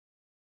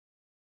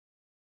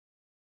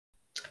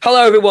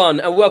Hello,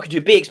 everyone, and welcome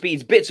to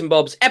BXB's Bits and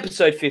Bobs,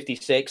 episode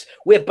 56.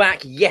 We're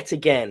back yet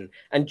again,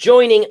 and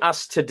joining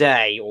us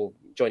today, or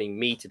joining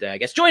me today, I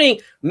guess,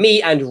 joining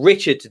me and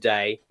Richard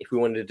today, if we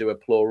wanted to do a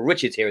plural.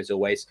 Richard's here as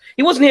always.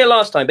 He wasn't here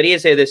last time, but he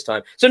is here this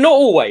time. So not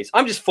always.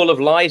 I'm just full of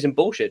lies and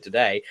bullshit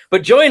today.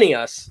 But joining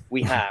us,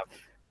 we have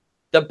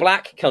the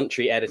Black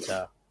Country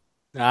editor.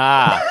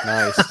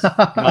 Nice.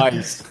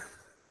 Nice.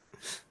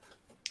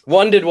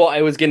 Wondered what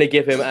I was going to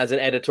give him as an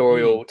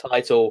editorial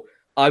title.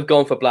 I've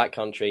gone for Black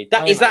Country.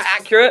 Is that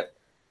accurate?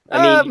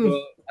 I'm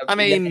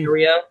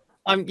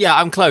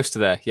close to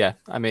there. Yeah.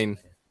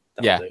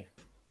 Yeah.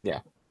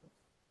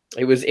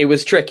 It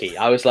was tricky.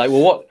 I was like,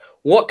 well,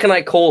 what can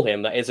I call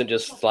him that isn't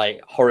just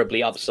like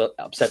horribly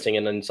upsetting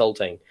and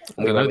insulting?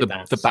 And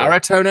the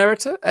baritone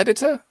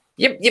editor?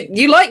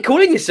 You like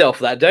calling yourself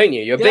that, don't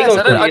you? You're big on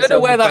I don't know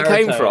where that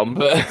came from,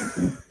 but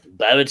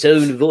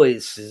baritone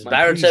voice is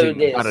baritone.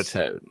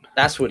 Baritone.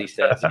 That's what he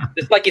says.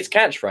 It's like his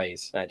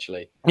catchphrase,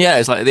 actually. Yeah,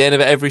 it's like at the end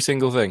of every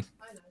single thing.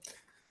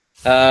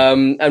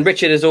 And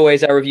Richard, as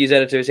always, our reviews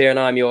editor is here, and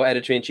I'm your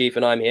editor in chief,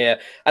 and I'm here.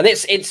 And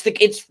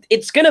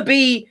it's gonna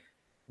be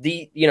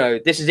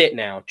this is it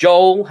now.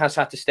 Joel has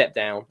had to step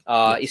down.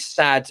 It's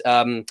sad.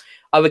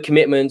 Other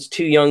commitments,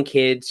 2 young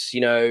kids,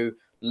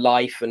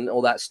 life and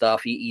all that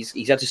stuff.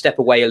 He's had to step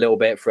away a little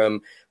bit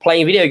from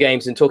playing video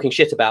games and talking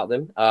shit about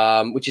them,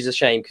 which is a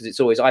shame because it's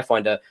always, I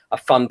find, a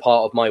fun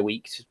part of my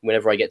week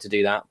whenever I get to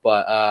do that.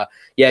 But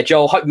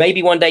Joel,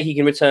 maybe one day he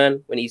can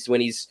return when his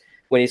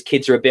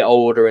kids are a bit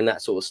older and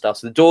that sort of stuff.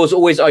 So the door's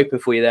always open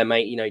for you there,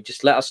 mate.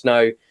 Just let us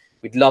know.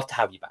 We'd love to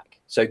have you back.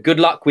 So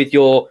good luck with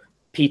your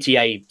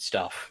PTA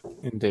stuff.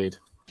 Indeed.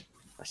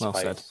 Well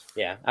said.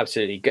 Yeah,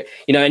 absolutely.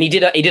 And he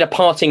did a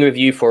parting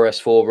review for us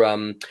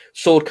for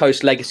Sword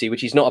Coast Legacy,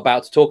 which he's not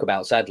about to talk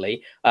about,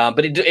 sadly.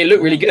 But it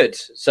looked really good.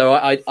 So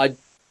I thought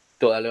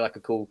that looked like a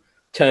cool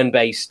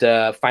turn-based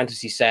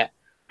fantasy set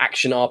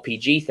action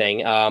RPG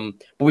thing.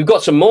 But we've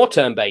got some more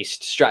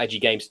turn-based strategy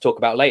games to talk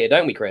about later,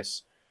 don't we,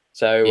 Chris?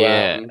 So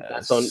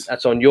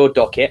that's on your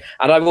docket.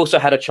 And I've also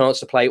had a chance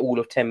to play all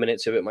of 10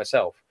 minutes of it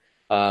myself.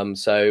 I'll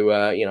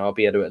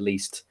be able to at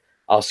least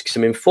ask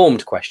some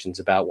informed questions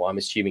about what I'm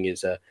assuming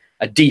is a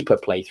deeper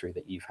playthrough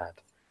that you've had.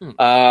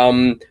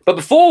 But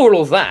before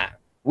all of that,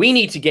 we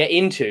need to get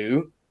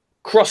into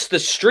Cross the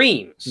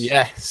Streams.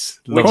 Yes.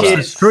 Cross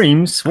the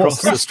Streams?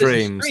 Cross the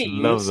Streams.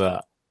 Love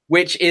that.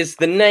 Which is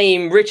the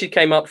name Richard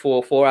came up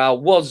for our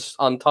Was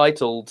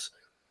Untitled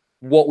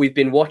What We've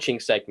Been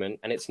Watching segment,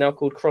 and it's now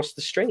called Cross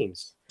the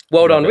Streams.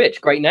 Well done, Rich.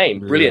 Great name.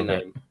 Brilliant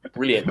name.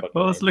 Brilliant.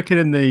 Well, I was looking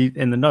in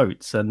the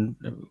notes and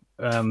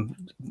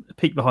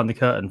peek behind the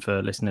curtain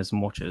for listeners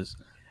and watchers.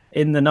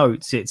 In the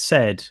notes, it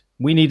said,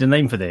 we need a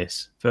name for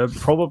this for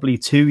probably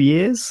 2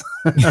 years.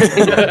 And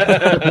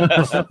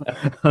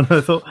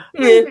I thought,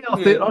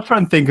 I'll try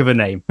and think of a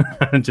name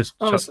and just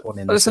chuck one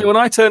in. When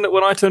I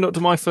turned up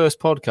to my first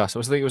podcast,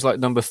 I think it was like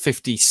number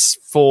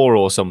 54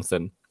 or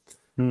something.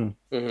 Mm-hmm.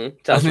 And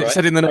it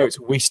said in the notes,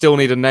 we still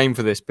need a name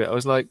for this bit. I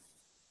was like,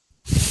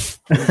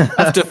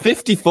 after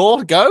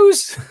 54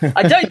 goes?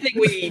 I don't think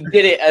we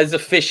did it as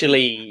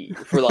officially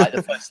for like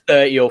the first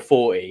 30 or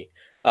 40.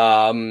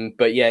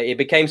 But yeah, it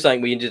became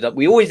something we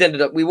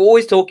were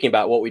always talking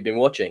about what we'd been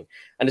watching.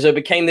 And so it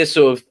became this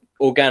sort of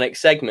organic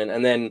segment.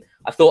 And then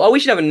I thought, we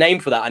should have a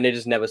name for that. And I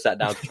just never sat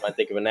down to try and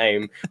think of a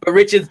name. But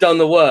Richard's done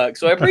the work.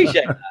 So I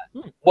appreciate that.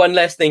 One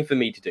less thing for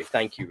me to do.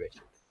 Thank you,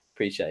 Richard.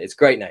 Appreciate it. It's a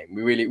great name.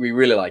 We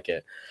really like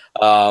it.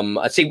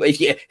 I see.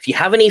 If you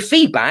have any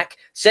feedback,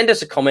 send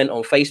us a comment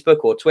on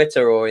Facebook or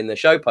Twitter or in the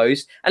show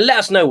post, and let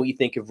us know what you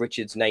think of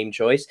Richard's name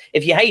choice.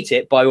 If you hate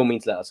it, by all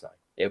means, let us know.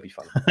 It'll be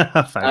fun.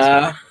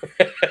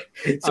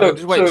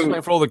 Just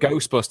wait for all the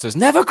Ghostbusters.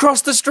 Never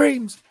cross the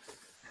streams.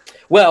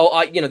 Well,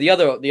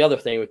 the other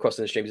thing with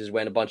crossing the streams is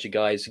when a bunch of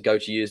guys go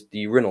to use the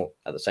urinal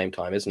at the same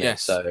time, isn't it?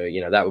 Yes. So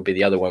that would be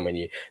the other one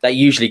that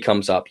usually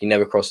comes up. You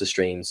never cross the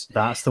streams.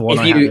 That's the one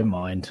I have in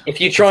mind. If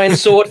you try and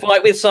sword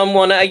fight with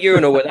someone at a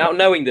urinal without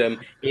knowing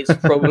them, it's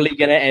probably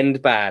going to end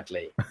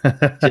badly.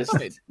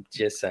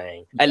 Just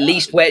saying. At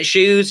least wet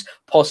shoes,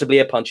 possibly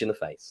a punch in the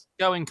face.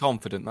 Going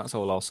confident. That's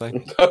all I'll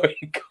say.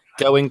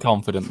 Going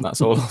confident.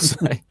 That's all I'll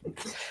say.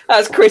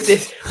 That's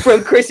Chris's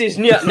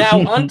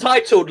now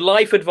untitled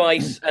life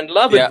advice and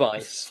love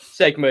advice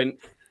segment.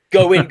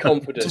 Go in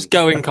confident. Just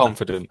go in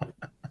confident.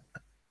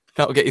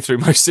 That'll get you through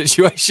most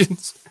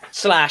situations.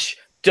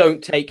 /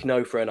 don't take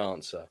no for an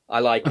answer. I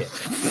like it.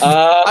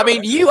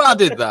 You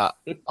added that.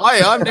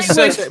 I'm just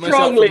associating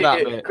myself with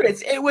that bit.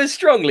 Chris, it was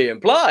strongly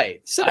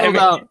implied. Settle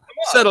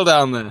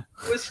down there.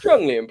 It was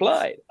strongly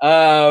implied.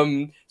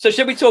 So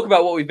should we talk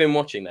about what we've been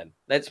watching then?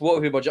 What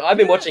we've been watching. I've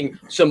been watching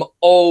some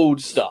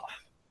old stuff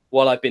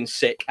while I've been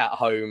sick at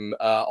home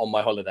on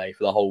my holiday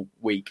for the whole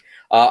week.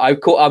 I've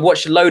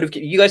watched a load of.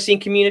 You guys seen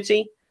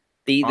Community?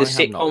 The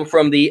sitcom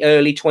from the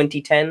early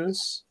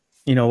 2010s.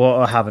 You know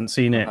what? I haven't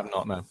seen it. I have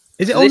not, no.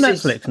 Is it on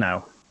Netflix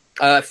now?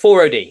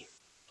 4OD.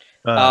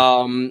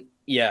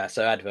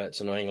 So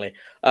adverts, annoyingly.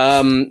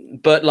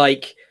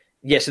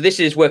 So this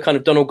is where kind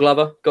of Donald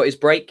Glover got his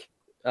break.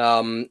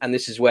 And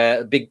this is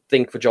where a big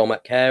thing for Joel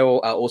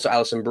McHale, also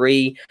Alison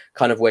Brie,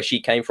 kind of where she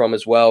came from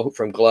as well,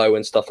 from Glow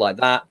and stuff like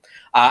that.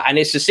 And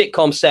it's a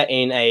sitcom set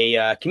in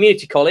a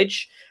community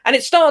college, and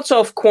it starts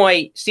off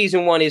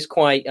season 1 is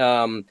quite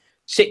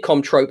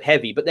sitcom trope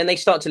heavy, but then they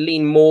start to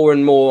lean more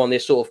and more on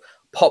this sort of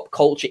pop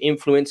culture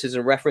influences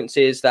and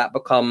references that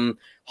become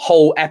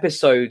whole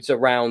episodes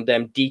around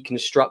them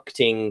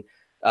deconstructing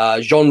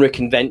genre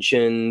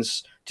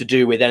conventions to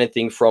do with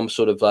anything from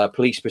sort of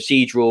police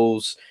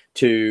procedurals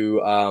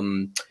to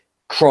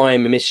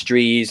crime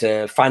mysteries,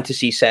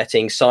 fantasy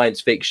settings, science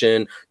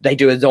fiction. They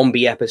do a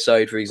zombie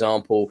episode, for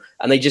example,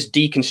 and they just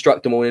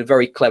deconstruct them all in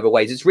very clever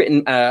ways. It's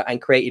written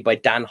and created by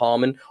Dan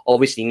Harmon,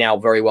 obviously now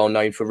very well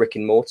known for Rick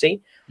and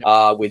Morty,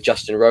 with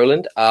Justin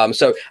Roiland.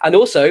 And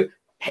also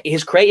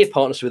his creative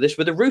partners with this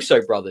were the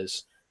Russo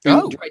brothers,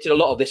 who directed a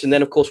lot of this, and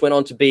then of course went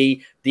on to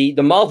be the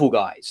Marvel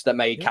guys that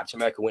made Captain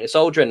America: Winter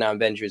Soldier and now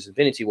Avengers: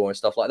 Infinity War and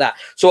stuff like that.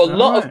 So a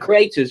lot of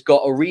creators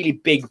got a really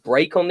big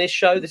break on this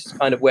show. This is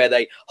kind of where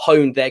they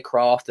honed their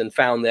craft and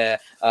found their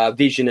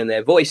vision and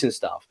their voice and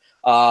stuff.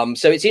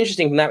 So it's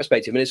interesting from that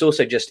perspective, and it's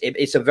also just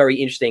it's a very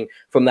interesting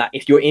from that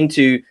if you're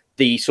into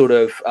the sort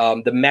of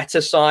the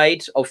meta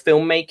side of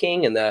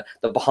filmmaking and the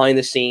behind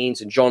the scenes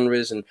and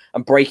genres and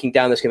breaking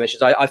down those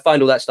conventions. I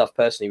find all that stuff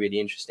personally really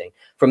interesting.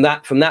 From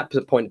that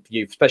point of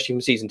view, especially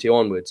from season 2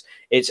 onwards,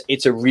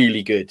 it's a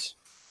really good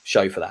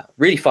show for that.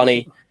 Really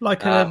funny,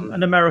 like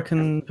an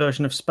American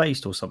version of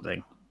Spaced or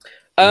something.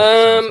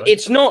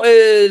 It's not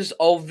as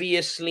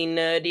obviously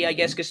nerdy, I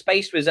guess, because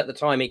Spaced was at the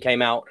time it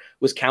came out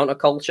was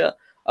counterculture.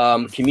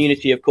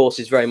 Community, of course,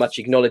 is very much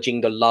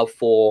acknowledging the love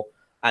for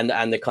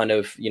and the kind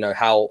of, you know,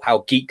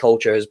 how geek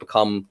culture has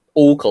become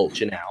all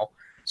culture now.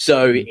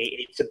 So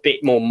it's a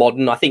bit more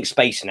modern. I think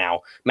Space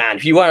now, man,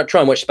 if you want to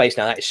try and watch Space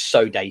now, that is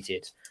so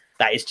dated.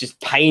 That is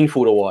just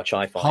painful to watch,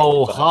 I find.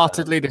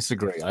 Wholeheartedly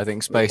disagree. I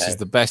think Space is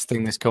the best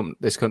thing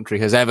this country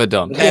has ever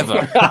done.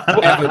 Ever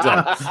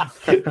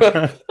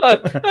done.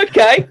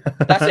 Okay.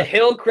 That's a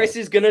hill Chris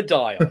is going to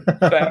die on.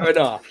 Fair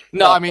enough.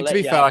 No, I mean, to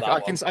be fair,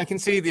 I can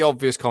see the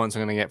obvious comments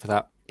I'm going to get for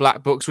that.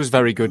 Black Books was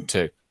very good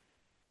too.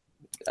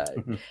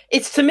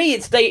 To me,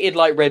 it's dated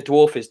like Red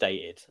Dwarf is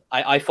dated.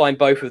 I find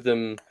both of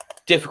them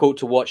difficult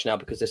to watch now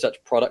because they're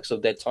such products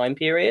of their time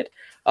period.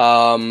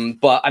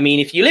 But I mean,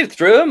 if you live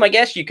through them, I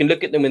guess you can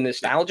look at them with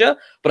nostalgia.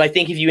 But I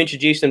think if you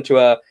introduce them to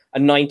a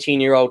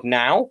 19-year-old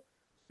now,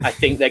 I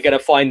think they're going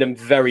to find them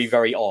very,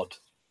 very odd.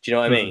 Do you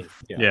know what I mean?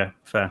 Yeah,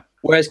 fair.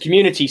 Whereas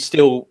Community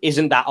still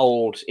isn't that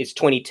old. It's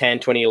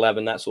 2010,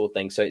 2011, that sort of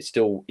thing. So it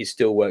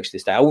still works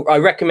this day. I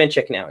recommend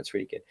checking it out. It's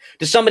really good.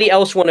 Does somebody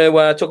else want to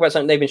talk about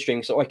something they've been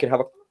streaming so I can have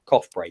a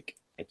cough break?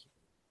 Thank you.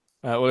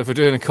 Well, if we're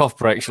doing a cough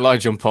break, shall I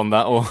jump on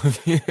that? Or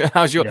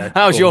how's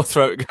your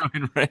throat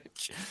going,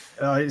 Rich?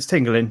 It's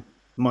tingling.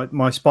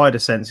 My spider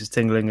sense is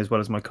tingling as well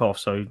as my cough.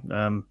 So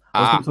I was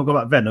going to talk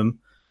about Venom,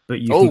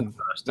 but you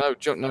first.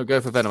 No, go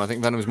for Venom. I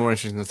think Venom is more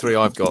interesting than the 3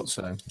 I've got.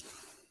 So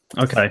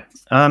okay,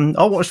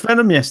 I watched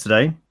Venom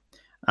yesterday,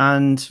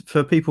 and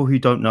for people who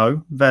don't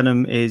know,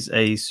 Venom is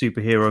a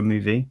superhero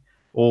movie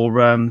or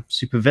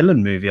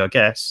supervillain movie, I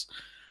guess,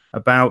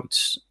 about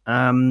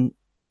I'm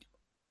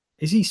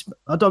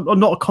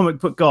not a comic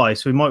book guy,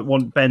 so we might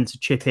want Ben to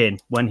chip in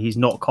when he's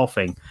not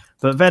coughing.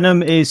 But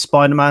Venom is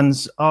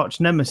Spider-Man's arch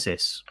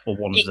nemesis, or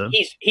one of them.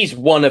 He's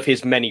one of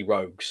his many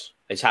rogues,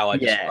 is how I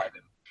describe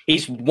him.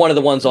 He's one of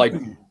the ones I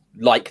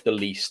like the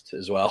least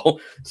as well.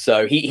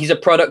 So he's a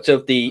product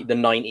of the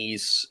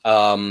 90s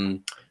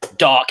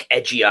dark,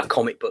 edgier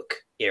comic book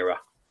era.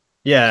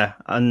 Yeah,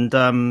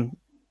 and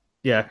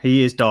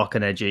he is dark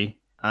and edgy,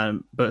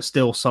 but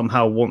still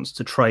somehow wants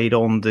to trade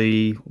on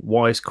the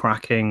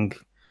wisecracking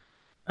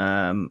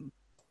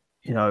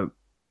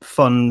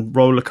fun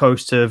roller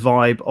coaster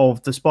vibe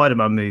of the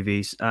Spider-Man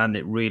movies, and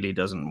it really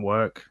doesn't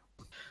work.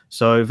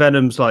 So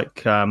Venom's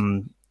like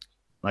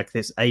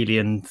this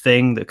alien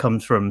thing that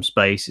comes from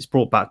space. It's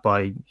brought back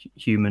by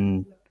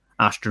human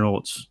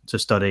astronauts to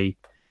study.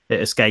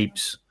 It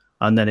escapes,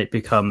 and then it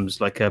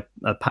becomes like a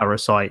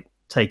parasite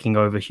taking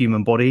over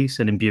human bodies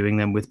and imbuing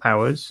them with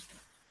powers.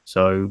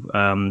 So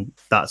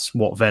that's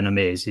what Venom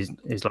is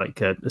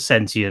like a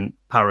sentient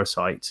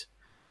parasite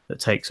that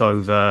takes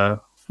over.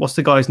 What's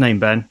the guy's name,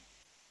 Ben?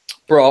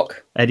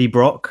 Brock. Eddie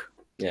Brock.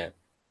 Yeah.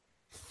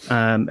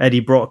 Eddie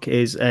Brock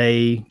is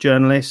a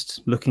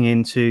journalist looking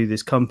into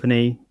this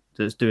company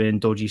that's doing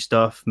dodgy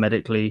stuff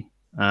medically.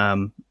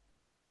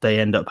 They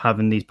end up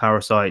having these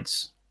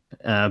parasites.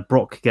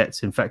 Brock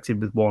gets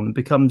infected with one and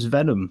becomes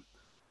Venom.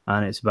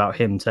 And it's about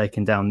him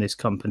taking down this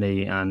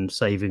company and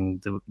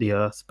saving the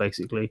Earth,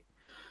 basically.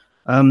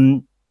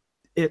 I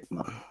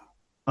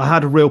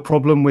had a real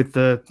problem with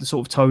the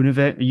sort of tone of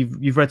it.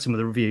 You've read some of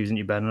the reviews, haven't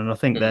you, Ben? And I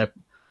think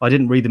I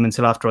didn't read them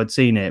until after I'd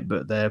seen it,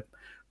 but they're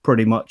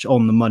pretty much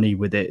on the money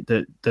with it.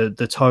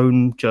 The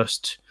tone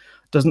just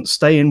doesn't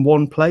stay in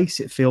one place.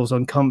 It feels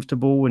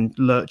uncomfortable and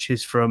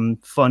lurches from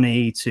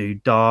funny to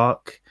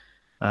dark,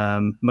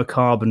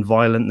 macabre and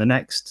violent the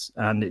next.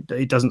 And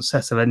it doesn't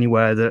settle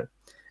anywhere that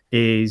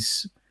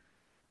is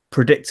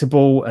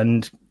predictable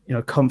and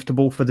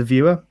comfortable for the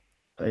viewer.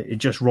 it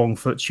just wrong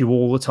foots you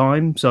all the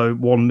time. So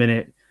one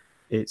minute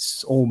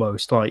it's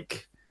almost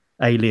like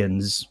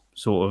Aliens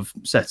sort of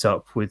set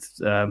up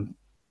with,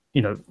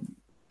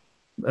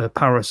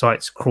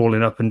 parasites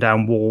crawling up and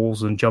down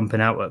walls and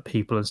jumping out at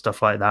people and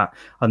stuff like that.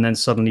 And then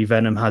suddenly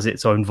Venom has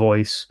its own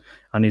voice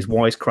and is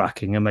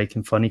wisecracking and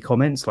making funny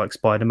comments like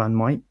Spider-Man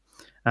might.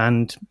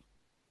 And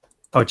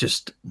I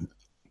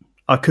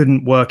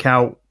couldn't work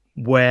out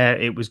where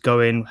it was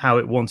going, how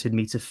it wanted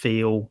me to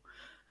feel,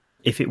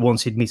 if it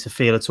wanted me to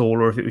feel at all,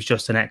 or if it was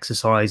just an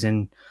exercise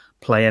in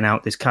playing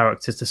out this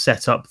character to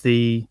set up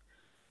the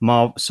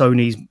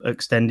Sony's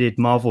extended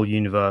Marvel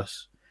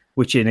universe,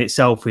 which in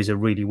itself is a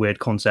really weird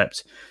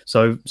concept.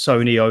 So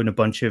Sony own a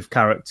bunch of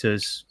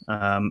characters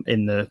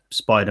in the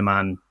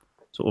Spider-Man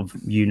sort of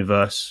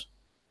universe.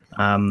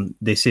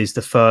 This is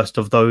the first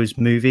of those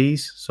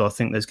movies, so I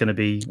think there's going to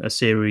be a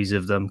series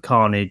of them.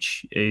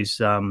 Carnage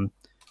is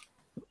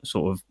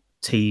sort of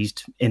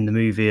teased in the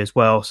movie as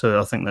well, so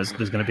I think there's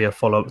going to be a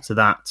follow-up to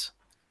that.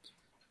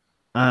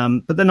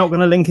 But they're not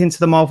going to link into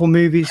the Marvel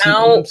movies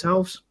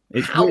themselves.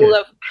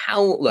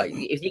 Like,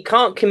 if you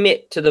can't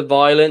commit to the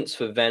violence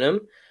for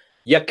Venom,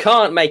 you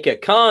can't make a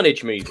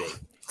Carnage movie.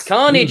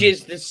 Carnage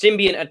is the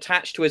symbiote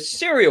attached to a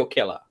serial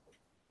killer.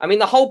 I mean,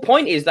 the whole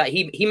point is that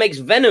he makes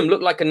Venom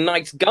look like a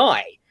nice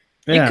guy.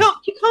 Yeah.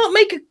 You can't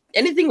make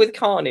anything with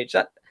Carnage.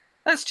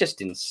 That's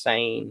just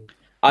insane.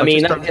 I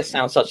mean, that just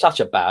sounds such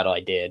a bad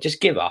idea.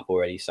 Just give up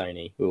already,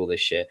 Sony, with all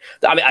this shit.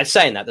 I mean, I'm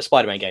saying that the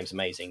Spider-Man game's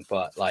amazing,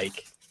 but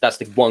like that's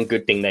the one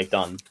good thing they've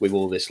done with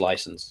all this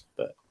license.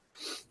 But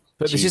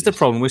this is the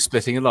problem with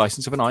splitting a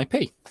license of an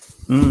IP.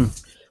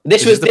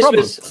 This was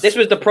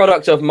the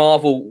product of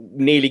Marvel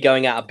nearly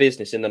going out of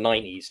business in the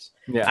 90s.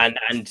 Yeah.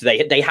 And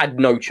they had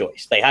no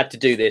choice. They had to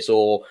do this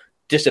or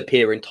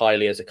disappear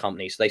entirely as a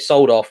company. So they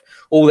sold off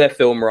all their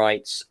film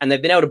rights, and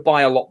they've been able to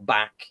buy a lot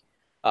back.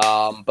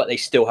 But they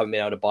still haven't been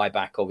able to buy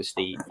back,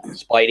 obviously,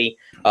 Spidey.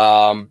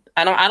 And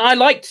I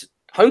liked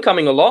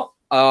Homecoming a lot.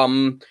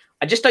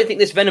 I just don't think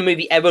this Venom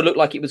movie ever looked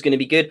like it was going to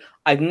be good.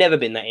 I've never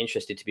been that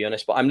interested, to be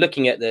honest. But I'm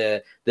looking at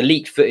the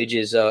leaked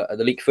footages,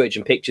 the leaked footage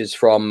and pictures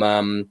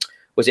from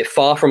was it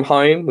Far From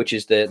Home, which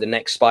is the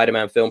next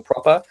Spider-Man film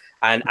proper,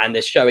 and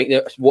they're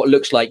showing what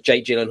looks like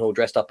Jake Gyllenhaal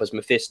dressed up as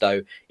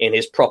Mephisto in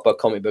his proper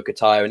comic book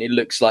attire, and it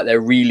looks like they're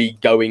really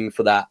going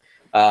for that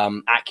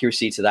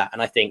accuracy to that,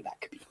 and I think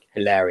that could be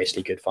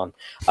hilariously good fun.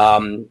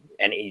 And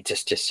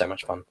it's just so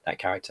much fun, that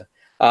character.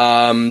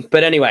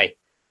 But anyway,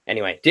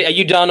 are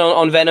you done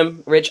on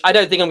Venom, Rich? I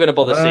don't think I'm going to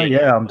bother seeing.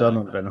 Yeah, I'm done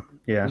on Venom.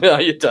 Yeah,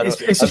 you're done.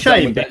 It's a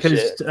shame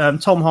because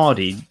Tom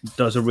Hardy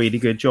does a really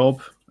good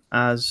job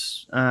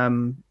as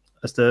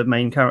the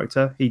main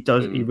character. He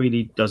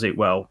really does it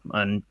well,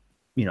 and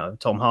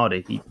Tom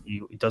Hardy,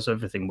 he does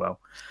everything well.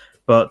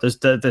 But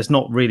there's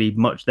not really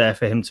much there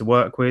for him to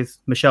work with.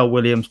 Michelle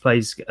Williams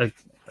plays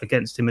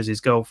against him as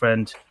his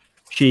girlfriend.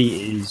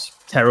 She is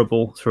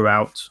terrible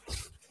throughout.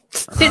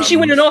 Didn't she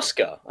win an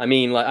Oscar? I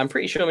mean, like, I'm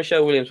pretty sure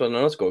Michelle Williams won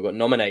an Oscar, or got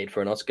nominated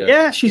for an Oscar.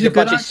 Yeah, she's a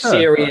good bunch actor, of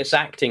serious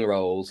acting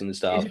roles and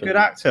stuff. She's a good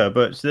actor,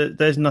 but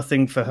there's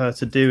nothing for her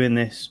to do in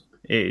this.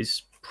 It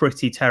is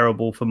pretty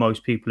terrible for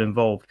most people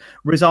involved.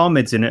 Riz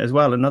Ahmed's in it as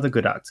well, another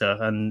good actor,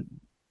 and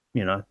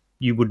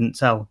you wouldn't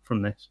tell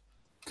from this.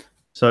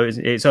 So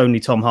it's only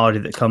Tom Hardy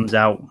that comes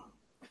out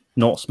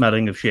not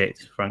smelling of shit,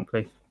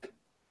 frankly.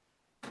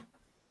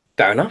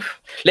 Fair enough.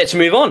 Let's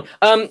move on.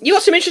 You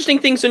got some interesting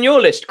things on your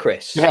list,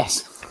 Chris.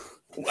 Yes.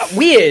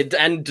 Weird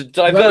and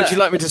diverse. Where would you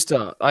like me to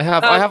start? I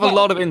have a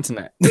lot of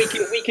internet. We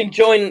can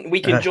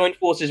join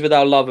forces with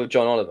our love of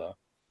John Oliver.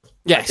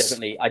 Yes,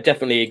 I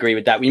definitely agree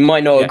with that. We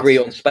might not agree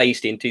on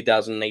Spaced in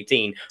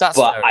 2018, but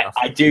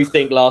I do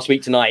think Last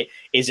Week Tonight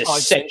is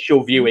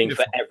essential viewing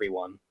for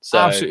everyone. So,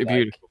 absolutely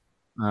beautiful.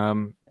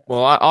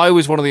 Well, I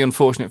was one of the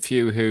unfortunate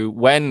few who,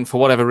 when, for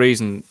whatever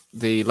reason,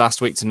 the Last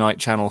Week Tonight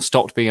channel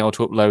stopped being able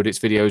to upload its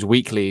videos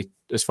weekly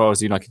as far as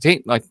the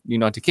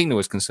United Kingdom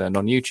was concerned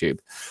on YouTube,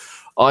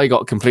 I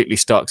got completely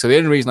stuck. So the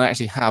only reason I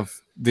actually have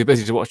the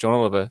ability to watch John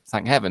Oliver,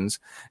 thank heavens,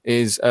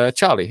 is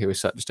Charlie, who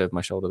is sat just over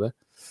my shoulder there.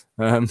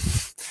 What?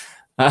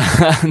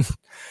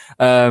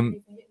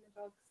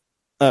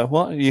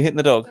 Are you hitting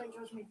the dog?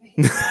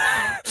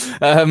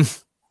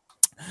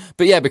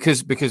 But yeah,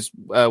 because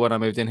when I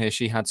moved in here,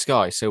 she had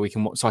Sky, so I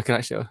can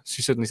actually.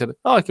 She suddenly said,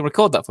 "Oh, I can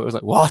record that for you." I was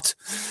like, "What?"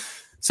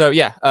 So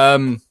yeah,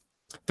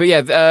 but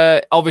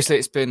yeah, obviously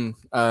it's been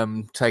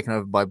taken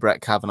over by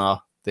Brett Kavanaugh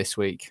this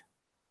week,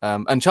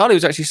 and Charlie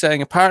was actually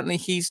saying apparently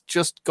he's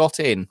just got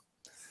in,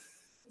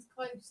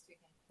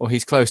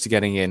 he's close to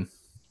getting in.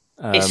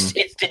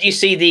 Did you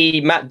see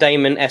the Matt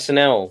Damon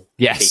SNL?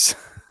 Yes.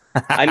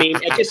 I mean,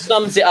 it just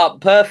sums it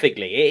up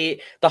perfectly.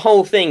 The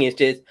whole thing is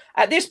just,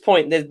 at this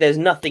point, there's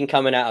nothing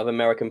coming out of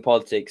American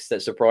politics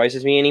that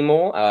surprises me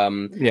anymore.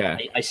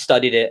 I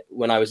studied it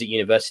when I was at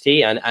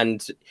university, and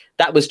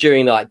that was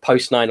during the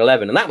post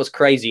 9/11, and that was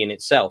crazy in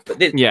itself. But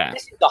this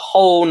is the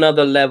whole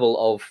nother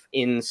level of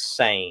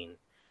insane.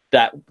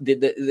 That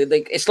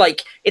it's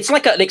like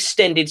an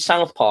extended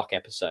South Park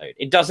episode.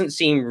 It doesn't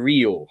seem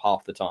real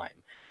half the time.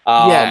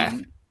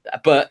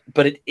 but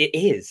it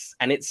is,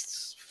 and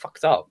it's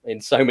fucked up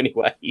in so many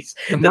ways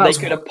And that they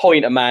could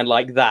appoint a man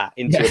like that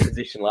into a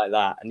position like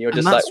that, and you're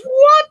just like,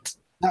 what?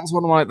 That's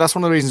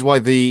one of the reasons why I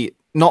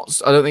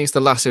don't think it's the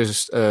last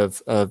series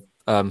of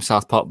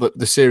South Park, but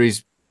the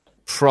series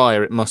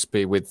prior, it must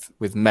be with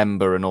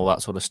Member and all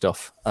that sort of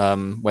stuff,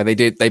 where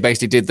they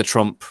basically did the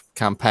Trump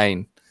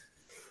campaign.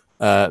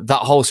 That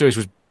whole series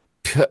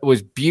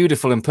was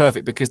beautiful and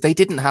perfect because they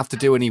didn't have to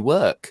do any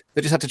work.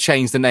 They just had to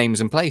change the names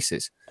and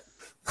places.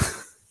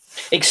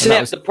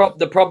 Except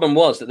the problem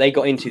was that they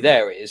got into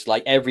there is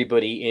like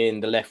everybody in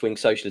the left-wing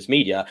socialist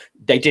media,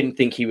 they didn't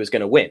think he was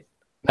going to win.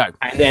 No.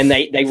 And then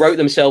they wrote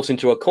themselves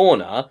into a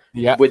corner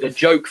with a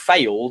joke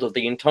failed of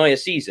the entire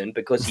season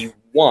because he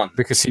won.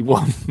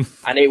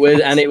 and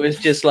it was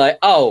just like,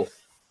 oh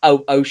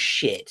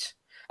shit.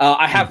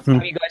 Have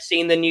you guys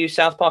seen the new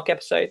South Park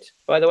episode,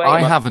 by the way? I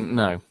haven't,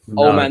 no.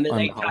 Oh man,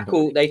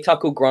 they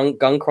tackle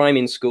gun crime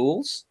in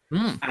schools,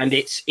 and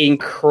it's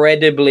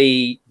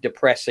incredibly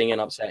depressing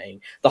and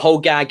upsetting. The whole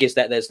gag is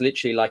that there's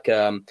literally like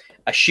a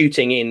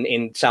shooting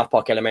in South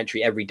Park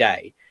Elementary every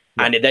day,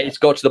 and it's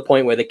got to the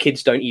point where the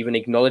kids don't even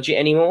acknowledge it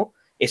anymore.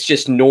 It's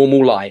just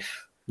normal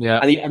life. Yeah,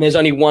 and there's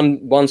only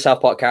one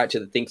South Park character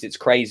that thinks it's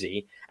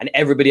crazy, and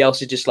everybody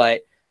else is just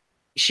like,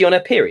 is she on her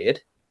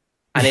period?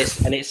 And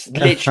it's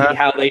literally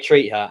how they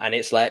treat her, and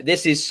it's like,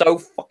 this is so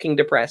fucking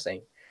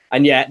depressing,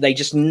 and yet they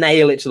just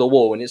nail it to the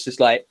wall, and it's just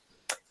like,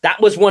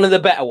 that was one of the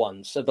better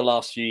ones of the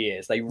last few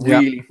years. They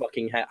really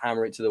fucking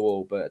hammer it to the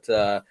wall. But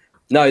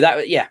no,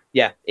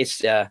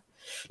 it's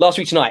Last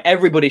Week Tonight.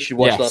 Everybody should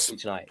watch Last Week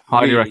Tonight.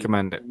 Highly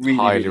recommend it.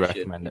 Really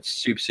recommend it. It's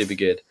super, super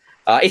good.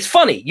 It's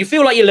funny. You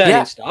feel like you're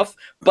learning stuff,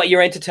 but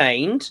you're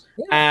entertained.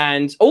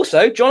 And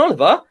also, John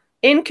Oliver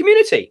in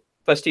Community.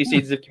 First 2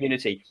 seasons of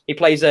Community. He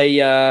plays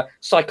a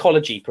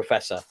psychology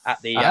professor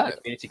at the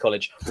community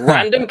college.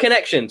 Random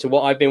connection to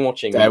what I've been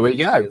watching. There we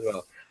go. As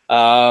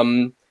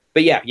well.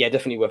 But yeah,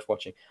 definitely worth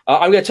watching.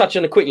 I'm going to touch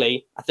on it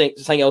quickly. I think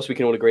something else we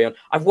can all agree on.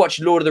 I've watched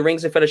Lord of the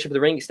Rings and Fellowship of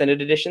the Ring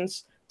extended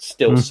editions.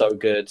 Still so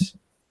good.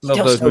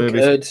 Still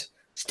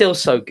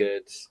so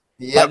good.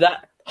 Yep. Like,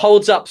 that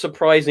holds up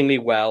surprisingly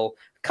well.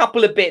 A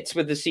couple of bits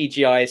with the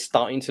CGI is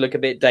starting to look a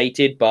bit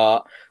dated,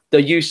 but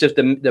the use of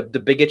the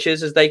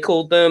bigatures, as they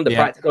called them, the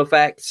practical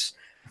effects,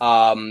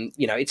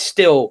 it's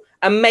still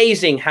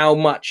amazing how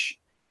much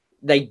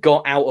they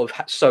got out of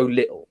so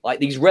little. Like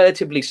these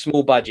relatively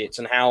small budgets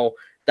and how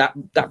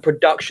that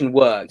production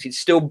works. It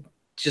still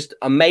just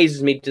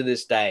amazes me to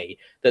this day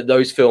that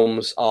those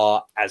films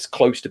are as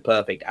close to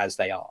perfect as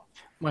they are.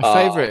 My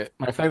favorite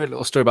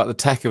little story about the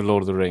tech of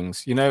Lord of the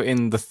Rings. You know,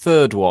 in the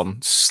third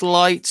one,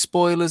 slight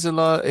spoilers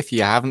alert if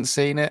you haven't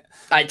seen it.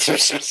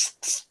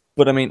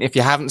 But I mean, if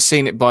you haven't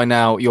seen it by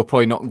now, you're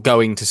probably not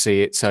going to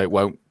see it, so it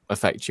won't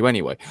affect you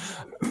anyway.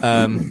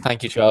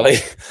 Thank you, Charlie.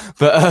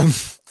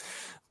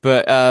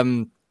 But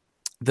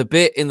the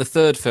bit in the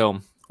third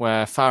film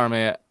where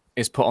Faramir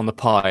is put on the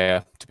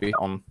pyre to be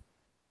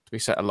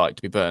set alight,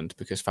 to be burned,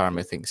 because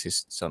Faramir thinks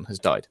his son has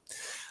died.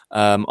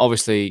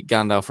 Obviously,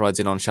 Gandalf rides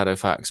in on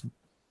Shadowfax,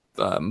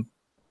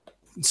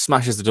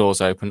 smashes the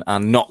doors open,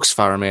 and knocks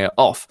Faramir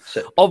off.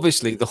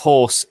 Obviously, the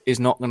horse is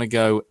not going to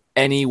go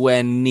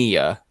anywhere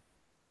near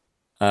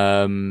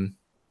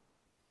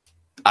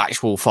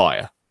actual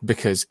fire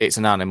because it's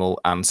an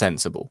animal and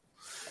sensible.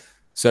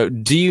 So,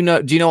 do you know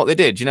what they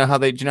did? Do you know how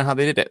they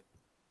did it?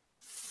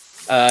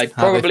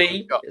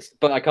 Probably,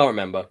 but I can't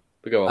remember.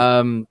 But go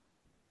on.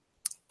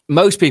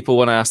 Most people,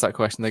 when I ask that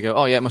question, they go,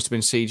 "Oh yeah, it must have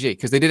been CG,"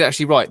 because they did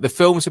actually write. The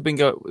films have been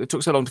It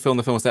took so long to film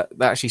the films that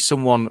actually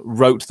someone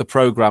wrote the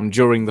program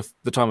during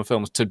the time of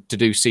films to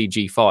do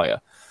CG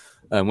fire,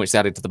 which they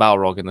added to the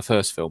Balrog in the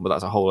first film. But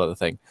that's a whole other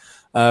thing.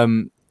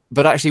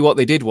 But actually, what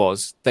they did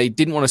was they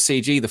didn't want to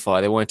CG the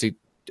fire; they wanted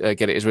to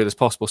get it as real as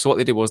possible. So what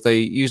they did was they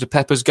used a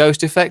Pepper's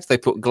Ghost effect. They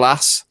put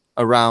glass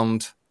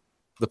around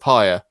the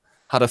pyre,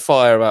 had a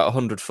fire about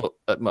 100 foot,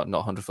 not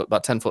 100 foot,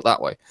 about 10 foot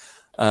that way,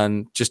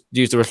 and just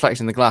used the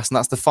reflection in the glass. And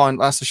that's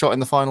the shot in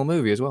the final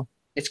movie as well.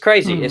 It's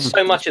crazy. It's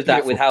so much of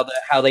that with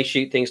how they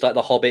shoot things like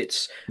the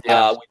Hobbits,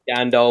 with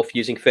Gandalf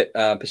using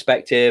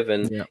perspective,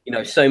 and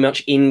so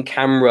much in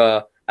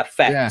camera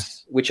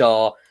effects, which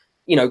are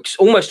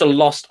almost a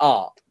lost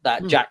art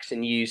that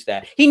Jackson used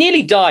there. He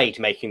nearly died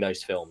making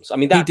those films. I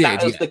mean, that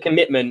was the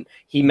commitment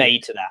he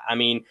made to that. I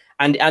mean,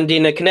 and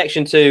in a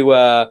connection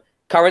to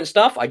current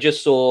stuff, I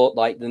just saw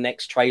like the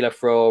next trailer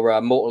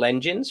for Mortal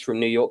Engines from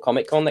New York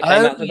Comic Con that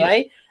came out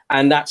today.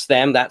 And that's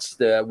them. That's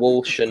the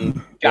Walsh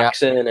and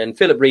Jackson and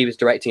Philip Reeve is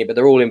directing it, but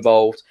they're all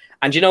involved.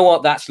 And you know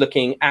what? That's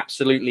looking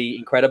absolutely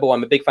incredible.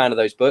 I'm a big fan of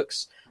those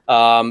books.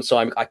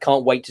 So I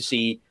can't wait to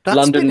see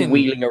London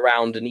wheeling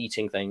around and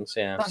eating things.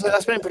 Yeah,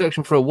 that's been in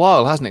production for a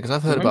while, hasn't it? Because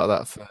I've heard about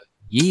that for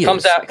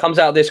years. Comes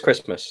out this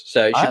Christmas,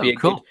 so it should be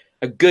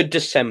a good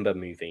December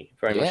movie.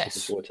 Very much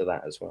looking forward to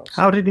that as well.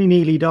 So. How did he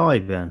nearly die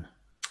then?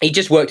 He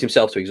just worked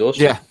himself to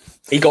exhaustion. Yeah,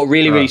 he got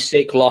really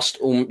sick, lost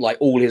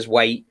all his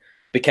weight,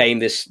 became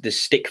this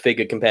stick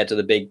figure compared to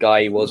the big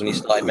guy he was when he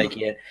started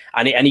making it,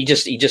 and he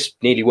just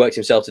nearly worked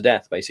himself to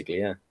death, basically.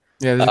 Yeah.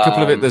 Yeah,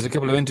 there's a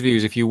couple of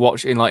interviews. If you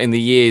watch in the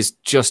years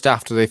just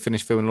after they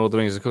finished filming Lord of the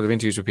Rings, there's a couple of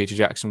interviews with Peter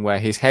Jackson where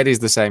his head is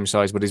the same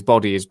size, but his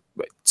body is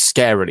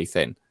scarily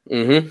thin.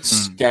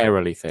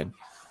 Scarily thin.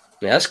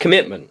 Yeah, that's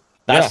commitment.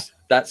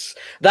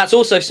 That's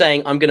also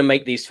saying I'm going to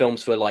make these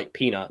films for like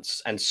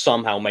peanuts and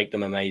somehow make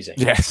them amazing.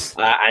 Yes,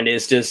 and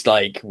it's just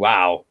like,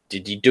 wow,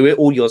 did you do it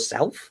all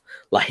yourself?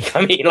 Like,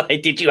 I mean,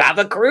 like, did you have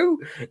a crew?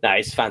 No,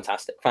 it's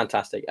fantastic.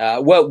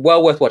 Well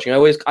worth watching.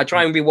 I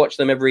try and rewatch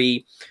them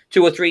every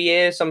 2 or 3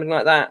 years, something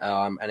like that.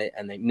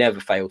 And they never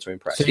fail to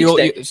impress. So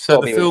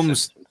the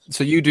films.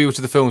 So you do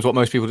to the films what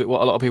most people do,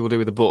 what a lot of people do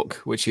with the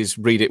book, which is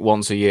read it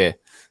once a year.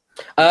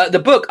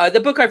 The book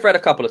I've read a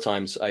couple of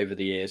times over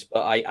the years,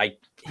 but I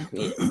prefer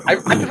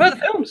the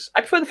films.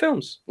 I prefer the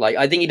films. Like,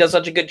 I think he does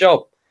such a good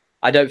job.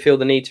 I don't feel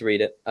the need to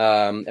read it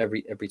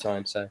every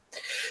time. So,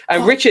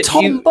 and Richard,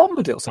 Tom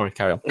Bombadil. Sorry,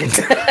 carry on.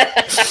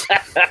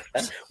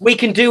 We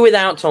can do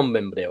without Tom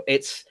Bombadil.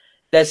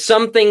 There's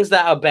some things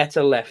that are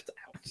better left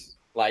out.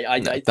 Like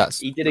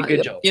he did a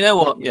good job. You know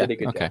what? He did a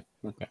good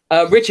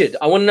job. Richard,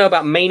 I want to know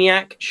about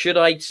Maniac. Should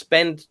I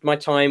spend my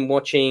time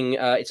watching?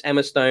 It's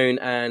Emma Stone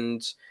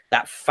and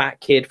that fat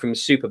kid from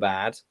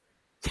Superbad.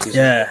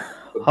 Yeah,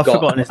 I've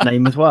forgotten his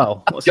name as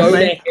well. What's Jonah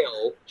his name?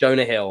 Hill.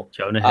 Jonah Hill.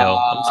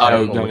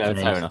 No,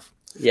 fair enough.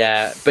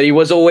 Yeah, but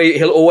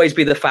he'll always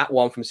be the fat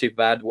one from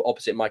Superbad,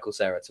 opposite Michael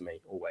Cera to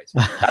me. Always.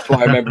 That's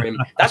why I remember him.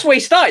 That's where he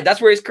started. That's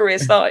where his career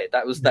started.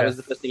 That was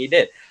the first thing he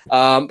did.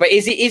 But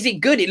is it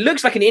good? It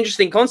looks like an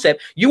interesting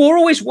concept. You are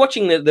always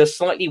watching the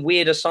slightly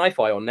weirder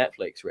sci-fi on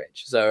Netflix,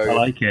 Rich. So I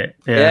like it.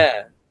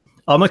 Yeah.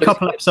 I'm a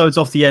couple episodes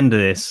off the end of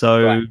this,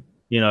 so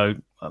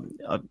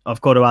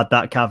I've got to add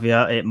that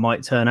caveat. It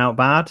might turn out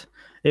bad.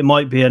 It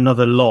might be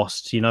another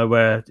Lost,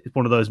 where it's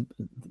one of those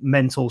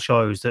mental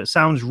shows that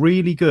sounds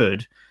really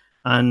good.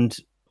 And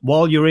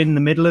while you're in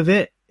the middle of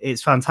it,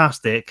 it's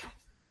fantastic.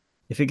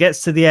 If it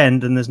gets to the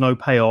end and there's no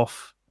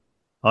payoff,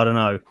 I don't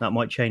know. That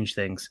might change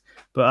things.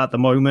 But at the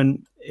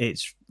moment,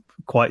 it's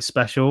quite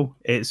special.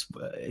 It's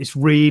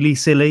really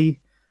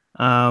silly.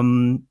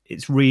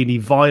 It's really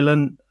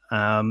violent.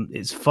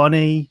 It's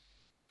funny.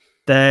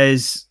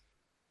 There's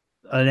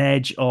an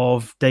edge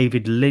of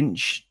David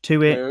Lynch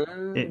to it.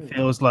 It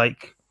feels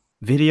like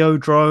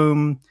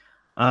Videodrome.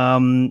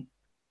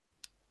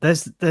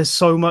 There's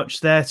so much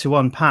there to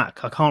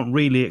unpack. I can't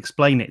really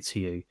explain it to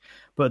you,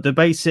 but the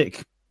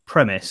basic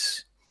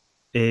premise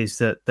is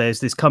that there's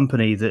this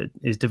company that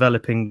is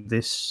developing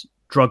this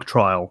drug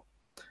trial,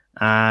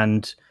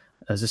 and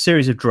as a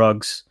series of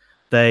drugs,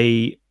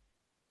 they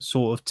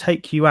sort of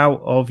take you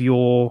out of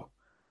your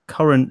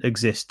current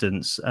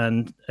existence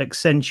and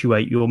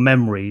accentuate your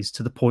memories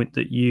to the point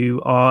that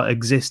you are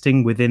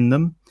existing within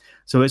them.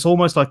 So it's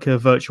almost like a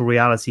virtual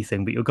reality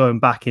thing, but you're going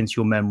back into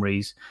your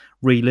memories,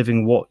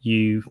 reliving what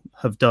you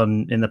have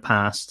done in the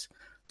past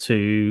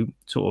to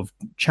sort of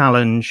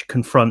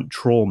confront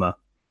trauma.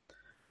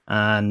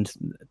 And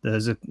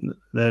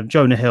the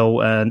Jonah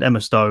Hill and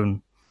Emma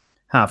Stone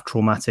have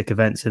traumatic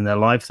events in their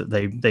life that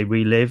they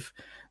relive.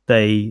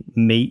 They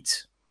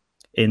meet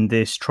in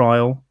this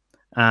trial,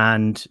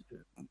 and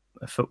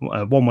for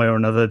one way or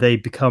another, they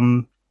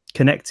become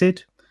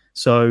connected.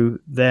 So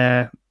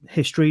their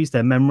histories,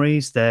 their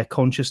memories, their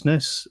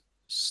consciousness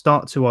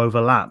start to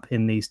overlap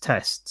in these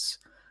tests,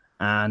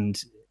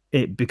 and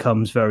it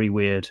becomes very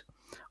weird.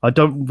 I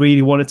don't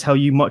really want to tell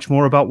you much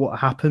more about what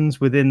happens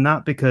within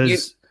that,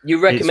 because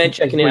you recommend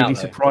checking it out.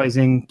 It's really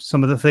surprising.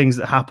 Some of the things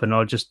that happen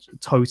are just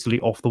totally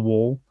off the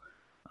wall.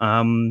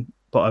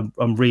 But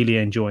I'm really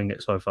enjoying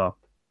it so far.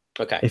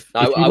 Okay. If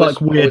you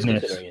like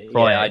weirdness,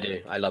 right? Yeah, I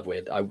do. I love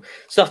weird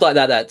stuff like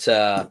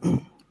that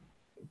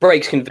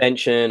breaks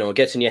convention or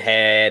gets in your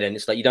head, and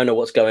it's like you don't know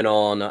what's going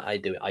on. I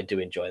do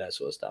enjoy that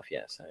sort of stuff.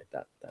 Yeah, so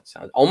that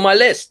sounds on my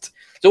list.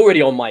 It's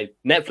already on my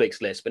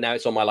Netflix list, but now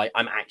it's on my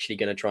I'm actually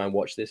going to try and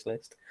watch this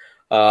list.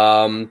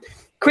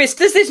 Chris,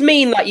 does this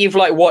mean that you've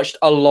watched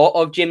a lot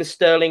of Jim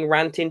Sterling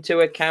rant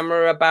into a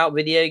camera about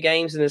video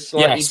games in a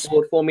slightly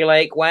broad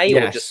formulaic way,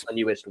 or just the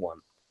newest one?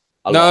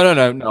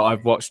 No.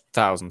 I've watched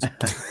thousands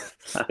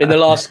in the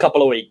last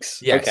couple of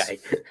weeks. Yes.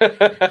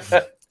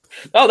 Okay.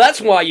 Oh, that's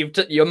why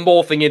you're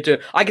morphing into.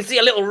 I can see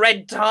a little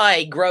red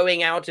tie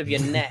growing out of your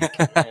neck.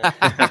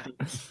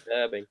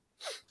 Disturbing.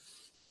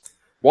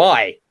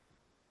 Why?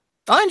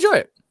 I enjoy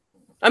it.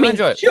 I mean,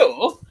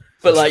 sure,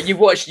 but you've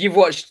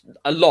watched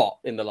a lot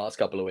in the last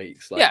couple of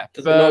weeks.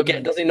 Does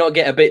it not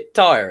get a bit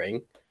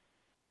tiring?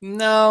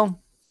 No.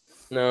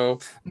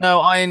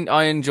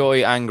 I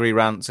enjoy angry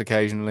rants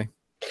occasionally.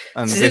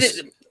 And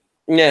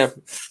yeah,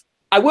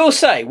 I will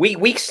say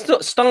we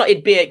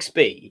started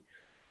BXB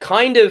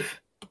kind of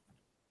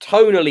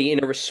tonally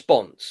in a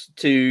response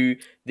to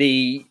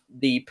the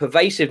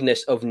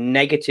pervasiveness of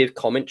negative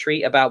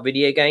commentary about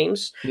video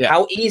games,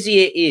 how easy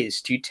it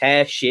is to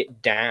tear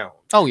shit down.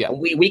 Oh yeah. And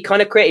we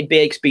kind of created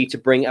BXB to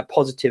bring a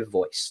positive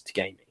voice to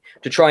gaming,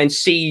 to try and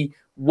see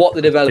what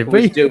the developer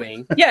was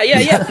doing.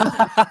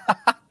 Yeah.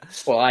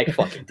 Well, I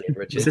fucking did,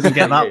 Richard. Didn't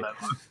get that.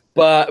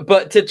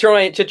 But to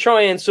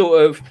try and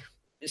sort of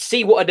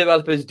see what a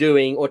developer is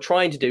doing or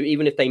trying to do,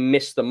 even if they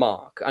miss the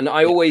mark. And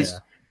I always,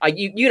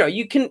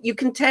 you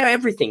can tear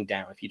everything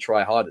down if you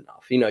try hard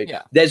enough.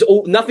 There's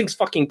nothing's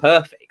fucking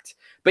perfect.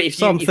 But if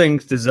some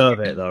things deserve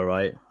it, though,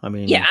 right? I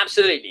mean, yeah,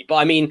 absolutely. But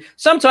I mean,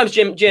 sometimes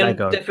Jim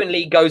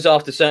definitely goes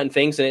after certain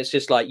things, and it's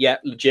just like, yeah,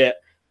 legit,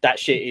 that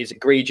shit is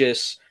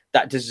egregious,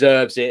 that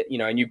deserves it,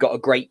 and you've got a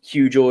great,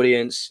 huge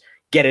audience,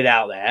 get it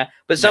out there.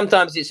 But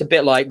sometimes it's a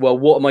bit like, well,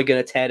 what am I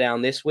going to tear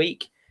down this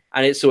week?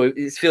 And it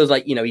feels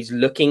like he's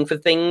looking for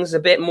things a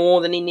bit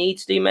more than he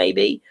needs to,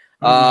 maybe.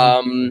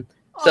 So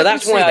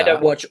that's why I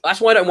don't watch.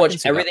 That's why I don't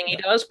watch everything he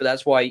does. But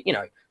that's why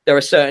there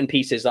are certain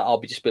pieces that I'll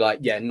be like,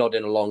 yeah,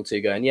 nodding along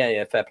to, going,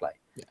 yeah, fair play.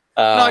 Yeah.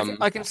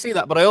 I can see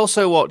that, but I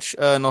also watch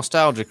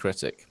Nostalgia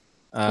Critic,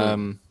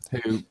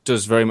 who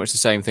does very much the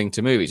same thing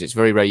to movies. It's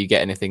very rare you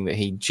get anything that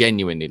he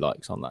genuinely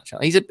likes on that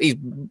channel. He's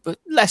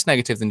less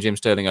negative than Jim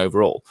Sterling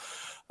overall,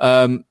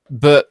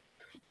 but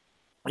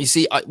you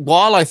see,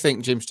 while I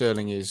think Jim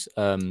Sterling is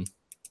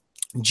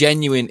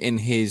genuine in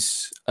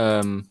his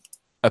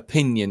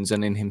opinions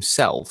and in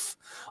himself,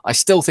 I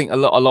still think a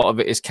lot of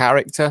it is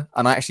character,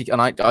 and I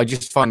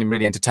just find him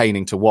really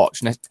entertaining to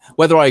watch. And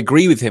whether I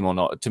agree with him or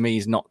not, to me,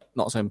 is not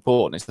so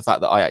important. It's the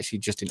fact that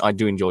I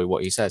do enjoy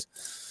what he says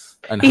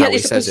and how he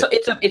says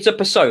it. It's a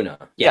persona.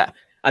 Yeah.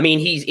 I mean,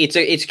 it's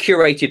a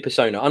curated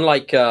persona,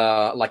 unlike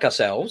like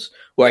ourselves,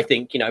 where I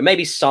think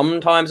maybe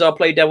sometimes I'll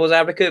play devil's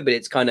advocate, but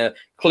it's kind of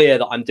clear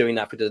that I'm doing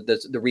that for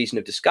the reason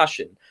of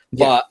discussion.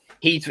 Yeah. But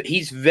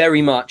he's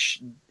very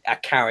much a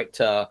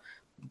character.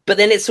 But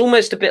then it's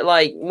almost a bit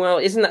like, well,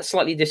 isn't that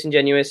slightly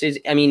disingenuous?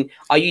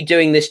 Are you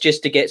doing this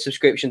just to get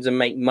subscriptions and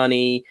make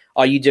money?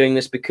 Are you doing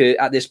this because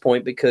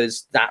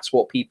that's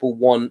what people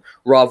want,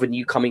 rather than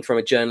you coming from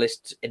a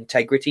journalist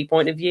integrity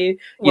point of view?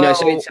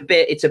 So it's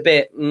a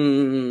bit.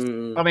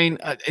 I mean,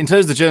 in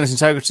terms of the journalist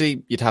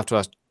integrity, you'd have to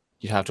ask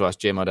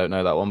Jim. I don't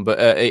know that one,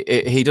 but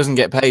he doesn't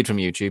get paid from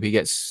YouTube. He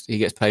gets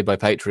paid by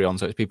Patreon,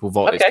 so it's people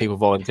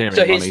volunteering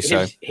money.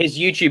 So his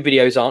YouTube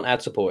videos aren't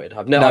ad supported.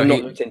 I've not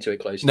looked into it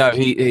closely. No,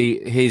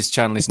 his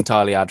channel is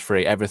entirely ad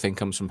free. Everything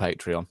comes from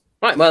Patreon.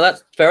 Right, well,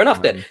 that's fair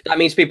enough then. That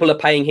means people are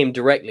paying him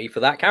directly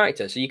for that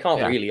character, so you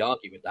can't really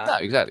argue with that. No,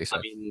 exactly. So.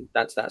 I mean,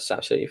 that's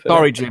absolutely fair.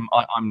 Sorry, Jim,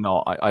 I'm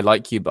not. I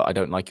like you, but I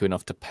don't like you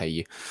enough to pay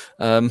you.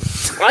 I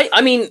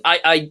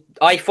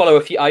follow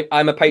a few.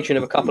 I'm a patron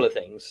of a couple of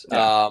things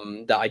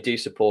that I do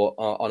support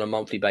on a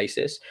monthly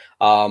basis.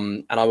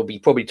 And I will be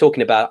probably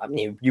talking about.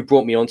 You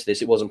brought me onto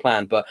this; it wasn't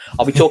planned, but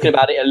I'll be talking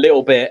about it a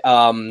little bit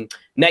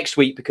next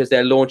week, because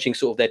they're launching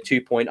sort of their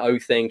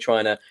 2.0 thing,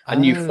 trying a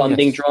new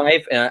funding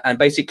drive, and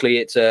basically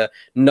it's a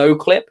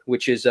NoClip,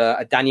 which is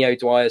a Danny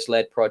O'Dwyer's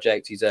led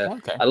project. He's a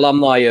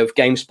alumni of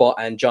GameSpot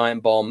and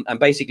Giant Bomb, and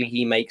basically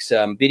he makes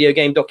video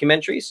game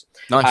documentaries.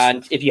 Nice.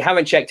 And if you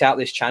haven't checked out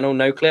this channel,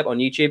 NoClip on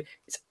YouTube,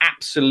 it's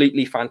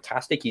absolutely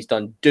fantastic. He's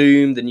done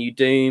Doom, the new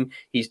Doom.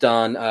 He's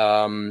done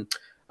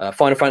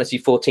Final Fantasy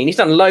 14. He's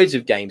done loads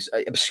of games,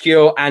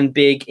 obscure and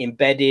big,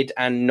 embedded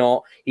and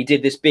not. He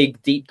did this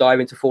big deep dive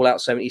into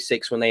Fallout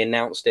 76 when they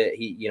announced it.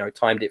 He,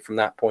 timed it from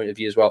that point of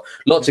view as well.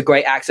 Lots of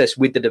great access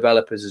with the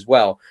developers as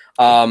well.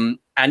 And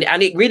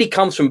it really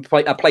comes from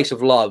a place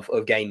of love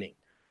of gaming.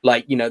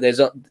 Like,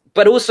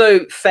 but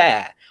also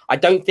fair. I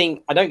don't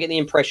get the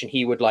impression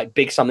he would like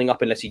big something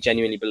up unless he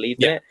genuinely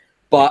believed in it.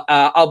 But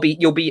I'll be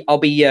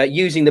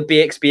using the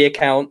BXB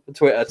account on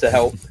Twitter to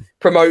help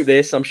promote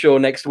this, I'm sure,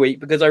 next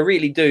week, because I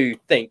really do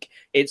think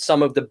it's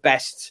some of the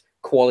best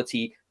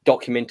quality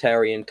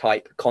documentarian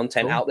type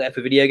content out there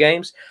for video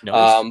games.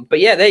 Nice. But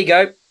yeah, there you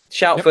go.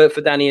 Shout for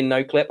Danny and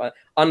NoClip.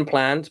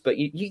 Unplanned, but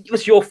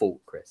it's your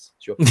fault, Chris.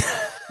 It's your fault.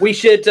 we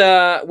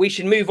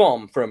should move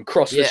on from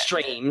Cross the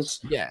Streams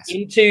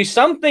into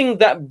something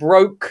that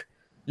broke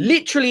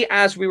literally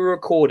as we were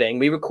recording.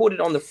 We recorded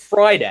on the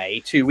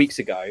Friday 2 weeks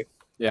ago.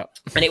 Yeah.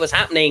 And it was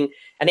happening,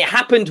 and it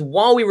happened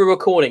while we were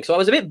recording. So I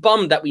was a bit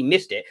bummed that we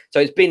missed it. So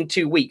it's been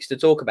 2 weeks to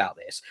talk about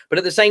this. But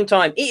at the same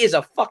time, it is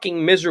a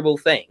fucking miserable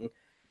thing.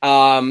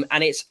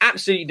 And it's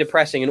absolutely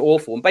depressing and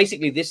awful. And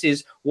basically, this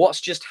is what's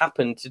just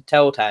happened to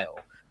Telltale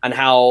and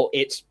how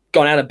it's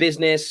gone out of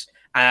business.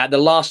 The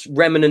last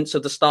remnants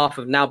of the staff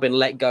have now been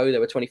let go.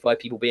 There were 25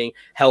 people being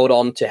held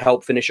on to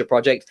help finish a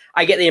project.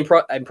 I get the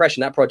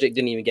impression that project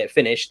didn't even get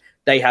finished.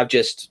 They have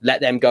just let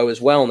them go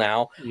as well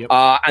now. Yep.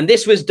 And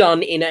this was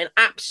done in an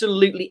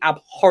absolutely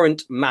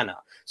abhorrent manner.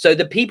 So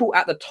the people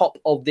at the top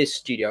of this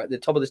studio, at the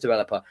top of this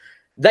developer,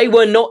 they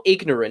were not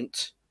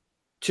ignorant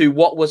to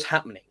what was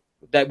happening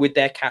with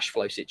their cash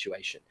flow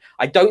situation.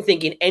 I don't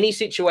think in any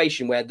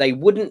situation where they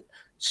wouldn't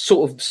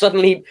sort of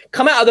suddenly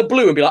come out of the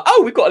blue and be like,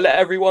 oh, we've got to let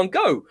everyone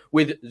go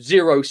with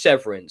zero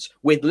severance,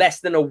 with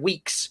less than a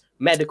week's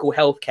medical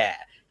health care.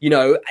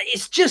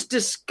 It's just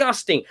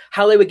disgusting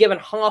how they were given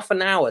half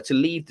an hour to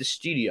leave the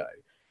studio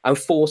and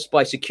forced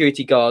by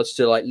security guards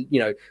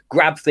to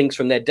grab things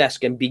from their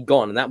desk and be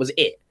gone. And that was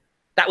it.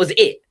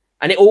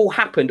 And it all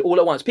happened all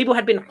at once. People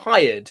had been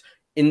hired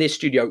in this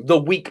studio the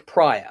week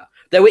prior.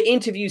 There were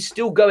interviews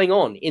still going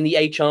on in the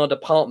HR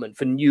department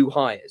for new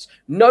hires.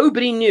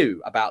 Nobody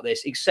knew about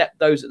this except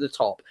those at the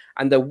top.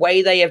 And the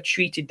way they have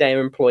treated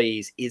their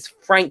employees is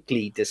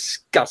frankly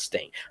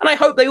disgusting. And I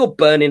hope they all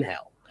burn in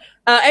hell.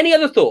 Any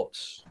other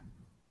thoughts?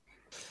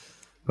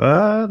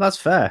 That's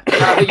fair.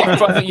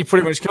 I think you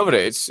pretty much covered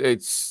it.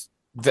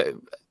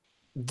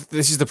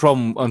 This is the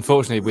problem,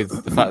 unfortunately,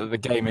 with the fact that the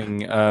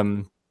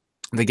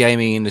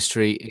gaming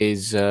industry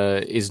is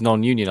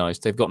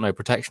non-unionized. They've got no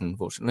protection,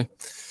 unfortunately.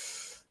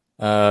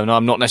 No,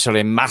 I'm not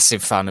necessarily a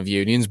massive fan of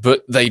unions,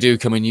 but they do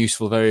come in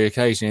useful very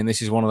occasionally, and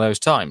this is one of those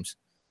times.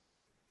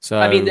 So,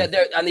 I mean,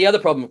 and the other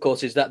problem, of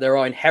course, is that there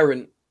are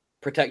inherent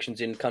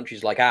protections in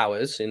countries like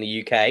ours, in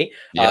the UK.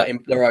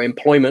 There are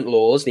employment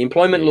laws. The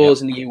employment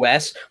laws in the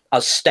US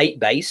are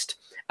state-based,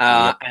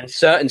 and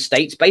certain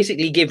states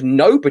basically give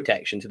no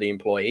protection to the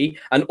employee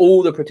and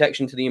all the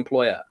protection to the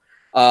employer.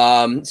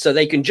 So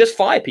they can just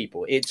fire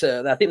people. It's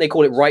I think they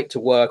call it right to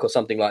work or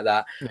something like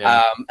that.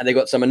 And they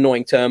got some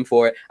annoying term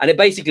for it. And it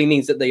basically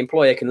means that the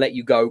employer can let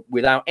you go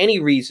without any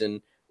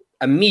reason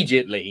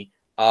immediately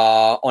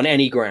on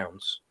any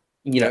grounds.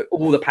 You know,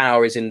 all the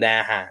power is in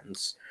their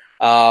hands.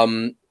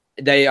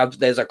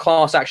 There's a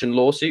class action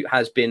lawsuit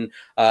has been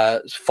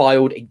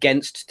filed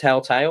against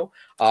Telltale.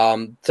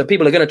 So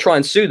people are going to try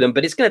and sue them,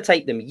 but it's going to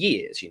take them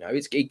years, you know,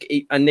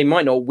 and they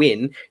might not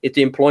win if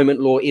the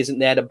employment law isn't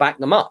there to back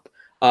them up.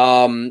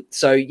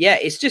 So yeah,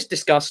 it's just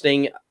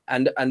disgusting.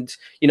 And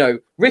you know,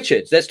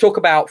 Richard, let's talk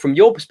about from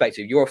your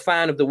perspective. You're a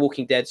fan of the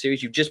Walking Dead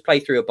series. You've just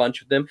played through a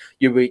bunch of them.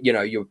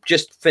 You've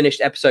just finished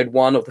episode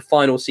 1 of the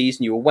final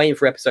season. You were waiting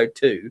for episode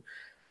 2.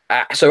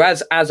 So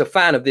as a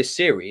fan of this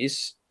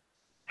series,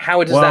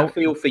 how does that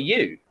feel for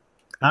you?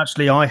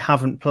 Actually, I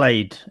haven't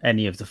played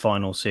any of the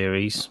final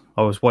series.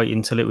 I was waiting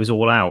until it was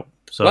all out.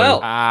 So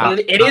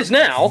it is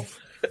now.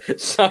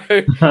 So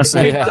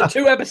the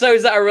 2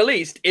 episodes that are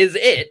released is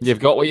it. You've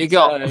got what you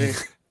got.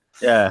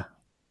 Yeah.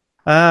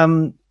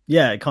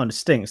 Yeah, it kind of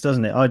stinks,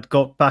 doesn't it? I'd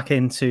got back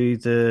into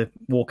the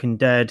Walking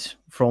Dead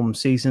from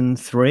season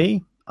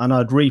 3, and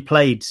I'd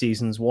replayed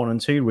seasons 1 and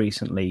 2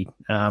 recently,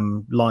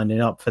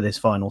 lining up for this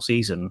final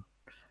season.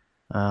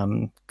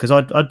 Because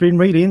I'd been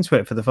really into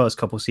it for the first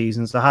couple of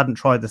seasons. I hadn't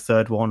tried the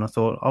third one. I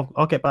thought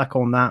I'll get back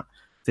on that.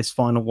 This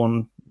final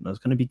one is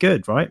going to be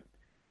good, right?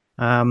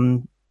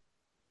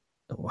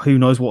 Who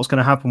knows what's going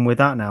to happen with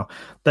that now?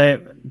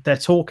 They're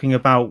talking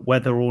about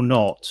whether or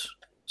not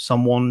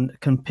someone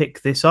can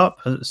pick this up.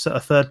 A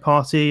third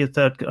party,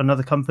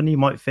 another company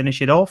might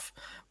finish it off,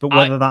 but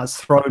whether that's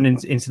thrown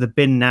into the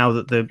bin now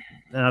that the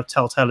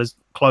Telltale has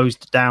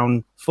closed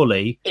down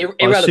fully, I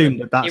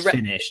assume that's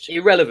finished.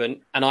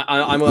 Irrelevant, and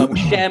I'm going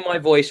to share my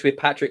voice with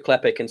Patrick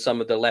Klepek and some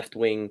of the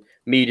left-wing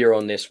media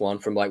on this one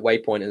from like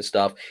Waypoint and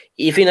stuff.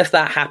 Even if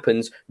that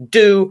happens,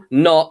 do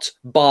not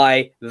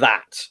buy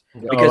that.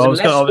 Because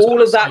unless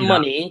all of that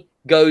money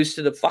goes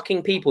to the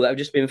fucking people that have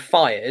just been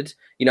fired,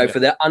 you know, for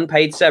their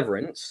unpaid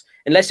severance,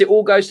 unless it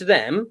all goes to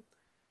them,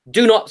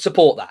 do not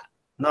support that.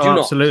 No,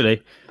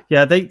 absolutely.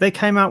 Yeah, they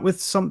came out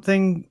with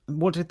something.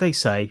 What did they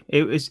say?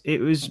 It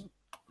was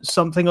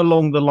something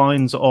along the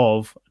lines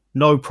of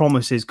no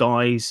promises,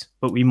 guys,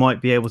 but we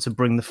might be able to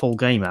bring the full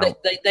game out.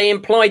 They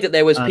implied that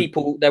there was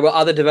there were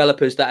other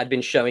developers that had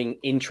been showing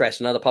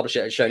interest, and other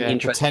publishers had shown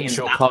interest.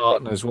 Potential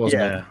partners,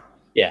 wasn't it?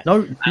 Yeah.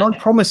 No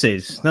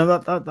promises. No,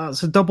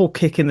 that's a double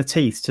kick in the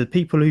teeth to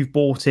people who've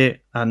bought it,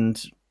 and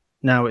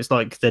now it's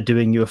like they're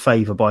doing you a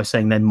favor by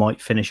saying they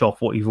might finish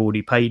off what you've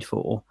already paid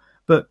for.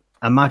 But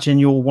imagine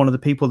you're one of the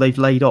people they've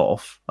laid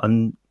off,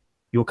 and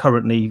you're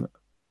currently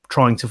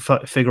trying to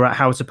figure out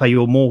how to pay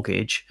your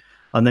mortgage,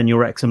 and then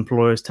your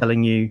ex-employer is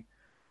telling you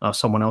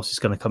someone else is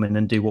going to come in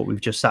and do what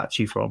we've just sacked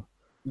you from.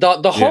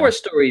 The horror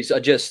stories are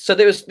just so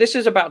this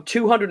is about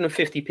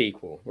 250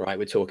 people, right?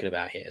 We're talking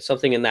about here,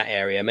 something in that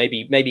area,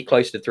 maybe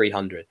close to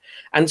 300.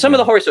 And some of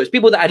the horror stories,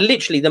 people that had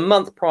literally the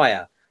month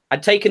prior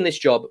had taken this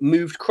job,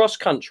 moved cross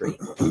country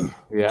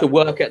to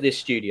work at this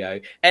studio.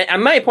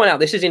 And may I point out,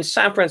 this is in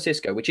San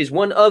Francisco, which is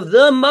one of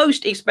the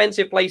most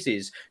expensive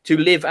places to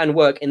live and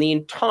work in the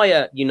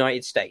entire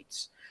United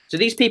States. So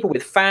these people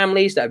with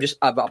families that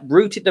have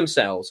uprooted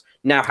themselves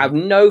now have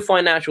no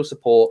financial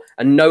support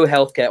and no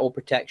healthcare or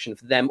protection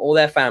for them or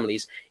their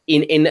families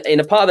in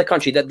a part of the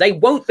country that they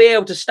won't be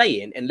able to stay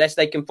in unless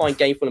they can find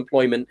gainful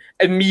employment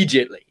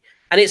immediately.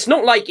 And it's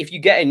not like if you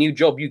get a new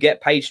job, you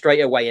get paid straight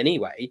away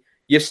anyway.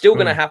 You're still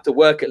going to have to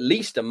work at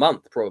least a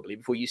month probably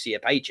before you see a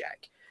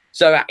paycheck.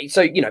 So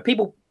you know,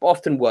 people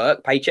often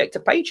work paycheck to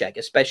paycheck,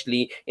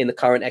 especially in the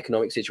current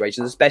economic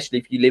situations, especially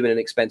if you live in an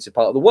expensive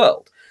part of the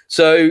world.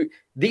 So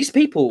these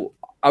people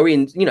are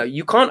in, you know,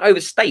 you can't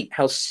overstate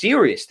how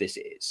serious this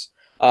is.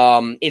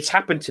 It's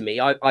happened to me.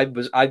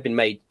 I've been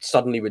made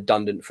suddenly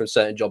redundant from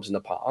certain jobs in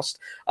the past.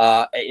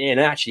 And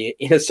actually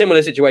in a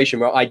similar situation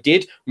where I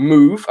did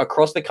move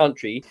across the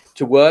country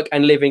to work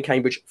and live in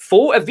Cambridge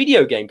for a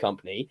video game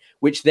company,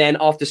 which then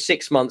after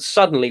 6 months,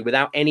 suddenly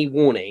without any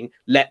warning,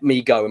 let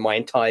me go and my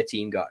entire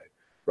team go.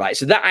 Right.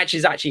 So that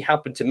has actually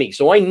happened to me.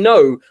 So I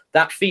know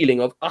that feeling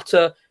of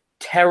utter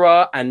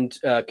terror and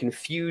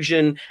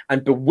confusion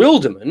and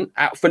bewilderment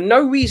for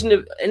no reason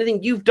of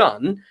anything you've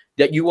done,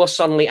 that you are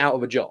suddenly out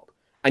of a job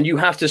and you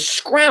have to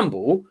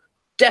scramble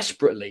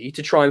desperately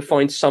to try and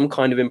find some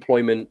kind of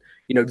employment,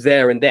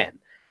 there and then.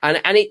 And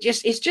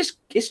it's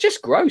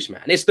just gross,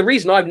 man. It's the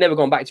reason I've never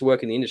gone back to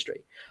work in the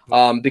industry,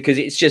 because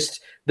it's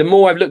just, the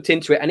more I've looked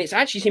into it, and it's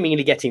actually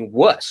seemingly getting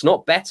worse,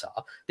 not better.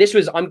 This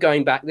was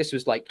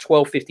like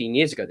 12, 15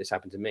 years ago this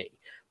happened to me.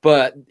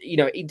 But,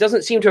 it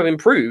doesn't seem to have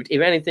improved,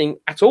 if anything,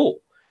 at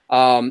all,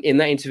 in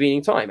that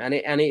intervening time.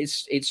 And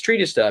it's truly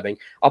disturbing.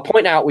 I'll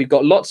point out we've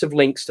got lots of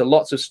links to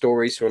lots of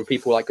stories from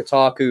people like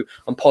Kotaku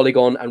and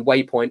Polygon and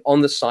Waypoint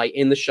on the site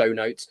in the show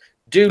notes.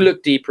 Do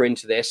look deeper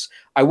into this.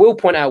 I will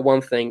point out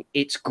one thing.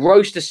 It's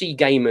gross to see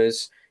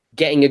gamers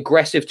getting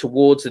aggressive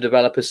towards the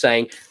developers,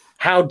 saying,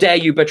 how dare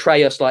you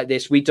betray us like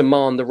this? We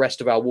demand the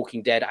rest of our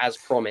Walking Dead as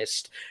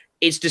promised.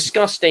 It's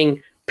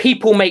disgusting.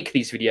 People make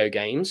these video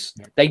games.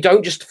 They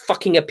don't just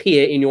fucking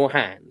appear in your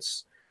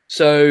hands.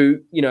 So,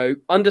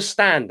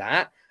 understand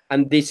that.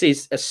 And this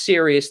is a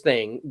serious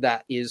thing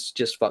that is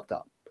just fucked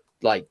up.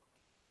 Like,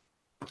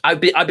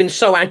 I've been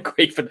so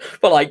angry for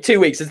like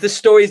 2 weeks as the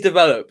story's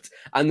developed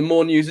and the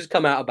more news has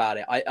come out about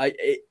it.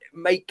 It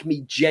make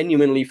me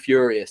genuinely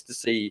furious to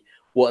see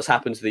what's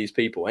happened to these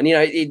people. And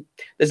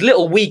there's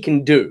little we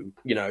can do,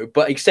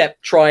 but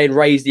except try and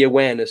raise the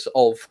awareness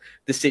of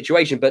the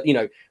situation. But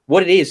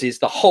what it is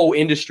the whole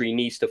industry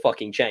needs to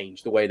fucking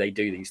change the way they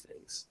do these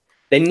things.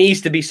 There needs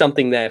to be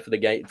something there for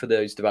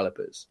those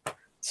developers.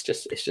 It's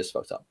just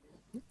fucked up.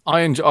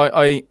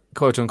 I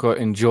quote unquote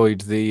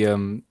enjoyed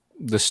the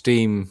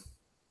Steam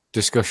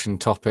discussion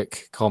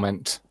topic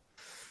comment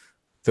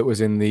that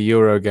was in the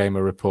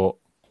Eurogamer report.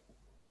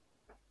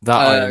 That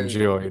I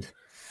enjoyed.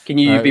 Can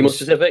you be more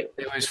specific?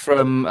 It was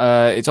from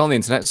it's on the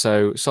internet,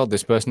 so sod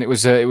this person. It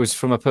was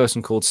from a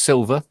person called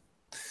Silver,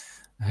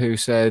 who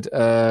said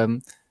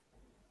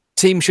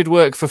team should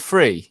work for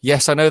free.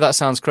 Yes, I know that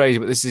sounds crazy,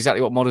 but this is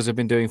exactly what modders have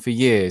been doing for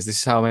years. This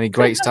is how many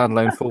great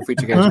standalone full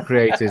feature games are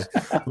created,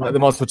 like the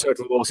mods for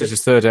Total War, such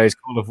as Third Age,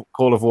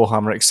 Call of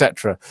Warhammer,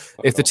 etc.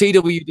 If the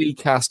TWD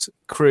cast,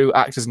 crew,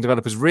 actors, and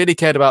developers really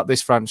cared about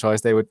this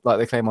franchise, they would, like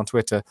they claim on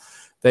Twitter,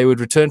 they would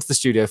return to the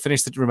studio,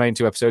 finish the remaining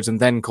 2 episodes, and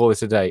then call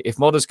it a day. If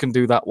modders can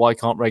do that, why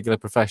can't regular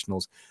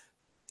professionals?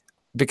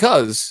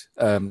 Because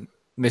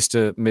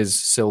Ms.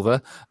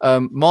 Silver,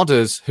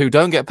 modders who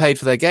don't get paid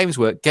for their games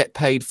work get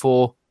paid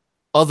for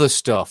other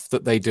stuff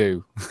that they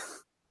do,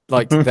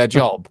 like their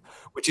job,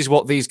 which is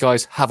what these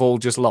guys have all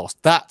just lost.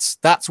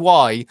 That's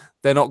why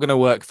they're not going to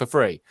work for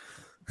free.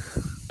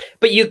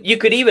 But you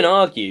could even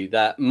argue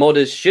that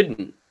modders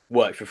shouldn't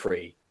work for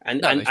free.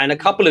 And a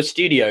couple of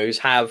studios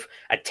have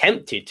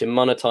attempted to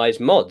monetize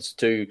mods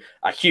to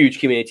a huge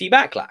community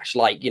backlash.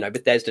 Like,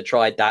 Bethesda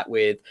tried that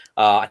with,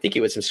 I think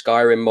it was some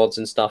Skyrim mods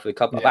and stuff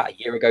about a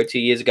year ago, 2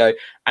 years ago.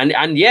 And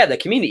the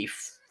community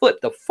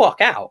flipped the fuck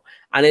out.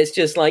 And it's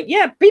just like,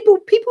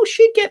 people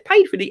should get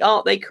paid for the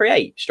art they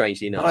create,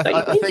 strangely enough.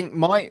 I think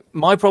my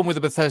problem with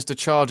the Bethesda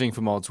charging for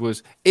mods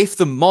was, if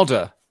the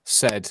modder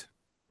said,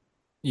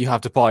 you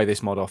have to buy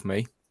this mod off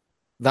me,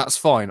 that's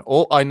fine.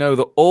 I know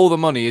that all the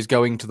money is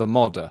going to the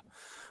modder.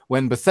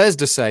 When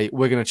Bethesda say,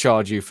 we're going to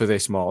charge you for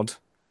this mod,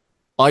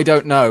 I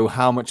don't know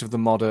how much of the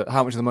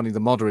money the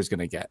modder is going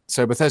to get.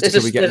 So Bethesda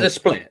there's a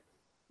split.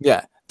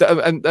 Yeah,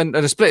 and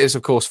a split is,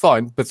 of course,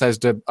 fine.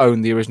 Bethesda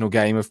own the original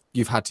game.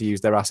 You've had to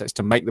use their assets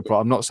to make the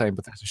product. I'm not saying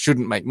Bethesda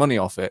shouldn't make money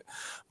off it,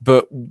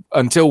 but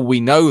until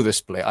we know the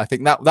split, I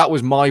think that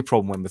was my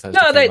problem when Bethesda.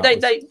 No,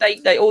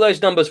 they all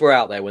those numbers were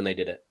out there when they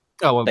did it.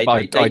 Oh, well,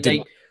 I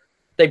didn't.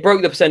 They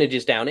broke the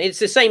percentages down. It's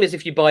the same as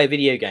if you buy a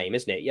video game,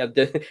 isn't it? You have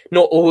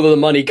not all of the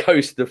money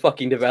goes to the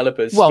fucking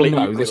developers. Well,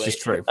 no, this is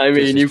true. I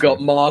mean, you've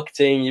got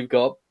marketing, you've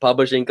got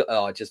publishing.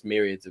 Just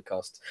myriads of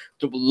costs.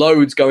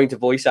 Loads going to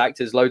voice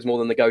actors, loads more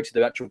than they go to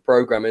the actual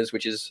programmers,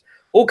 which is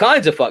all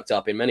kinds of fucked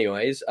up in many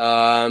ways.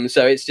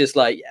 So it's just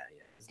like,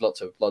 there's lots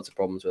of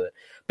problems with it.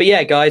 But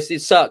yeah, guys,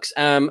 it sucks.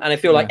 And I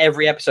feel like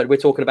every episode we're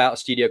talking about a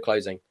studio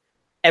closing,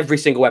 every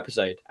single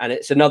episode, and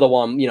it's another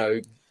one,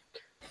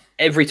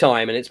 every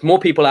time, and it's more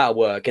people out of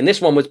work. And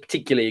this one was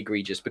particularly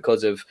egregious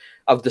because of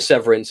the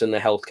severance and the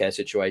healthcare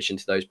situation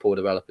to those poor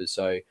developers.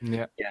 So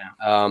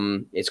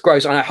it's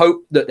gross. And I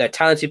hope that they're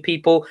talented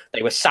people.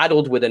 They were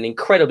saddled with an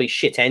incredibly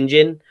shit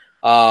engine,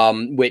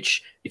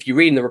 which, if you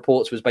read in the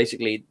reports, was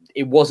basically,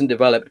 it wasn't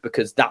developed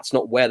because that's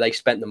not where they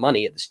spent the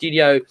money at the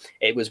studio.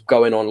 It was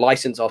going on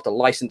license after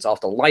license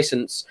after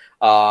license.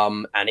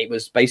 And it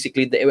was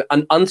basically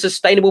an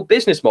unsustainable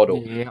business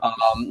model.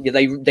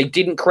 They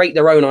didn't create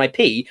their own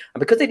IP. And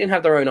because they didn't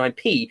have their own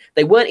IP,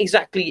 they weren't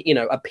exactly,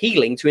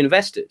 appealing to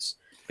investors.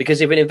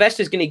 Because if an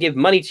investor is going to give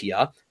money to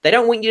you, they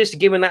don't want you just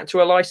giving that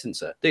to a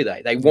licensor, do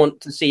they? They want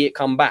to see it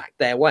come back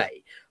their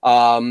way.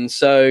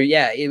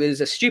 It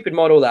was a stupid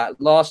model that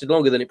lasted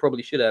longer than it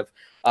probably should have.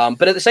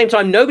 But at the same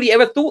time, nobody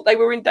ever thought they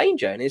were in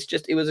danger. And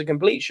it was a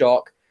complete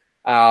shock.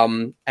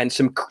 And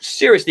some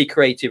seriously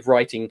creative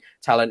writing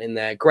talent in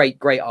there. Great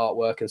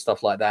artwork and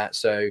stuff like that.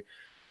 So,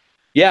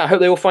 yeah, I hope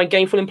they all find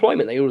gainful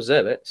employment. They all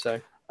deserve it. So,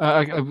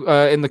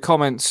 In the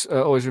comments,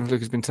 Always Room for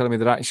Luke has been telling me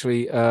that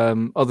actually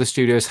other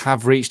studios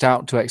have reached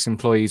out to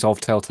ex-employees of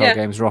Telltale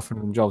Games who are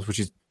offering them jobs, which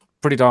is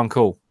pretty darn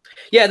cool.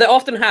 Yeah, that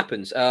often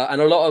happens,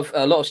 and a lot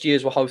of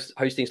studios will host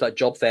things like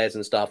job fairs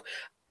and stuff.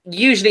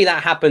 Usually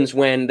that happens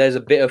when there's a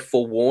bit of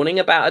forewarning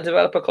about a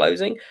developer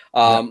closing,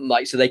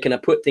 like so they can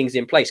put things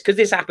in place. Because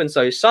this happened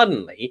so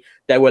suddenly,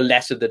 there were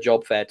less of the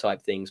job fair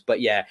type things. But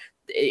yeah,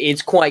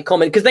 it's quite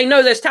common because they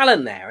know there's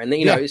talent there, and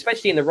you know,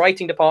 especially in the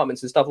writing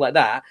departments and stuff like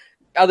that,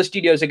 other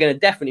studios are going to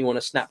definitely want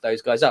to snap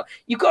those guys up.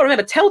 You've got to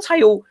remember,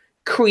 Telltale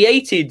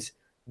created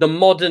the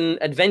modern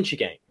adventure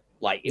game.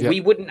 Like we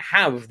wouldn't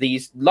have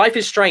these. Life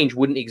is Strange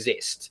wouldn't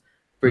exist,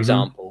 for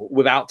example,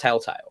 without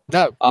Telltale.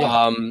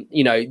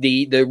 You know,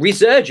 the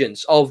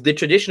resurgence of the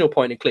traditional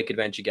point-and-click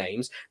adventure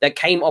games that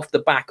came off the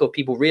back of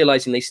people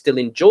realizing they still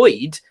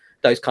enjoyed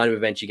those kind of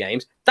adventure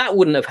games, that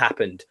wouldn't have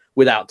happened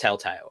without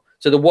Telltale.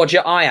 So the Watch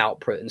Your Eye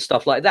output and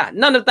stuff like that,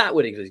 none of that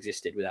would have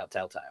existed without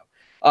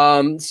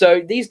Telltale.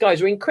 So these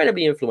guys are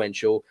incredibly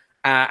influential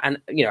and,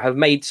 you know, have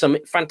made some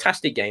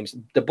fantastic games.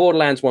 The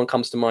Borderlands one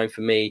comes to mind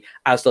for me,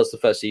 as does the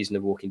first season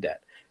of Walking Dead.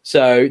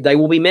 So they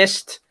will be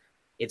missed.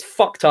 It's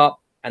fucked up.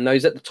 And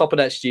those at the top of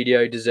that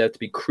studio deserve to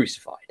be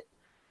crucified.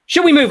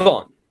 Should we move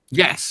on?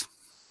 Yes.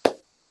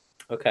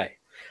 Okay.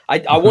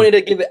 I wanted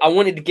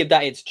to give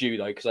that its due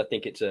though, because I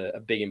think it's a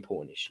big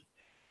important issue.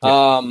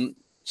 Yeah.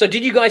 So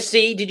did you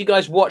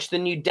guys watch the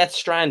new Death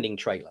Stranding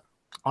trailer?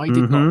 I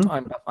did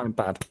not. I'm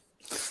bad.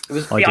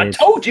 I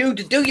told you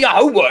to do your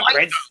homework,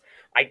 Chris.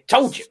 I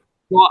told you.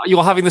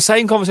 You're having the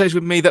same conversation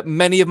with me that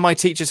many of my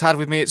teachers had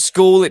with me at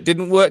school. It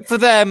didn't work for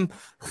them.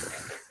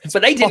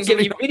 But they didn't give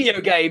you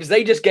video games.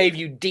 They just gave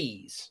you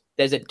D's.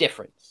 There's a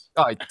difference.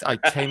 I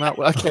came out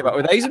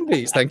with A's and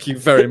B's. Thank you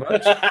very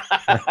much.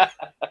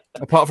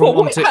 apart from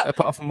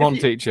one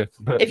teacher.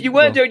 But, if you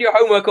weren't doing your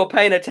homework or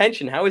paying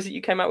attention, how is it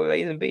you came out with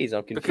A's and B's?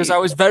 I'm confused. Because I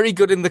was very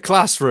good in the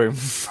classroom.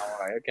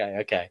 Oh,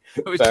 okay.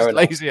 I was just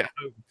lazy at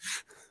home.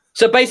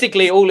 So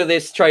basically, all of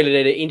this trailer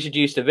did, it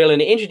introduced a villain,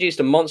 it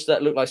introduced a monster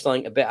that looked like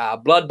something a bit out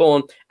of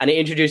Bloodborne, and it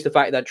introduced the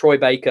fact that Troy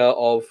Baker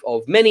of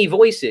many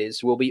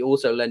voices will be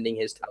also lending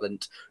his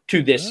talent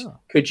to this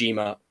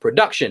Kojima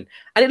production.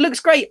 And it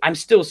looks great. I'm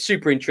still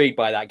super intrigued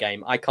by that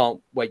game. I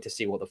can't wait to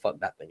see what the fuck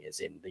that thing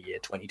is in the year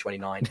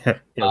 2029.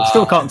 We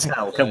still can't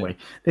tell, can we?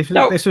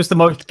 This was the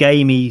most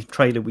gamey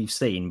trailer we've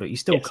seen, but you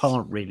still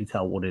can't really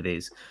tell what it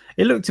is.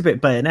 It looked a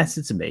bit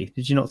Bayonetta to me.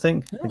 Did you not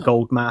think? The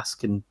gold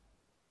mask and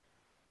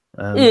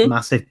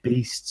massive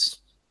beasts.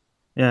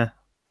 Yeah.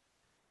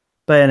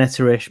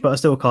 Bayonetta-ish, but I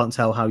still can't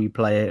tell how you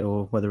play it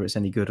or whether it's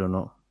any good or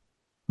not.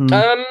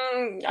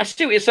 I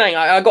see what you're saying.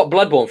 I got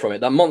Bloodborne from it.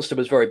 That monster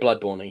was very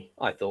Bloodborne-y,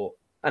 I thought.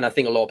 And I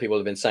think a lot of people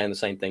have been saying the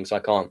same thing, so I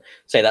can't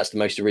say that's the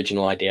most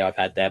original idea I've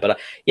had there. But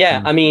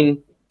I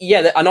mean,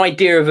 an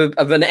idea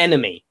of an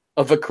enemy,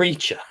 of a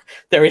creature.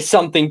 There is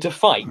something to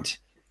fight.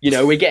 You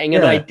know, we're getting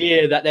an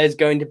idea that there's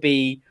going to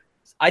be...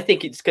 I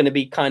think it's going to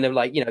be kind of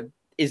like, you know,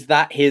 is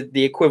that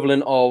the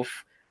equivalent of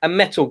a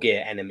Metal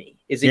Gear enemy?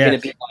 Is it going to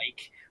be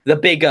like the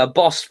bigger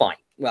boss fight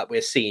that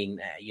we're seeing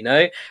there? You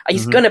know,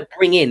 he's going to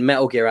bring in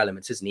Metal Gear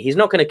elements, isn't he? He's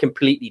not going to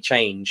completely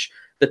change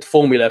the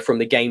formula from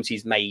the games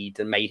he's made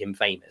and made him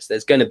famous.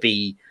 There's going to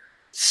be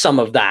some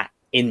of that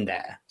in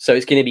there. So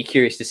it's going to be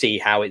curious to see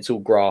how it's all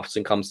grafts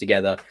and comes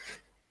together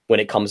when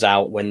it comes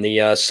out, when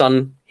the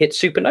sun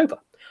hits supernova.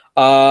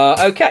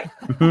 Okay.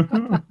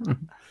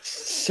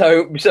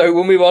 So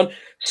we'll move on.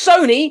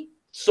 Sony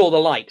saw the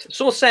light,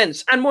 saw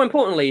sense, and more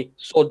importantly,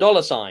 saw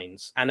dollar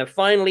signs, and have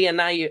finally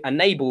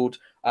enabled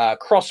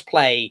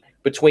cross-play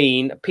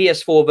between a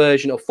PS4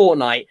 version of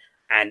Fortnite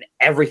and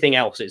everything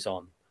else it's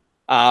on.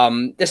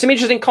 There's some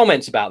interesting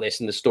comments about this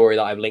in the story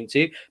that I've linked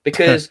to,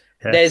 because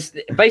there's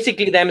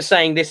basically them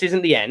saying this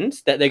isn't the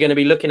end, that they're going to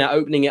be looking at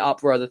opening it up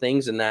for other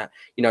things, and that,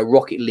 you know,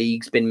 Rocket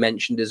League's been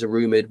mentioned as a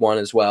rumored one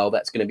as well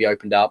that's going to be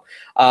opened up.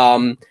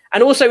 And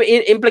also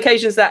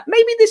implications that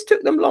maybe this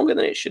took them longer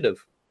than it should have.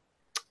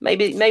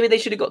 Maybe they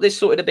should have got this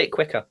sorted a bit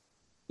quicker,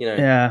 you know.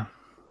 Yeah,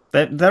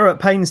 they're at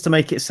pains to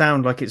make it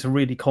sound like it's a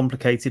really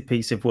complicated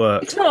piece of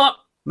work. It's not.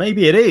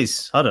 Maybe it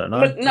is. I don't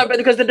know. But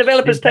because the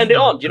developers turned it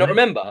on. Do you not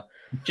remember?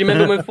 Do you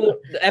remember when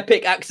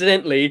Epic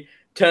accidentally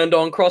turned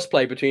on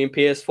crossplay between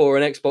PS4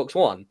 and Xbox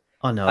One?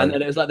 I know. And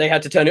then it was like they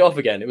had to turn it off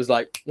again. It was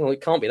like, well, it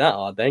can't be that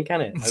hard then,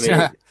 can it? I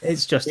mean,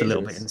 it's just a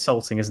little bit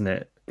insulting, isn't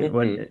it?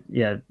 When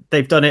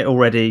they've done it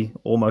already,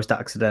 almost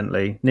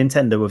accidentally.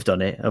 Nintendo have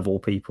done it, of all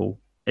people.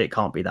 It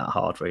can't be that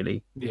hard,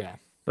 really. Yeah.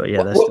 But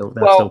yeah, they're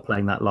still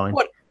playing that line.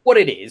 What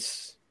it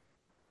is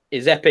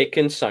Epic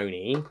and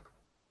Sony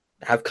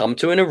have come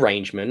to an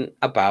arrangement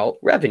about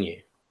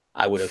revenue.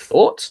 I would have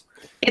thought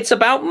it's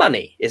about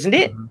money, isn't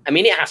it? Mm-hmm. I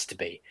mean, it has to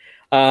be.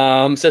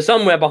 So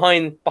somewhere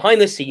behind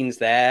the scenes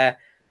there,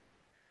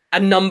 a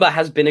number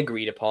has been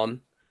agreed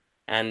upon,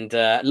 and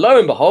lo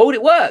and behold,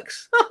 it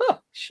works.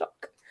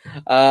 Shock.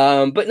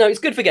 But no, it's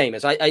good for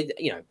gamers.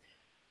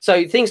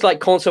 So things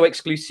like console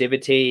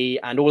exclusivity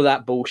and all of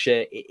that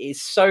bullshit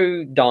is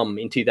so dumb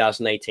in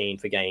 2018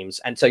 for games.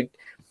 And so,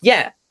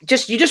 yeah,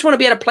 you just want to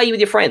be able to play with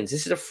your friends.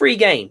 This is a free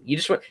game.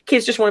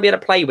 Kids just want to be able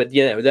to play with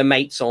their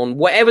mates on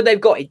whatever they've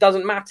got. It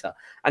doesn't matter,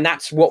 and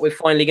that's what we're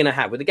finally going to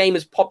have. With the game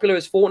as popular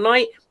as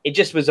Fortnite, it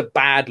just was a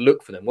bad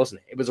look for them,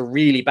 wasn't it? It was a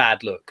really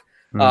bad look.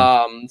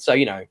 So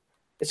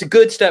it's a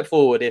good step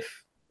forward,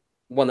 if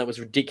one that was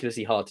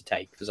ridiculously hard to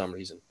take for some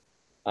reason.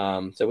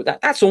 So with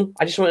that's all.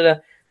 I just wanted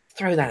to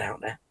throw that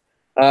out there.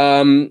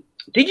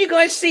 Did you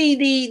guys see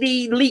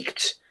the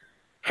leaked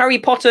Harry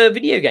Potter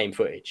video game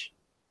footage?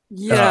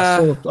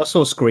 Yeah, I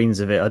saw screens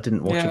of it. I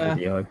didn't watch a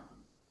video.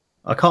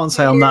 I can't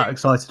say I'm that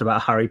excited about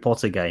a Harry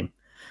Potter game.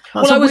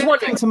 That's I was weird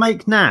wondering thing to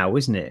make now,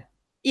 isn't it?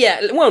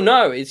 Yeah, well,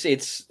 no,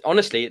 it's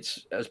honestly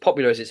it's as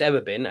popular as it's ever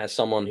been. As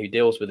someone who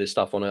deals with this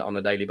stuff on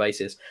a daily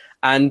basis,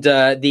 and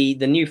the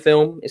new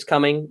film is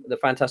coming, The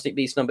Fantastic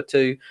Beasts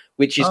 #2,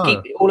 which is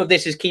all of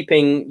this is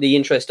keeping the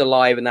interest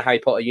alive in the Harry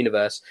Potter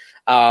universe.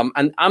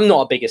 And I'm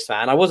not a biggest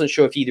fan. I wasn't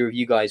sure if either of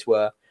you guys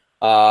were.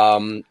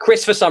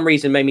 Chris, for some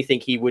reason, made me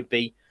think he would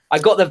be. I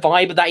got the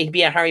vibe that he'd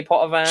be a Harry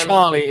Potter fan.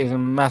 Charlie is a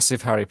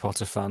massive Harry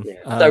Potter fan.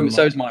 Yeah.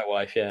 So is my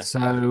wife. Yeah.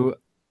 So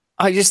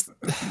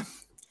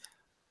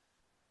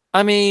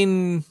I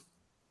mean,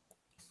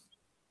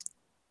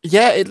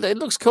 yeah, it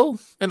looks cool.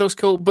 It looks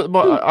cool. But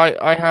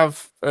I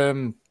have.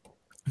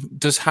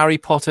 Does Harry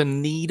Potter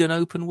need an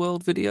open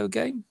world video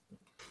game?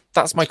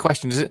 That's my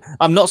question. Is it?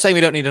 I'm not saying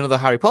we don't need another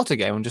Harry Potter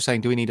game. I'm just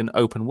saying, do we need an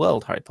open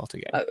world Harry Potter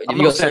game? I'm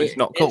not saying it's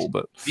not cool,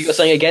 but have you got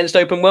something against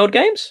open world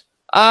games?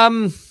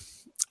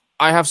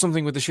 I have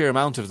something with the sheer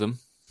amount of them.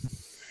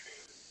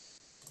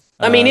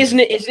 I mean, isn't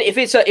it? If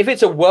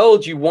it's a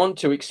world you want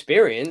to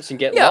experience and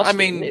get lost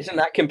in, isn't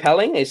that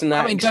compelling? Isn't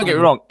that? I mean, don't get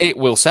me wrong. It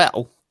will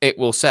sell. It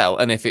will sell,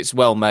 and if it's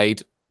well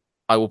made,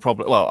 I will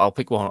probably. Well, I'll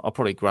pick one. I'll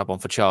probably grab one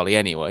for Charlie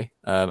anyway,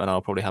 and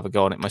I'll probably have a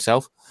go on it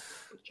myself.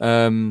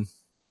 I mean,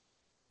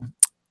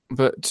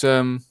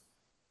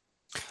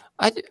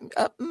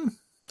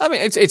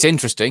 it's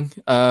interesting.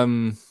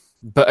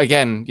 But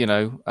again,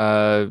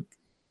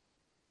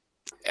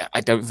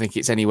 I don't think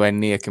it's anywhere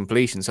near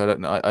completion, so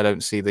I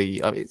don't see the.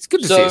 It's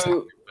good to see.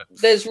 So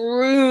there's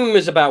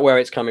rumors about where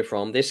it's coming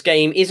from. This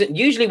game isn't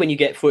usually when you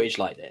get footage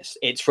like this.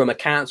 It's from a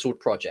cancelled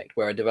project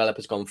where a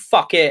developer's gone,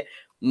 "Fuck it,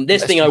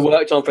 this thing I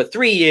worked on for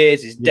 3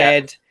 years is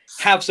dead.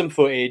 Have some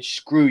footage.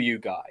 Screw you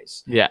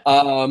guys." Yeah.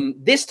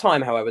 This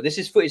time, however, this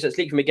is footage that's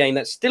leaked from a game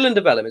that's still in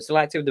development, still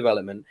active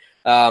development.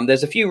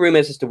 There's a few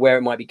rumors as to where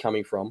it might be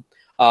coming from.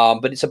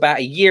 But it's about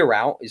a year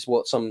out, is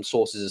what some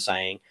sources are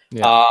saying.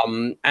 Yeah.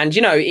 And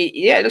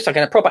it looks like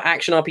a proper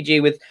action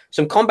RPG with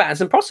some combat and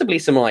some possibly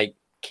some like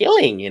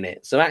killing in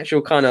it, some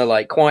actual kind of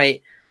like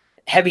quite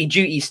heavy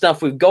duty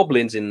stuff with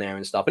goblins in there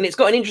and stuff. And it's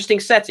got an interesting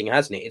setting,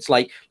 hasn't it? It's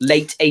like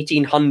late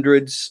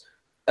 1800s,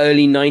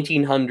 early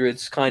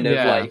 1900s kind of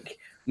like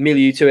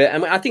milieu to it,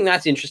 and I think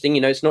that's interesting.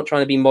 It's not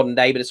trying to be modern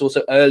day, but it's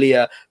also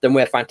earlier than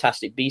where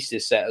Fantastic Beasts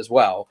is set as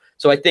well.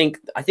 So I think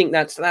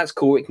that's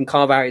cool. It can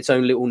carve out its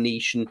own little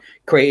niche and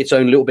create its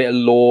own little bit of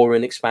lore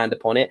and expand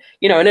upon it.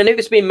 And then if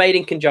it's being made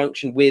in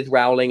conjunction with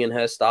Rowling and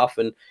her stuff,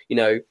 and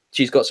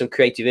she's got some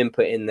creative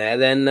input in there,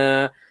 then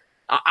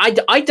I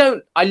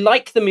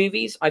like the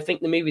movies. I think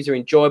the movies are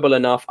enjoyable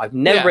enough. I've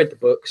never read the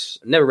books,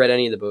 never read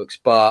any of the books,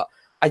 but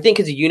I think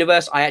as a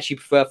universe, I actually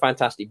prefer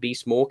Fantastic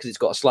Beasts more because it's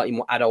got a slightly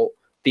more adult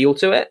feel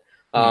to it,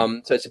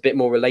 so it's a bit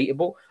more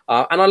relatable,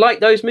 and I like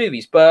those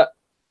movies. But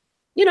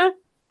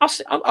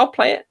I'll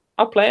play it.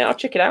 I'll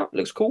check it out. It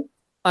looks cool.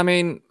 I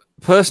mean,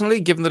 personally,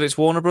 given that it's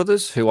Warner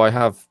Brothers, who I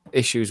have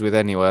issues with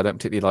anyway, I don't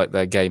particularly like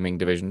their gaming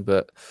division.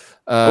 But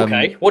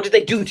okay, what did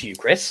they do to you,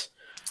 Chris?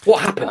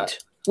 What happened?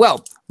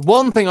 Well,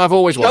 one thing I've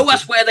always wanted. Show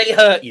us where they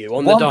hurt you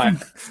on the dial.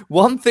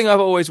 One thing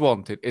I've always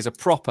wanted is a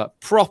proper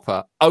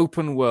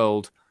open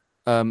world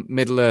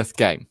Middle Earth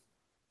game.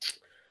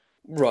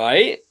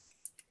 Right.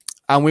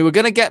 And we were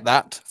going to get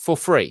that for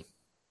free,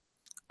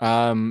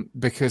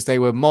 because they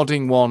were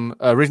modding one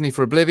originally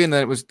for Oblivion.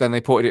 Then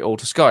they ported it all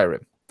to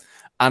Skyrim,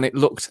 and it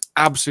looked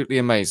absolutely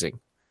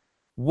amazing.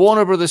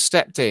 Warner Brothers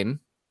stepped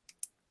in,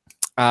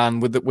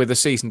 and with a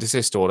cease and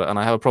desist order. And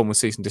I have a problem with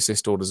cease and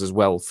desist orders as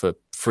well for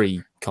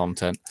free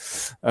content.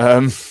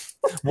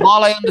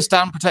 While I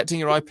understand protecting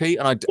your IP,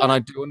 and I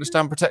do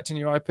understand protecting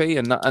your IP,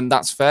 and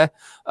that's fair.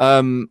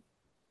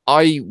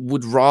 I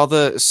would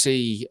rather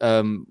see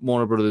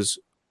Warner Brothers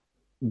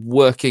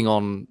working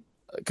on,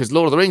 because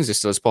Lord of the Rings is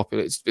still as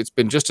popular. It's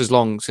been just as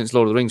long since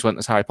Lord of the Rings went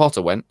as Harry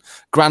Potter went.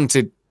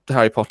 Granted,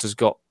 Harry Potter's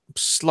got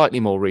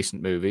slightly more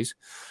recent movies.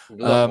 Quite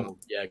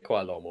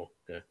a lot more.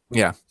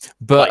 Yeah,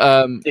 but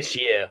like this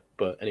year.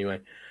 But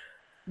anyway,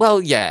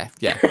 well, yeah.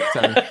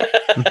 So,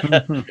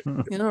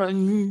 you know what I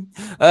mean?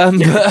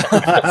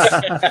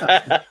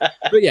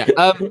 But yeah,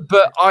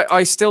 but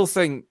I still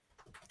think.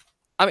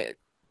 I mean,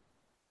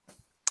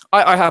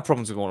 I have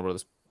problems with Warner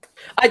Brothers.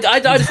 You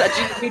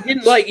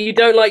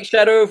don't like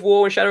Shadow of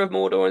War and Shadow of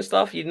Mordor and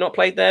stuff. You've not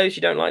played those.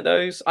 You don't like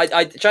those.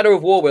 Shadow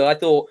of War, I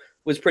thought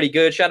was pretty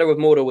good. Shadow of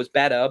Mordor was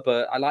better,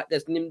 but I like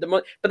this.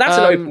 But that's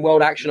an open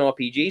world action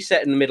RPG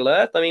set in the Middle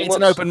Earth. I mean, it's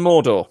an open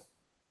Mordor.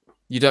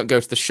 You don't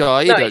go to the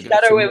Shire. No,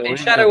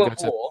 Shadow of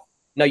War.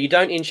 No, you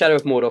don't in Shadow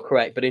of Mordor,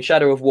 correct? But in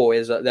Shadow of War,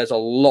 there's a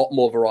lot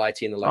more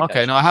variety in the location.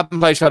 Okay, no, I haven't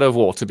played Shadow of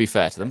War, to be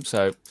fair to them.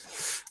 So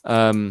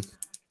that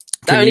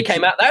only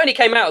came out. That only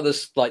came out of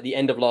this like the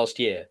end of last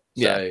year.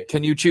 So. Yeah.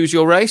 Can you choose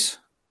your race,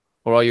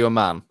 or are you a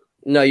man?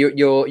 No,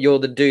 you're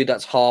the dude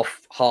that's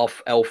half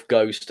elf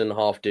ghost and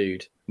half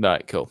dude.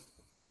 Right, cool.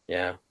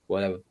 Yeah,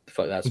 whatever the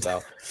fuck that's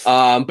about.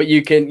 But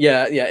you can,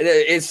 yeah.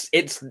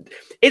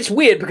 It's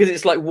weird because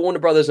it's like Warner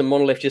Brothers and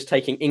Monolith just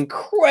taking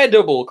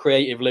incredible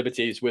creative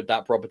liberties with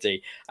that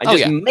property and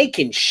just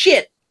making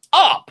shit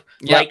up.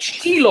 Yep. Like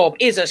Shelob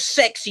is a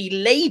sexy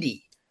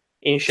lady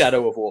in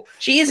Shadow of War.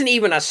 She isn't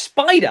even a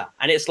spider,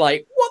 and it's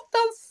like, what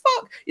the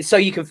fuck? It's so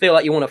you can feel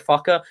like you want to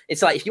fuck her.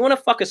 It's like if you want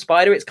to fuck a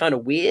spider, it's kind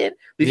of weird.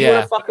 But if you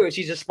want to fuck her and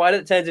she's a spider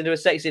that turns into a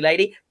sexy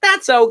lady,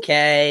 that's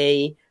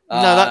okay.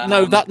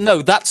 No,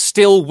 that's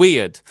still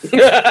weird.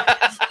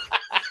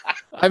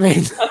 I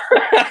mean,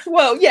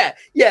 well, yeah,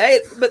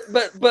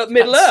 but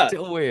Middle Earth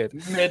still weird.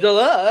 Middle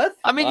Earth.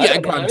 I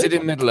mean, granted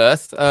in Middle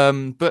Earth,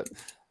 but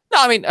no,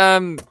 I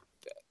mean,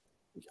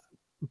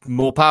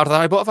 more power to the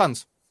Harry Potter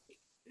fans.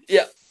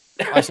 Yeah.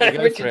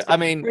 I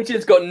mean,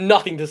 Richard's got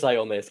nothing to say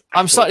on this.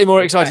 I'm slightly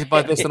more excited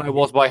by this than I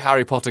was by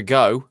Harry Potter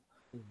Go.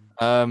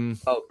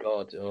 Oh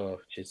God! Oh,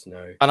 just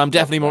no. And I'm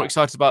definitely more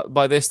excited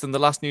by this than the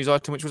last news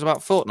item, which was about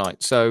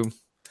Fortnite. So,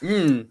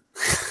 yeah,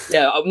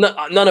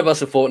 none of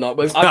us are Fortnite.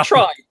 But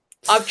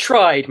I've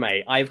tried,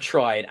 mate. I've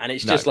tried, and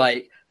it's just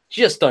like,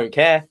 just don't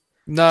care.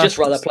 No, just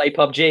rather play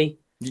PUBG.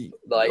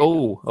 Like,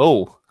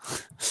 oh.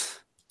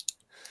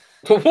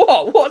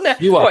 What now?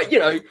 You are, right,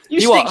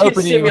 you are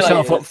opening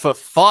yourself up for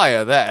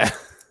fire there.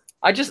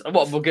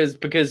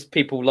 Because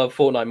people love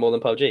Fortnite more than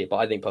PUBG, but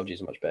I think PUBG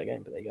is a much better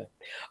game. But there you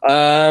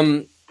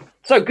go.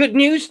 So good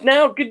news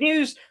now. Good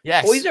news.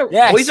 Yes. Toys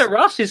R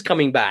Us is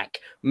coming back.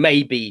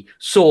 Maybe,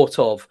 sort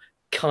of,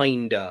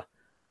 kinda.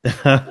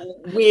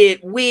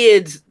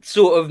 weird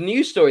sort of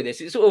news story.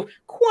 This it sort of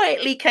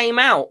quietly came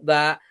out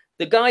that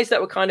the guys that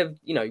were kind of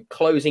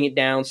closing it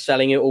down,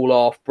 selling it all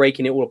off,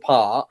 breaking it all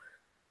apart,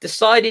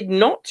 decided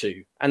not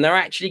to, and they're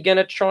actually going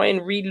to try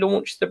and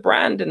relaunch the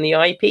brand and the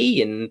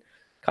IP and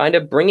kind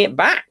of bring it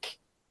back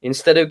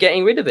instead of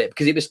getting rid of it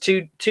because it was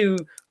too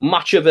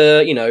much of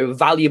a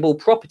valuable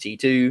property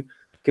to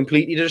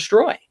completely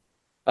destroy.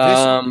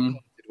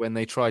 When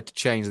they tried to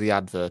change the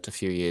advert a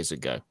few years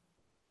ago,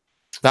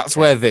 that's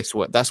where this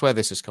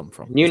has come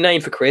from. New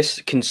name for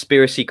Chris,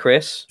 Conspiracy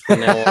Chris. From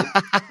now on.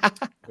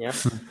 Yeah.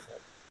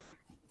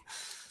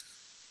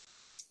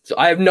 So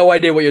I have no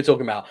idea what you're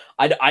talking about.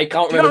 I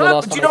can't remember the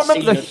last time I've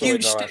seen a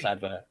Toys R Us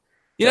advert.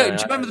 Do you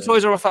remember the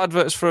Toys R Us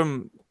adverts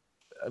from?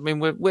 I mean,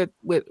 we're when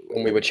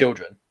we were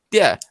children.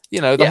 Yeah,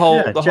 the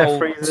whole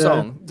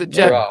song. Toys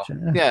R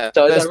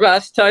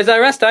Us, Toys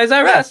R Us, Toys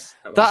R Us.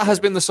 That has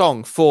been the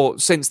song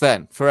since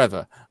then,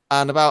 forever.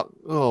 And about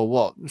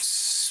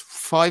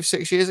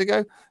 5-6 years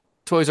ago,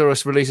 Toys R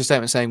Us released a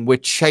statement saying we're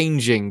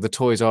changing the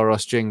Toys R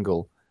Us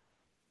jingle,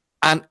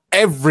 and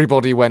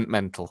everybody went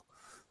mental.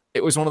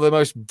 It was one of the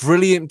most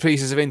brilliant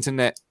pieces of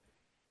internet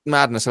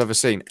madness I've ever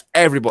seen.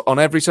 Everybody on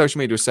every social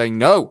media was saying,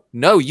 no,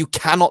 you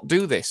cannot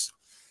do this.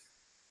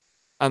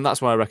 And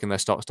that's why I reckon their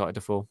stock started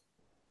to fall.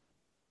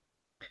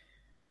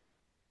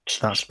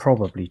 That's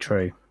probably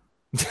true.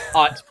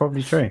 It's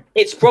probably true.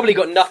 It's probably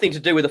got nothing to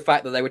do with the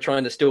fact that they were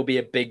trying to still be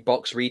a big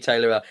box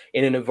retailer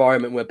in an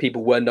environment where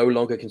people were no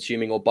longer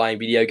consuming or buying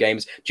video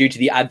games due to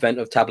the advent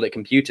of tablet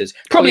computers.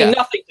 Probably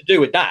nothing to do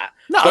with that.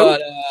 No.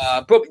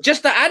 But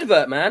just the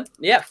advert, man.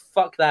 Yeah,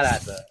 fuck that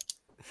advert.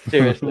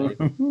 Seriously.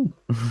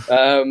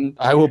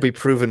 I will be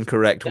proven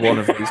correct one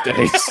of these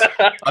days.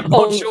 I'm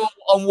not sure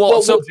on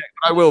what subject,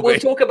 but I will be. We'll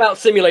talk about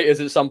simulators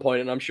at some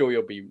point, and I'm sure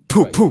you'll be...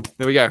 Poop.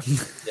 There we go.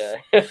 Yeah.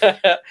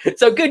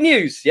 So good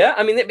news, yeah?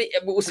 I mean,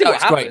 we'll see what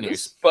happens. Great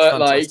news. But,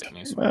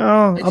 news.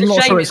 Well, I'm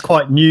not sure it's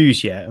quite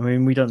news yet. I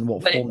mean, we don't know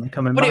what form they're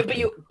coming back.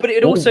 But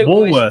it also...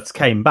 Woolworths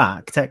came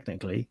back,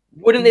 technically.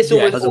 Wouldn't this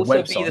also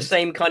be the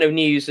same kind of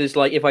news as,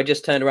 like, if I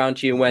just turned around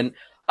to you and went,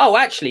 oh,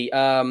 actually,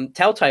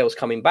 Telltale's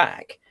coming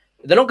back.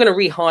 They're not going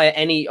to rehire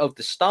any of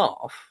the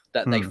staff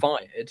that they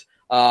fired,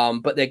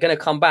 but they're going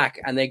to come back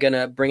and they're going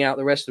to bring out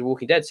the rest of the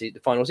Walking Dead the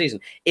final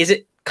season. Is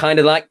it kind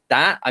of like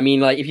that? I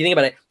mean, like, if you think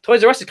about it,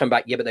 Toys R Us has come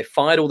back, but they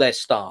fired all their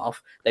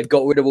staff. They've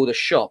got rid of all the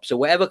shops. So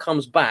whatever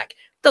comes back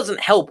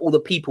doesn't help all the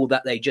people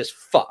that they just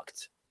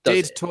fucked.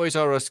 Did Toys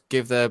R Us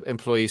give their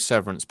employees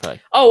severance pay?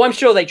 Oh, I'm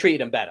sure they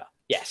treated them better.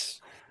 Yes.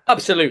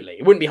 Absolutely.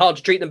 It wouldn't be hard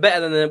to treat them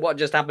better than what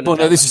just happened. Well,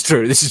 no, this is true.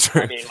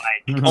 I mean,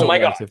 like, oh my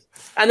God.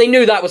 And they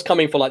knew that was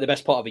coming for like the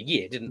best part of a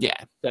year, didn't they?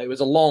 Yeah. So it was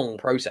a long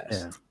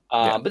process.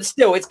 Yeah. But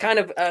still, it's kind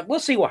of, we'll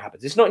see what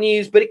happens. It's not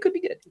news, but it could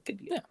be good.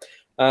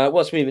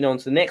 What's moving on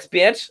to the next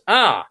bit?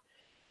 I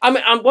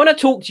want to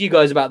talk to you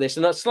guys about this,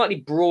 and that's slightly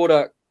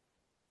broader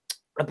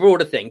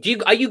thing.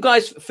 Are you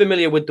guys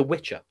familiar with The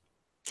Witcher?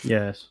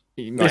 Yes.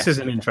 This is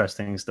an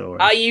interesting story.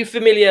 Are you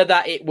familiar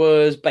that it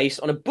was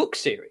based on a book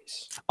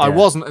series? I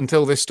wasn't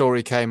until this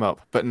story came up,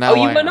 but now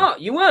you were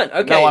not. You weren't.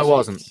 Okay. No, I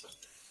wasn't.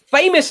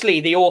 Famously,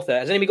 the author.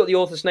 Has anybody got the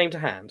author's name to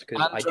hand?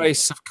 Andrzej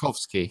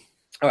Sapkowski.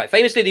 All right,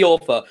 famously, the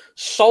author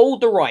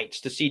sold the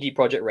rights to CD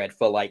Projekt Red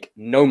for like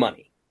no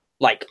money,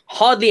 like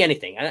hardly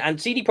anything. And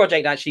CD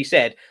Projekt actually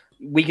said,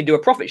 we can do a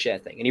profit share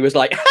thing. And he was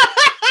like,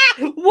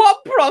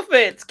 what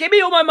profits? Give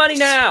me all my money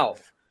now.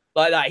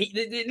 Like that.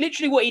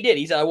 Literally what he did.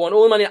 He said, I want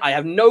all the money. I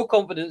have no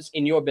confidence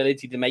in your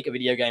ability to make a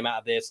video game out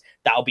of this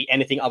that'll be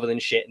anything other than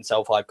shit and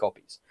sell 5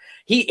 copies.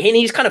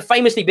 He's kind of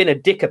famously been a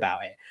dick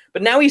about it.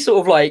 But now he's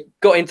sort of like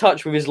got in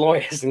touch with his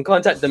lawyers and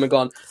contacted them and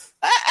gone,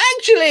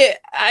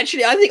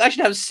 Actually, I think I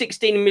should have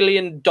 $16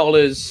 million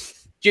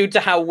due to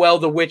how well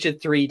The Witcher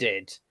 3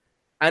 did.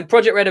 And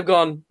Project Red have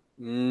gone,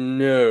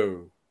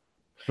 no.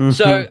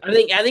 So I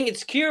think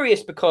it's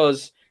curious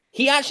because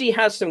he actually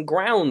has some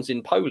grounds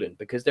in Poland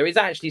because there is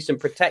actually some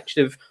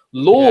protective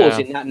laws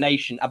in that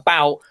nation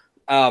about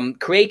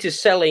creators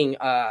selling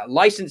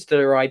license to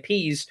their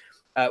IPs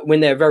when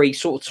they're very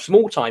sort of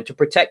small time to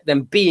protect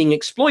them being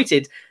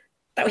exploited.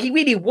 That he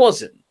really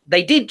wasn't.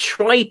 They did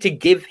try to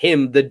give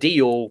him the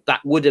deal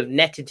that would have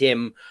netted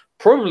him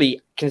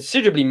probably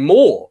considerably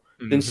more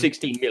than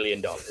 $16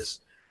 million.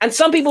 And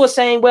some people are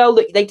saying, well,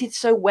 look, they did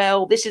so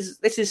well. This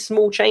is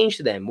small change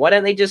to them. Why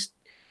don't they just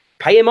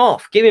pay him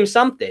off, give him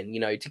something,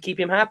 to keep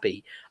him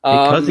happy?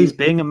 Because he's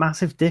being a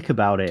massive dick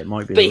about it.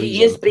 Might be. But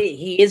he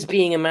is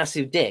being a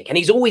massive dick, and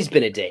he's always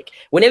been a dick.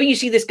 Whenever you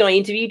see this guy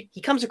interviewed,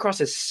 he comes across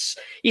as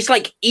he's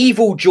like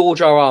evil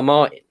George R.R.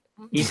 Martin.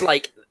 He's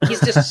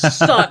just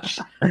such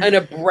an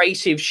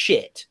abrasive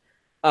shit.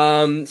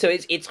 So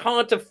it's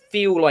hard to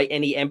feel like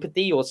any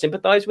empathy or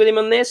sympathize with him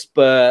on this.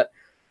 But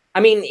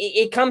I mean,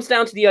 it comes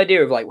down to the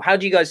idea of like, how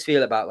do you guys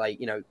feel about like,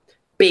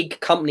 big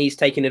companies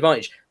taking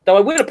advantage? Though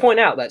I will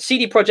point out that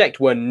CD Projekt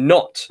were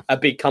not a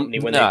big company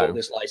when they bought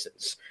this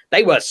license.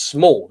 They were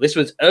small. This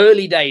was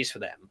early days for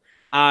them,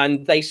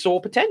 and they saw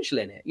potential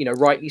in it.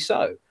 Rightly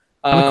so.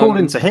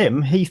 According to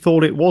him, he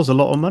thought it was a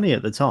lot of money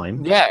at the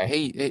time. Yeah,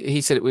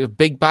 he said it was a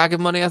big bag of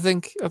money. I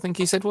think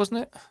he said,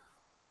 wasn't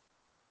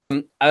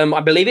it? I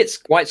believe it's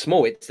quite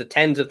small. It's the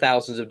tens of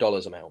thousands of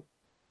dollars amount.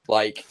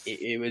 Like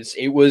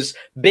it was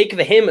big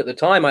for him at the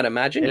time, I'd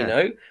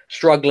imagine.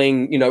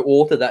 Struggling,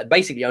 author that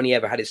basically only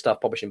ever had his stuff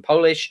published in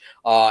Polish.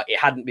 It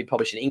hadn't been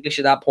published in English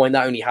at that point.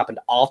 That only happened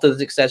after the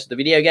success of the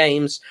video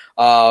games.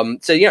 So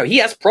he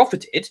has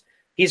profited.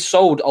 He's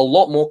sold a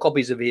lot more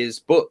copies of his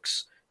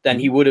books than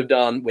he would have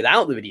done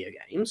without the video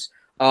games.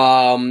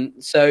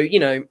 So,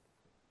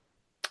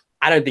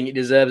 I don't think he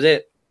deserves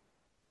it.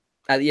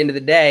 At the end of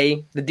the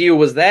day, the deal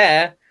was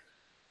there.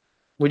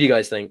 What do you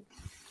guys think?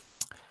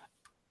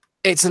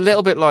 It's a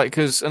little bit like,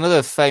 because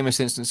another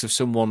famous instance of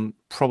someone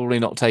probably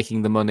not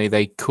taking the money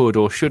they could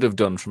or should have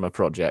done from a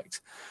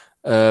project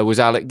was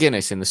Alec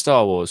Guinness in the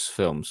Star Wars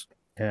films.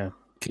 Yeah.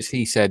 Because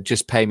he said,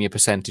 just pay me a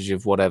percentage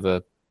of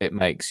whatever it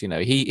makes.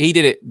 He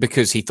did it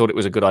because he thought it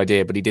was a good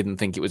idea, but he didn't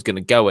think it was going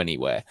to go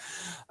anywhere.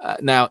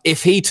 Now,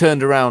 if he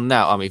turned around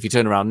now, if he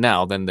turned around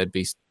now, then there'd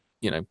be,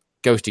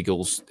 Ghosty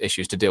Ghouls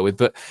issues to deal with.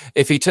 But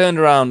if he turned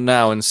around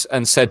now and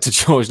said to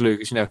George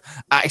Lucas,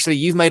 actually,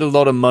 you've made a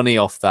lot of money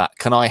off that.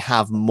 Can I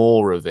have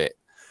more of it?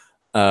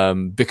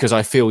 Because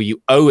I feel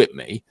you owe it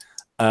me.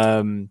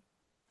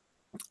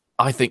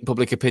 I think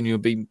public opinion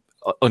would be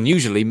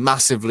unusually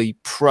massively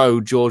pro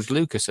George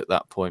Lucas at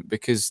that point,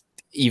 because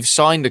you've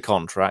signed a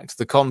contract.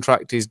 The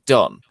contract is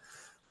done.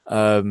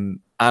 And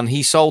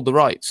he sold the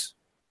rights,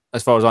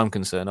 as far as I'm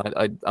concerned.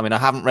 I mean, I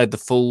haven't read the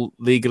full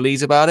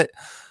legalese about it.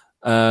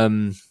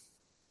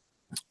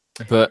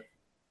 But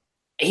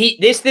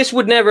this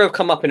would never have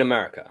come up in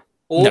America,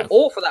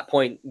 or for that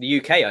point, the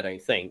UK. I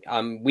don't think.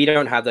 We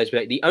don't have those.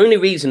 The only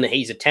reason that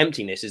he's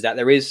attempting this is that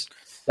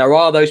there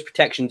are those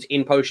protections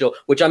in Polish law,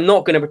 which I'm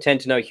not going to pretend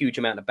to know a huge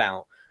amount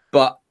about.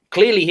 But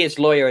clearly, his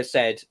lawyer has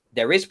said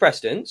there is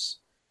precedence.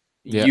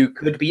 Yeah. You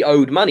could be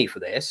owed money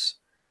for this.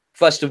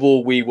 First of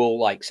all, we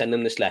will send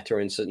them this letter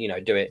and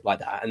do it like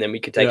that, and then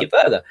we could take it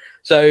further.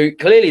 So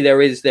clearly,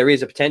 there is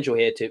a potential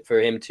here for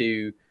him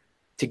to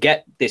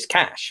get this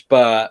cash,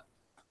 but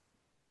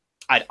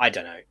I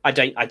don't know. I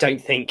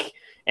don't think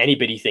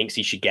anybody thinks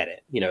he should get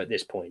it, at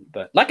this point.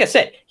 But like I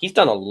said, he's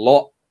done a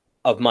lot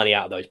of money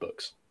out of those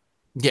books.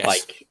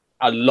 Yes,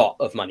 a lot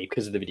of money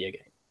because of the video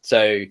game.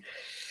 So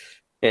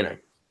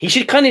he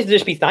should kind of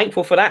just be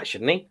thankful for that,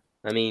 shouldn't he?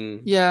 I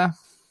mean, yeah.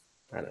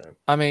 I don't know.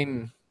 I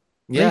mean,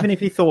 yeah. Even if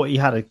he thought he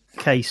had a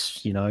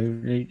case,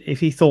 if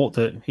he thought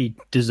that he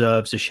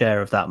deserves a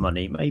share of that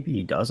money, maybe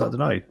he does. I don't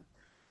know.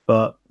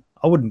 But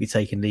I wouldn't be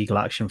taking legal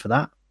action for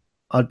that.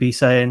 I'd be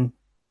saying,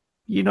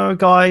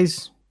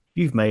 guys,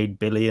 you've made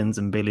billions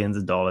and billions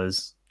of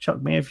dollars.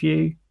 Chuck me a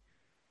few.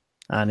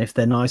 And if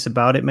they're nice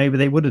about it, maybe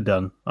they would have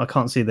done. I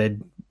can't see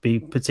they'd be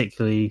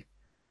particularly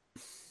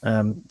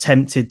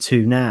tempted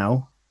to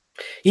now.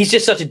 He's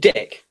just such a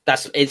dick.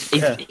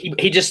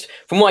 He just,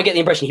 from what I get the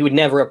impression, he would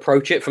never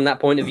approach it from that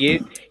point of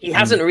view. He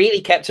hasn't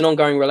really kept an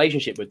ongoing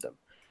relationship with them,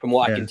 from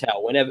what I can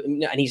tell.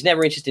 And he's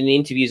never interested in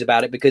interviews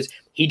about it because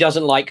he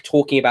doesn't like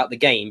talking about the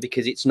game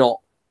because it's not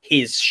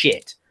his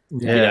shit.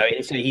 Yeah.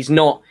 So he's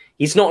not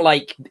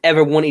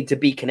ever wanted to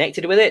be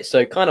connected with it.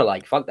 So kind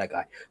of fuck that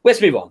guy.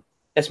 Let's move on.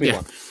 Let's move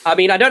on. I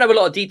mean, I don't have a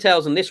lot of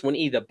details on this one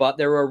either, but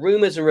there are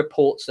rumors and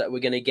reports that we're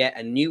going to get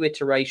a new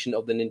iteration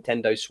of the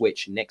Nintendo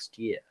Switch next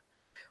year.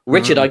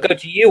 Richard, I go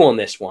to you on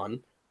this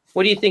one.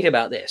 What do you think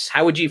about this?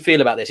 How would you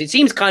feel about this? It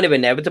seems kind of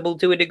inevitable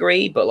to a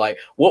degree, but like,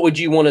 what would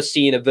you want to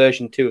see in a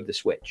version 2 of the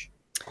Switch?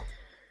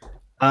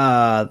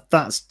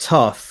 That's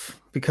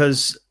tough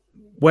because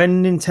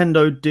when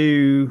Nintendo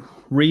do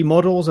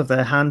remodels of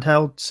their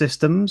handheld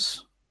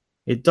systems,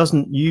 it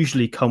doesn't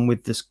usually come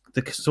with the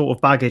sort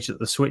of baggage that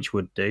the Switch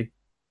would do.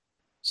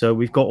 So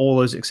we've got all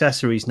those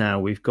accessories now.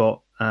 We've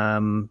got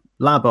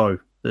Labo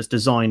that's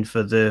designed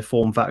for the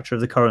form factor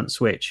of the current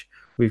Switch.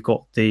 We've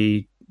got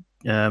the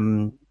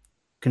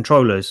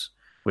controllers,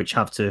 which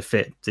have to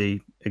fit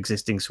the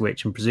existing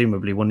Switch and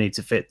presumably will need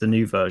to fit the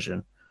new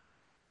version.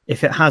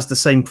 If it has the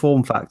same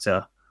form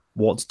factor,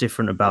 what's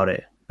different about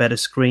it? Better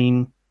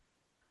screen,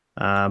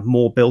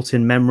 more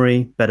built-in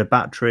memory, better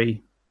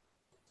battery.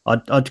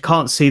 I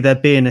can't see there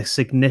being a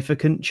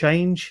significant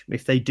change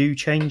if they do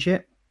change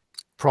it.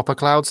 Proper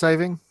cloud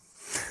saving?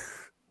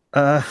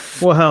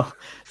 Well,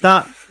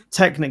 that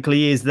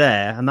technically is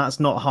there, and that's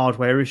not a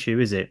hardware issue,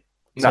 is it?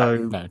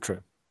 No,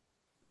 true.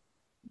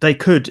 They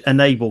could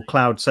enable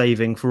cloud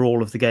saving for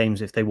all of the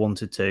games if they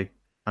wanted to.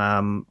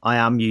 I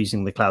am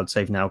using the cloud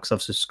save now because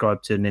I've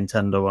subscribed to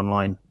Nintendo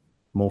Online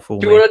more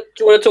fully. Do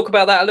you want to talk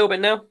about that a little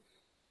bit now?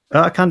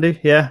 I can do,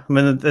 yeah. I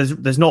mean,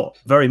 there's not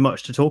very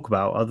much to talk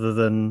about other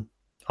than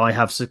I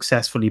have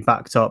successfully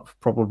backed up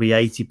probably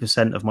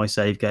 80% of my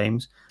save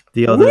games.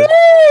 The others,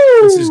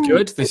 this is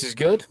good. This is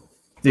good.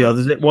 The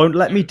others, it won't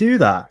let me do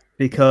that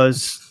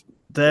because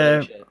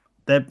they're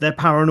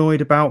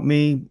paranoid about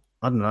me.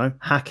 I don't know,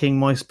 hacking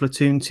my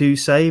Splatoon 2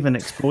 save and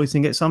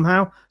exploiting it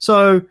somehow.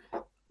 So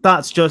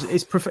that's just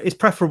it's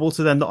preferable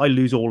to them that I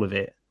lose all of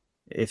it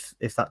if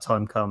that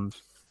time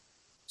comes.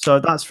 So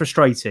that's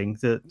frustrating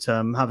that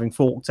having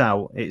forked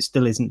out, it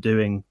still isn't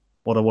doing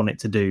what I want it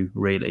to do,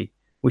 really,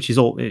 which is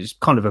it's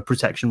kind of a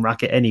protection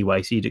racket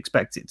anyway. So you'd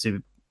expect it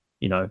to,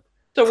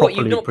 so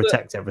properly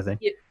protect everything.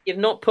 You've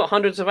not put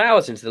hundreds of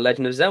hours into The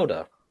Legend of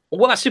Zelda.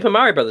 What about Super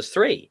Mario Brothers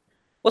 3?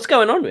 What's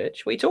going on,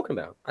 Rich? What are you talking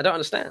about? I don't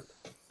understand.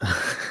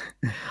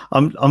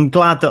 I'm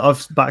glad that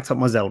I've backed up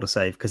my Zelda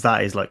save because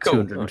that is like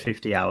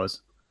 250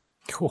 hours.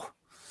 Cool.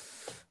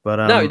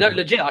 But no,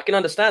 legit, I can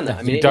understand that.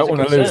 I mean, you don't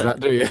want to lose that,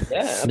 do you?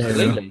 Yeah,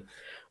 absolutely.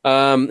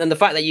 No. And the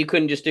fact that you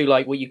couldn't just do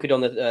like what you could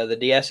on the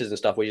DSs and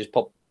stuff, where you just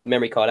pop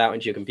memory card out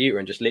into your computer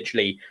and just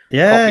literally copy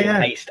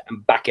and paste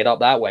and back it up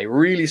that way.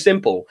 Really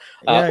simple.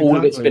 All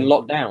of it's been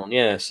locked down.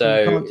 Yeah,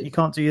 so you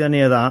can't do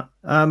any of that.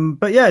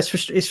 But yeah,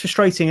 it's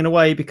frustrating in a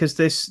way because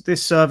this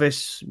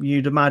service,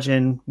 you'd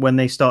imagine when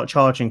they start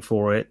charging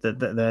for it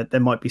that there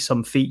might be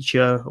some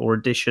feature or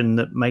addition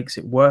that makes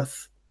it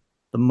worth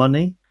the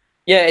money.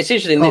 Yeah, it's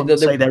interesting. I can't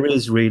say there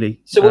is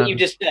really. So what you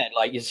just said,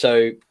 like,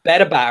 so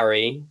better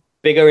battery,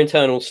 bigger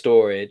internal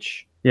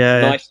storage,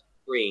 nice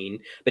screen.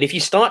 But if you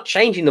start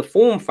changing the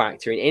form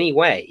factor in any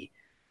way,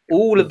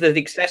 all of the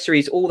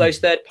accessories, all those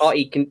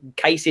third-party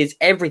cases,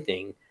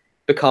 everything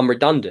become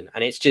redundant,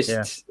 and it's just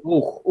that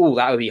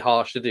would be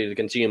harsh to do to the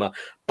consumer.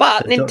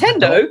 But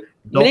Nintendo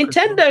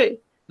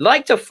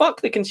like to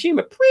fuck the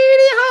consumer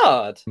pretty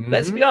hard. Mm-hmm.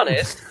 Let's be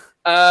honest.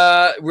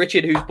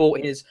 Richard, who's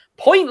bought his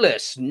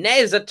pointless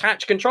NES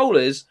attached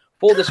controllers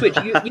for the Switch,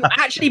 you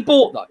actually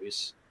bought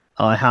those?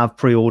 I have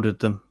pre-ordered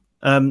them.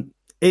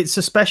 It's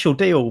a special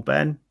deal,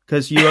 Ben,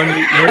 because you're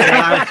only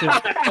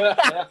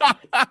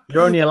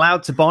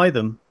allowed to buy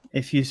them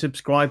if you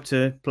subscribe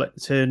to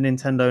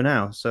Nintendo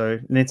Now. So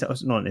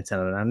not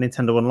Nintendo Now,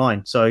 Nintendo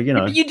Online. So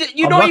but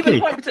you're not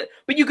even.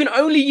 But you can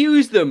only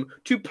use them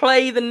to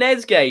play the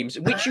NES games,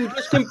 which you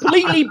just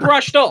completely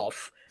brushed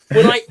off.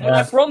 When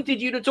I prompted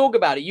you to talk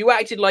about it, you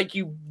acted like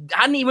you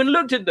hadn't even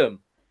looked at them.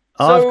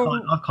 So,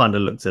 I've kind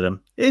of looked at them.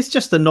 It's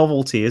just a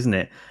novelty, isn't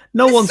it?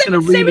 No one's going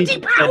to really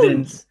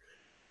 £70.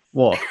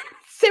 What?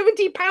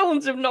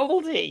 £70 of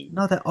novelty.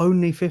 No, they're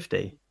only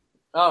 50.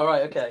 Oh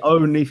right, okay.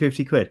 Only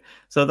 50 quid.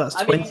 So that's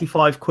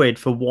 25 quid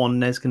for one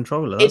NES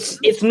controller.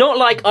 It's not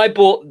like I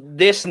bought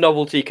this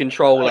novelty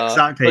controller for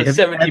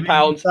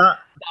 £70 that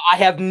I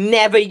have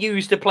never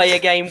used to play a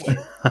game with.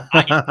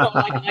 It's not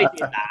like I did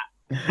that.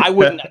 I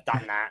wouldn't have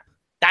done that.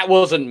 That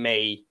wasn't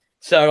me.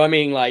 So I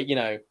mean, like,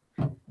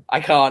 I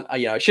can't.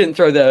 I shouldn't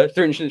throw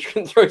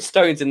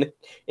stones in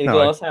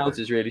glass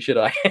houses, really, should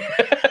I?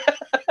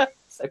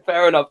 So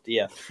fair enough,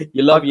 dear.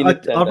 You love your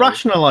Nintendo. I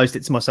rationalised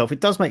it to myself. It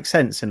does make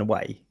sense in a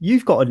way.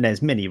 You've got a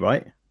NES Mini,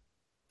 right?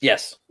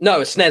 Yes. No,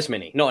 a SNES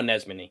Mini, not a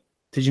NES Mini.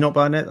 Did you not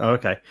buy a NES? Oh,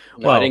 okay.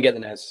 No, I didn't get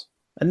the NES.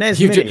 A NES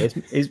Mini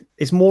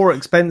is more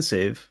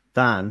expensive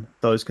than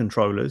those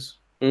controllers.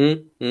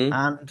 Mm-hmm.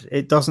 And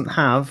it doesn't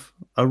have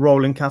a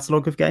rolling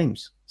catalogue of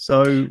games.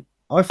 So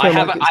I feel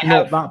like it's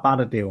not that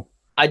bad a deal.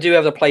 I do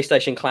have the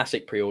PlayStation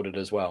Classic pre-ordered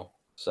as well.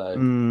 So,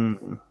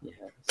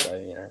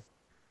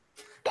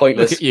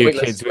 pointless. Look at you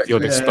kids with your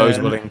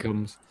disposable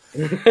incomes.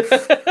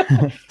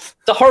 It's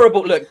a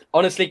horrible look.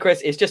 Honestly,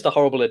 Chris, it's just a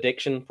horrible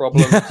addiction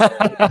problem.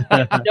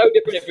 No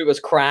different if it was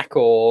crack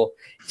or...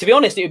 To be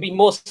honest, it would be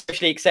more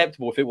socially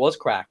acceptable if it was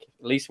crack,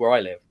 at least where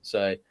I live.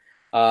 So...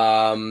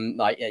 It's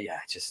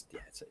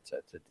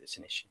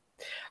an issue.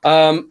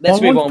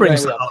 Let's move on.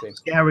 Brings that up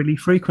scarily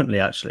frequently,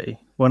 actually,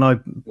 when I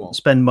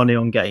spend money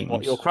on games.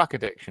 What, your crack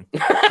addiction?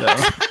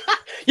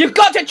 You've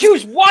got to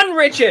choose one,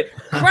 Richard.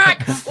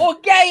 Crack or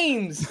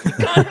games. You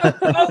can't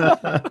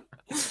have both.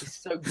 It's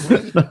so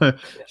great.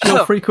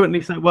 She'll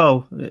frequently say,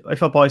 well,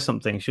 if I buy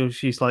something,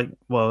 she's like,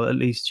 well, at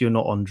least you're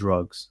not on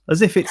drugs.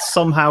 As if it's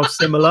somehow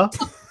similar,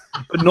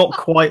 but not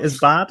quite as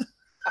bad.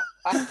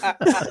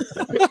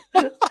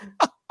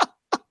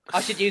 I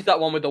should use that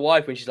one with the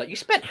wife when she's like, you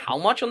spent how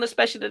much on the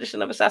special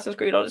edition of Assassin's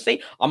Creed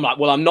Odyssey? I'm like,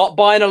 well, I'm not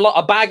buying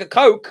a bag of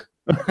Coke.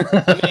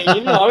 I mean,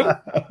 you know,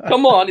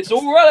 come on, it's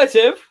all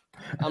relative.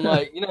 I'm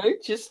like, you know,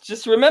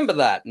 just remember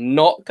that,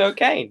 not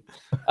cocaine.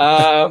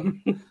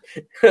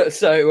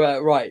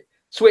 Right,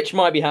 Switch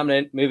might be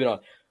happening. Moving on.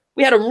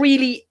 We had a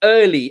really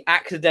early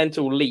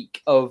accidental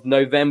leak of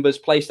November's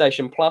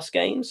PlayStation Plus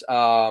games,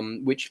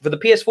 which for the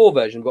PS4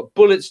 version, we've got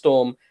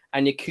Bulletstorm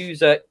and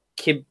Yakuza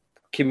Kiwami.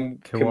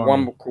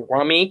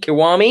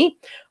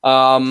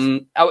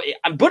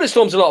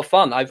 Bulletstorm's a lot of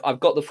fun. I've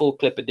got the full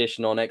clip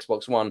edition on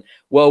Xbox One.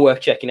 Well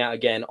worth checking out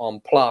again on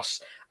Plus.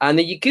 And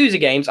the Yakuza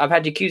games, I've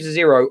had Yakuza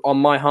 0 on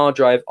my hard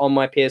drive on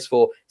my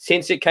PS4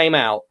 since it came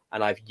out,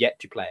 and I've yet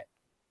to play it.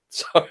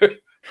 So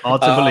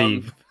hard to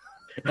believe.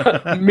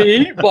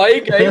 Me buy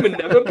a game and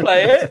never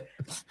play it.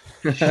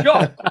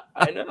 Shock.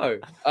 I know.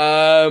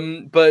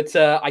 But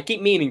I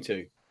keep meaning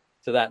to.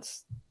 So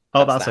that's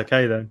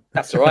okay then.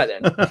 That's all right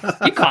then.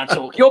 You can't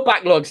talk. Your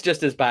backlog's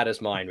just as bad as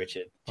mine,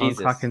 Richard. Jesus.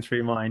 I'm cracking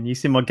through mine. You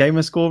seen my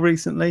gamer score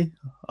recently?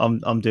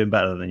 I'm doing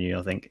better than you,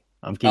 I think.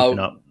 I'm keeping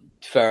up.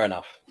 Fair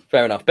enough.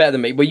 Better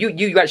than me. Well,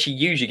 you actually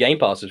use your Game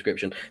Pass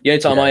subscription. The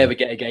only time I ever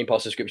get a Game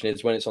Pass subscription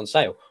is when it's on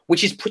sale,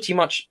 which is pretty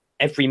much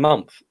every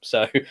month.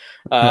 So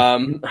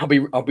I'll be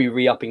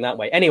re-upping that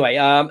way. Anyway,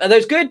 are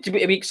those good? Are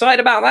we excited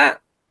about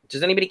that?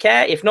 Does anybody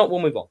care? If not, we'll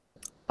move on.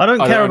 I don't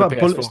care about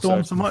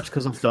Bulletstorm so much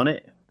because I've done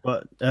it.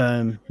 But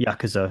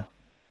Yakuza,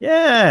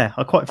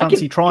 I quite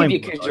fancy trying.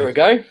 Give Yakuza a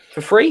go for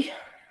free.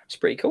 It's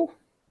pretty cool.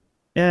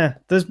 Yeah,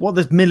 there's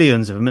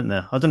millions of them, isn't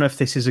there? I don't know if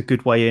this is a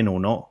good way in or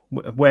not.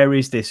 Where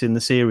is this in the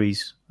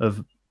series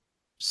of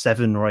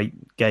 7 or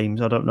 8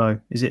 games? I don't know.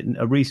 Is it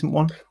a recent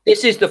one?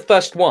 This is the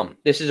first one.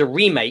 This is a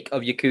remake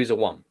of Yakuza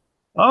 1.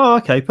 Oh,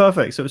 okay,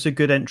 perfect. So it's a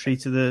good entry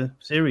to the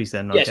series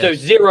then. Yeah, so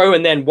 0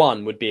 and then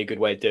 1 would be a good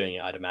way of doing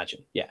it, I'd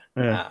imagine. Yeah.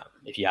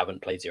 If you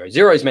haven't played 0.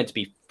 0 is meant to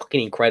be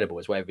fucking incredible,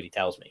 is what everybody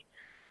tells me.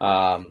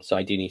 So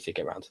I do need to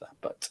get around to that.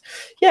 But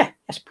yeah,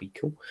 that's pretty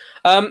cool.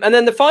 And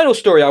then the final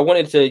story I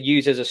wanted to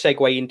use as a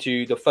segue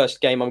into the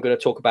first game I'm going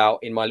to talk about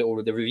in my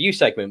little the review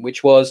segment,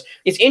 which was,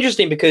 it's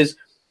interesting because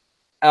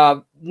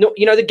the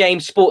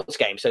sports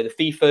games, so the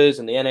FIFAs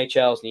and the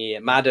NHLs and the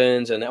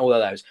Maddens and all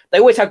of those, they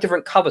always have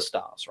different cover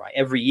stars, right,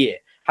 every year.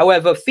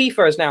 However,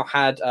 FIFA has now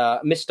had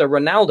Mr.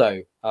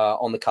 Ronaldo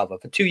on the cover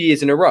for 2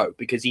 years in a row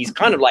because he's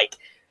kind of like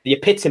the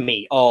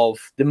epitome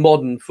of the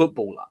modern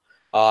footballer.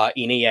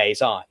 In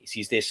EA's eyes,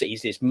 he's this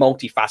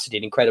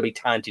multifaceted, incredibly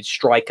talented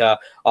striker,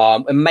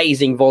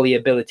 amazing volley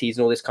abilities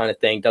and all this kind of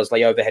thing. Does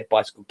the overhead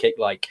bicycle kick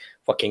like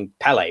fucking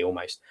Pele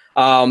almost.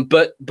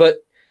 But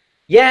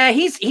yeah,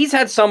 he's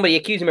had somebody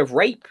accuse him of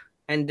rape,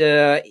 and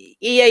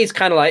EA's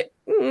kind of like,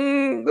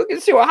 we can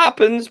see what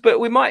happens, but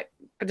we might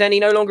pretend he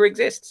no longer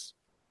exists,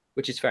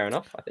 which is fair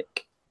enough, I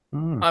think.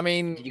 I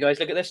mean, did you guys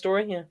look at this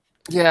story? Yeah.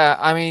 Yeah,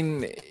 I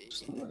mean,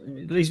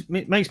 it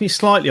makes me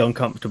slightly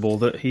uncomfortable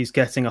that he's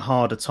getting a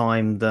harder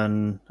time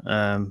than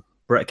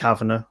Brett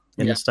Kavanaugh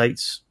in the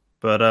States.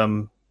 But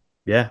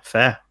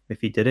fair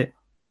if he did it.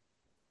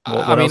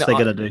 What else are they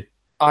going to do?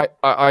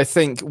 I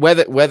think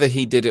whether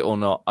he did it or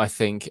not, I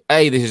think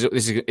this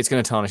is it's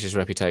going to tarnish his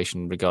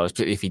reputation regardless.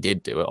 But if he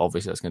did do it,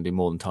 obviously that's going to do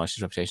more than tarnish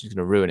his reputation. It's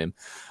going to ruin him.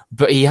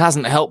 But he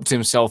hasn't helped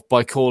himself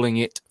by calling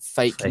it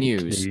fake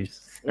news.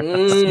 I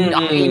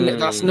mean,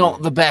 that's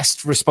not the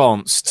best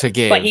response to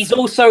give. But he's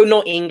also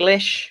not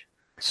English,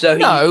 so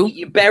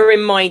bear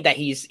in mind that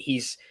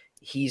he's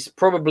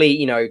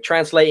probably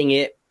translating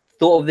it,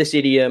 thought of this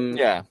idiom.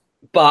 Yeah.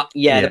 But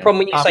the problem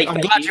when you say I'm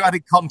glad you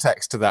added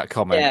context to that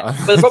comment. Yeah,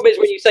 but the problem is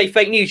when you say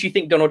fake news, you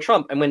think Donald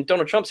Trump, and when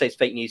Donald Trump says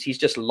fake news, he's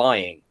just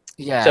lying.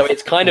 Yeah. So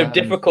it's kind of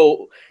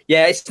difficult.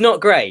 Yeah, it's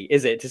not great,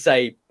 is it, to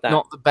say that?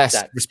 Not the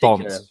best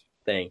response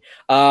thing.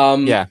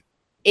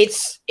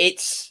 It's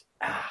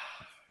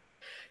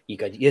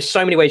there's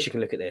so many ways you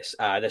can look at this.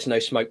 There's no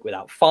smoke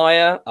without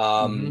fire.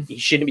 He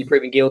shouldn't be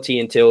proven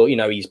guilty until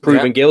he's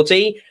proven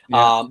guilty.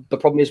 The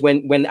problem is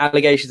when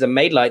allegations are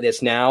made like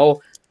this now,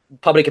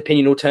 public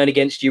opinion will turn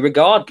against you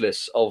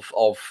regardless of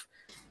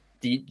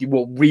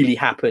what really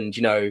happened.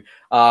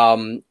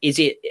 Is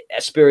it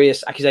a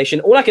spurious accusation?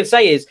 All I can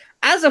say is,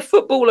 as a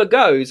footballer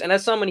goes, and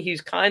as someone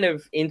who's kind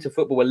of into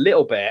football a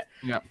little bit,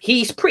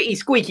 he's pretty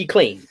squeaky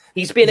clean.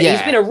 He's been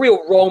a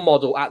real role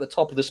model at the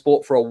top of the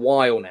sport for a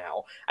while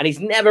now, and he's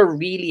never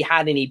really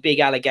had any big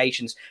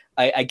allegations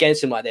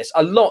against him like this.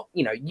 A lot,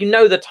 you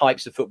know the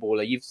types of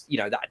footballer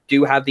that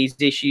do have these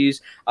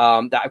issues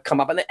that have come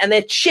up, and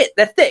they're shit.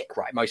 They're thick,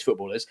 right? Most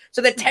footballers,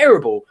 so they're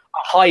terrible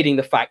at hiding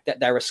the fact that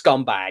they're a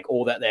scumbag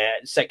or that they're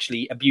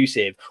sexually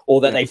abusive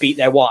or that they beat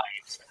their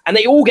wives. And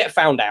they all get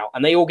found out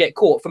and they all get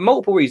caught for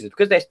multiple reasons,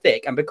 because they're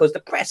thick and because the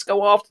press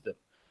go after them.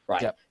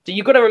 Right. Yep. So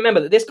you've got to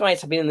remember that this guy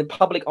has been in the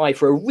public eye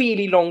for a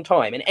really long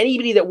time. And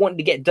anybody that wanted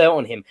to get dirt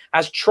on him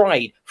has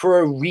tried for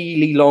a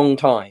really long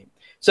time.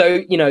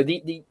 So,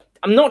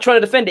 I'm not trying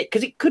to defend it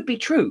because it could be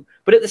true.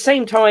 But at the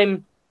same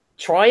time,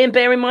 try and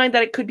bear in mind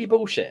that it could be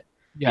bullshit.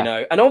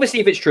 Yeah. And obviously,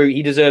 if it's true,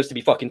 he deserves to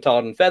be fucking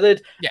tarred and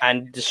feathered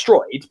and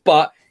destroyed.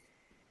 But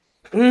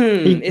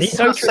he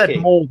so has tricky.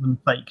 Said more than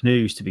fake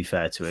news, to be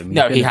fair to him.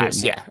 He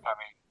has, yeah. I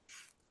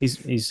mean,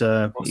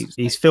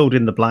 he's filled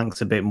in the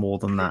blanks a bit more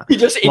than that. He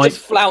just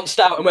flounced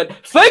out and went,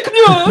 fake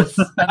news!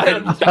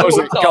 And that was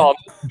it, gone.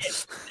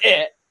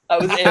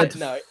 That was it.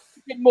 No,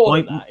 more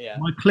than that, yeah.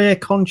 My clear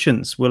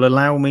conscience will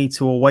allow me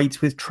to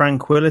await with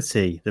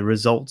tranquility the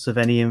results of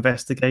any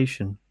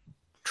investigation.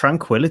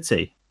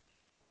 Tranquility.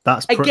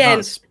 That's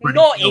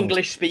not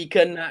English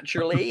speaker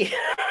naturally.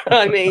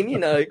 I mean,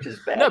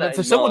 just better. No, but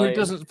for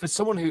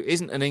someone who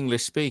isn't an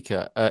English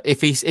speaker,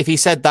 if he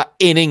said that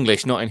in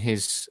English, not in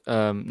his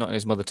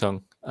mother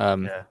tongue,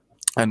 and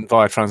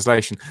via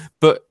translation,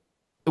 but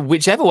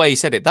whichever way he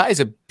said it, that is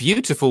a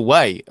beautiful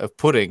way of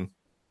putting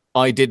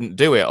 "I didn't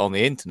do it" on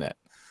the internet.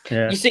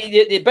 Yeah. You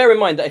see, bear in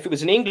mind that if it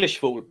was an English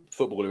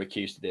footballer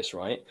accused of this,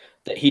 right,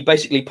 that he'd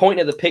basically point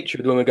at the picture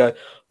of the woman and go,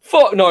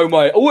 "Fuck no,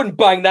 mate, I wouldn't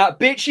bang that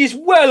bitch. She's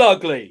well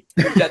ugly."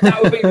 That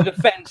would be the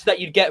defense that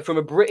you'd get from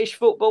a British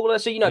footballer.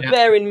 So,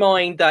 bear in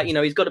mind that,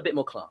 he's got a bit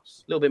more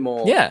class, a little bit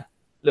more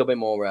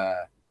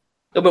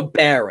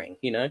bearing,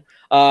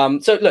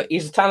 So, look,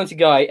 he's a talented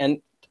guy.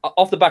 And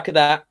off the back of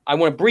that, I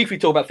want to briefly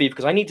talk about FIFA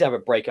because I need to have a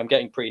break. I'm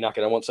getting pretty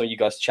knackered. I want some of you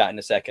guys to chat in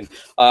a second.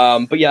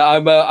 But yeah, I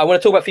want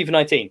to talk about FIFA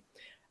 19.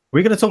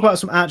 We're going to talk about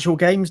some actual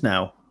games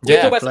now.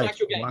 Yeah, talk about some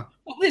actual games. Wow.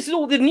 Well, this is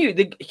all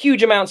the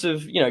huge amounts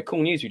of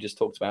cool news we just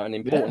talked about and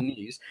important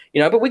news.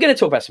 But we're going to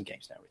talk about some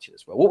games now, Richard,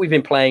 as well. What we've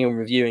been playing and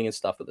reviewing and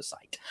stuff at the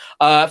site.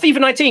 FIFA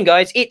 19,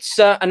 guys. It's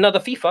another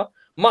FIFA.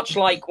 Much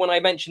like when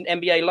I mentioned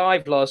NBA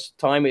Live last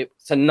time,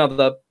 it's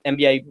another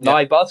NBA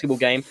Live basketball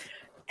game.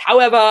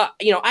 However,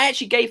 I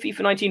actually gave FIFA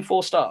 19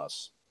 4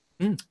 stars.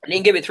 I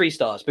didn't give it 3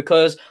 stars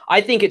because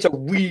I think it's a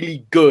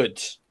really good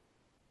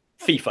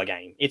FIFA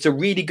game. It's a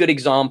really good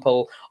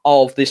example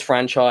of this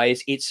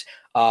franchise. It's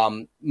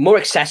more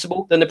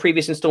accessible than the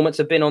previous installments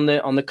have been on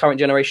the current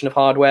generation of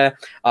hardware.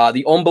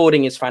 The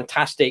onboarding is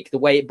fantastic. The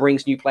way it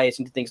brings new players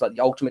into things like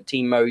the Ultimate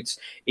Team modes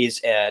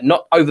is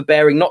not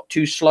overbearing, not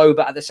too slow,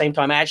 but at the same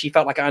time, I actually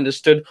felt like I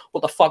understood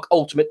what the fuck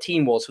Ultimate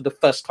Team was for the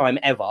first time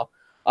ever,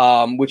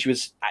 which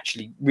was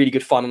actually really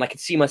good fun. And I could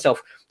see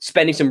myself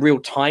spending some real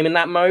time in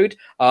that mode.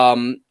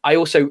 I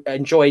also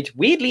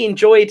weirdly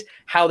enjoyed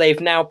how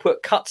they've now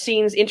put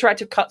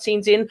interactive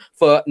cutscenes in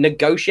for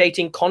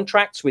negotiating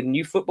contracts with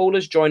new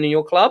footballers joining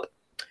your club,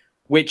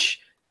 which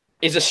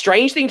is a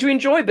strange thing to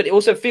enjoy, but it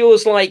also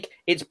feels like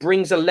it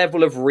brings a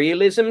level of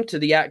realism to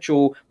the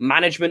actual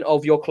management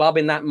of your club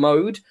in that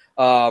mode.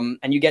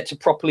 And you get to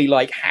properly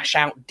hash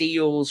out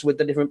deals with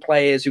the different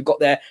players who've got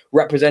their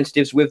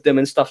representatives with them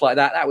and stuff like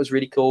that. That was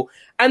really cool.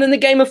 And then the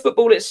game of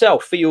football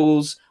itself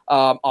feels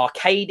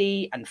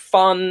arcadey and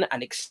fun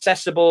and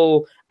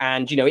accessible.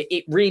 And,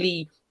 it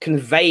really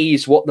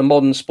conveys what the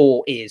modern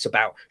sport is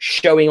about,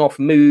 showing off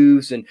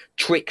moves and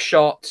trick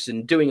shots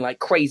and doing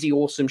crazy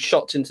awesome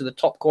shots into the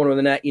top corner of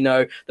the net,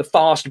 the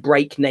fast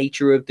break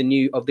nature of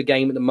the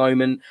game at the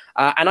moment.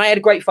 And I had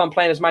a great fun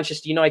playing as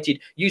Manchester United,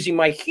 using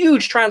my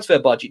huge transfer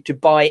budget to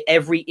buy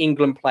every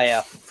England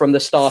player from the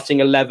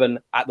starting 11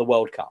 at the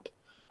World Cup.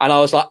 And I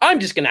was like,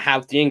 I'm just going to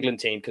have the England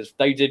team because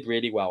they did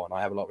really well and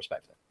I have a lot of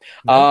respect for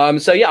them.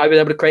 So yeah, I was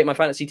able to create my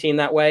fantasy team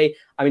that way.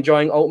 I'm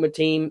enjoying Ultimate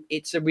Team.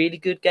 It's a really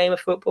good game of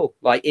football.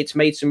 It's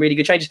made some really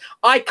good changes.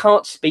 I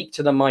can't speak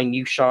to the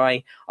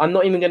minutiae. I'm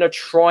not even going to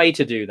try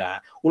to do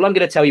that. All I'm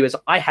going to tell you is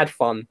I had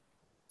fun.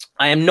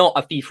 I am not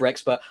a FIFA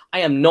expert. I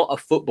am not a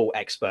football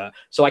expert.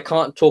 So I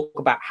can't talk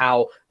about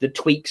how the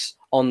tweaks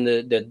on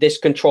this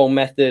control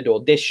method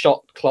or this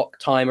shot clock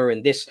timer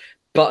and this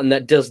button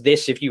that does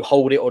this if you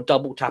hold it or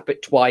double tap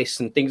it twice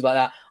and things like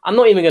that. I'm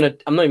not even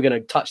gonna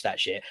touch that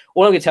shit.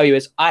 All I'm gonna tell you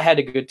is I had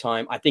a good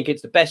time. I think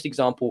it's the best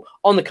example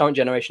on the current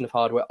generation of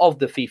hardware of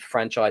the FIFA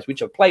franchise,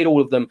 which I've played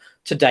all of them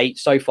to date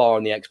so far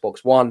on the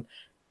Xbox One.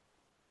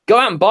 Go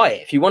out and buy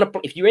it if you want to.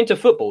 If you're into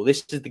football,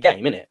 this is the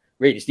game, isn't it?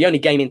 Really, it's the only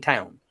game in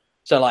town.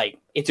 So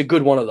it's a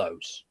good one of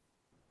those.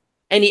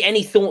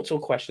 Any thoughts or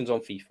questions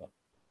on FIFA?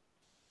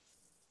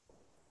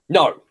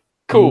 No.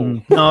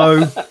 Cool.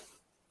 No.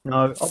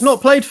 No, I've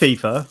not played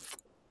FIFA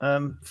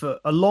for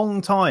a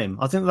long time.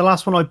 I think the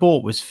last one I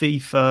bought was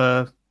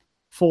FIFA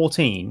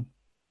 14,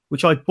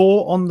 which I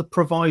bought on the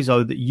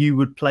proviso that you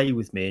would play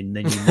with me, and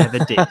then you never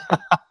did.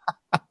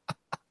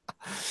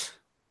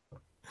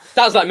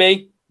 Sounds like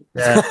me.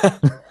 Yeah.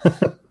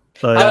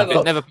 So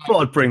However, never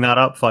thought I'd bring that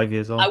up 5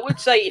 years on. I would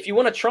say if you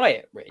want to try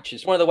it, Rich,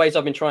 it's one of the ways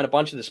I've been trying a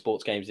bunch of the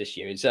sports games this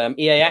year. Is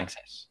EA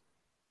Access.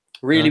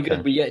 Really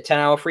good. We get a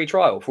 10-hour free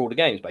trial for all the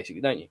games,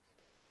 basically, don't you?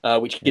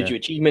 Which gives you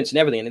achievements and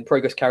everything, and then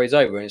progress carries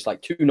over. And it's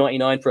like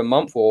 $2.99 for a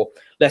month or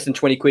less than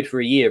 20 quid for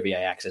a year of EA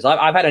Access.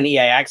 I've had an EA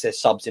Access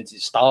sub since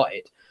it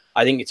started.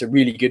 I think it's a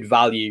really good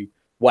value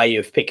way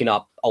of picking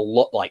up a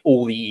lot, like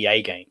all the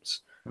EA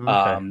games.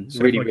 Okay.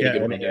 So really, if I really get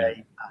good. an When they're doing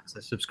EA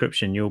Access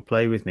subscription, you'll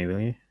play with me, will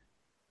you?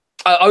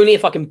 only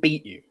if I can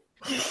beat you,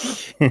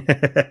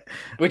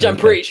 which I'm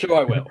pretty sure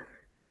I will.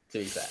 To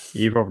be fair,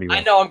 You probably will.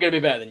 I know I'm going to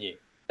be better than you.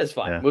 That's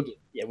fine. Yeah.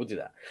 We'll do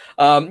that.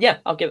 I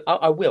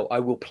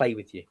will play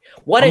with you.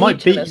 Why I don't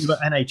might you beat tell us? you at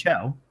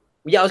NHL.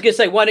 Yeah, I was going to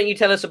say, why don't you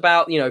tell us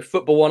about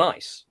football on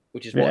ice,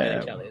 which is what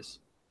Yeah. NHL is.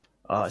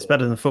 Oh, it's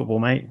better than football,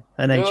 mate.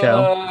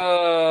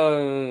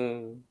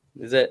 NHL.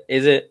 Is it?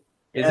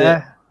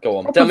 Go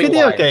on. Proper Tell me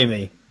video why.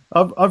 gamey.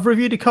 I've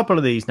reviewed a couple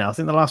of these now. I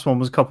think the last one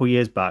was a couple of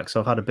years back, so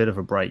I've had a bit of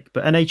a break.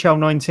 But NHL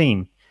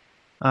 19,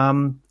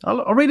 I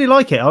really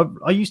like it.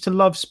 I used to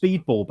love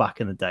Speedball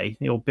back in the day,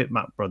 the old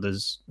Bitmap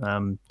Brothers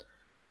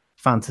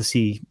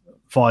fantasy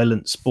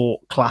violent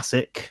sport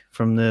classic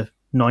from the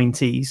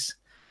 90s.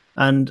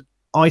 And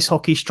ice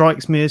hockey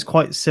strikes me as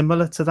quite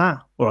similar to that.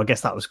 Or I guess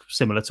that was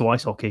similar to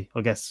ice hockey.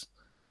 I guess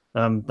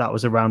that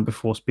was around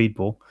before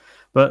Speedball.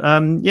 But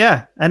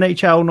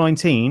NHL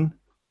 19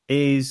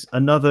 is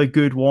another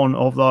good one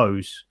of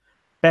those.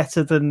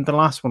 Better than the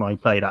last one I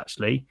played,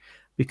 actually,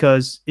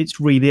 because it's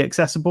really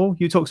accessible.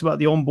 You talked about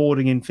the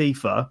onboarding in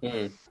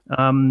FIFA.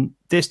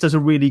 This does a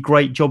really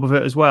great job of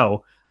it as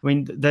well. I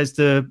mean, there's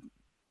the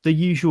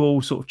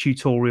usual sort of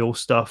tutorial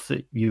stuff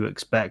that you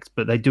expect,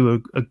 but they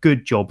do a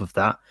good job of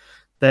that.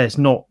 There's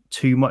not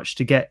too much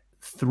to get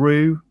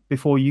through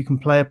before you can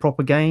play a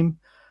proper game,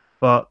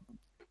 but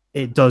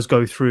it does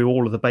go through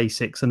all of the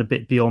basics and a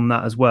bit beyond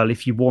that as well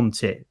if you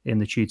want it in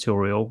the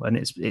tutorial, and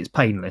it's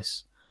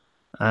painless.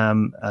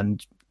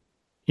 And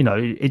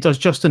it does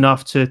just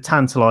enough to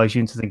tantalize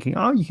you into thinking,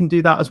 oh, you can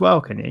do that as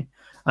well, can you?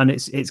 And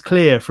it's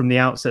clear from the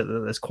outset that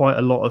there's quite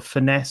a lot of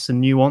finesse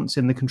and nuance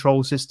in the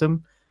control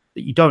system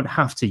that you don't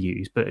have to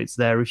use, but it's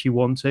there if you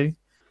want to.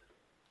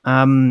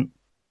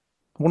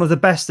 One of the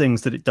best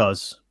things that it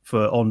does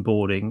for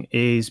onboarding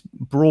is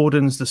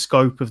broadens the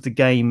scope of the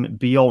game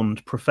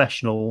beyond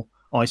professional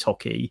ice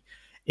hockey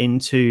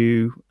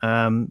into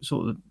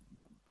amateur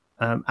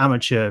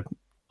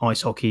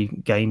ice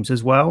hockey games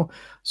as well.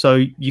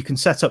 So you can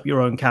set up your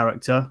own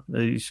character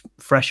who's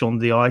fresh on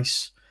the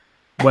ice,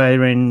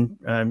 wearing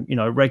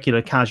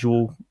regular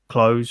casual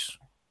clothes,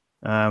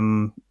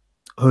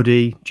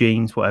 hoodie,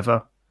 jeans,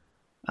 whatever,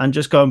 and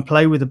just go and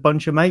play with a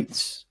bunch of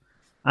mates.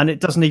 And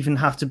it doesn't even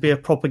have to be a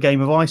proper game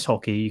of ice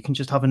hockey. You can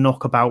just have a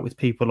knockabout with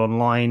people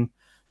online,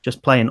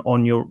 just playing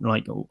on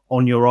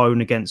your own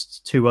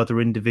against two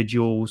other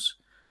individuals,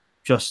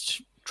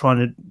 just trying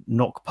to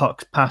knock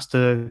pucks past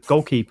a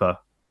goalkeeper,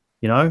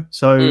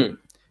 So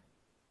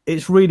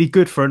it's really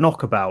good for a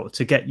knockabout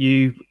to get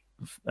you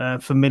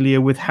familiar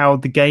with how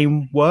the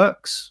game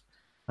works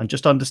and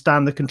just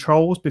understand the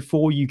controls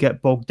before you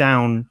get bogged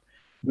down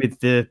with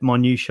the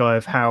minutiae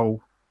of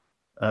how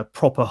a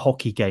proper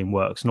hockey game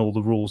works and all the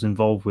rules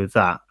involved with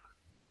that.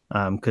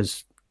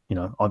 Because,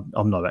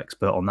 I'm no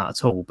expert on that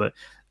at all, but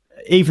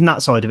even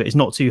that side of it is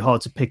not too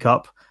hard to pick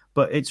up,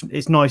 but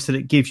it's nice that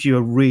it gives you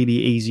a really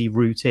easy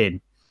route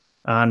in.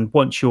 And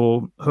once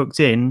you're hooked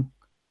in,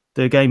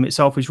 the game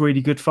itself is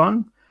really good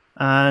fun.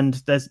 And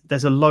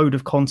there's a load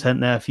of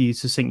content there for you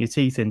to sink your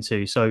teeth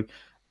into. So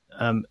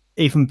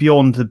even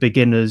beyond the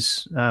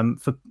beginners,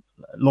 for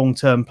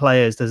long-term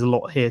players, there's a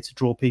lot here to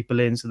draw people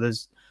in. So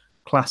there's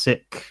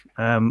classic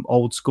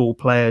old school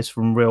players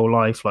from real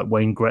life like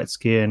Wayne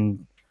Gretzky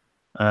and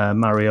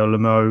Mario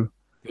Lemieux.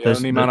 The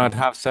only man I'd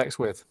have sex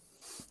with.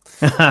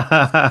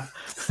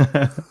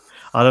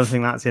 I don't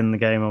think that's in the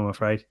game, I'm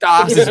afraid.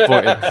 That's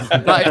disappointing.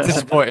 That is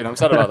disappointing. I'm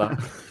sad about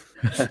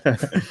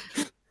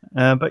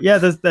that. But yeah,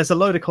 there's a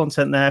load of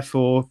content there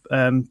for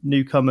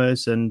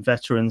newcomers and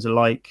veterans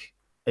alike.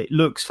 It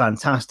looks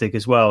fantastic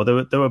as well.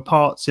 There were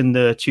parts in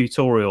the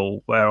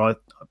tutorial where I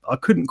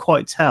couldn't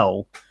quite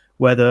tell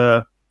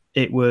whether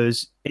it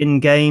was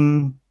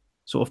in-game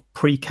sort of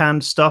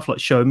pre-canned stuff, like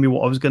showing me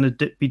what I was going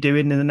to be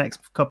doing in the next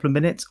couple of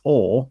minutes,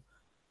 or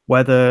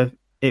whether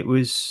it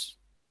was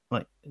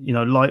like,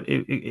 live.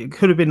 It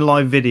could have been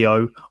live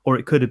video, or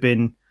it could have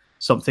been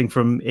something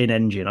from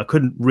in-engine. I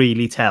couldn't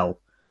really tell.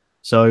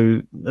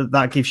 So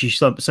that gives you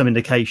some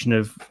indication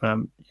of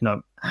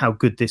how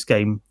good this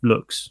game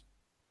looks.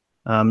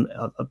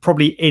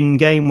 Probably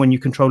in-game when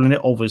you're controlling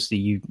it,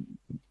 obviously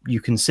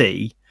you can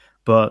see,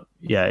 but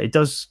yeah, it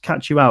does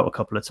catch you out a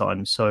couple of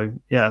times. So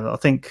yeah, I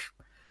think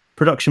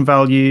production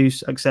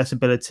values,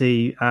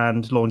 accessibility,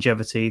 and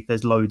longevity,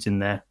 there's loads in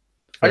there.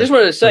 I just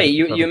wanted to say,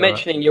 you're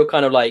mentioning you're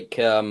kind of like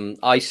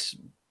ice,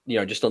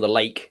 just on the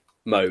lake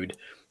mode.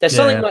 There's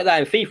something Yeah. like that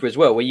in FIFA as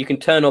well, where you can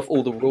turn off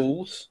all the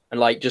rules and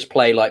like just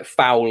play like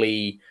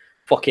foully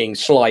fucking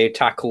slide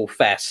tackle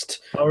fest.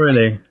 Oh,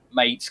 really?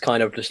 Mates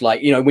kind of just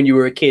like, you know, when you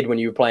were a kid, when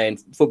you were playing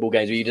football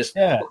games where you just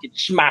fucking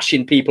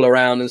smashing people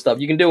around and stuff.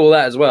 You can do all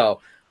that as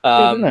well.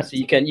 So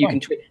you can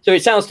so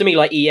it sounds to me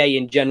like EA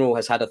in general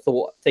has had a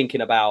thought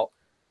thinking about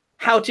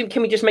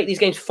can we just make these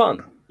games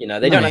fun? You know,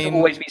 they don't have to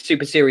always be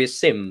super serious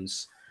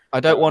sims. I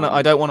don't want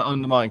to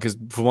undermine, because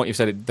from what you've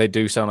said, they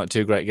do sound like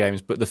two great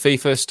games. But the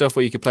FIFA stuff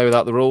where you could play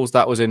without the rules,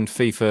 that was in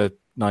FIFA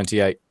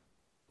 98.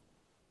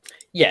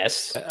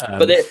 Yes,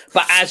 but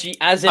as in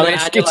it's an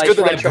good that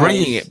franchise, they're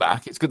bringing it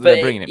back. It's good that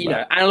they're bringing it back. You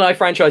know, analyzed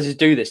franchises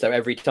do this though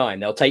every time.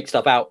 They'll take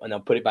stuff out and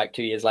they'll put it back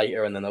 2 years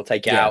later, and then they'll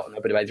take it out and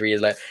they'll put it back 3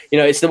 years later. You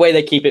know, it's the way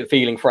they keep it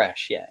feeling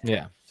fresh.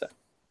 Yeah. So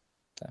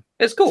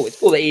it's cool. It's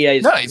cool that EA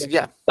is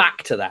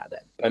back to that.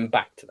 Then and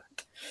back to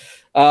that.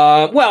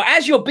 Well,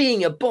 as you're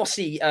being a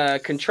bossy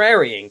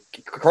contrarian,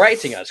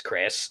 correcting us,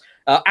 Chris,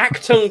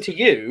 Actung to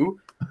you.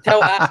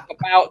 Tell us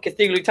about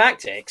Cthulhu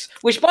Tactics,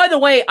 which, by the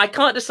way, I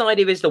can't decide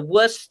if it's the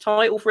worst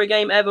title for a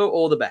game ever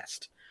or the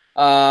best.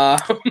 I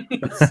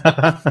mean,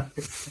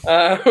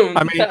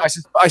 I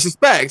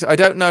suspect, I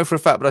don't know for a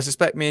fact, but I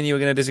suspect me and you are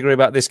going to disagree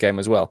about this game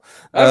as well.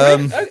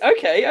 Really?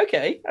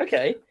 Okay.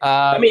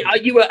 I mean, are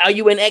you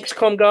an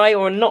XCOM guy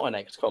or not an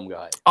XCOM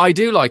guy? I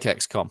do like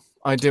XCOM.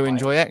 I do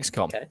enjoy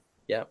XCOM. Okay.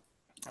 Yeah.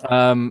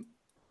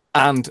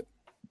 And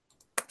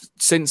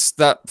since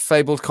that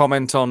fabled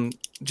comment on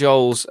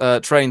Joel's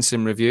train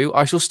sim review,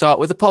 I shall start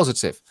with a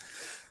positive.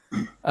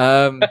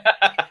 Right.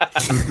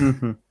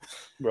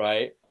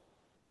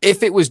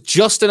 If it was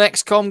just an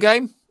XCOM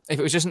game, if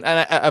it was just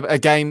a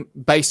game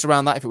based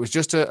around that, if it was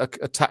just a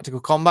tactical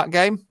combat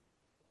game,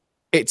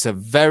 it's a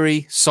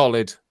very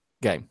solid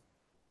game.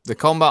 The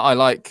combat I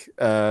like.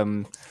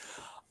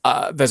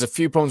 There's a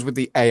few problems with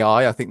the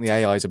AI. I think the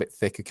AI is a bit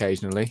thick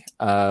occasionally.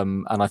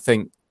 And I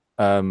think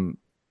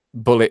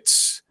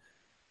bullets...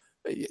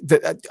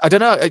 I don't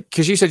know,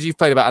 because you said you've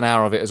played about an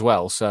hour of it as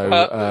well.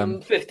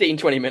 So 15,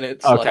 20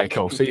 minutes. Okay,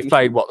 cool. So you've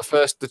played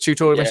the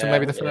tutorial mission,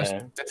 maybe the first?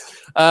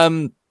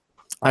 Yeah.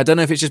 I don't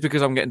know if it's just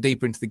because I'm getting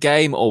deeper into the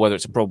game or whether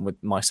it's a problem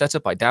with my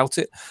setup. I doubt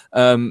it.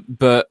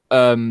 But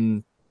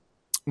there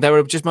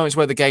are just moments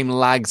where the game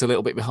lags a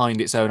little bit behind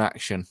its own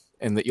action,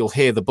 in that you'll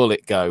hear the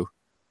bullet go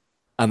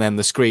and then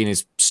the screen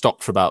is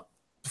stopped for about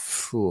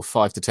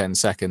 5 to 10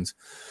 seconds.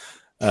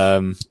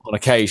 On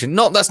occasion,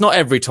 that's not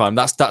every time.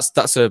 That's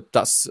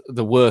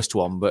the worst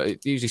one, but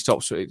it usually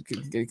stops. It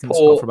can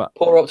stop for about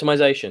poor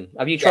optimization.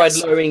 Have you tried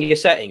lowering your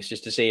settings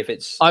just to see if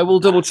it's? I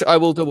will double check that.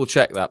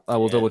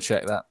 Double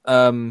check that.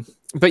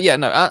 But yeah,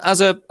 no.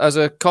 As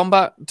a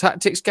combat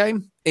tactics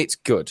game, it's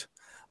good.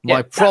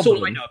 That's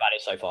all I know about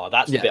it so far.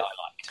 That's the bit I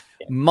liked.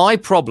 Yeah. My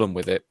problem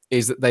with it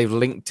is that they've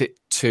linked it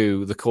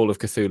to the Call of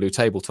Cthulhu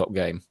tabletop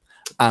game,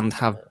 and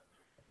have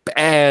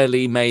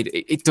barely made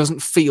it. It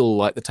doesn't feel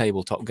like the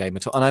tabletop game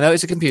at all. And I know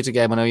it's a computer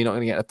game. I know you're not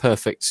going to get a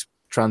perfect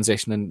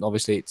transition, and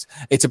obviously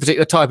it's a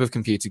particular type of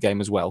computer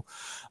game as well.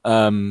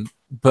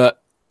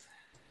 But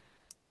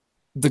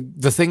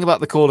the thing about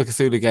the Call of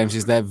Cthulhu games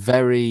is they're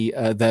very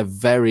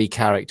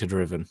character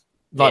driven,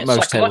 like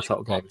most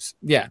tabletop games.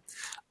 Yeah,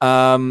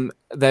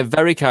 they're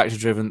very character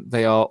driven.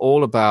 They are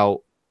all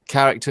about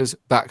characters,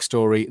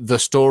 backstory, the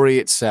story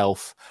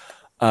itself,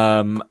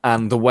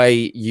 and the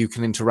way you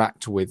can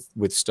interact with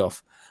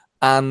stuff.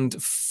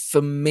 And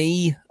for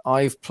me,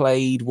 I've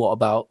played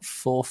about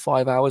 4 or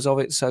 5 hours of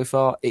it so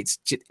far. It's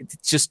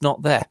just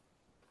not there.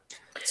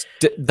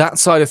 That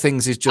side of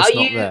things is just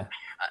not there.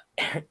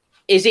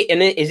 Is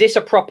this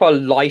a proper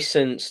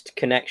licensed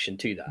connection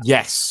to that?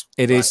 Yes,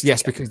 it is.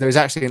 Yes, because there is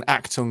actually an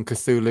Actung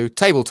Cthulhu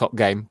tabletop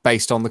game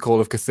based on the Call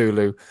of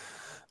Cthulhu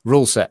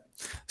rule set.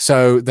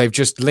 So they've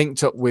just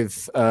linked up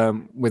with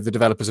the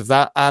developers of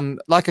that. And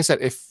like I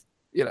said,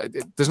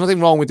 there's nothing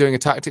wrong with doing a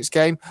tactics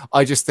game.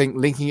 I just think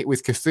linking it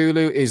with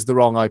Cthulhu is the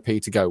wrong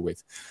IP to go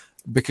with,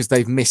 because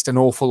they've missed an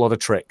awful lot of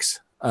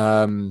tricks.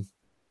 When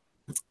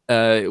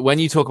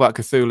you talk about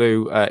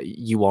Cthulhu,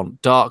 you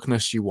want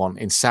darkness, you want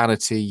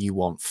insanity, you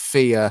want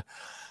fear,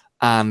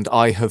 and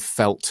I have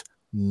felt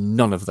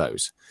none of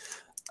those.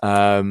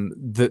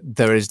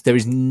 There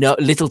is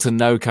little to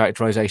no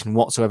characterization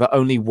whatsoever.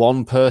 Only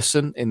one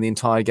person in the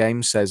entire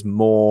game says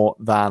more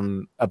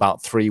than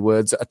about 3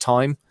 words at a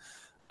time.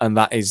 And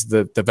that is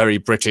the very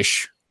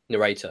British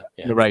narrator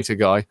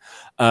guy.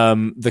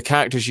 The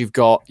characters you've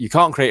got, you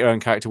can't create your own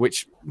character,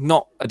 which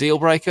not a deal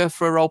breaker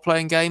for a role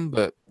playing game,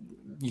 but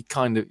you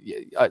kind of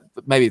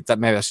maybe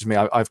that's just me.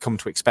 I've come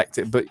to expect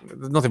it, but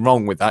there's nothing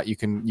wrong with that. You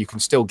can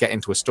still get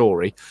into a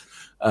story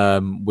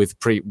with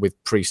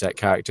preset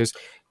characters.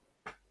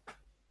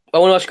 I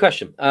want to ask a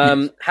question.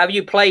 Have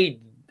you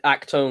played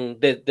Actung,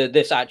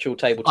 this actual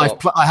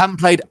tabletop? I haven't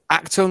played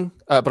Actung,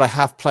 but I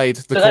have played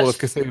the Call of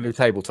Cthulhu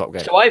tabletop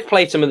game. So I've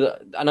played some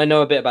of and I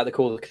know a bit about the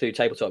Call of Cthulhu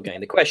tabletop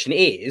game. The question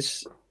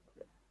is,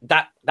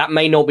 that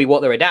may not be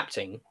what they're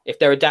adapting. If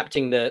they're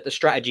adapting the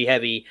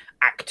strategy-heavy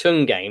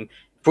Actung game,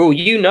 for all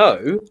you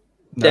know,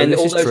 then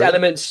all those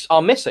elements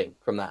are missing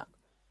from that.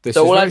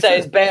 So all I say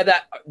is bear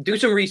that. Do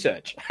some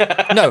research.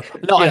 No,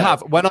 I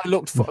have. When I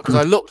looked for, because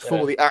I looked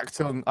for the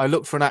Actung, I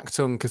looked for an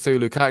Actung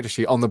Cthulhu character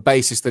sheet on the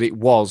basis that it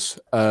was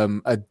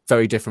a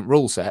very different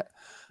rule set.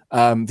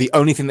 The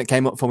only thing that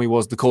came up for me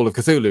was the Call of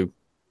Cthulhu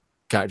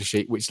character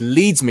sheet, which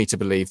leads me to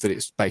believe that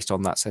it's based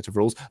on that set of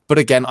rules. But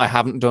again, I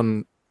haven't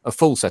done a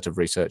full set of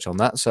research on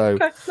that. So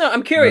no,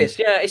 I'm curious.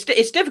 Yeah,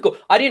 it's difficult.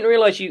 I didn't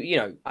realize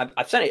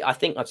I've sent it. I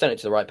think I've sent it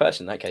to the right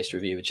person in that case to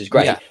review, which is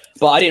great. Yeah.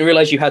 But I didn't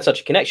realize you had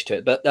such a connection to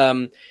it. But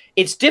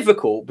it's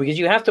difficult because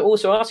you have to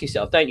also ask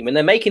yourself, don't you, when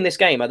they're making this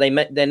game,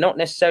 they're not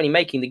necessarily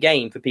making the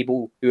game for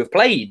people who have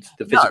played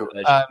the physical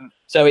version.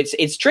 So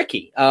it's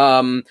tricky.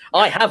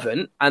 I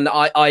haven't, and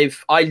I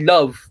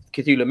love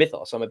Cthulhu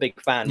Mythos. I'm a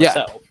big fan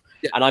myself.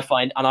 Yeah. And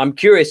I'm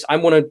curious. I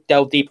want to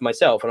delve deeper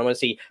myself, and I want to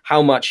see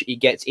how much he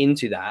gets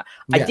into that.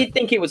 Yeah. I did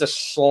think it was a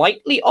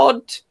slightly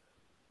odd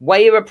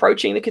way of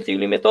approaching the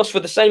Cthulhu Mythos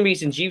for the same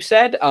reasons you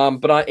said,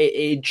 but it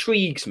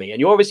intrigues me, and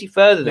you're obviously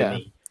further than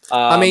me.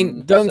 I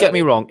mean, don't get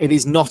me wrong; it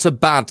is not a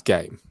bad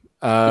game.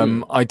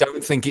 I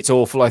don't think it's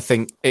awful. I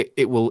think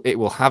it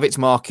will have its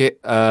market,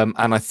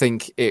 and I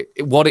think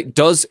what it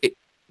does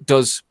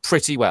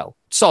pretty well,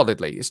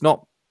 solidly. It's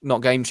not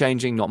game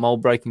changing, not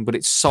mold breaking, but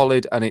it's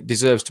solid, and it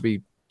deserves to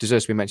be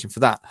mentioned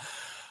for that.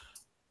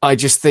 I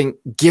just think,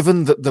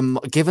 given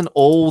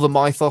all the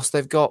mythos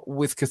they've got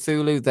with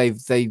Cthulhu,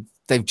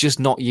 they've just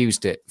not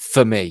used it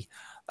for me.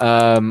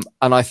 And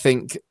I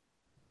think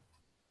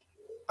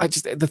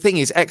the thing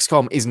is,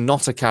 XCOM is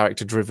not a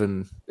character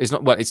driven. It's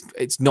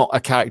not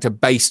a character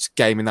based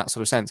game in that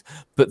sort of sense.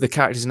 But the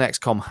characters in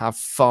XCOM have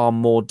far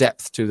more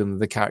depth to them than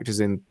the characters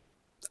in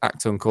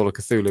Actung Call of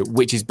Cthulhu,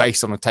 which is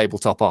based on a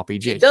tabletop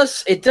RPG.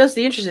 It does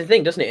the interesting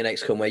thing, doesn't it, in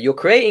XCOM, where you're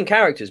creating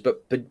characters,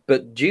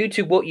 but due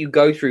to what you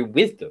go through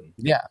with them,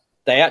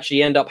 they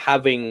actually end up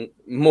having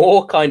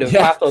more kind of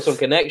pathos and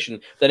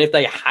connection than if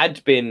they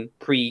had been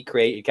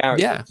pre-created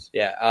characters.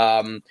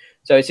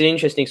 So it's an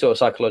interesting sort of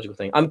psychological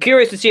thing. I'm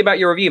curious to see about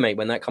your review, mate,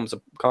 when that comes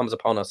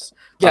upon us.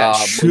 Yeah,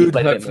 should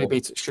hopefully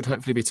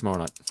be tomorrow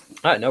night.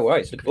 Oh, no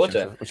worries. Looking forward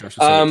to it. Which I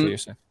shall say to you,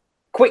 so.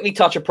 Quickly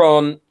touch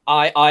upon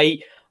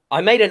I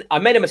made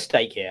a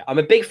mistake here. I'm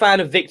a big fan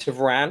of Victor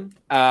Vran,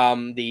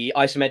 the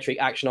isometric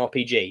action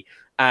RPG,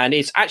 and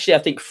it's actually, I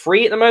think,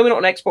 free at the moment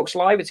on Xbox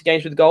Live. It's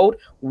Games with Gold,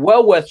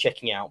 well worth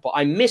checking out. But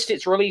I missed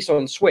its release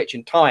on Switch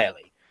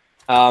entirely,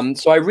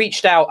 so I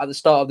reached out at the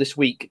start of this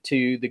week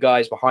to the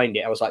guys behind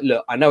it. I was like,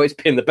 "Look, I know it's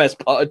been the best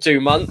part of 2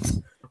 months,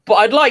 but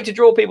I'd like to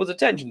draw people's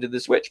attention to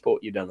the Switch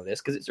port you've done of this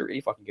because it's a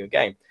really fucking good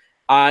game,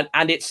 and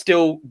it's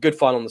still good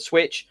fun on the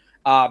Switch.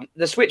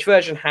 The Switch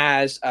version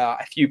has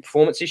a few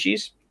performance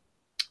issues."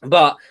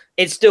 But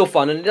it's still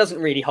fun, and it doesn't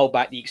really hold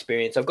back the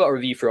experience. I've got a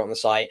review for it on the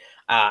site,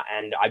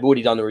 and I've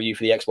already done the review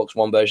for the Xbox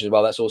One version as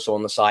well. That's also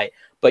on the site.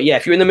 But yeah,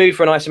 if you're in the mood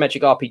for an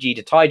isometric RPG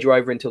to tide you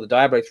over until the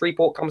Diablo 3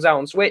 port comes out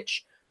on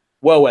Switch,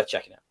 well worth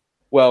checking out.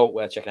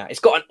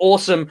 It's got an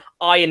awesome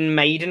Iron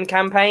Maiden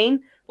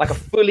campaign, like a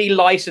fully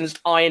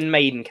licensed Iron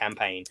Maiden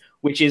campaign,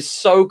 which is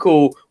so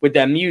cool with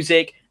their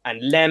music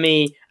and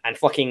Lemmy and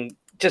fucking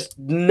just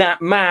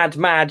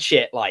mad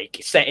shit,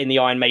 like set in the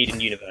Iron Maiden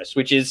universe,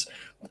 which is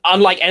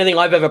unlike anything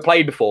I've ever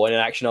played before in an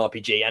action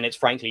RPG, and it's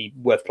frankly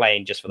worth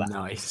playing just for that.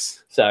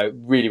 Nice. So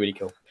really, really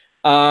cool.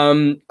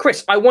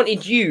 Chris, I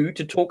wanted you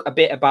to talk a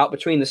bit about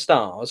Between the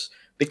Stars,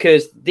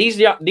 because these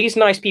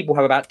nice people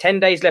have about 10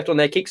 days left on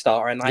their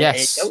Kickstarter, and I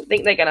don't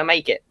think they're going to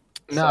make it.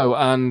 No,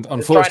 and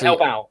unfortunately, try and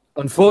help out.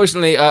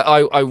 Unfortunately,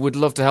 I would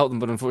love to help them,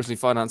 but unfortunately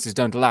finances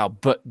don't allow.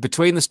 But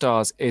Between the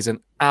Stars is an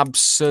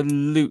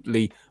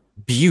absolutely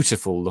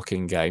beautiful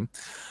looking game,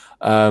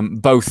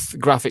 both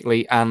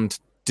graphically and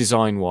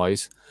design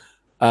wise.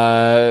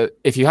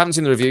 If you haven't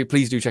seen the review,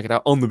 please do check it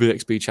out on the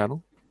BXB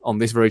channel, on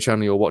this very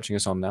channel you're watching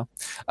us on now.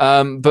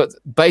 But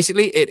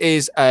basically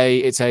it's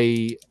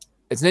an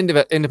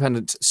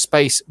independent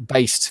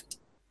space-based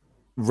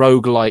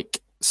roguelike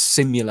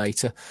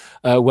simulator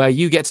where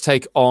you get to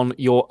take on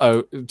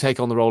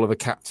the role of a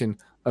captain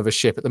of a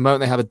ship. At the moment,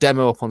 they have a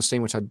demo up on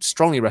Steam, which I'd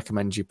strongly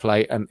recommend you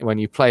play. And when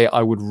you play it,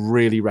 I would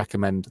really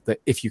recommend that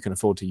if you can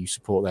afford to, you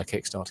support their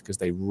Kickstarter, because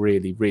they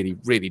really, really,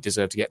 really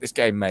deserve to get this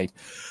game made.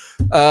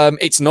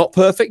 It's not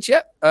perfect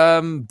yet,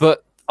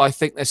 but I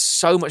think there's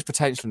so much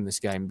potential in this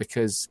game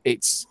because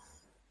it's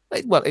a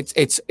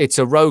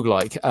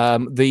roguelike.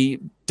 The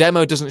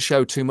demo doesn't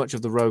show too much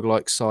of the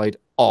roguelike side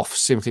off,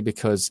 simply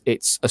because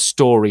it's a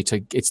story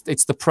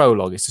it's the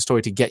prologue. It's a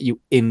story to get you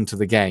into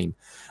the game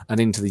and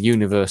into the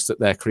universe that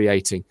they're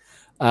creating.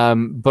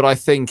 But I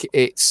think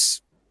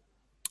it's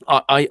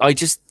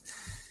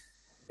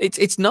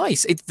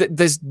nice.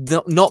 There's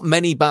not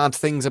many bad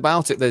things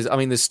about it. There's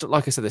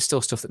like I said, there's still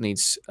stuff that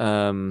needs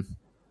I've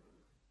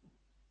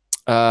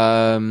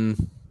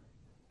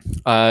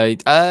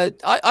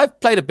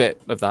played a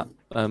bit of that,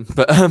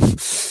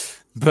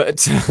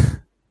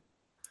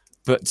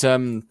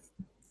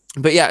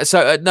 but yeah.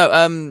 So no,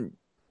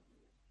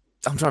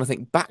 I'm trying to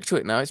think back to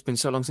it now. It's been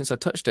so long since I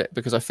touched it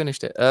because I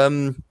finished it.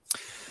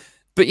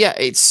 But yeah,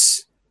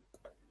 it's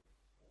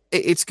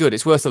good.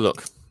 It's worth a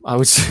look. I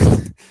would say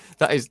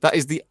that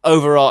is the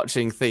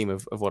overarching theme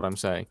of what I'm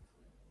saying.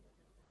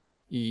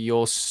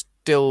 You're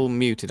still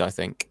muted, I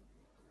think.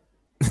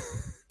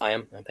 I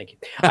am. Oh, thank you.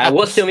 I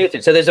was still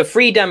muted. So there's a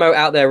free demo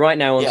out there right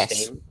now on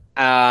Yes. Steam,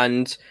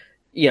 and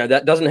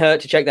that doesn't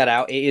hurt to check that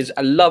out. It is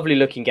a lovely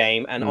looking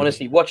game, and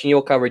honestly, watching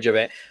your coverage of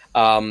it,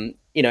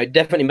 it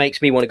definitely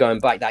makes me want to go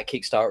and back that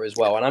Kickstarter as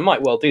well. And I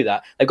might well do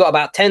that. They've got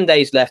about 10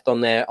 days left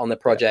on the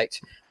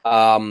project.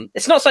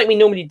 It's not something we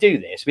normally do.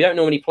 This we don't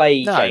normally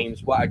play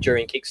games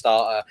during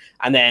Kickstarter,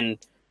 and then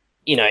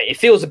it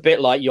feels a bit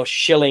like you're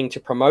shilling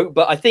to promote.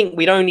 But I think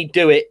we'd only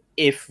do it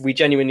if we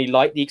genuinely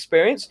like the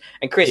experience.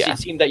 And Chris, it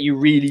seemed that you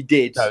really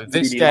did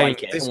really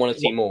like it and want to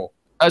see more.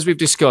 As we've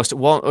discussed,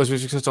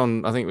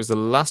 on, I think it was the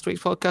last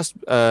week's podcast,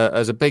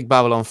 as a big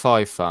Babylon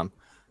 5 fan,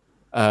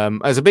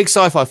 as a big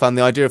sci-fi fan,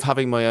 the idea of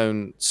having my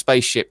own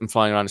spaceship and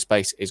flying around in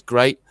space is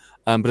great.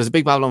 But as a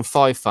big Babylon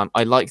 5 fan,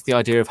 I like the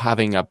idea of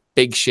having a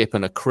big ship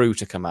and a crew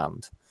to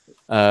command.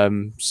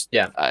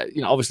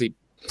 Obviously,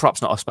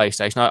 perhaps not a space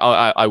station.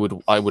 I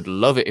would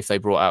love it if they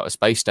brought out a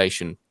space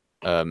station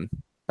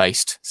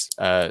based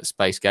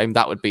space game.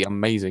 That would be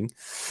amazing.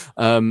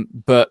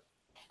 But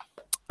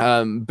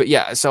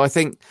yeah, so I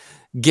think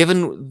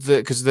given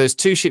because there's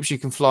 2 ships you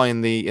can fly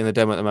in the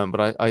demo at the moment,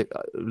 but I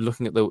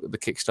looking at the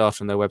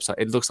Kickstarter and their website,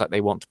 it looks like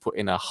they want to put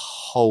in a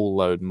whole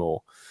load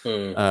more.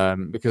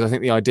 Because I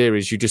think the idea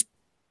is you just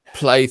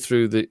play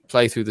through the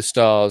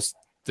stars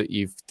that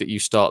you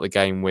start the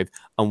game with,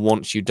 and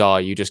once you die,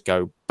 you just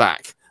go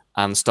back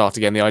and start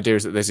again. The idea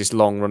is that there's this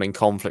long running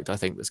conflict, I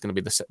think, that's going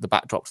to be the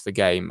backdrop to the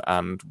game,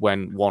 and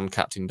when one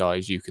captain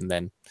dies, you can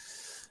then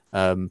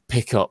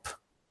pick up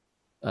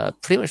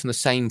pretty much from the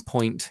same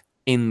point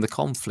in the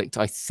conflict.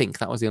 I think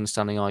that was the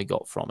understanding I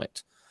got from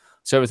it.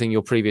 So everything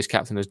your previous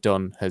captain has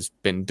done has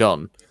been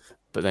done,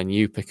 but then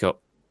you pick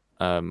up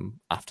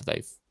after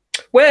they've.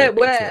 Where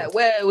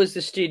was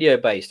the studio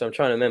based? I'm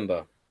trying to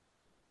remember.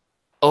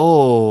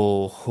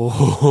 Okay.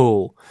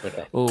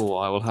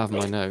 I will have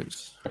my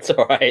notes. That's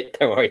all right.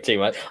 Don't worry too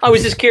much. I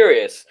was just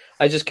curious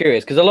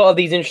because a lot of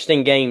these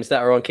interesting games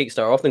that are on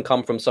Kickstarter often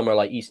come from somewhere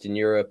like Eastern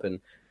Europe and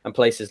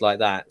places like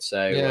that.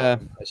 So yeah,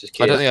 I was just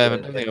curious. I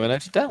don't think I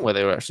noted down where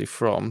they were actually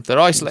from. They're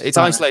isolated. It's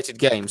Isolated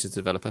Games as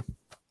the developer.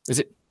 Is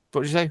it?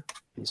 What did you say?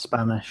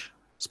 Spanish.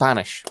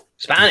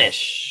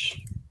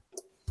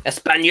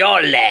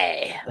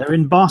 Españole. They're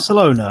in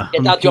Barcelona.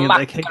 Get I'm out your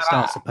looking at their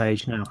Kickstarter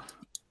page now.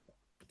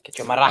 Get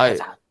your maracas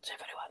out,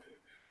 everyone.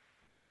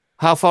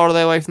 How far are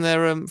they away from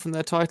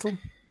their title?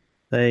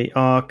 They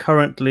are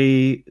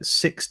currently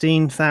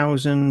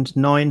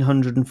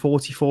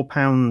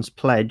 £16,944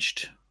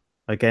 pledged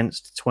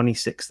against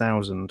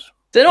 26,000.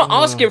 They're not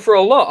asking for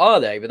a lot,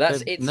 are they? But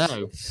it's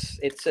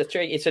a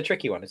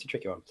tricky one. It's a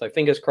tricky one. So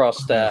fingers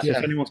crossed. If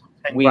anyone's got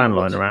 10 grand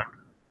lying around.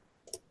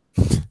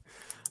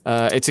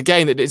 It's a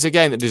game that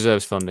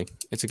deserves funding.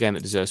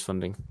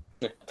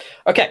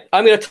 Okay,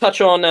 I'm going to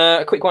touch on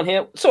a quick one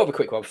here. Sort of a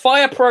quick one.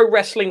 Fire Pro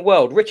Wrestling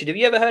World. Richard, have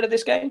you ever heard of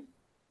this game?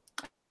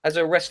 As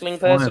a wrestling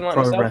person like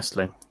myself?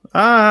 Wrestling.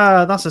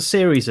 That's a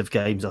series of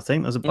games, I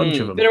think. There's a bunch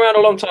of them. Been around a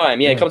long time.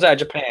 Yeah, it comes out of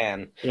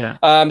Japan.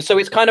 Yeah. So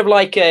it's kind of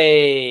like how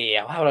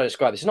would I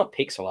describe this? It's not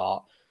pixel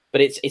art,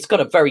 but it's got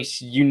a very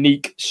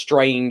unique,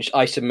 strange,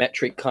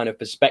 isometric kind of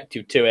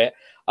perspective to it.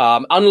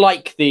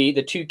 Unlike the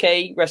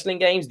 2K wrestling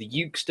games, the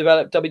Ukes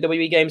developed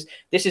WWE games,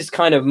 this is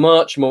kind of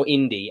much more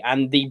indie.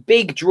 And the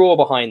big draw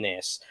behind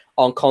this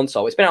on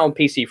console, it's been out on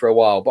PC for a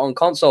while, but on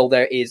console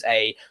there is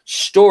a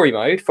story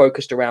mode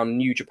focused around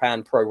New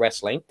Japan Pro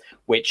Wrestling,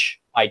 which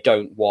I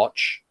don't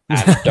watch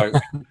and don't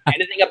know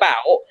anything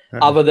about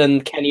other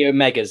than Kenny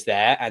Omega's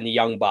there and the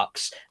Young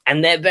Bucks,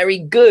 and they're very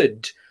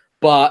good.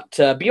 But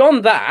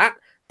beyond that,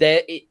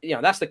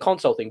 that's the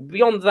console thing.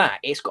 Beyond that,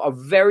 it's got a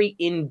very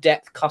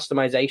in-depth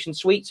customization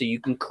suite, so you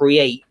can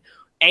create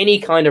any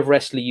kind of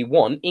wrestler you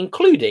want,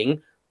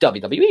 including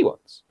WWE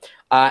ones.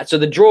 So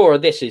the draw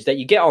of this is that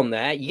you get on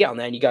there and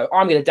you go,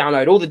 I'm going to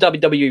download all the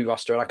WWE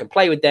roster, and I can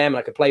play with them, and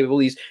I can play with all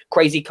these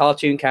crazy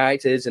cartoon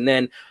characters, and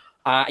then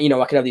I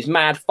can have these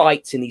mad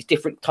fights in these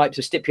different types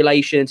of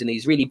stipulations and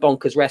these really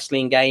bonkers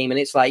wrestling game. And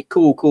it's like,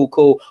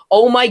 cool.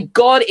 Oh my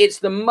God, it's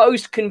the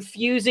most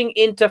confusing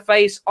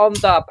interface on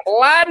the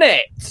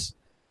planet.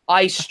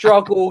 I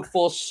struggled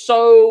for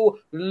so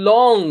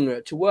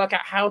long to work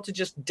out how to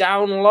just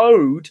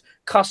download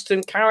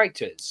custom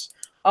characters.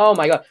 Oh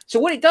my God. So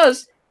what it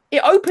does,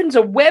 it opens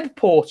a web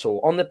portal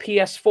on the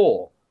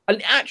PS4.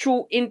 An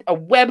actual a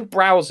web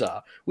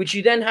browser, which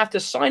you then have to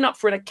sign up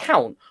for an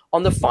account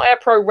on the Fire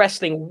Pro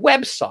Wrestling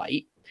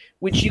website,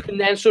 which you can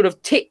then sort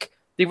of tick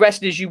the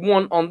wrestlers you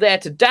want on there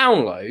to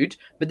download,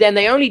 but then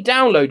they only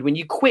download when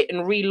you quit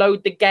and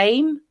reload the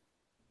game.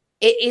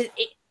 It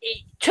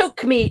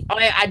took me,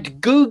 I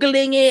had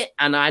Googling it,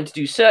 and I had to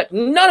do search.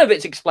 None of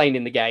it's explained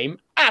in the game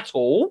at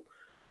all.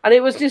 And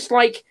it was just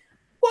like,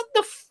 what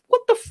the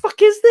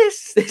fuck is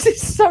this? This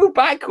is so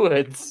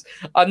backwards.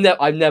 I've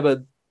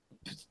never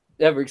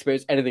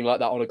experienced anything like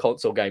that on a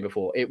console game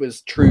before. It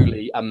was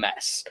truly a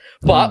mess.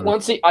 But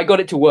once I got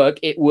it to work,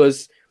 it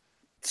was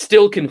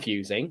still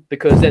confusing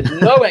because there's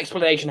no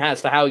explanation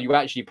as to how you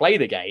actually play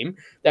the game.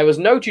 There was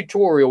no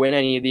tutorial in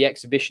any of the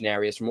exhibition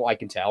areas, from what I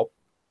can tell.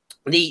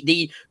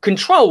 The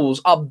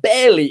controls are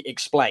barely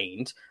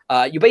explained.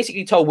 You're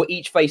basically told what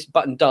each face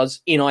button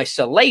does in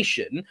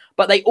isolation,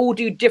 but they all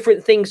do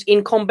different things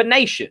in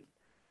combination.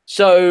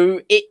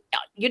 So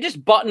you're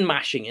just button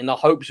mashing in the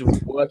hopes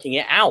of working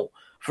it out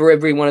for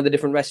every one of the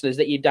different wrestlers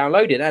that you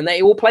downloaded, and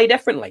they all play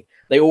differently.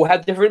 They all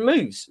have different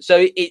moves.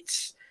 So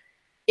it's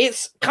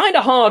kind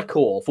of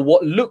hardcore for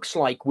what looks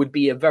like would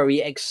be a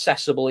very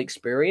accessible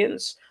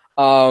experience.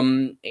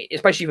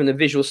 Especially from the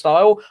visual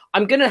style.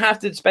 I'm gonna have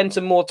to spend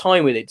some more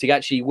time with it to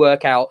actually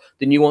work out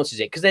the nuances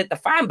of it, because the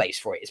fan base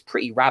for it is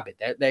pretty rabid.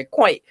 They're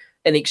quite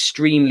an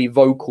extremely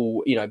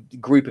vocal,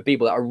 group of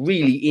people that are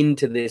really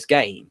into this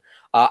game.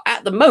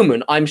 At the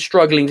moment, I'm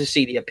struggling to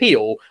see the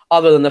appeal,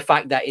 other than the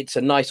fact that it's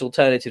a nice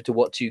alternative to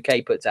what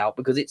 2K puts out,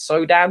 because it's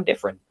so damn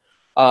different.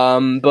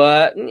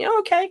 But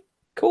okay,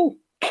 cool.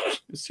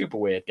 Super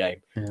weird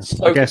game. Yeah.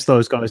 So, I guess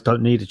those guys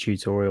don't need a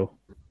tutorial.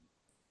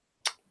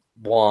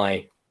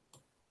 Why?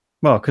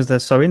 Well, because they're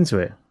so into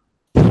it.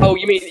 Oh,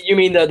 you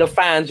mean the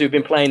fans who've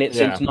been playing it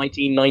since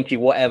 1990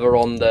 whatever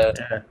on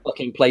the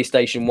fucking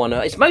PlayStation 1.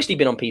 It's mostly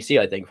been on PC,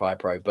 I think, Fire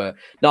Pro. But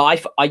no,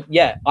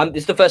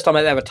 it's the first time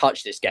I've ever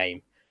touched this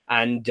game,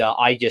 and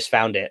I just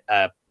found it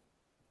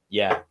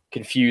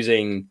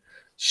confusing,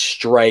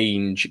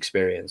 strange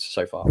experience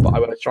so far. But I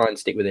want to try and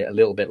stick with it a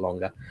little bit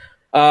longer.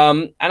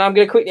 And I'm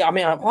going to quickly,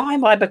 why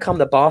have I become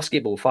the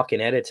basketball fucking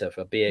editor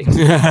for BX?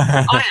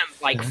 I am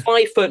like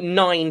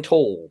 5'9"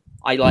 tall.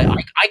 I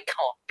can't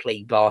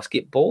play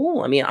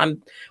basketball.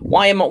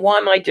 Why am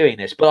I doing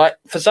this? But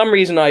for some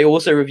reason, I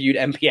also reviewed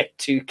NBA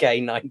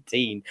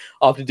 2K19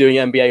 after doing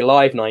NBA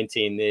Live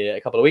 19 a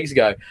couple of weeks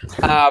ago.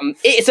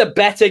 It's a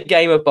better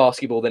game of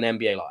basketball than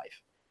NBA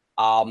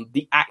Live.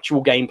 The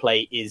actual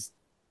gameplay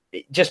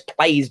it just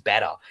plays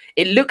better.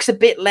 It looks a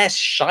bit less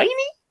shiny,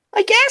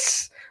 I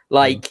guess.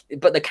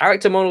 But the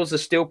character models are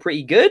still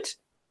pretty good.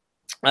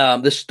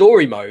 The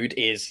story mode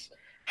is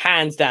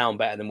hands down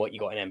better than what you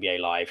got in NBA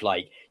Live.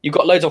 You've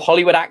got loads of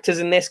Hollywood actors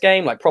in this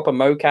game, like proper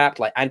mocap,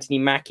 like Anthony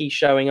Mackie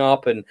showing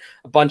up, and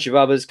a bunch of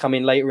others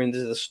coming later into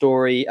the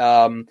story.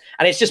 And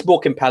it's just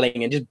more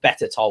compelling and just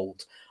better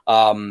told.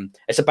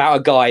 It's about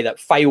a guy that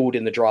failed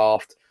in the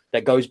draft,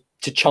 that goes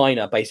to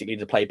China basically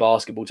to play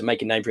basketball, to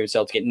make a name for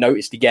himself, to get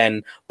noticed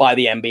again by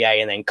the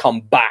NBA, and then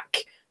come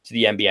back to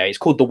the NBA. It's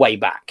called The Way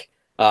Back,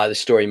 the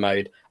story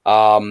mode.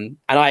 And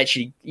I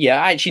actually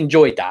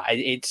enjoyed that.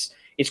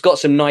 It's got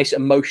some nice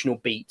emotional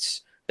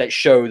beats that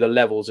show the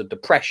levels of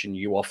depression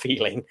you are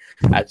feeling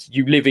as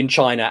you live in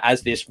China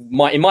as this,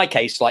 in my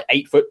case,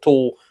 8 foot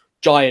tall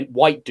giant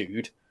white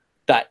dude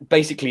that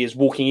basically is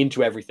walking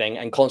into everything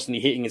and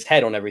constantly hitting his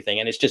head on everything,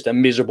 and it's just a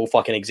miserable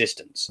fucking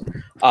existence.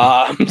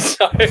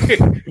 So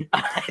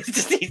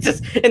he's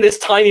just in this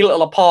tiny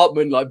little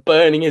apartment,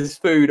 burning his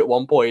food at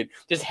one point,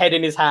 just head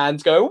in his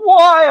hands, going,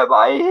 "Why am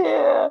I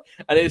here?"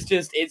 And it's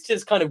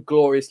just kind of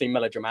gloriously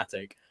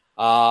melodramatic.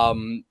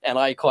 And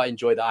I quite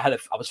enjoyed that.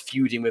 I was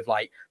feuding with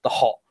the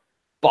hot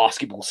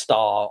basketball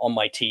star on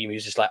my team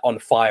who's just on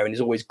fire and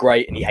is always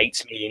great, and he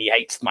hates me and he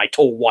hates my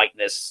tall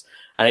whiteness,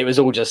 and it was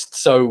all just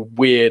so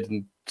weird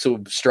and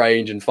sort of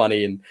strange and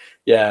funny. And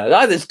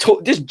this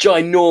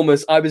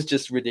ginormous, I was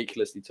just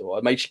ridiculously tall.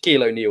 I made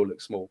Shaquille O'Neal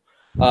look small.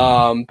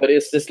 But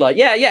it's just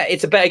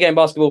it's a better game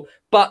basketball,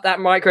 but that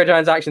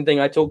microtransaction thing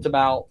I talked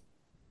about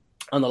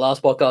on the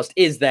last podcast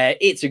is there.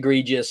 It's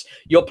egregious.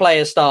 Your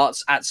player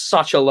starts at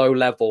such a low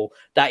level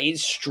that it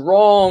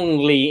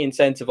strongly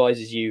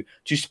incentivizes you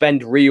to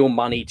spend real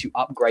money to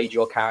upgrade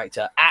your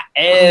character at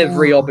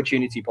every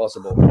opportunity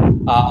possible.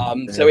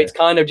 So it's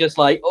kind of just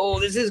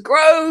this is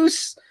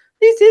gross.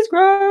 This is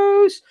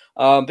gross.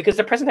 Because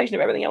the presentation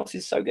of everything else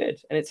is so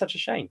good, and it's such a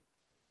shame.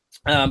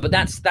 But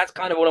that's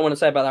kind of what I want to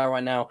say about that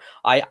right now.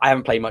 I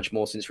haven't played much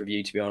more since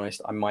review, to be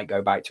honest. I might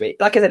go back to it.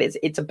 Like I said,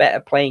 it's a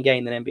better playing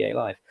game than NBA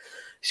Live.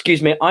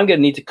 Excuse me, I'm going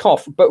to need to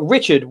cough. But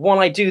Richard, while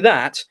I do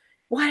that,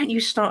 why don't you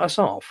start us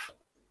off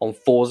on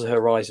Forza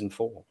Horizon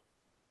 4?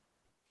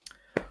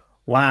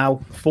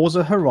 Wow,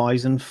 Forza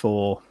Horizon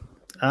 4.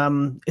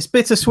 It's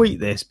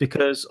bittersweet, this,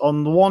 because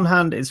on the one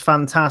hand, it's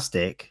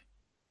fantastic.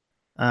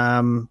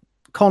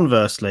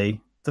 Conversely,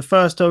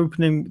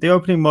 the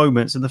opening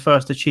moments and the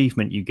first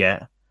achievement you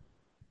get,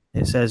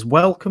 it says,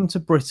 "Welcome to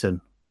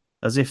Britain,"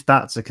 as if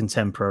that's a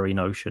contemporary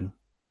notion.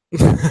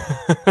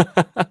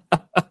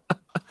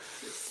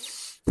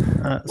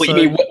 What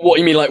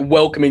you mean?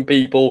 Welcoming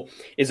people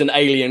is an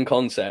alien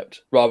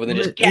concept rather than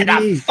just get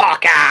the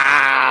fuck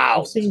out.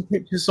 I've seen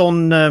pictures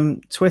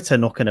on Twitter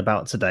knocking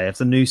about today of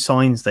the new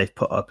signs they've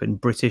put up in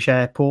British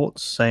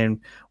airports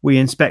saying, "We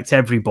inspect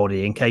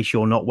everybody in case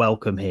you're not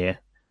welcome here."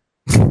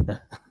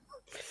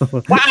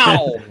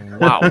 Wow.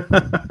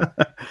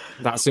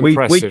 That's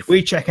impressive.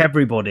 We check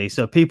everybody,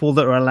 so people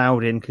that are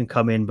allowed in can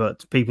come in,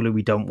 but people who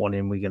we don't want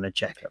in, we're going to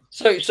check them.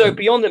 So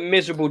beyond the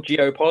miserable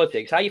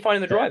geopolitics, how are you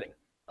finding the driving?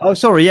 Oh,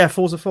 sorry,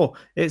 Forza 4.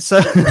 It's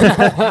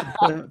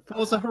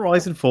Forza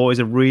Horizon 4 is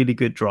a really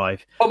good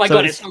drive. Oh my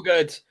god, it's so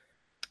good.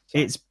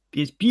 It's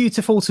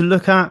beautiful to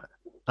look at.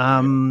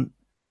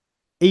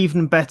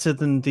 Even better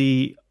than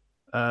the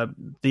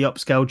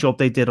upscale job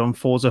they did on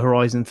Forza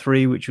Horizon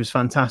 3, which was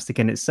fantastic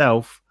in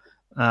itself.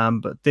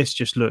 But this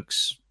just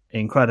looks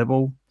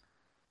incredible.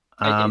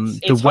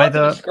 It's hard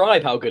to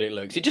describe how good it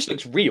looks. It just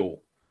looks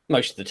real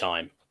most of the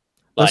time.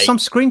 There's some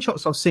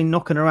screenshots I've seen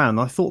knocking around.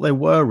 I thought they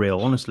were real,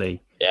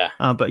 honestly. Yeah.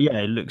 But yeah,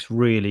 it looks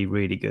really,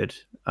 really good.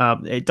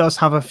 It does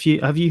have a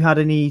few. Have you had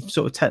any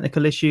sort of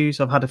technical issues?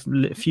 I've had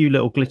a few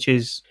little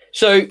glitches.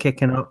 So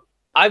kicking up.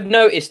 I've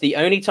noticed the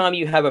only time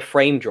you have a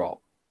frame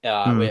drop,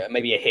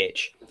 maybe a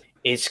hitch,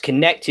 is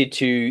connected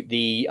to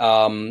the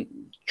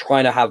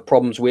trying to have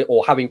problems with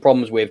or having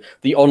problems with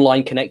the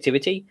online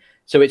connectivity.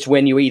 So it's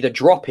when you're either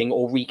dropping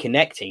or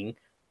reconnecting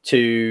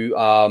to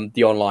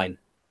the online.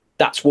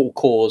 That's what will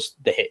cause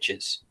the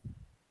hitches,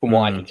 from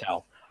what I can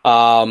tell.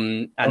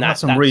 And that's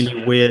some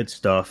really weird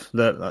stuff.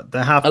 There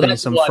have been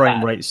some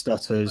frame rate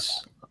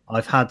stutters.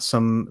 I've had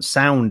some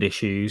sound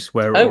issues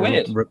where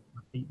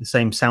repeat the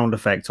same sound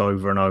effect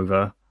over and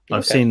over. Okay.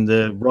 I've seen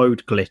the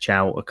road glitch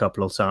out a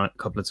couple of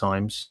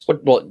times.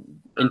 What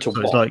into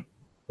so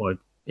what?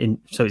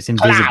 So it's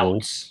invisible.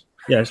 Clouds.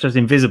 Yeah, it's just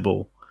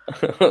invisible.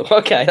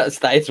 Okay,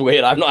 that is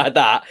weird. I've not had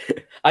that.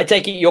 I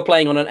take it you're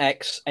playing on an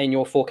X and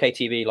your 4K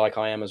TV like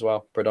I am as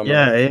well,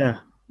 predominantly.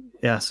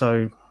 Yeah.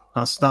 So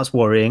that's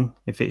worrying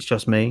if it's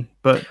just me.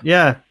 But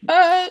yeah,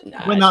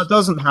 when that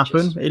doesn't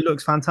happen, it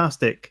looks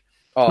fantastic.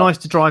 It's nice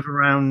to drive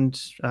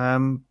around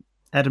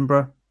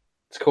Edinburgh.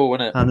 It's cool,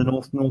 isn't it? And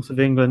the north of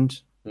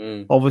England.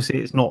 Obviously,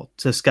 it's not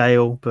to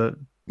scale, but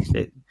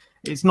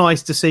it's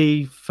nice to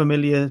see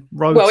familiar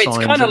road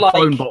signs and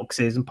phone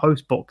boxes and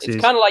post boxes.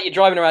 It's kind of like you're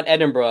driving around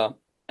Edinburgh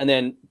and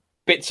then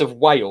bits of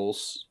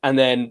Wales and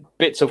then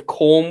bits of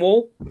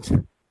Cornwall.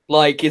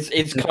 Like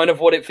it's kind of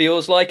what it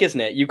feels like,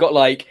 isn't it? You've got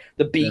like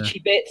the beachy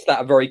bits that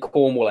are very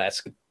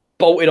Cornwall-esque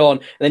bolted on,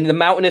 and then the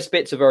mountainous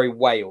bits are very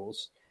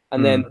Wales,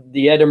 and then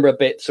the Edinburgh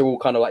bits are all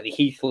kind of like the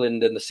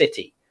heathland and the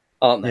city,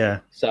 aren't they? Yeah.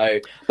 So,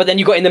 but then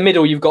you've got in the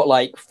middle, you've got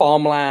like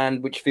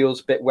farmland, which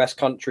feels a bit West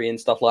Country and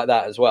stuff like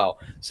that as well.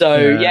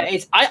 So yeah,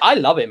 I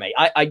love it, mate.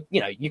 I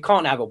you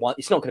can't have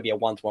it's not going to be a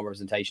one-to-one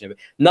representation of it.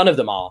 None of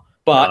them are,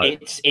 but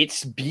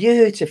it's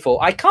beautiful.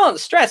 I can't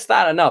stress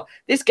that enough.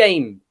 This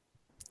game,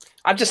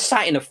 I've just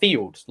sat in a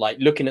field, like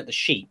looking at the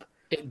sheep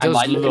and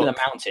like looking at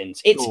the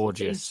mountains. It's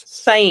gorgeous.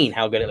 Insane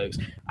how good it looks.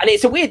 And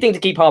it's a weird thing to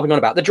keep harping on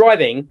about. The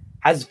driving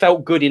has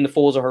felt good in the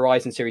Forza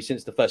Horizon series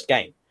since the first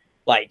game.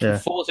 Like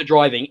Forza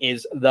driving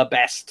is the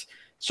best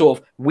sort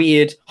of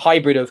weird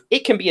hybrid of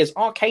it can be as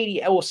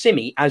arcadey or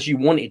simmy as you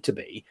want it to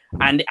be,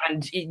 and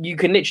you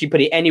can literally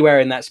put it anywhere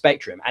in that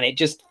spectrum, and it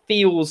just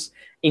feels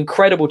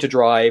incredible to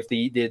drive.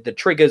 The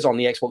triggers on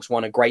the Xbox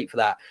One are great for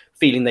that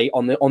feeling. They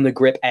on the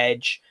grip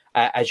edge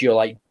as you're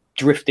like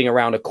drifting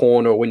around a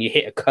corner or when you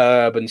hit a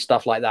curb and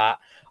stuff like that.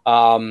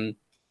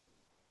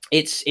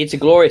 It's a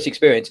glorious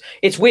experience.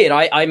 It's weird.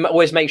 I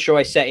always make sure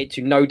I set it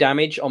to no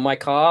damage on my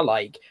car,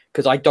 like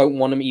because I don't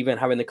want them even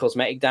having the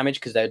cosmetic damage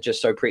because they're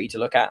just so pretty to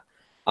look at.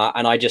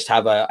 And I just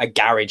have a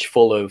garage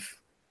full of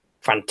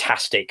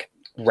fantastic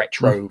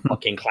retro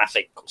fucking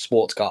classic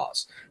sports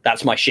cars.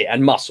 That's my shit.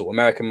 And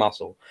American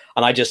muscle.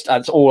 And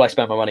that's all I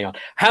spend my money on.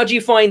 How do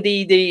you find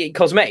the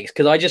cosmetics?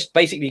 Because I just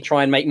basically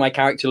try and make my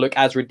character look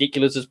as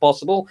ridiculous as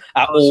possible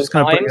at all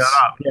times.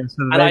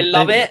 And I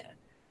love it.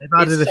 They've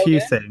added a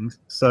few things.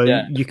 So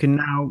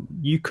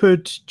you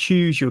could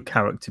choose your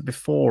character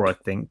before, I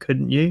think,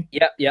 couldn't you?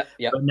 Yeah.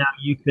 But now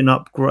you can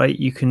upgrade,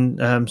 you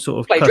can sort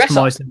of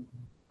customize them.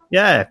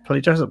 Yeah,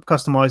 play dress up,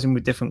 customizing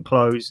with different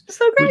clothes,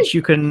 which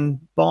you can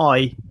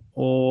buy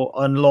or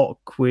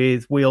unlock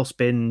with wheel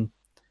spin,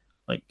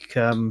 like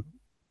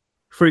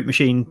fruit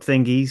machine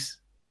thingies.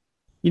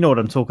 You know what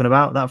I'm talking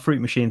about? That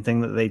fruit machine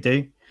thing that they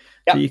do.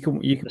 Yep. So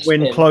you can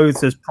win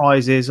clothes as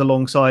prizes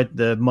alongside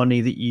the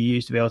money that you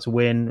used to be able to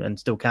win and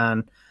still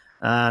can,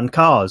 and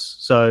cars.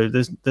 So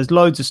there's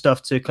loads of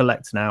stuff to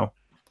collect now,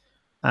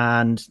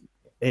 and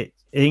it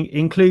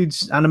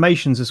includes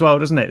animations as well,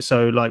 doesn't it?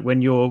 So like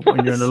when you're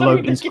in a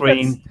loading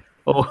screen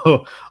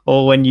or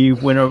when you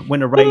win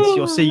a race,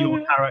 you'll see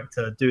your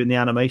character doing the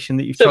animation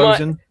that you've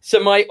chosen.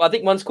 I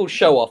think one's called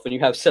Show Off, and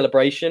you have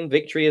Celebration,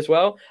 Victory as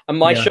well. And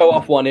my Show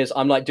Off one is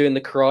I'm like doing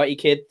the Karate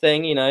Kid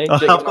thing, you know.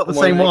 I've got the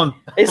same one.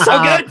 It's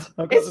so good.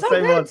 I've got the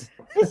same one.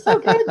 It's so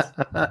good.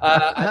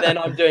 And then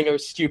I'm doing a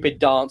stupid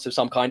dance of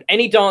some kind.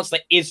 Any dance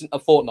that isn't a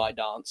Fortnite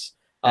dance.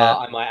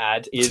 I might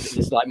add,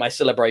 is like my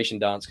celebration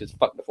dance because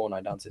fuck the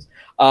Fortnite dances.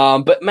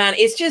 But man,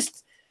 it's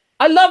just,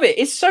 I love it.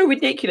 It's so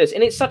ridiculous,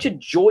 and it's such a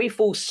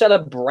joyful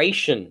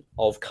celebration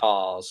of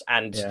cars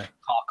and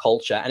car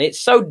culture, and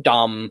it's so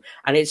dumb,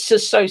 and it's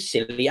just so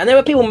silly. And there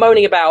were people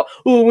moaning about,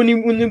 when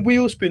the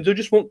wheel spins, I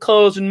just want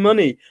cars and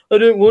money. I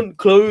don't want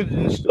clothes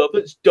and stuff.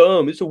 It's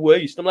dumb. It's a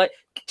waste. I'm like,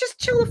 just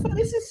chill the fuck.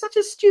 This is such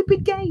a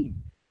stupid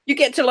game. You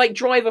get to like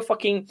drive a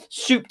fucking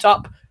souped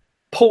up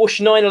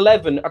Porsche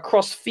 911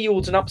 across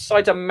fields and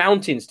upside down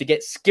mountains to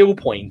get skill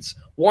points.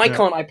 Why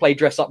can't I play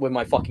dress up with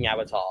my fucking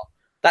avatar?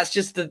 That's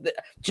just do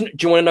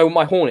you want to know what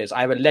my horn is?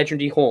 I have a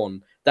legendary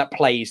horn that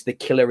plays the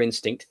Killer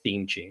Instinct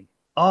theme tune.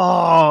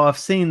 Oh, I've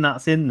seen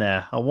that's in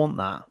there. I want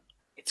that.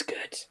 It's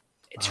good.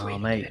 It's Oh, really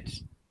mate. good.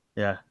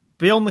 Yeah.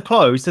 Beyond the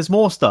clothes, there's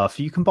more stuff.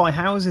 You can buy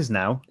houses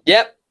now.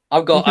 Yep,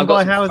 I've You got can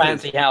buy some houses.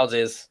 fancy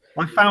houses.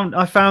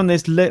 I found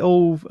this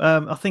little.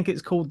 I think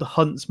it's called the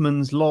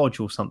Huntsman's Lodge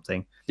or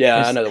something. Yeah,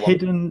 It's I know the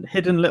one.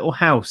 hidden little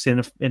house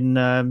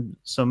in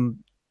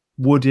some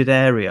wooded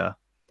area.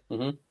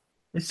 Mhm.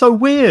 It's so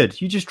weird.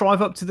 You just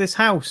drive up to this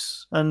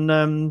house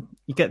and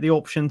you get the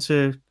option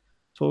to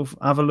sort of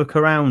have a look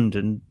around,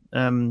 and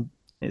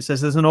it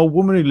says there's an old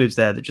woman who lives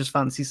there that just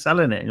fancies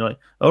selling it. And you're like,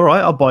 all right,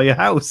 I'll buy your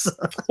house.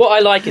 What I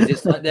like is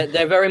it's like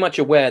they're very much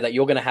aware that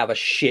you're going to have a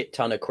shit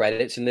ton of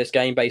credits in this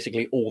game,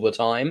 basically all the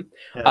time,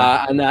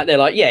 and that they're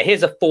like, yeah,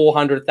 here's a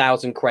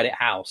 400,000 credit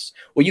house,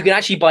 or you can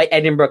actually buy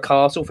Edinburgh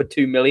Castle for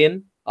 2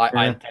 million. I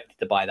attempted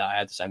to buy that. I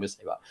had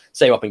to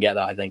save up and get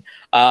that, I think.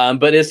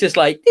 But it's just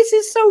like, this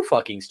is so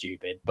fucking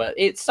stupid, but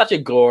it's such a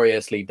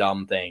gloriously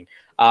dumb thing.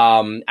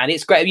 And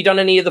it's great. Have you done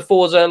any of the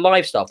Forza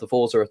live stuff, the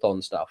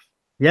Forza-a-thon stuff?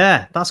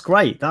 Yeah, that's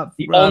great. That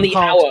On the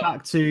harks hour.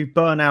 back to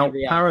Burnout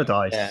Every hour.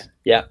 Paradise.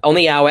 Yeah, on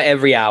the hour,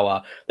 every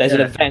hour. There's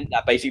an event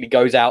that basically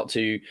goes out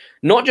to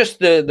not just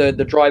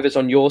the drivers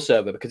on your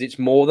server, because it's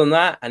more than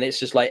that. And it's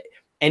just like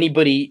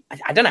anybody,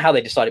 I don't know how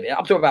they decided, but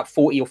up to about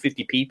 40 or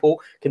 50 people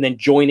can then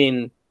join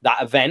in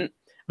that event.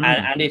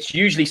 And it's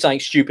usually something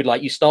stupid,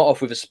 like you start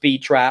off with a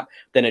speed trap,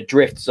 then a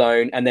drift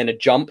zone, and then a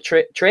jump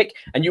trick.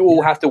 And you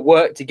all have to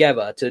work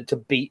together to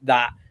beat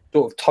that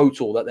sort of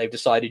total that they've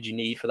decided you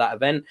need for that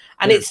event.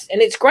 And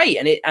it's great.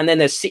 And then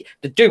there's we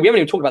haven't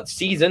even talked about the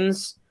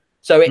seasons.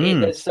 So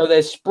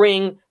there's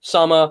spring,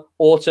 summer,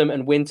 autumn,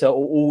 and winter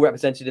all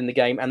represented in the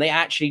game, and they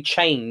actually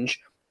change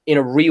in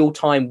a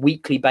real-time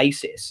weekly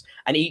basis.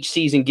 And each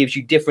season gives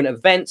you different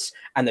events,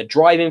 and the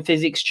driving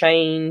physics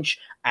change.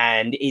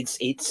 And it's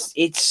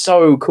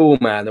so cool,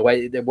 man. The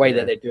way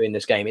that they're doing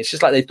this game, it's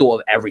just like they thought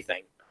of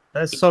everything.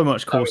 There's so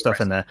much cool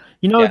stuff in there.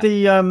 You know,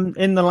 the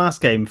in the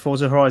last game,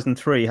 Forza Horizon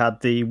 3 had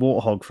the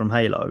Warthog from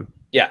Halo.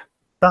 Yeah,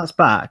 that's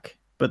back,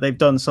 but they've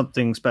done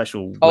something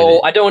special.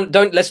 Oh, I don't.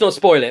 Let's not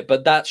spoil it.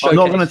 But that showcase.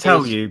 I'm not going to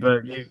tell you,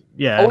 but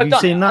have you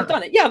seen that? I've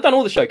done it. Yeah, I've done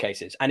all the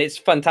showcases, and it's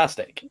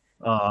fantastic.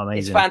 Oh,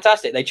 amazing! It's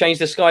fantastic. They changed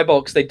the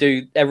skybox. They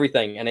do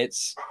everything, and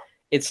it's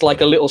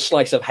like a little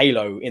slice of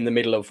Halo in the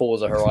middle of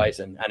Forza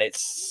Horizon, and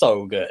it's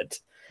so good.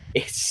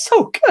 It's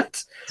so good.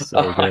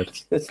 So good.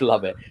 I just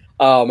love it.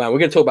 Oh man, we're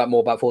going to talk more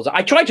about Forza.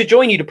 I tried to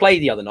join you to play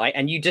the other night,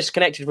 and you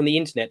disconnected from the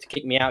internet to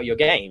kick me out of your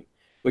game,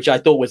 which I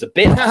thought was a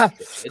bit. I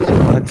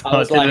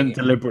didn't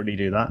deliberately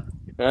do that.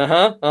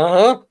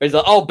 It's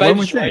like, oh, Ben,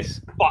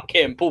 this? Fuck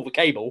him, pull the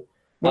cable.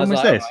 When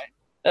was this?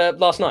 Right.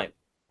 Last night.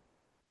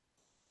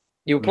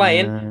 You were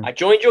playing. I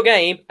joined your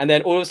game, and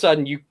then all of a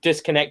sudden you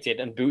disconnected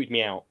and booted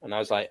me out, and I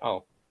was like,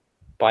 oh,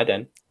 bye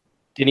then.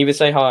 Didn't even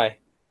say hi.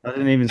 I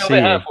didn't even see you.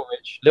 A little bit hurtful,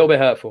 Rich. A little bit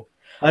hurtful.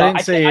 I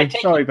didn't see you.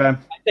 Sorry, Ben.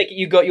 I think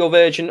you got your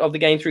version of the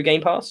game through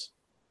Game Pass?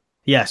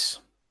 Yes.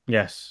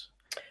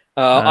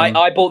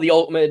 I bought the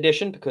Ultimate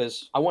Edition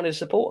because I wanted to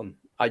support him.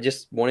 I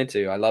just wanted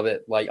to. I love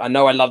it. Like, I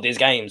know I love his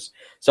games.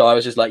 So I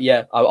was just like,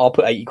 yeah, I'll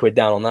put 80 quid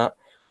down on that.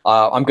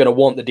 I'm going to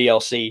want the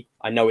DLC.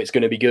 I know it's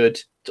going to be good.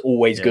 It's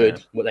always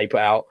good what they put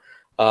out.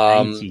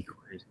 80 quid.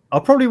 I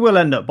probably will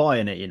end up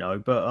buying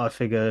it, but I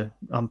figure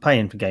I'm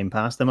paying for Game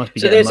Pass. There must be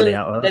getting money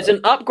out of that. There's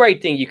an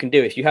upgrade thing you can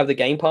do. If you have the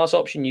Game Pass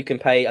option, you can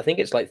pay, I think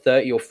it's like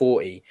 30 or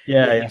 40.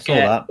 Yeah, I saw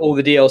that. All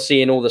the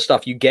DLC and all the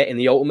stuff you get in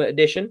the Ultimate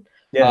Edition.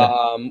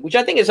 Yeah. Which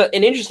I think is an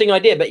interesting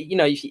idea. But,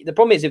 the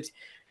problem is if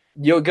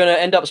you're going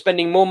to end up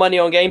spending more money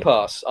on Game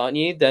Pass, aren't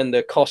you, than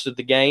the cost of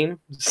the game?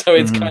 So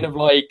it's kind of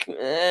like,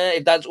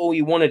 if that's all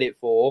you wanted it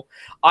for.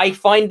 I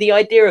find the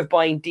idea of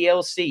buying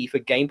DLC for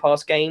Game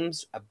Pass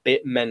games a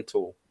bit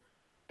mental.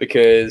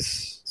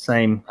 Because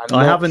same,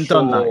 I haven't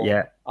done that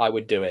yet. I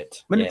would do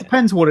it. It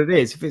depends what it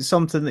is. If it's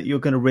something that you're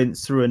going to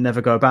rinse through and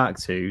never go back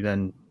to,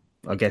 then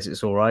I guess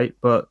it's all right.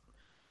 But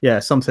yeah,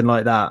 something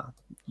like that,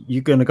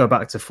 you're going to go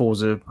back to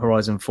Forza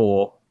Horizon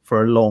 4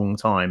 for a long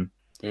time.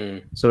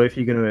 So if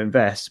you're going to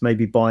invest,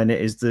 maybe buying it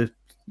is the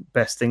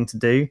best thing to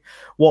do.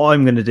 What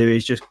I'm going to do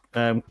is just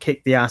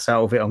kick the ass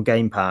out of it on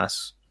Game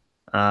Pass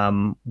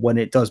when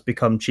it does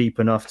become cheap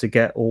enough to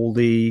get all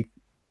the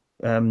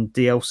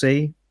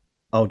DLC.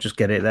 I'll just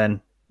get it then.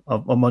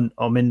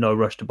 I'm in no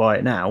rush to buy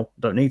it now.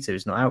 Don't need to.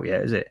 It's not out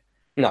yet, is it?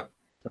 No,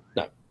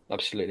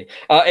 absolutely.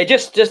 It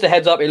just a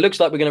heads up. It looks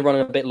like we're going to run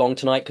a bit long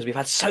tonight because we've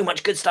had so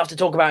much good stuff to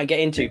talk about and get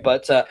into.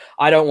 But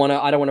I don't want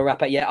to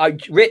wrap it yet.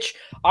 Rich,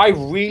 I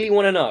really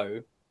want to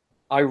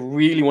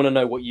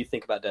know what you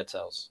think about Dead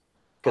Cells,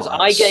 because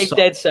I gave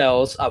Dead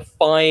Cells a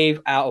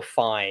 5 out of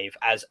 5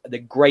 as the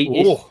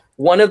greatest.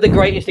 One of the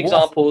greatest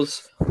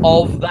examples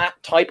of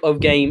that type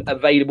of game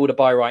available to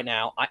buy right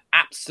now. I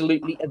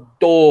absolutely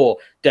adore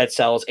Dead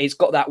Cells. It's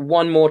got that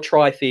one more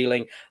try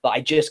feeling that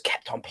I just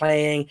kept on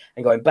playing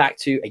and going back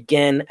to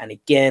again and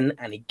again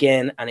and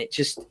again, and it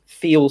just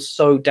feels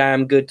so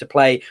damn good to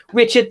play.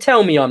 Richard,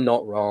 tell me I'm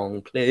not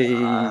wrong, please.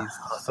 I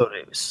thought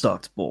it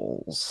sucked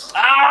balls.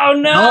 Oh,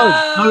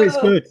 no! No, it's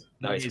good.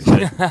 No, it's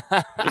good.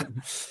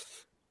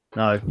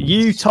 No,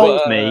 you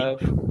told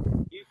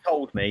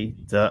told me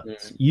that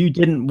Mm. you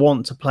didn't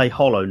want to play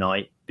Hollow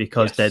Knight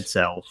because Yes. Dead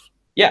Cells.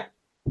 Yeah.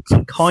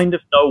 I kind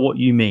of know what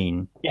you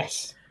mean.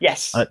 Yes.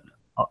 Yes.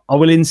 I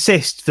will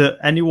insist that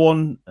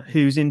anyone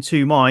who's in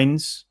two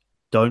minds,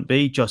 don't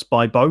be, just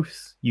buy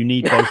both. You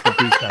need both of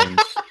these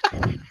games.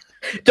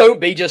 Don't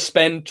be just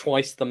spend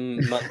twice the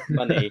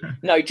money.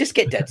 No, just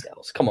get Dead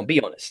Cells. Come on,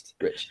 be honest,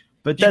 Rich.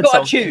 But You've Dead got to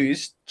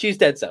Cells, choose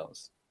Dead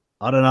Cells.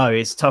 I don't know,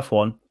 it's a tough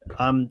one.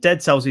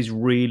 Dead Cells is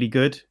really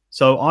good.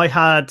 So I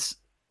had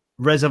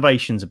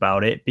reservations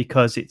about it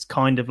because it's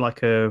kind of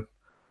like a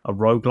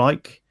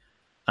roguelike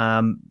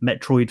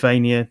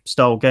Metroidvania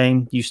style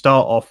game. You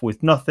start off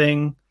with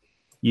nothing.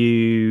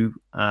 You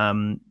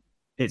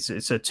it's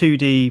a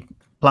 2D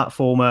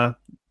platformer,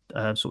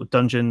 sort of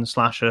dungeon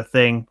slasher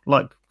thing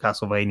like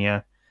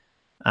Castlevania,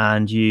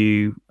 and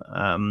you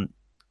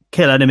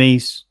kill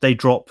enemies. They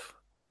drop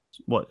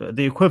what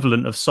the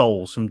equivalent of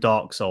souls from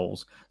Dark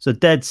Souls. So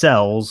Dead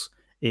Cells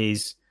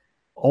is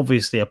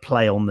obviously a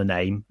play on the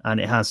name, and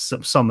it has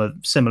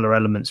some similar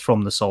elements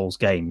from the Souls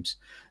games.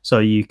 So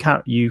you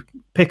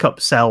pick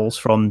up cells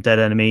from dead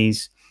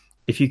enemies.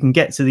 If you can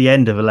get to the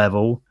end of a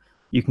level,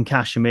 you can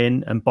cash them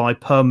in and buy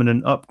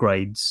permanent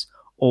upgrades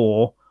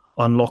or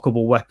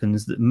unlockable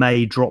weapons that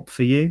may drop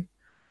for you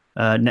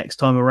next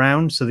time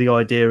around. So the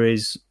idea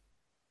is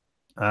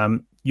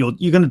you're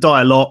going to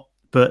die a lot,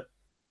 but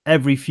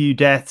every few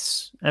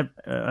deaths,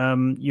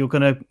 you're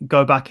going to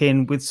go back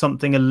in with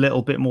something a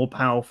little bit more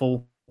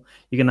powerful.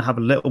 You're going to have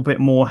a little bit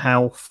more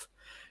health.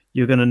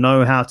 You're going to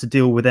know how to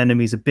deal with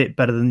enemies a bit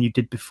better than you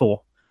did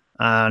before.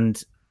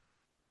 And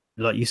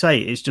like you say,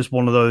 it's just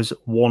one of those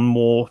one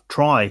more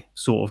try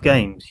sort of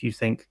games. You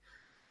think,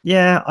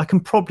 yeah, I can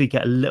probably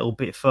get a little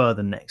bit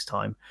further next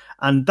time.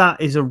 And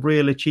that is a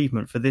real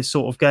achievement for this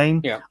sort of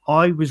game. Yeah.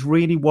 I was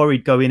really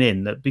worried going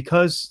in that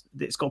because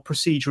it's got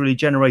procedurally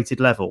generated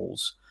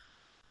levels,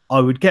 I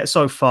would get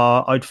so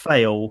far, I'd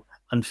fail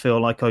and feel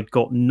like I'd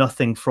got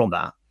nothing from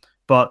that.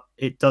 But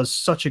it does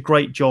such a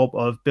great job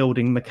of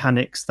building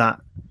mechanics that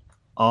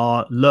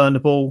are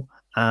learnable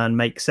and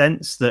make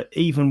sense that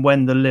even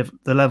when the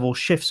level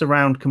shifts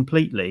around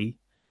completely,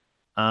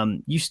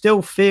 you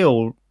still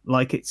feel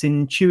like it's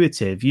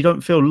intuitive. You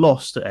don't feel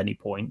lost at any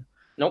point.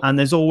 Nope. And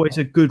there's always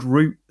a good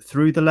route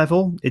through the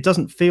level. It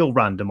doesn't feel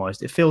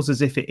randomized. It feels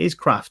as if it is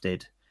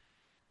crafted.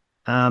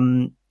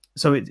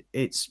 So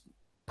it's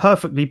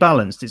perfectly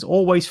balanced. It's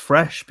always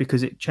fresh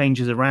because it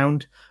changes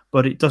around,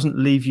 but it doesn't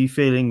leave you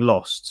feeling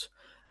lost.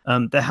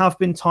 There have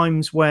been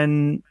times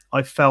when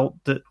I felt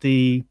that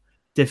the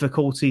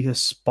difficulty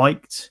has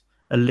spiked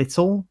a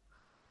little,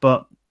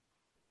 but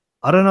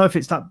I don't know if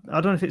it's that.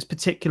 I don't know if it's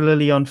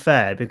particularly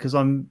unfair because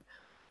I'm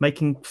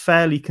making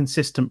fairly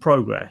consistent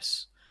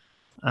progress,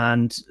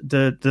 and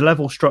the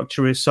level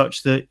structure is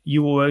such that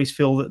you always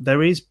feel that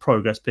there is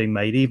progress being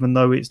made, even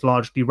though it's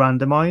largely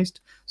randomized.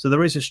 So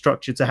there is a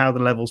structure to how the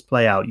levels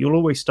play out. You'll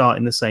always start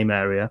in the same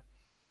area.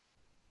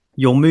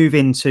 You'll move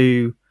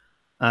into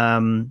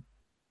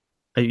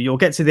you'll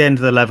get to the end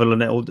of the level and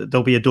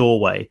there'll be a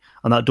doorway,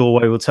 and that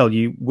doorway will tell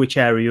you which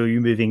area you're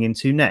moving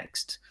into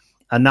next.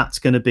 And that's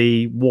going to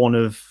be one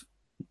of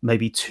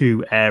maybe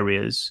two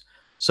areas.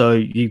 So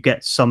you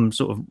get some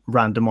sort of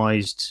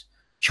randomized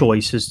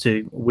choice as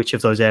to which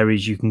of those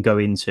areas you can go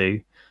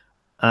into.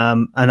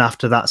 And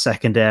after that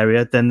second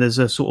area, then there's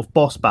a sort of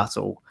boss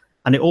battle.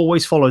 And it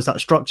always follows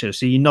that structure.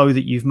 So you know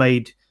that you've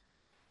made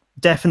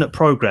definite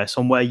progress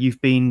on where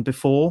you've been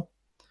before.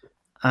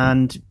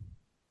 And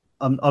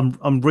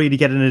I'm really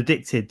getting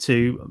addicted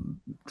to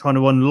trying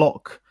to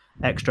unlock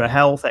extra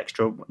health,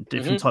 extra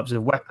different types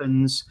of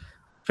weapons,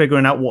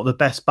 figuring out what the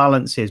best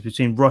balance is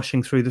between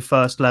rushing through the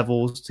first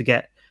levels to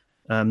get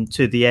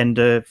to the end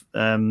of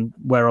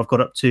where I've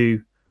got up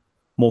to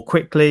more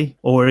quickly,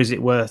 or is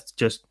it worth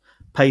just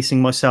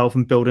pacing myself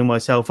and building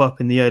myself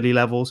up in the early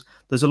levels?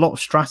 There's a lot of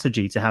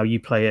strategy to how you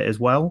play it as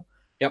well.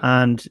 Yep.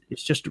 And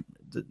it's just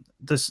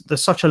there's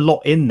such a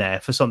lot in there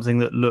for something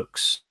that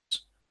looks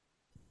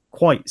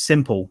quite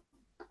simple.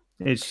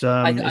 It's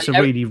a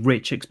really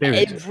rich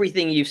experience.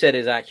 Everything you've said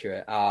is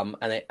accurate.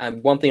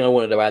 And one thing I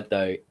wanted to add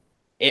though,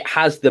 it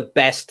has the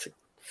best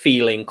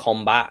feeling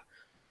combat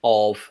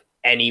of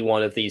any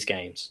one of these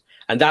games,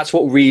 and that's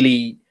what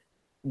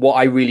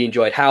I really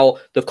enjoyed. How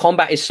the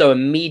combat is so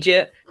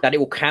immediate that it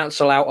will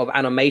cancel out of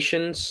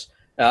animations.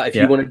 If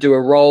you want to do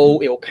a roll,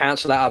 it will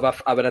cancel out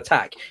of an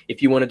attack.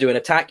 If you want to do an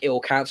attack, it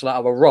will cancel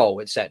out of a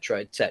roll, etc.,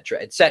 etc.,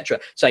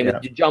 etc. Same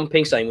with the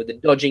jumping, same with the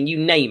dodging, you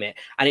name it,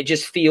 and it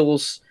just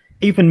feels.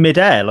 Even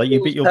mid-air, like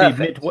you'll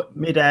be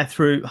mid-air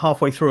through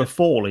halfway through a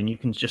fall, and you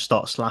can just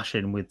start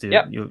slashing with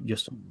your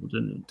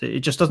it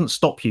just doesn't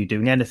stop you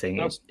doing anything.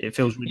 Nope. It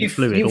feels really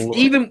fluid.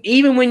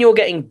 Even when you're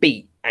getting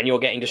beat and you're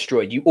getting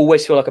destroyed, you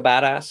always feel like a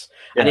badass,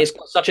 and it's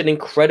got such an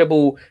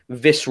incredible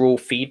visceral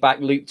feedback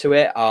loop to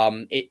it.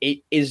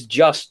 It is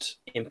just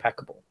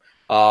impeccable.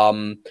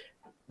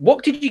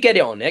 What did you get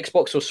it on,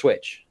 Xbox or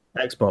Switch?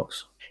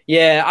 Xbox.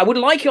 Yeah, I would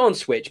like it on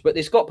Switch, but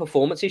it's got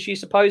performance issues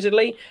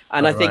supposedly,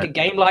 and I think a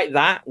game like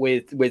that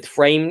with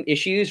frame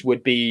issues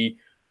would be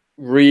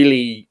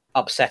really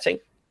upsetting.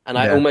 and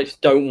I Yeah.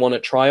 almost don't want to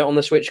try it on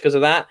the Switch because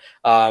of that.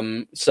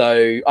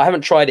 So I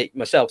haven't tried it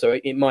myself, so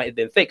it might have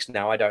been fixed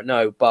now. I don't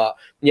know, but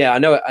yeah, I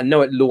know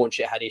at launch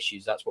it had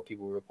issues. That's what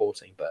people were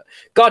reporting. But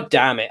god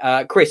damn it,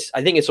 Chris,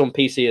 I think it's on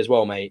PC as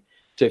well, mate.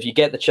 So if you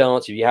get the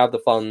chance, if you have the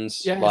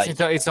funds, Yeah, like,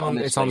 it's on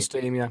honestly,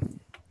 Steam. Yeah,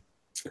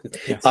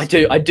 yes. I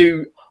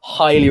do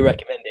highly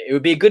recommend it. It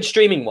would be a good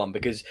streaming one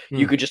because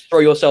you could just throw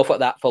yourself at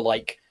that for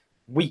like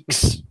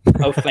weeks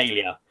of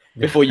failure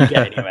before you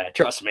get anywhere.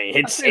 Trust me,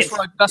 that's pretty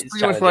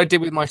much what I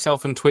did with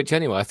myself and Twitch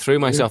anyway. I threw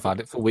myself at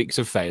it for weeks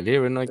of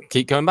failure, and I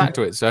keep going back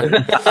to it. So,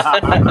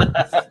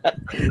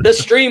 the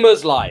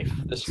streamer's life.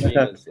 The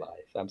streamer's life.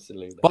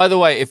 Absolutely. by the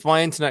way, if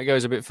my internet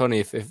goes a bit funny,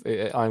 if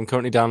I'm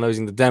currently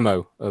downloading the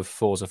demo of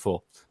Forza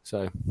 4,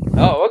 so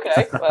Oh,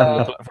 okay.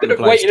 Could have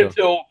Play waited Store.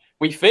 until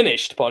we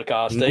finished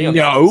podcasting.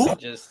 No.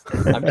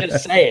 I'm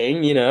just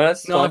saying, you know.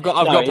 That's no, fine. I've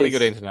got pretty it's-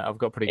 good internet. I've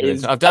got pretty good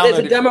it's- internet. I've There's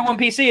a downloaded. demo on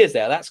PC, is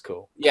there? That's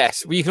cool.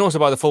 Yes, well, you can also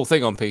buy the full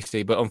thing on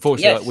PC, but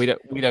unfortunately, Yes.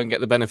 we don't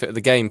get the benefit of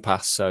the Game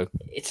Pass. So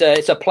It's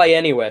a play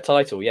anywhere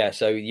title, yeah.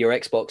 So your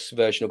Xbox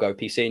version will go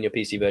PC and your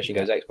PC version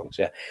goes Xbox,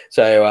 yeah.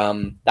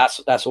 So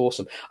that's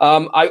awesome.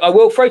 I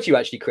will throw to you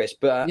actually, Chris,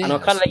 but and I'll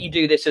Yes. kind of let you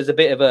do this as a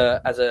bit of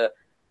a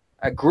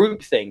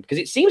group thing because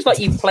it seems like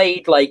you've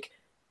played like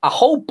a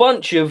whole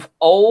bunch of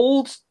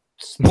old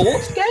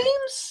sports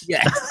games.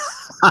 yeah,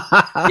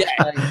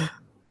 Yeah.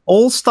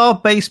 All-Star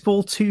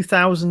Baseball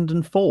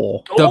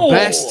 2004.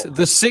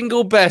 the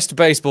single best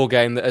baseball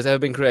game that has ever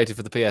been created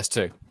for the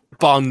PS2,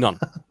 bar none,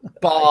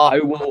 bar I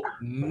will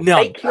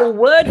none. take your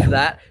word for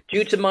that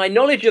due to my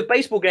knowledge of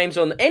baseball games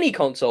on any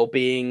console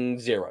being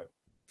zero.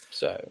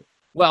 So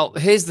Well,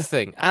 here's the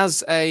thing.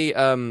 As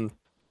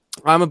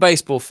I'm a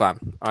baseball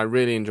fan. I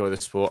really enjoy the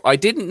sport. I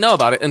didn't know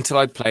about it until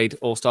I played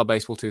All-Star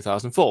Baseball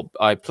 2004.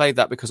 I played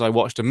that because I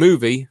watched a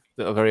movie,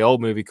 a very old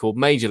movie called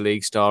Major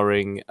League,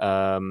 starring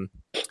I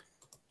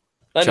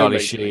know Charlie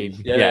Major Sheen.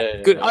 League.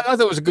 Yeah. Good. I thought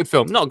it was a good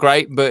film. Not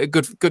great, but a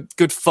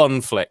good fun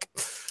flick.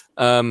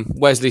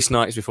 Wesley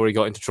Snipes before he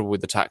got into trouble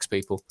with the tax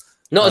people.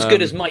 Not as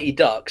good as Mighty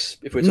Ducks.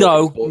 If we're talking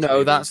No, sports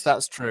movies.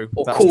 that's true.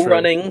 Or That's Cool true.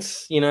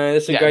 Runnings. You know,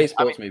 there's some Yeah, great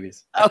sports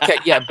movies. Okay,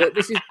 yeah, but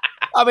this is.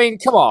 I mean,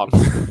 come on,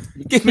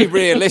 give me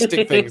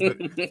realistic things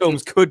that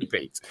films could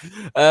beat.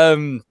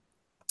 And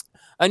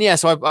yeah,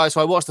 so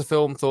I watched the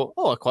film, thought,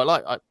 oh, I quite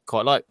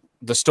like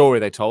the story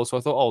they told. So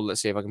I thought, oh,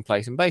 let's see if I can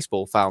play some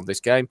baseball. Found this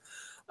game,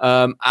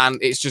 and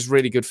it's just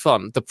really good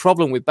fun. The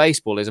problem with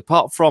baseball is,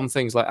 apart from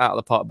things like Out of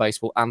the Park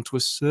Baseball, and to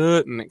a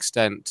certain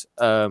extent,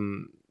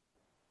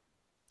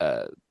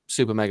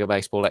 Super Mega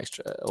Baseball,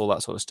 extra, all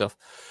that sort of stuff,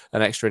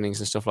 and extra innings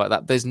and stuff like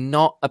that. There's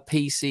not a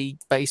PC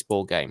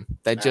baseball game.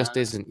 There just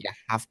isn't. You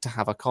have to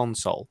have a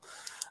console,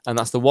 and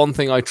that's the one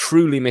thing I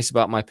truly miss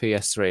about my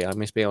PS3. I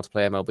miss being able to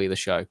play MLB The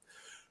Show,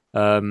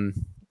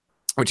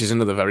 which is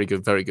another very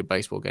good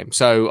baseball game.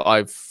 So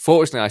I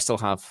still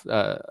have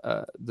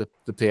the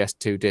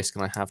PS2 disc,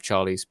 and I have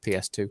Charlie's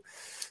PS2.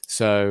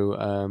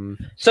 So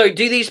So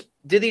do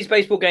these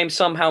baseball games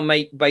somehow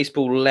make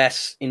baseball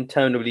less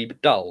internally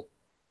dull?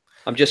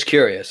 I'm just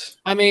curious.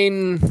 I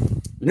mean,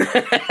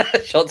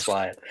 Shots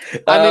fired.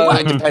 well,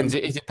 it depends.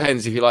 It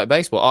depends if you like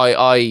baseball.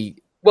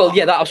 Well,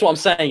 yeah, that's what I'm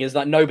saying is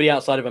that nobody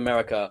outside of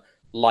America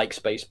likes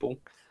baseball.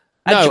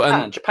 And No,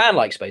 Japan. Japan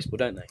likes baseball,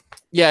 don't they?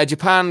 Yeah,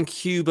 Japan,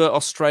 Cuba,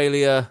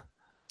 Australia.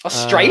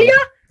 Australia?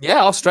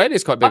 Yeah,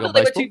 Australia's quite I big on thought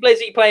they were baseball. too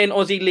busy playing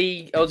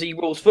Aussie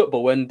rules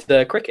football and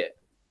cricket.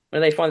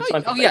 When they find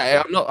time for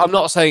Yeah, baseball. I'm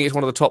not saying it's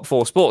one of the top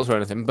 4 sports or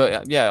anything,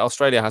 but yeah,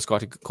 Australia has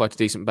quite a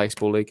decent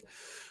baseball league.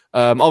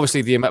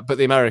 Obviously, the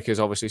Americas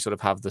obviously sort of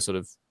have the sort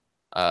of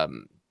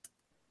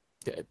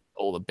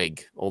all the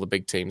big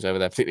teams over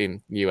there, particularly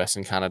in US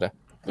and Canada.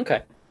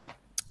 Okay.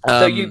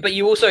 So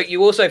you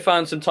also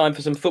found some time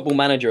for some Football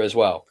Manager as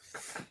well.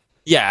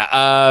 Yeah,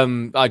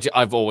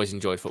 I've always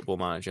enjoyed Football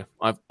Manager.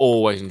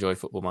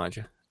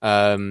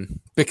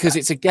 Because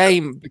it's a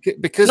game.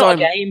 Because It's not I'm,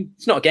 a game.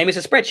 It's not a game. It's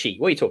a spreadsheet.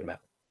 What are you talking about?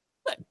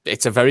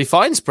 it's a very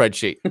fine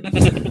spreadsheet.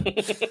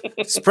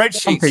 Some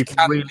Spreadsheets people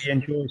can, really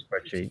enjoy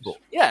spreadsheets.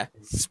 yeah,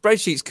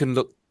 spreadsheets can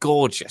look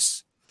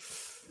gorgeous.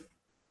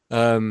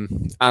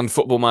 And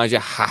Football Manager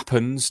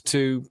happens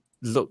to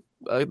look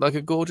like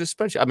a gorgeous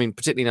spreadsheet. I mean,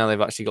 particularly now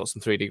they've actually got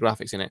some 3D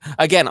graphics in it.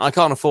 Again, I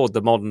can't afford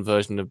the modern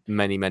version of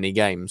many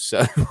games.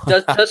 So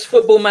Does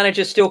Football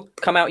Manager still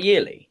come out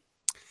yearly?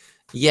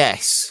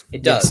 yes,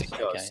 It does. Yes, it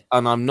does. Okay.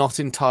 And I'm not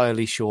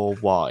entirely sure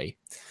why.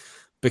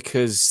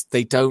 Because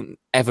they don't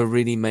ever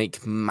really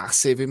make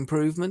massive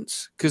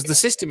improvements. Because the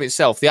system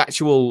itself, the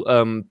actual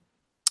algorithms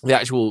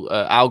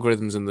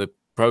and the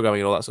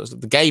programming and all that sort of stuff,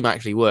 the game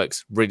actually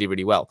works really,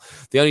 really well.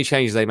 The only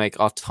changes they make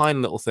are tiny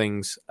little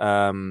things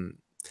in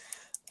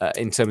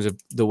terms of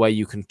the way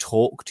you can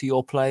talk to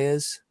your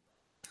players.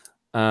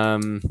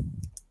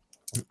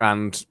 And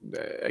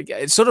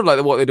it's sort of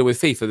like what they do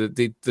with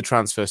FIFA. The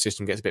transfer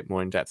system gets a bit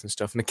more in depth and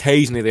stuff, and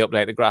occasionally they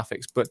update the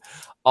graphics. But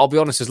I'll be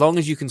honest, as long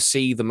as you can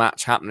see the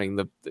match happening,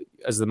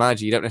 as the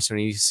manager, you don't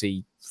necessarily need to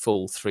see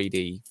full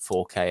 3D,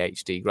 4K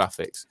HD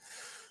graphics.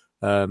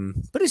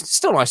 But it's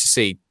still nice to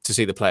see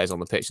the players on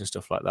the pitch and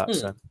stuff like that.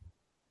 So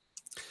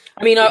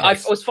I mean, I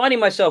was finding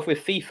myself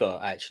with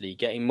FIFA actually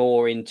getting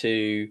more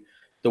into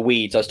the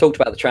weeds. I was talked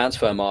about the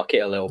transfer market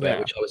a little bit,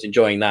 which I was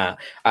enjoying that.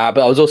 But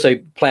I was also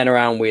playing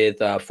around with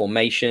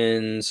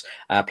formations,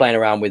 playing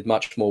around with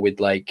much more with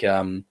like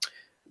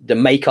the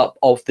makeup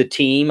of the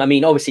team. I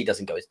mean, obviously it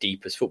doesn't go as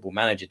deep as Football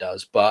Manager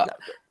does, but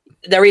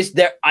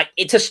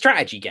it's a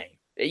strategy game.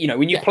 You know,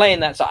 when you're playing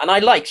that side, and I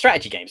like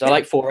strategy games. I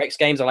like 4X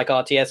games. I like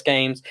RTS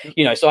games.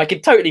 You know, so I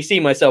could totally see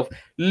myself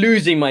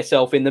losing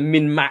myself in the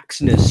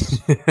min-maxness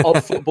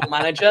of Football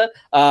Manager,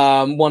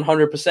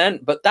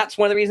 100%. But that's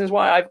one of the reasons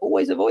why I've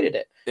always avoided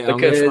it. Yeah,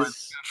 because I'm gonna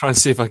try and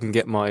see if I can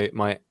get my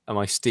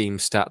Steam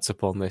stats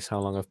up on this. How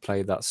long I've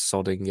played that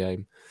sodding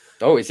game?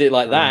 Oh, is it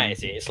like that?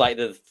 Is it? It's like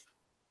the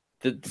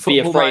Be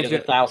Afraid of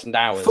 1,000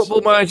 Hours.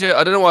 Football Manager,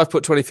 I don't know why I've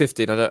put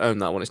 2015. I don't own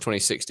that one. It's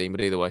 2016, but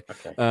either way.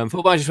 Okay.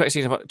 Football Manager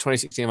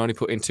 2016, I've only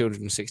put in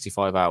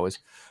 265 hours.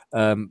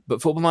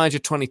 But Football Manager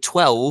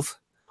 2012,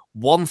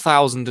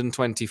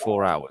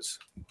 1,024 hours.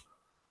 I'm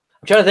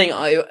trying to think.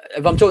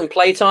 If I'm talking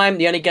playtime,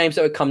 the only games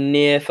that would come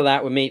near for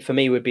that for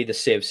me would be the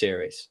Civ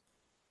series.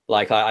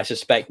 Like I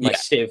suspect my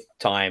Civ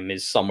time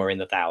is somewhere in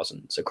the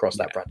thousands across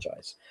that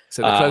franchise.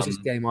 So the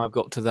closest game I've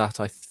got to that,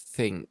 I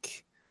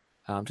think...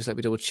 just let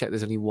me double check.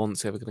 There's only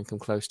once ever going to come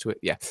close to it.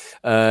 Yeah,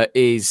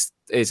 is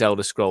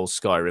Elder Scrolls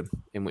Skyrim,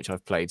 in which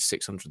I've played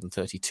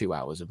 632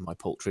 hours of my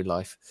paltry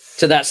life.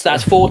 So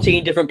that's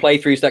 14 different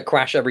playthroughs that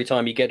crash every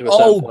time you get to a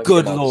certain point. Oh,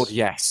 good lord,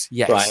 yes.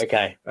 Right,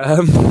 okay.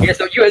 Yeah,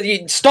 so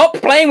you stop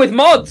playing with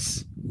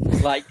mods.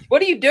 Like,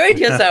 what are you doing to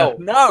yourself?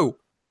 No.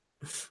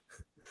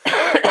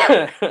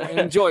 I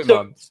enjoy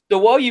mods. So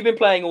while you've been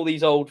playing all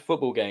these old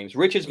football games,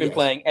 Richard's been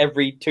playing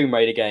every Tomb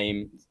Raider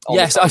game.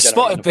 Yes, I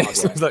spotted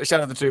this. It was like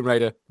Shadow of the Tomb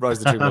Raider, Rise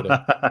of the Tomb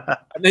Raider.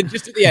 And then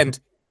just at the end,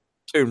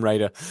 Tomb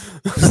Raider.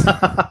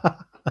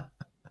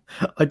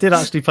 I did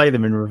actually play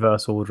them in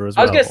reverse order as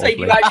well. I was going to say,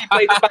 you actually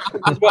played them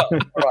backwards as well.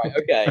 Right,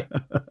 okay.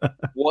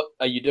 What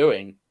are you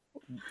doing?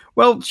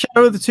 Well,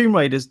 Shadow of the Tomb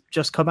Raider's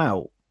just come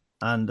out,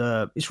 and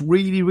it's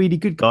really, really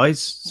good,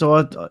 guys.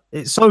 So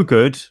it's so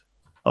good.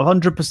 I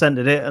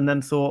 100%ed it and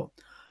then thought,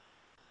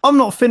 I'm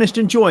not finished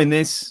enjoying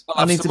this.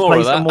 I need to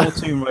play some more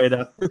Tomb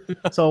Raider.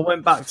 So I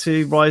went back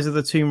to Rise of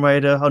the Tomb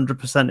Raider,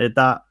 100%ed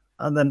that,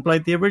 and then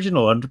played the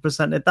original,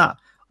 100%ed that.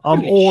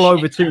 I'm all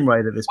over Tomb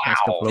Raider this past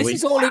couple of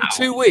weeks. This is all in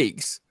 2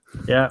 weeks?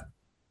 Yeah.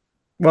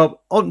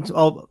 Well,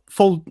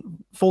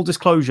 full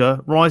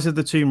disclosure, Rise of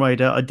the Tomb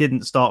Raider, I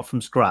didn't start from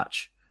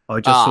scratch. I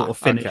just sort of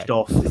finished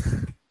off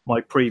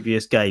my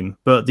previous game.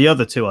 But the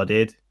other two I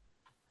did.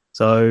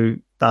 So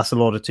that's a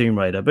lot of Tomb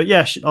Raider. But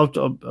yeah,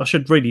 I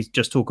should really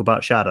just talk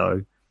about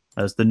Shadow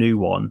as the new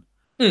one.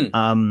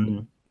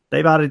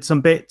 They've added some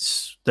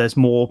bits. There's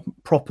more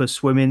proper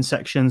swimming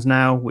sections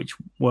now, which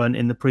weren't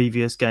in the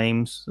previous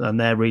games, and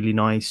they're really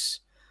nice.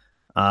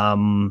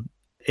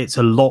 It's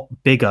a lot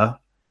bigger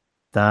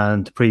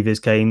than the previous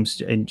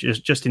games,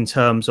 just in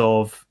terms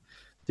of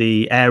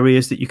the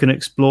areas that you can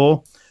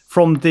explore.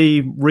 From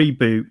the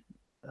reboot,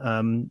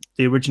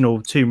 the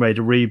original Tomb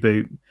Raider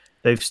reboot,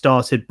 they've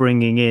started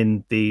bringing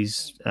in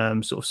these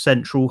sort of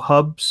central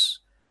hubs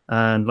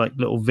and like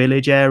little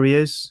village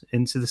areas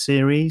into the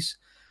series.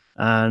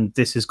 And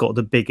this has got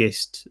the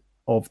biggest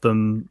of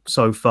them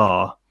so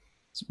far.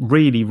 It's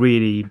really,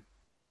 really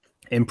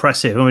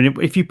impressive. I mean,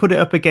 if you put it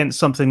up against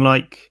something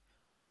like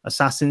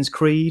Assassin's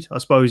Creed, I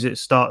suppose it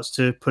starts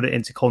to put it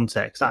into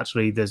context.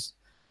 Actually, there's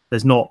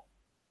not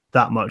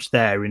that much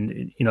there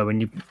in, you know, when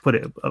you put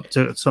it up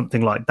to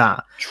something like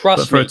that.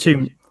 Trust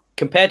me,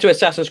 compared to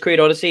Assassin's Creed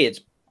Odyssey,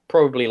 it's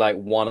probably like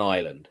one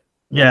island.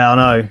 Yeah, I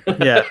know.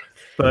 Yeah.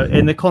 But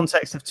in the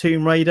context of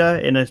Tomb Raider,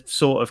 in a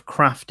sort of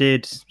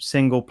crafted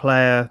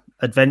single-player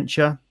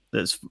adventure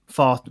that's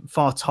far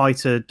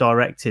tighter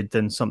directed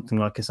than something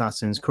like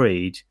Assassin's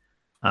Creed,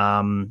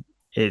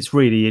 it's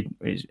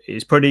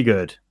pretty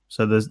good.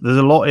 So there's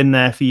a lot in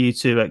there for you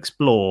to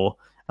explore,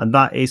 and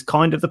that is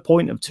kind of the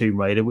point of Tomb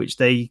Raider, which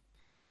they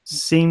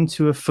seem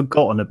to have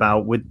forgotten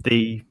about with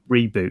the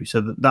reboot.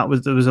 So there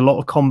was a lot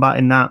of combat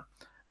in that,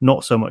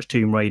 not so much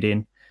tomb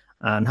raiding.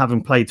 And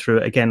having played through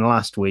it again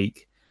last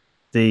week,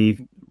 the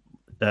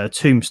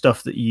tomb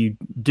stuff that you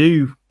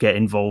do get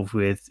involved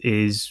with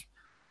is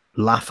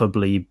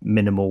laughably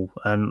minimal,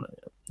 and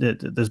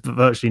there's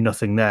virtually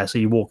nothing there. So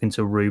you walk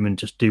into a room and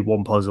just do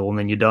one puzzle and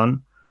then you're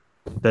done.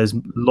 There's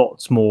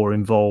lots more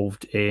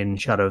involved in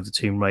Shadow of the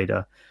Tomb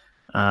Raider,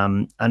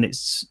 and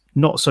it's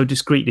not so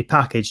discreetly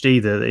packaged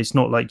either. It's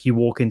not like you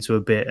walk into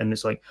a bit and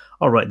it's like,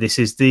 all right, this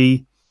is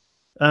the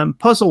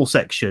puzzle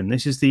section,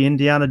 this is the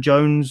Indiana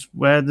Jones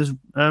where there's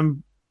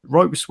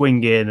rope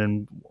swinging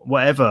and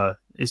whatever,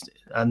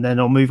 and then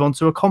I'll move on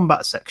to a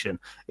combat section.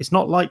 It's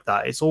not like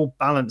that. It's all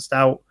balanced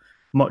out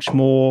much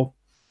more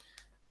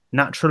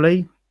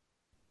naturally,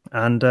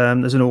 and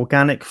there's an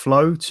organic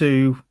flow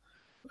to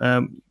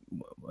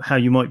how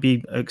you might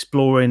be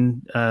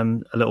exploring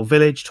a little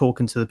village,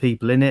 talking to the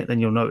people in it. Then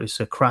you'll notice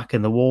a crack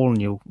in the wall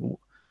and you'll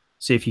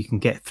see if you can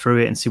get through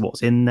it and see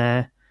what's in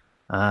there.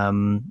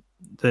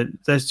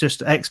 There's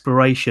just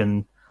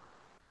exploration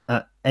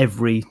at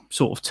every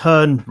sort of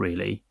turn,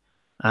 really.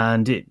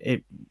 and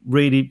it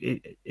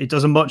really it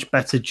does a much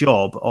better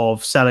job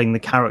of selling the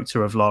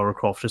character of Lara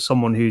Croft as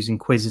someone who's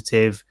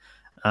inquisitive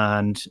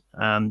and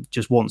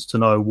just wants to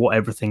know what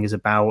everything is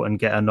about and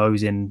get her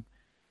nose in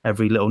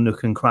every little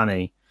nook and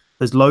cranny.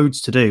 There's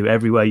loads to do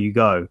everywhere you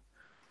go.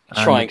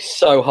 Trying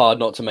so hard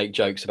not to make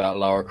jokes about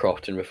Lara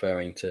Croft and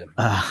referring to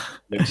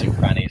nooks and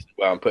crannies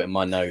where I'm putting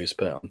my nose,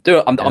 but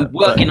I'm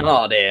working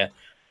hard here,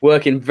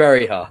 working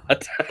very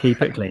hard.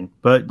 Keep it clean,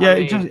 but yeah,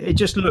 it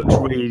just looks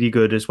really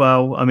good as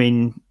well. I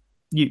mean,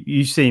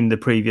 you've seen the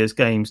previous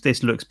games.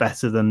 This looks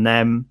better than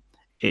them.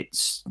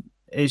 It's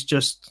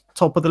just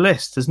top of the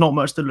list. There's not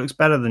much that looks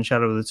better than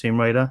Shadow of the Tomb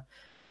Raider,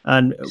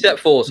 and except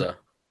Forza.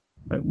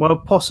 Well,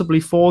 possibly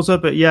Forza,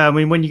 but yeah, I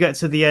mean, when you get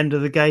to the end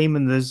of the game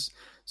and there's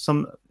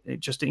some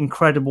just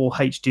incredible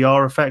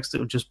HDR effects that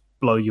will just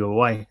blow you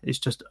away. It's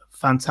just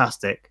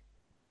fantastic,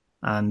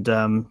 and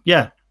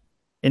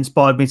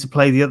inspired me to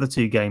play the other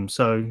two games.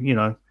 So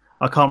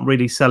I can't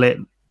really sell it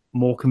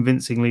more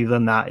convincingly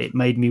than that. It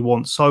made me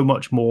want so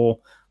much more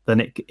than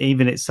it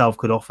even itself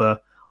could offer.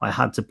 I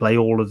had to play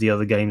all of the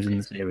other games in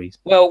the series.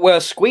 Well,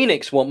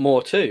 Squeenix want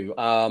more too.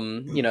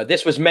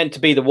 This was meant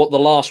to be the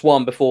last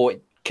one before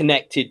it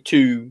connected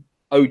to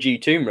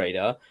OG Tomb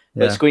Raider.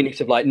 But Squeenix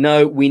have like,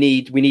 no, we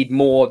need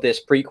more of this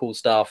prequel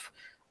stuff.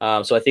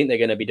 So I think they're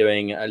going to be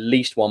doing at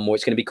least one more.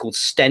 It's going to be called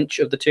Stench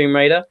of the Tomb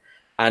Raider,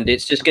 and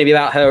it's just going to be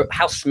about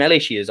how smelly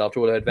she is after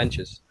all her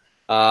adventures.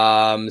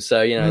 That's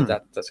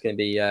going to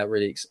be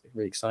really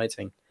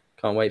exciting.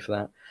 Can't wait for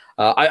that.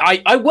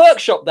 I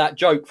workshopped that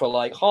joke for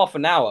like half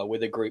an hour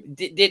with a group.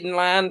 Didn't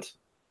land.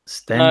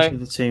 Stench of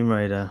the Tomb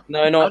Raider.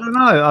 No, not. I don't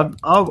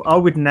know. I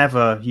would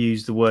never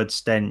use the word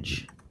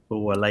stench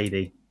for a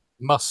lady.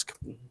 Musk.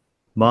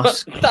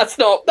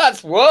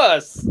 That's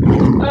worse.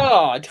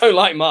 Oh, I don't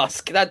like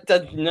Musk.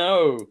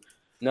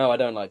 No, I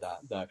don't like that.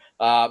 No.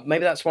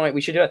 Maybe that's why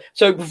we should do it.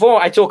 So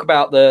before I talk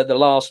about the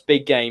last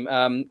big game,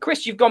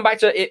 Chris, you've gone back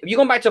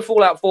to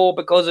Fallout 4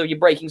 because of you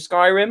breaking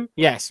Skyrim.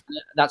 Yes,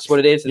 that's what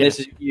it is. And This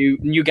is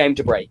new game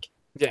to break.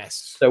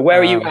 Yes. So where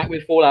are you at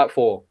with Fallout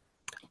 4?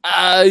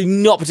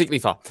 Not particularly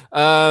far.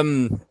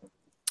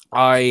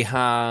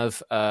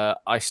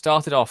 I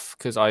started off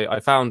because I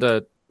found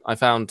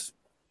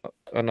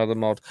another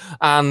mod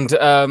and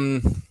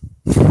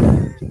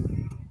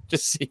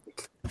just see.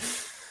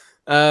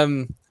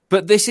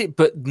 But this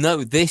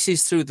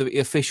is through the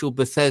official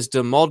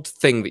Bethesda mod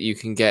thing that you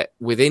can get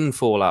within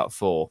Fallout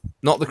 4,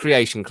 not the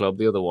Creation Club,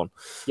 the other one.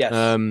 Yes.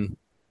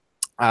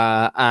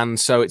 And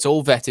so it's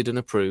all vetted and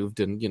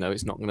approved, and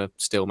it's not going to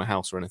steal my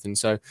house or anything.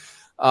 So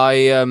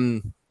I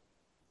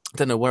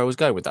don't know where I was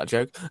going with that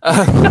joke.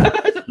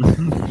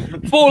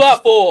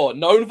 Fallout 4,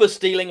 known for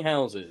stealing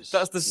houses.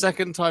 That's the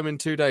second time in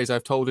 2 days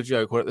I've told a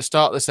joke where at the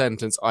start of the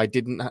sentence I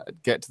didn't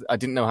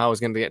know how I was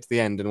going to get to the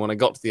end, and when I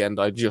got to the end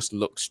I just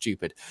looked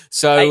stupid.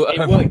 So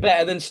it worked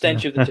better than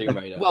Stench of the Tomb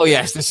Raider. Well,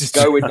 yes, this is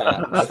go with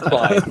that. That's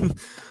fine.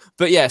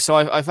 But yeah, so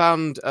I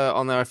found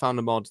on there. I found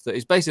a mod that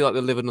is basically like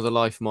the Live Another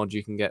Life mod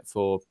you can get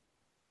for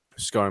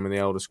Skyrim and the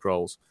Elder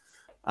Scrolls,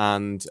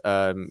 and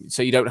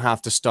so you don't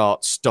have to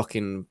start stuck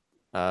in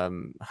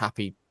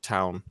Happy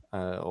Town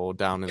or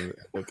down in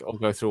or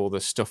go through all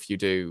the stuff you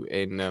do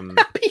in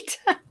Happy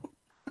Town,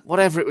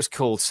 whatever it was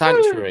called,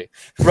 Sanctuary.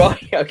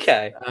 Right.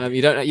 Okay.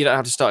 You don't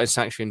have to start in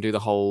Sanctuary and do the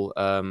whole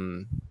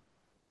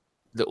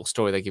little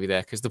story they give you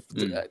there, because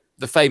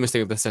the famous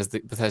thing with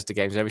Bethesda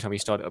games is every time you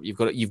start it up,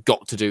 you've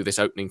got to do this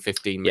opening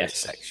 15-minute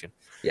section.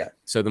 Yeah.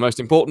 So the most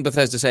important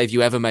Bethesda save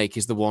you ever make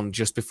is the one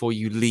just before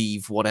you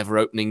leave whatever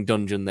opening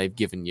dungeon they've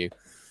given you,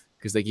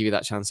 because they give you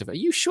that chance of, are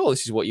you sure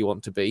this is what you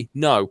want to be?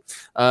 No.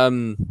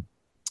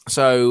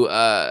 So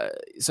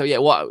yeah,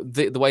 what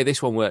the way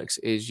this one works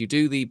is you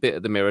do the bit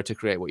at the mirror to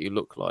create what you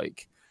look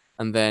like,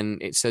 and then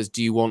it says,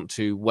 do you want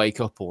to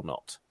wake up or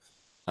not?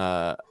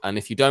 And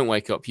if you don't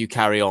wake up, you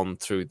carry on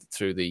through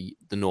the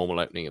normal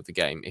opening of the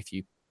game. If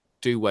you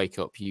do wake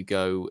up, you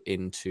go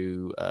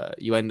into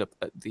you end up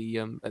at the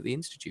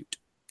Institute,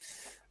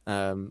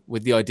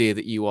 with the idea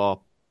that you are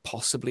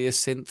possibly a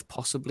synth,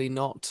 possibly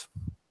not.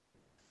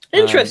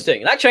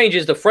 Interesting. That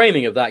changes the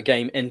framing of that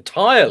game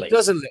entirely,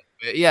 doesn't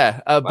it? Yeah.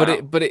 Wow.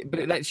 But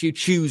it lets you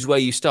choose where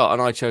you start,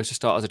 and I chose to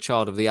start as a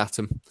child of the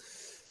atom.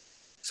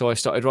 So I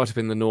started right up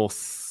in the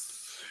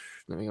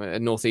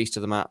northeast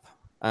of the map,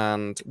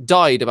 and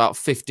died about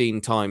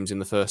 15 times in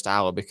the first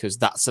hour, because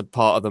that's a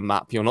part of the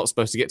map you're not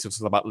supposed to get to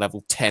until about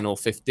level 10 or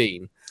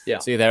 15. Yeah.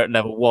 So you're there at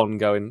level 1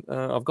 going,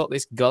 I've got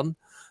this gun.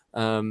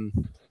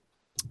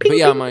 But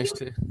yeah, I managed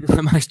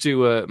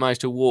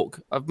to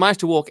walk. I've managed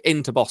to walk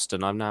into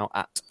Boston. I'm now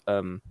at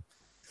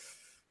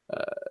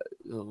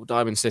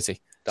Diamond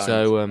City.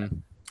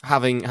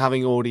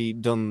 Having already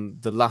done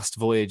the last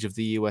voyage of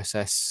the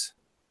USS,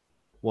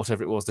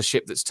 whatever it was, the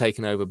ship that's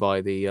taken over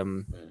by the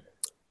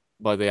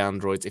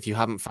androids. If you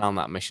haven't found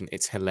that mission,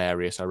 it's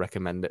hilarious. I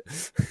recommend it.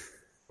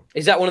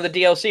 Is that one of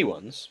the DLC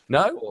ones?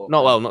 No,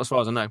 not as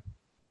far as I know.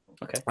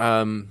 Okay.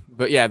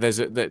 But yeah,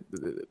 there's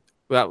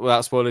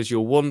without spoilers,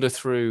 you'll wander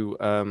through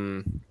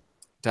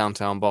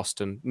downtown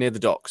Boston near the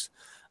docks,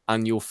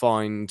 and you'll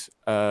find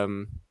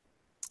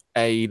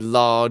a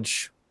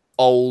large,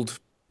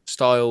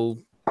 old-style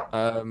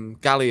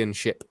galleon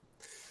ship,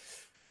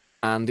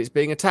 and it's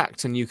being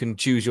attacked, and you can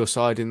choose your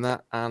side in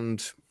that,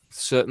 and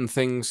certain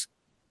things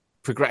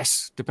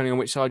progress depending on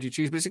which side you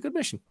choose. But it's a good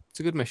mission. It's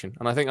a good mission,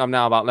 and I think I'm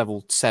now about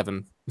level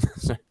 7.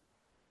 So,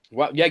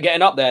 Well, yeah,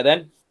 getting up there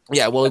then.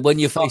 yeah, well, when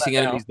you're Start facing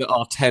that enemies that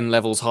are 10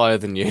 levels higher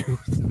than you,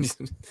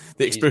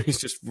 the experience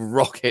just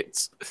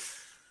rockets.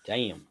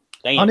 Damn.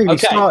 I nearly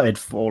Okay. started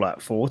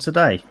Fallout 4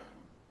 today.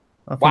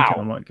 I think Wow.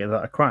 I might give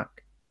that a crack.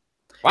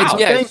 Wow. It's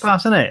yeah, Game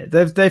Pass, isn't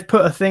it? They've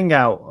put a thing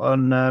out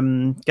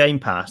on Game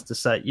Pass to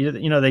say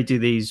you know they do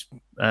these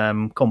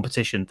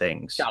competition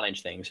things.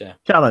 Challenge things, yeah.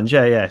 Challenge,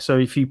 yeah. So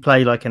if you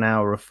play like an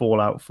hour of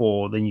Fallout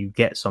 4, then you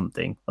get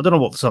something. I don't know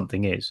what the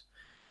something is,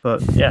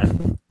 but yeah,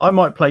 I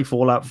might play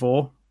Fallout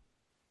 4.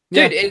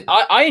 Dude,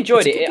 I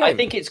enjoyed It's a it. good I game.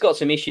 think it's got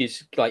some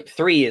issues. Like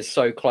 3 is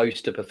so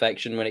close to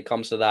perfection when it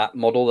comes to that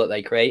model that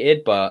they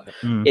created, but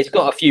Mm. it's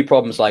got a few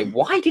problems. Like,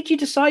 why did you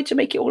decide to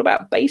make it all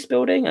about base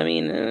building? I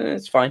mean,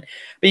 it's fine,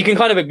 but you can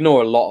kind of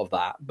ignore a lot of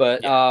that.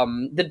 But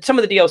some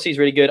of the DLC is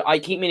really good. I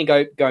keep meaning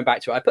going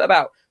back to it. I put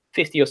about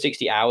 50 or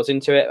 60 hours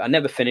into it. I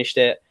never finished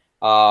it.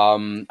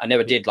 I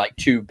never did like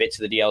 2 bits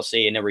of the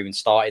DLC. I never even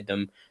started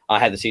them. I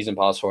had the season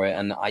pass for it,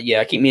 and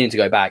I keep meaning to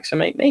go back. So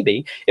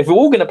maybe if we're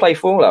all going to play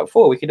Fallout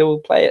 4, we could all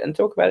play it and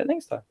talk about it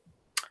next time.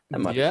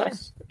 That might be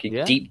nice. We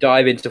could deep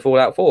dive into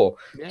Fallout 4.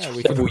 Yeah,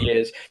 we Several can,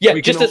 years. Yeah,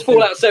 we just can as all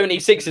Fallout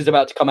 76 is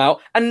about to come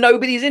out, and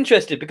nobody's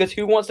interested because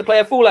who wants to play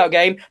a Fallout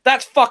game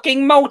that's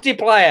fucking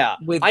multiplayer?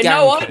 With I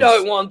know I gankers.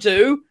 don't want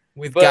to.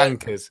 with but-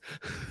 gankers.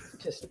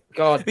 Just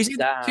God. You see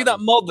damn. that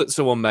mod that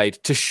someone made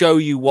to show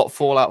you what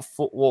Fallout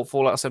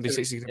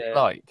 76 is Yeah.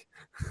 like?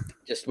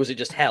 Was it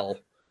just hell?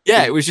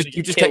 Yeah, it was just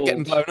you just kept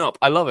getting Killed. blown up.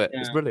 I love it.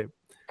 It's Yeah. brilliant.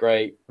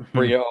 Great.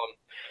 Bring it on.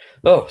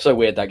 Oh, so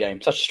weird that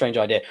game. Such a strange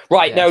idea.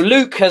 Right, Yes. now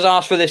Luke has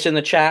asked for this in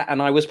the chat,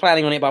 and I was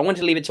planning on it, but I wanted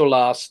to leave it till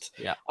last.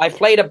 Yeah. I've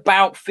played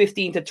about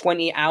 15 to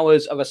 20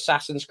 hours of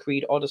Assassin's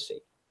Creed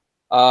Odyssey,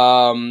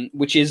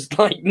 which is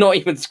like not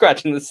even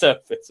scratching the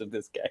surface of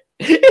this game.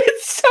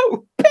 It's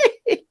so big.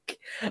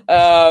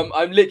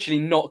 I'm literally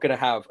not going to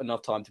have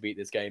enough time to beat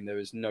this game. There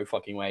is no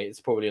fucking way.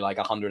 It's probably like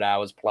 100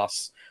 hours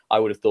plus, I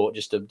would have thought,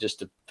 just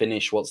to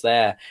finish what's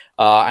there.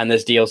 And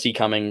there's DLC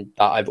coming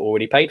that I've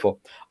already paid for.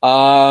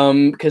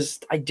 Because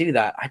I do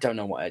that. I don't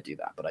know why I do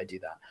that, but I do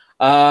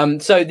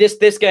that. So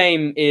this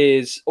game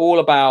is all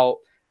about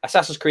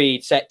Assassin's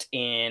Creed set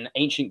in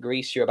ancient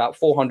Greece. You're about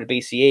 400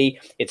 BCE.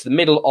 It's the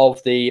middle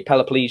of the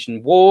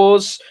Peloponnesian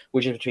Wars,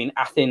 which is between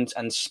Athens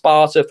and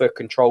Sparta for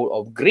control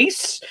of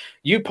Greece.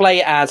 You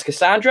play as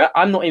Cassandra.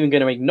 I'm not even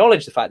going to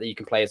acknowledge the fact that you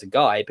can play as a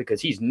guy because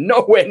he's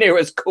nowhere near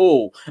as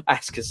cool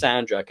as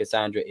Cassandra.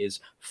 Cassandra is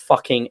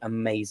fucking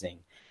amazing.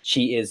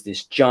 She is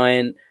this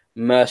giant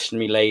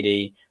mercenary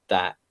lady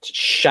that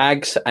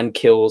shags and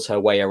kills her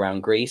way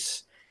around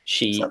Greece.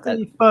 Is that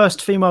the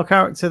first female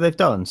character they've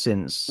done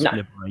since No.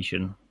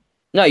 Liberation?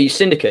 No, you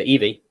Syndicate,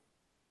 Evie.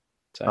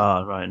 So.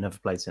 Oh, right. Never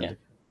played Syndicate.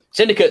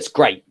 Syndicate's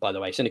great, by the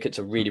way. Syndicate's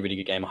a really, really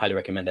good game. I highly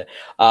recommend it.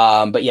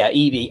 But yeah,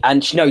 Evie.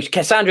 And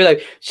Cassandra, though,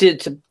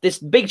 this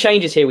big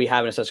changes here we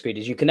have in Assassin's Creed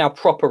is you can now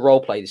proper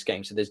roleplay this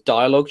game. So there's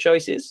dialogue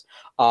choices,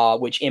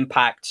 which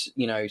impact,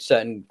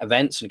 certain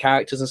events and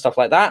characters and stuff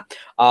like that.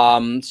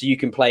 So you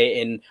can play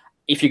it in,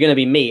 if you're going to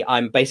be me,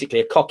 I'm basically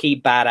a cocky,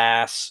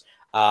 badass,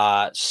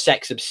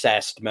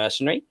 sex-obsessed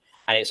mercenary.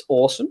 And it's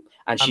awesome.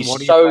 And she's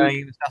what are so... you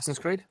playing in Assassin's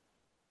Creed?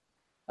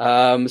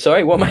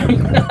 Sorry, what am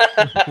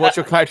I... What's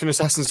your character in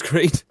Assassin's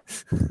Creed?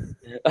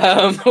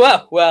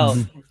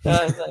 Well.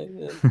 Thank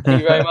you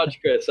very much,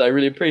 Chris. I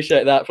really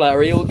appreciate that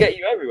flattery. It will get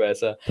you everywhere,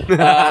 sir.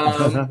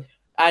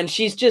 And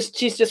she's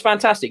just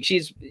fantastic.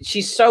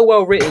 She's so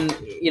well written.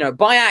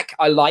 Bayek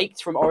I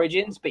liked from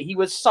Origins, but he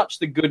was such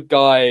the good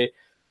guy,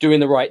 doing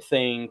the right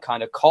thing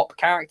kind of cop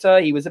character.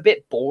 He was a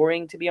bit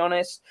boring, to be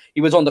honest.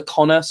 He was on the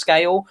Connor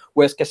scale,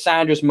 whereas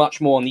Cassandra's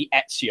much more on the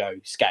Ezio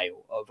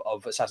scale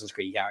of Assassin's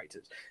Creed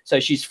characters. So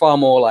she's far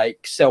more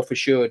like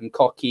self-assured and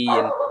cocky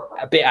and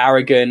a bit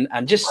arrogant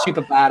and just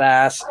super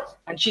badass.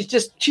 And she's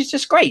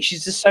just great.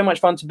 She's just so much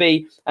fun to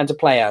be and to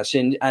play as.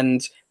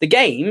 And the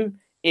game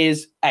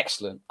is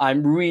excellent.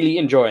 I'm really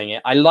enjoying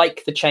it. I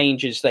like the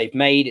changes they've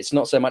made. It's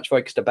not so much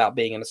focused about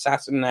being an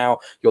assassin now.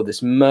 You're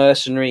this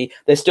mercenary.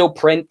 There's still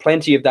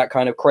plenty of that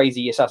kind of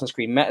crazy Assassin's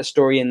Creed meta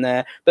story in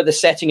there, but the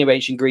setting of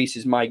ancient Greece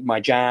is my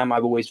jam.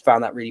 I've always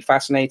found that really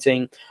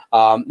fascinating.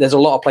 There's a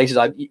lot of places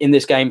in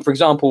this game. For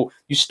example,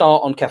 you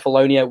start on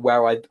Kefalonia,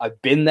 where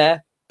I've been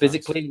there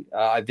physically.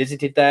 I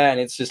visited there, and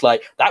it's just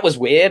like, that was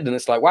weird. And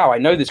it's like, wow, I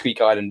know this Greek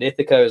island,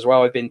 Ithaca as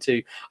well, I've been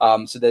to.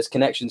 So there's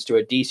connections to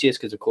Odysseus,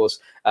 because of course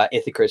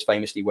Ithaca is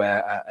famously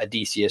where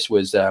Odysseus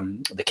was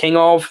the king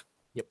of.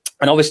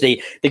 And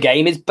obviously, the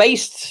game is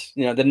based,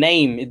 the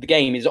name of the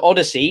game is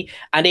Odyssey,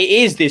 and it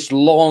is this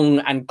long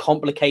and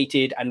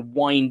complicated and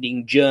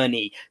winding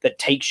journey that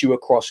takes you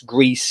across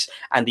Greece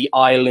and the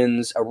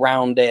islands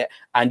around it.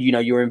 And,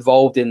 you're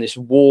involved in this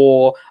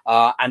war.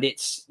 And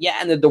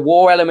the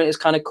war element is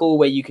kind of cool,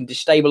 where you can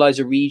destabilize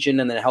a region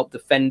and then help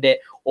defend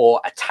it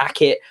or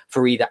attack it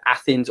for either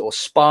Athens or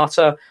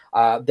Sparta.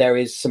 There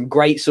is some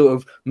great sort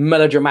of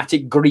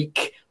melodramatic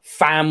Greek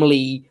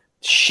family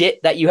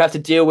shit that you have to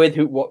deal with,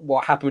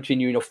 what happened between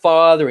you and your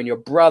father and your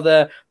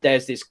brother.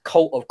 There's this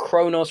cult of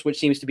Kronos, which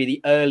seems to be the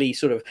early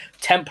sort of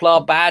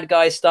Templar bad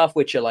guy stuff,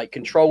 which are like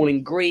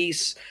controlling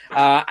Greece.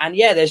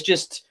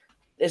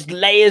 There's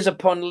layers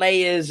upon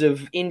layers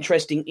of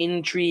interesting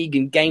intrigue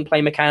and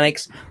gameplay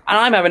mechanics, and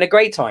I'm having a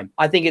great time.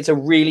 I think it's a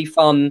really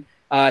fun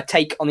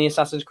take on the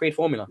Assassin's Creed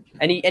formula.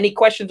 Any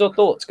questions or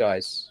thoughts,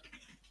 guys?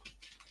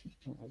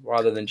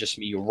 Rather than just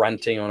me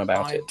ranting on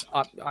about it.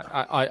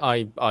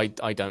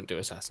 I don't do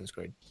Assassin's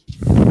Creed.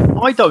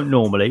 I don't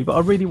normally, but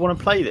I really want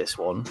to play this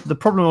one. The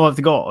problem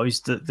I've got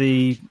is that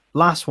the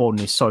last one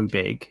is so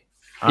big.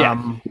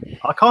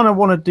 I kind of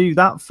want to do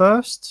that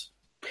first.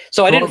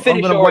 So I didn't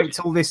finish. I'm going to wait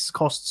till this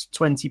costs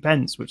 20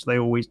 pence, which they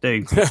always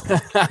do.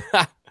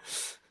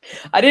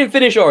 I didn't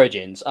finish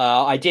Origins.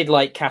 I did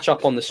catch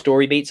up on the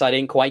story beats I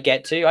didn't quite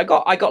get to. I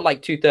got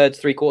like 2/3,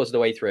 3/4 of the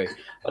way through,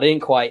 but I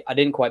didn't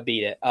quite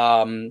beat it.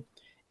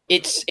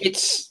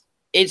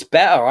 It's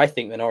better, I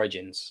think, than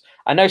Origins.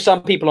 I know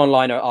some people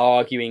online are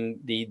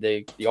arguing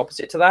the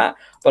opposite to that,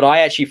 but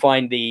I actually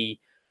find the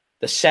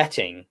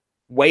setting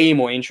way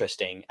more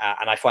interesting,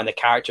 and I find the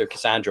character of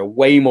Cassandra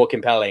way more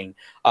compelling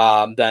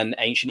than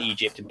Ancient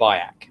Egypt and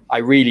Bayek. I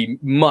really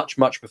much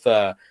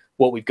prefer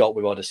what we've got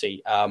with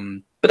Odyssey.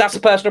 But that's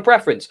a personal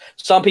preference.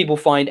 Some people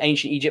find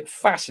Ancient Egypt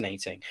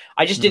fascinating.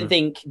 I just didn't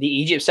think the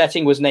Egypt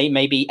setting was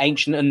maybe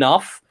ancient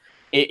enough.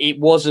 It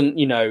wasn't,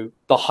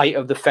 the height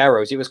of the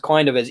pharaohs. It was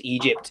kind of as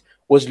Egypt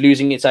was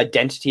losing its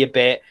identity a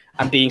bit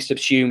and being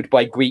subsumed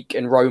by Greek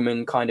and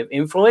Roman kind of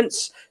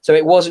influence. So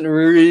it wasn't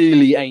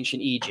really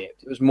ancient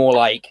Egypt. It was more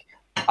like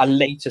a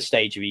later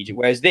stage of Egypt.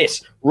 Whereas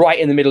this, right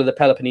in the middle of the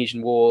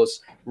Peloponnesian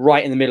Wars,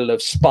 right in the middle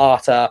of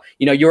Sparta,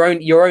 you're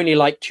only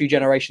like 2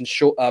 generations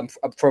short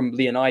from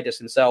Leonidas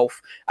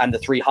himself and the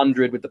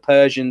 300 with the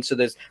Persians. So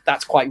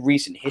that's quite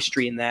recent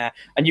history in there.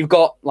 And you've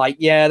got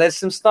there's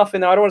some stuff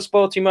in there. I don't want to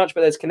spoil too much, but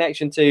there's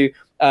connection to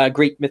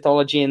Greek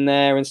mythology in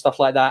there and stuff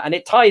like that. And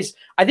it ties,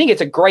 I think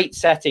it's a great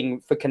setting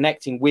for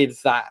connecting with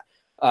that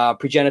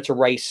progenitor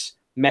race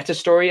meta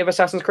story of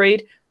Assassin's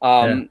Creed.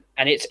 And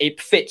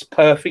it fits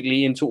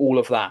perfectly into all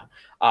of that.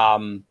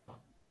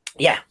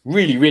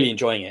 Really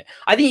enjoying it.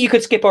 I think you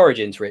could skip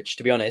Origins, Rich,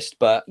 to be honest,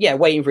 but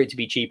waiting for it to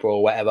be cheaper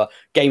or whatever,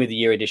 Game of the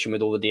Year edition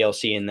with all the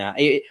DLC in there.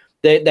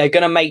 They're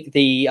going to make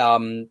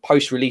the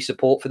post-release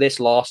support for this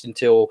last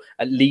until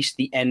at least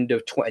the end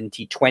of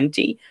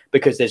 2020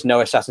 because there's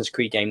no Assassin's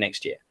Creed game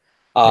next year.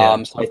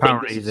 So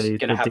apparently the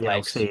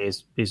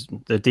DLC is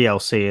the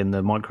DLC and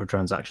the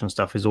microtransaction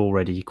stuff is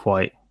already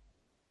quite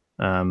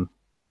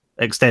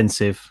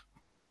extensive.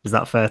 Is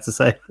that fair to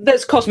say?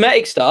 There's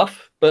cosmetic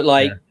stuff, but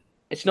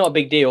it's not a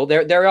big deal.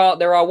 There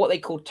are what they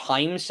call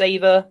time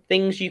saver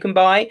things you can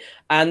buy,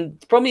 and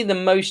probably the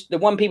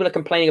one people are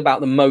complaining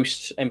about the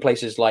most in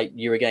places like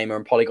Eurogamer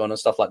and Polygon and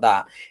stuff like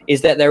that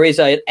is that there is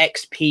an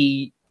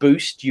XP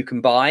boost you can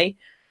buy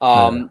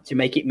to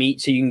make it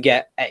meet, so you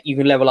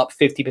can level up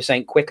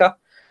 50% quicker.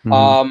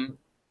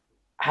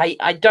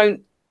 I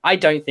don't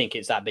think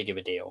it's that big of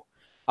a deal.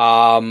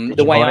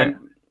 The way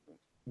I'm.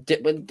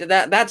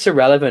 That's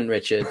irrelevant,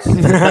 Richard.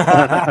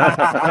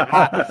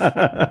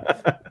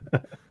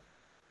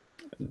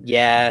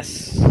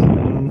 Yes,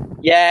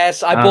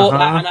 I bought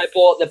that, and I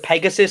bought the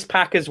Pegasus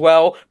pack as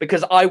well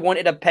because I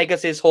wanted a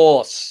Pegasus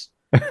horse.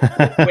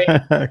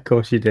 Of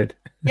course you did.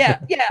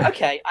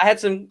 Okay. I had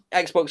some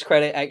Xbox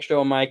credit extra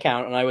on my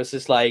account, and I was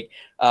just like,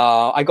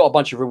 I got a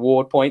bunch of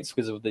reward points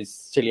because of this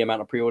silly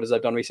amount of pre-orders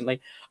I've done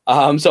recently.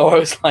 So I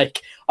was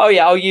like,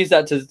 I'll use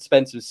that to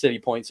spend some silly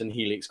points and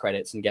Helix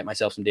credits and get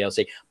myself some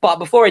DLC. But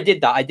before I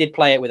did that, I did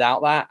play it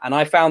without that, and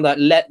I found that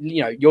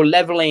you're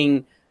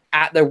leveling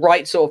at the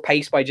right sort of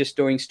pace by just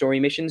doing story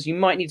missions. You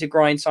might need to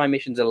grind side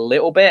missions a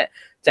little bit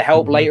to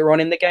help later on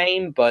in the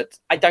game, but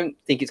I don't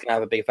think it's going to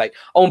have a big effect.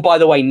 Oh, and by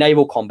the way,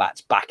 naval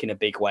combat's back in a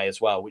big way as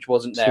well, which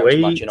wasn't there as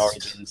much in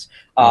Origins.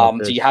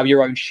 So you have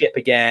your own ship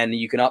again.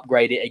 You can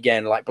upgrade it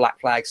again, like Black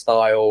Flag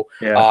style.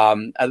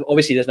 And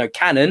obviously, there's no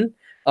cannon,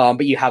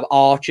 but you have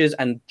archers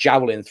and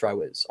javelin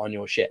throwers on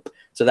your ship.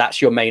 So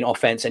that's your main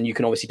offense, and you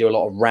can obviously do a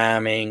lot of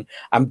ramming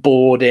and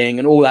boarding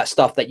and all that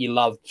stuff that you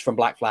loved from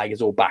Black Flag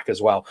is all back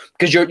as well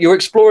because you're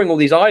exploring all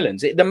these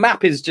islands. The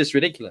map is just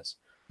ridiculous.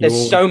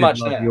 There's so much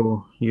there.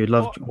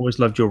 Always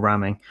loved your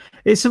ramming.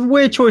 It's a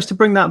weird choice to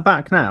bring that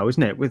back now,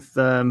 isn't it? With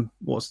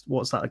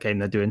what's that game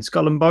they're doing?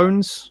 Skull and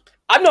Bones.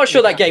 I'm not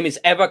sure that game is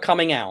ever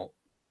coming out.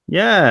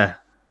 Yeah,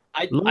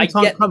 I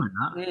get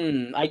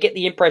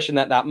the impression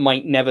that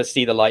might never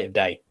see the light of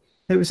day.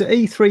 It was at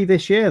E3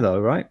 this year, though,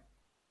 right?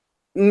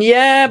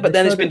 Yeah, but They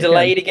then it's showed been it again.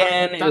 delayed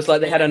again. It was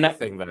like they had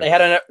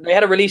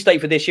a release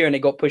date for this year, and it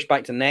got pushed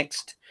back to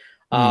next.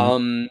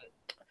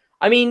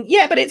 I mean,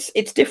 yeah, but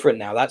it's different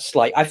now. That's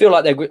like I feel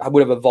like they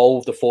would have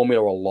evolved the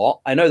formula a lot.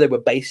 I know they were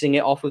basing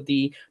it off of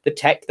the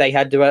tech they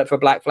had developed for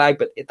Black Flag,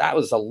 but that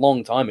was a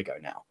long time ago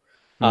now.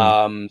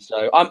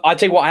 So I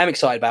tell you what, I am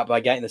excited about by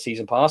getting the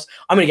season pass.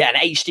 I'm going to get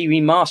an HD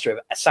remaster of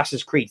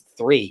Assassin's Creed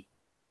 3.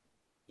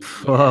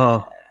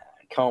 Yeah,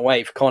 can't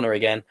wait for Connor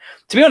again.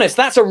 To be honest,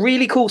 that's a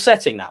really cool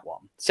setting. That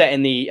one set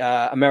in the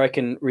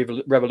American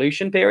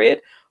Revolution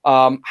period.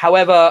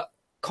 However,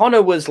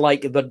 Connor was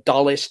like the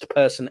dullest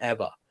person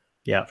ever.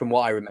 Yeah, from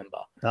what I remember.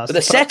 But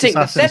the setting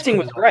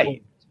was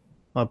great.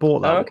 I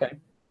bought that. Oh, okay.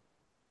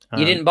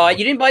 You didn't buy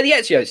the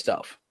Ezio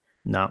stuff?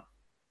 No.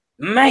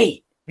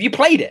 Mate, have you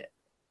played it?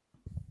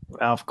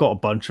 I've got a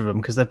bunch of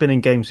them because they've been in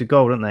Games with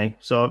Gold, haven't they?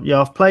 So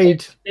yeah, I've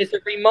played. There's a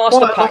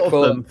remaster pack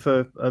for them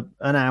for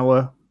an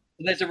hour.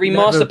 There's a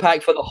remaster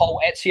pack for the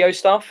whole Ezio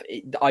stuff.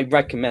 I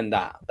recommend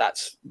that.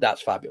 That's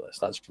fabulous.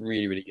 That's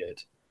really, really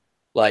good.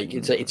 Like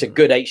it's a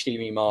good HD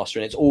remaster,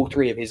 and it's all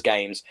 3 of his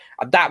games.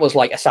 That was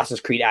like Assassin's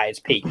Creed at its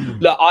peak.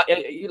 Look,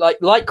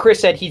 like Chris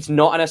said, he's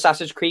not an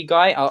Assassin's Creed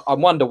guy. I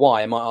wonder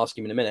why. I might ask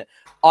him in a minute.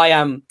 I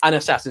am an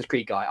Assassin's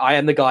Creed guy. I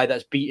am the guy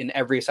that's beaten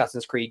every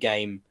Assassin's Creed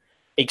game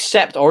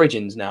except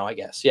Origins now, I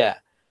guess. Yeah.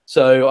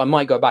 So I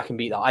might go back and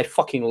beat that. I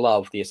fucking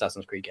love the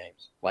Assassin's Creed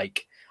games.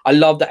 Like I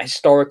love that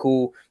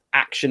historical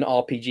action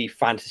RPG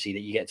fantasy that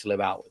you get to live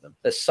out with them.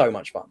 They're so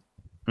much fun.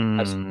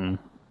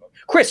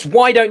 Chris,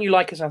 why don't you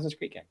like Assassin's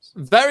Creed games?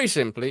 Very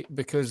simply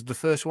because the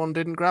first one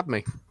didn't grab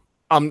me.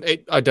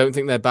 I don't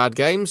think they're bad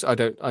games.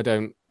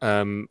 The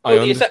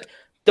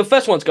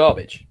first one's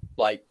garbage.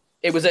 Like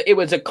it was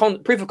a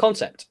proof of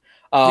concept.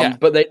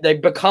 But they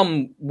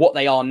become what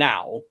they are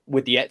now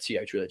with the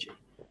Ezio trilogy.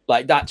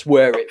 Like that's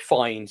where it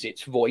finds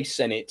its voice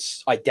and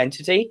its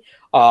identity.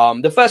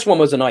 The first one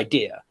was an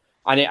idea,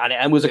 and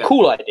it was a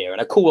cool idea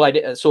and a cool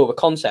idea, sort of a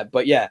concept.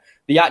 But yeah,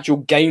 the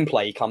actual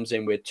gameplay comes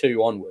in with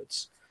 2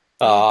 onwards.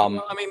 I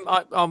mean,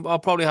 I'll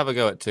probably have a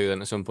go at 2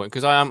 then at some point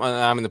because I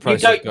am in the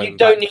process of going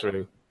back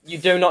through. You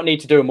do not need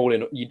to do them all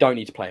in. You don't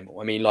need to play them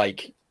all. I mean,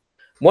 like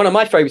one of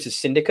my favorites is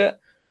Syndicate,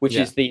 which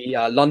is the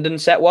London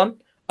set one,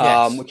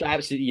 which I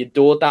absolutely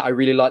adored. That I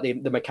really like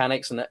the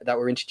mechanics and that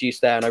were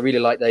introduced there, and I really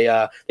like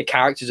the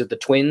characters of the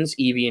twins,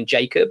 Evie and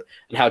Jacob,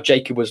 and how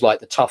Jacob was like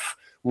the tough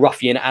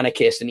ruffian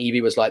anarchist, and Evie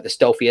was like the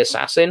stealthy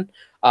assassin.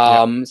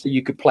 So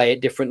you could play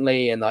it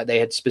differently, and like they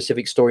had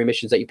specific story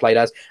missions that you played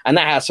as, and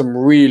that has some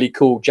really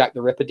cool Jack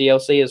the Ripper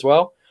DLC as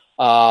well,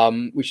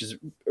 which is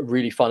a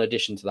really fun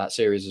addition to that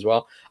series as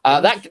well.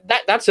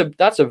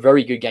 That's a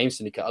very good game,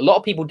 Syndicate. A lot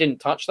of people didn't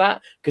touch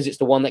that because it's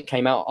the one that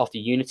came out after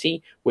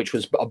Unity, which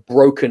was a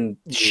broken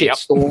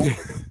shitstorm.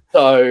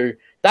 So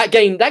that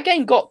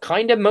game got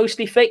kind of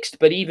mostly fixed,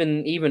 but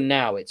even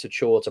now it's a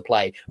chore to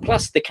play.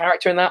 Plus the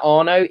character in that,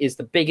 Arno, is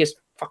the biggest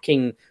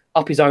fucking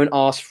up his own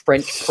arse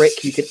French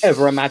prick you could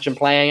ever imagine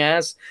playing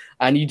as,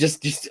 and I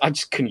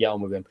just couldn't get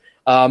on with him.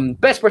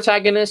 Best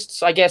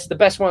protagonists, I guess the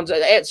best ones.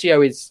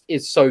 Ezio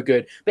is so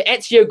good, but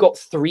Ezio got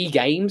 3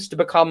 games to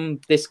become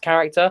this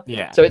character,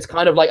 so it's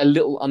kind of like a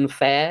little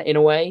unfair in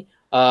a way.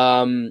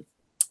 I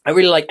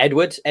really like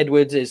Edward.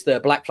 Edward is the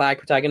Black Flag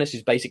protagonist,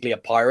 who's basically a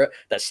pirate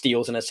that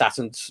steals an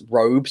assassin's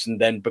robes and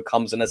then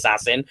becomes an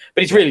assassin,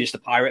 but he's really just a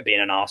pirate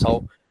being an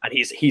asshole, and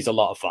he's a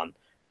lot of fun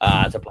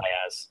to play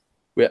as.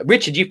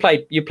 Richard, you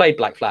played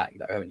Black Flag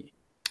though, haven't you?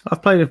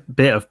 I've played a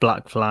bit of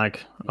Black Flag.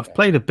 I've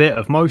played a bit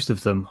of most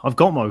of them. I've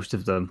got most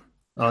of them.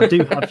 I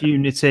do have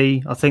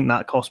Unity. I think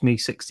that cost me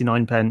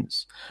 69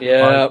 pence.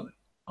 Yeah.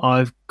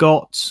 I've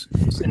got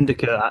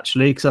Syndicate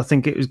actually because I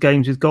think it was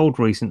Games with Gold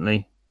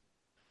recently.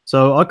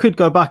 So I could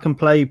go back and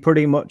play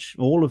pretty much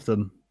all of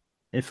them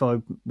if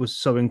I was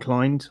so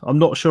inclined. I'm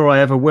not sure I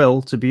ever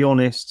will, to be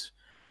honest.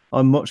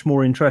 I'm much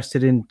more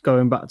interested in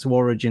going back to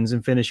Origins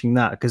and finishing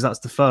that because that's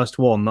the first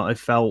one that I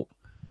felt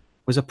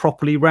was a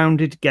properly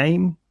rounded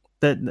game.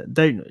 I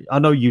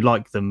know you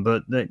like them,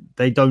 but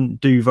they don't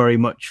do very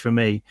much for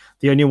me.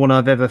 The only one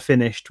I've ever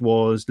finished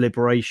was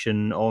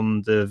Liberation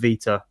on the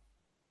Vita,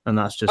 and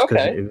that's just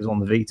because it was on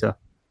the Vita.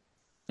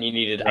 You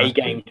needed a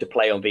game to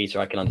play on Vita.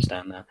 I can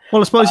understand that.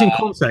 Well, I suppose in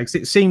context,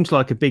 it seems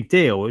like a big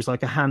deal. It was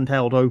like a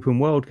handheld open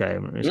world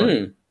game. It's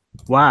like,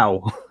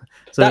 wow.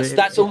 So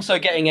that's also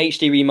getting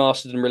HD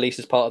remastered and released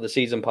as part of the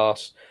season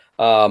pass.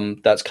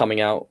 That's coming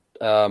out.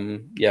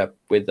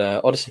 With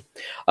Odyssey.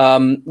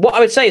 What I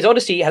would say is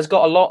Odyssey has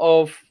got a lot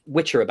of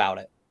Witcher about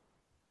it.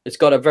 It's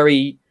got a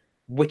very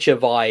Witcher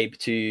vibe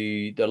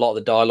to a lot of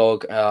the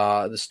dialogue,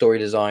 the story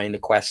design, the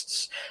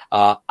quests.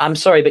 I'm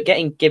sorry, but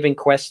given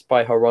quests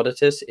by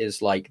Herodotus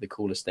is like the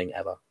coolest thing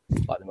ever,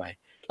 by the way.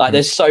 Like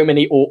there's so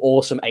many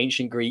awesome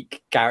ancient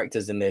Greek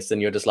characters in this, and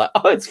you're just like,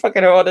 oh, it's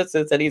fucking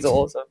Herodotus and he's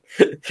awesome.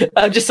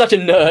 I'm just such a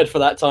nerd for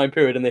that time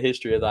period and the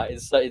history of that.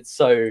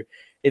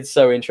 It's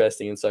so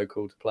interesting and so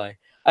cool to play.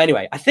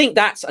 Anyway, I think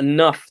that's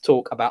enough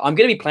talk about. I'm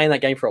going to be playing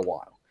that game for a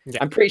while. Yeah.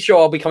 I'm pretty sure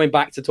I'll be coming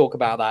back to talk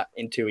about that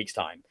in 2 weeks'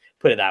 time.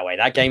 Put it that way.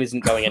 That game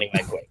isn't going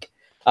anywhere quick.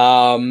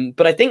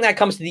 But I think that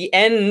comes to the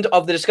end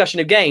of the discussion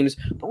of games.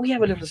 But we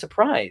have a little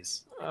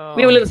surprise.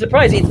 We have a little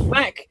surprise. It's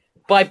back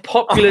by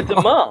popular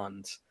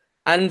demand.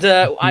 And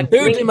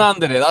who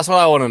demanded it? That's what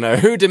I want to know.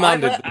 Who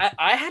demanded it?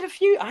 I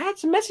had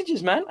some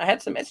messages, man. I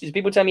had some messages.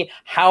 People tell me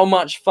how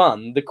much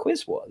fun the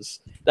quiz was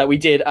that we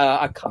did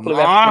a couple of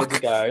episodes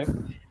ago.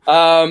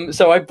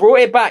 So I brought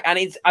it back, and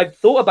I've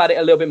thought about it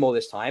a little bit more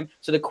this time.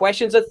 So the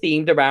questions are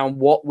themed around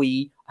what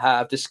we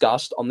have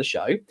discussed on the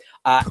show.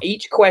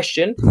 Each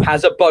question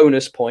has a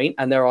bonus point,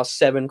 and there are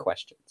 7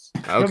 questions.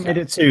 You made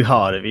it too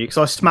hard of you because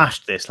I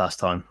smashed this last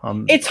time.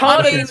 It's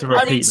harder.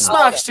 I mean,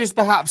 smashed is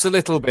perhaps a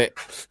little bit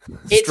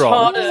It's strong.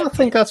 harder. I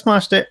think I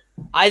smashed it.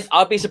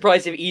 I'd be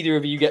surprised if either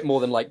of you get more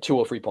than like 2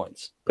 or 3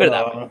 points. Put it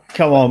that way.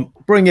 Come on,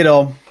 bring it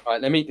on. All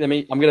right, let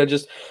me. I'm gonna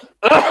just.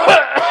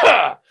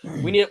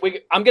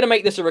 I'm gonna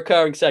make this a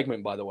recurring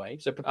segment, by the way.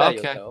 So prepare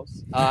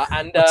yourselves.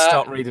 Let's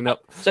start reading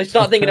up. So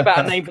start thinking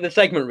about a name for the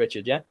segment,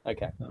 Richard. Yeah.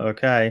 Okay.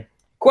 Okay.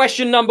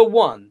 Question number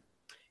 1: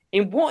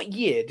 in what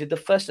year did the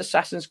first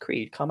Assassin's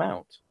Creed come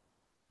out?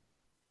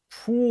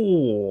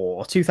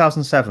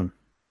 2007.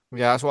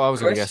 Yeah, that's what I was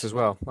going to Chris? guess as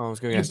well. I was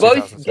going to You guess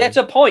both 2007. get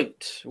a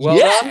point. Well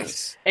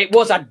Yes! done. It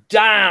was a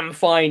damn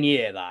fine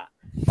year, that.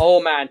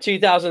 Oh man,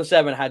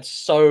 2007 had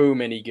so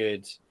many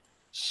good.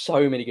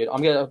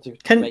 I'm gonna have to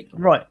make.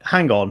 Right,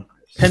 hang on.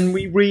 Can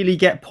we really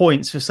get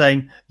points for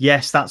saying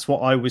yes? That's what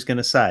I was going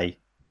to say.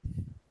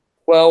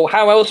 Well,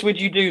 how else would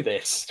you do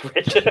this,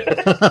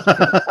 Richard?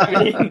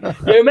 I mean,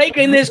 you're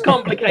making this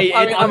complicated.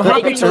 I mean, I'm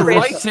happy to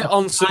write it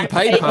on some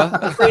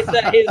paper. Chris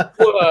at his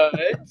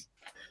word.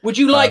 Would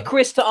you like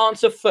Chris to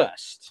answer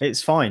first?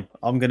 It's fine.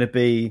 I'm going to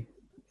be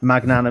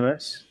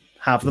magnanimous.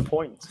 Have the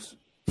points.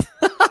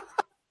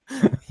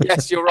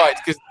 Yes, you're right,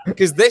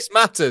 because this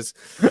matters.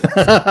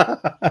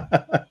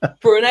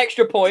 For an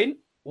extra point,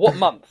 what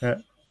month?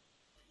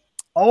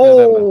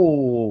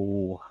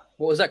 Oh,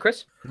 What was that,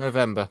 Chris?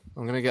 November.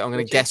 I'm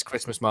gonna guess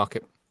Christmas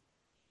market.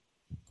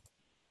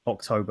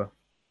 October.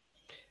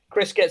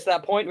 Chris gets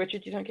that point.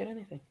 Richard, you don't get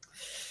anything.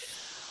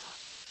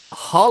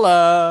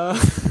 Holla!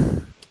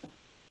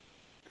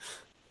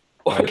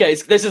 Okay,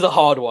 so this is a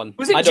hard one.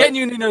 Was it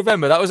genuinely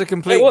November? That was a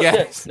complete It was,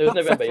 guess. yeah. It was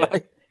November,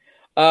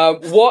 yeah.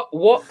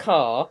 What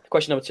car?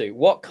 Question number 2.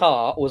 What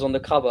car was on the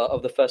cover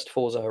of the first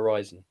Forza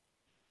Horizon?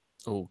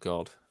 Oh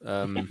God.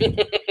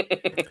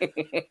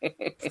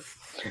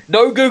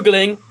 No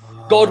googling.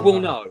 God will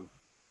know.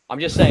 I'm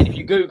just saying, if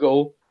you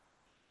Google,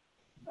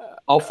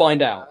 I'll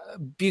find out.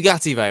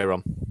 Bugatti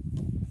Veyron.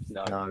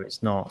 No,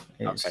 it's not.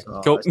 It's, Okay,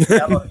 cool.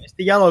 it's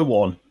the yellow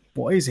one.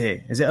 What is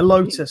it? Is it a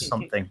Lotus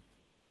something?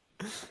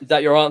 Is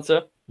that your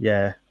answer?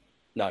 Yeah.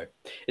 No.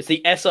 It's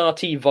the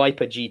SRT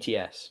Viper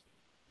GTS.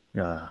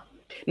 Yeah.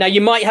 Now,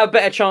 you might have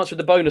better chance with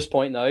the bonus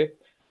point, though.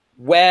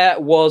 Where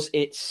was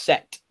it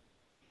set,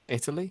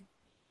 Italy.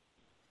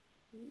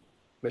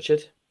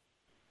 Richard?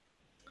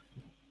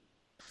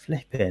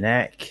 Flipping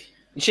heck.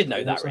 You should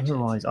know that, Richard.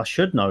 Otherwise, I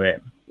should know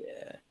it.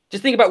 Yeah.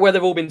 Just think about where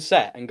they've all been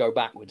set and go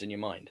backwards in your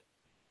mind.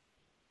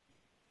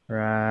 You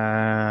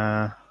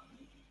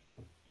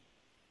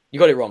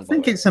got it wrong. I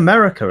think it's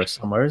America or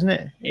somewhere, isn't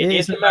it? It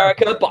is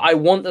America, but I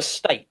want the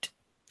state.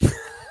 You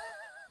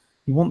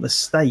want the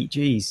state?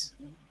 Jeez.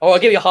 Oh, I'll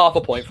give you half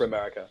a point for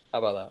America. How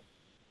about that?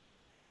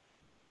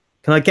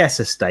 Can I guess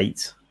a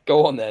state?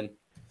 Go on then.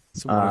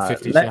 It's a 1 in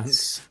 50 let's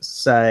chance.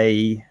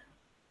 say.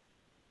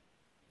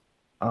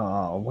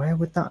 Oh, where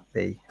would that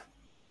be?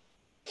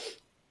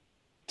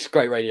 It's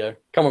great radio.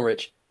 Come on,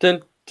 Rich.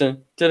 Dun,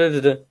 dun, dun, dun,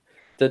 dun, dun,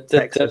 dun, dun.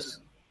 Texas.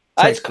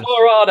 It's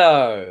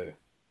Colorado.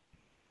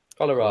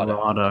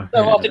 Colorado.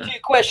 So after 2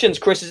 questions,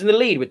 Chris is in the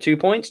lead with 2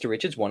 points to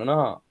Richard's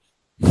 1.5.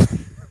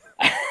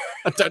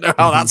 I don't know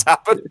how that's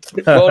happened.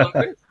 Well done,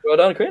 Chris. Well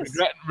done, Chris.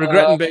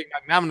 Regretting being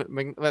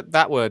magnanimous.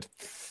 That word.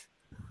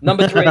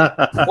 Number 3.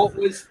 What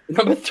was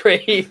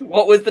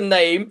the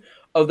name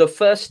of the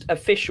first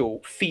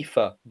official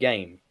FIFA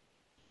game?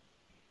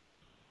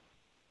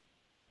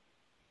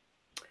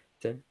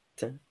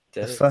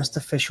 The first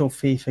official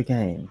FIFA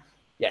game.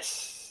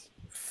 Yes.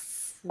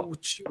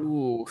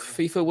 Ooh,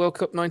 FIFA World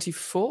Cup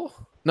 94?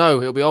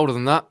 No, it'll be older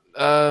than that.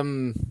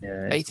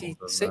 Yeah,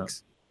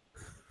 86?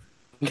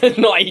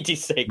 Not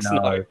 86,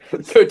 No. no.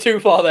 Go too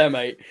far there,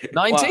 mate.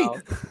 90?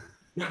 Wow.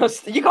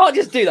 You can't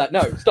just do that.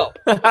 No, stop.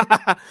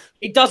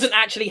 It doesn't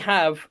actually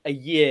have a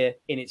year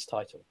in its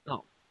title.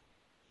 Oh.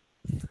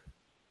 Is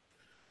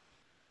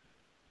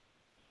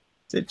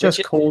it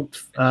just called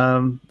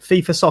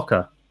FIFA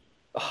Soccer?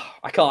 Oh,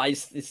 I can't.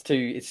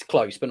 It's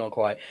close, but not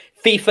quite.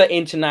 FIFA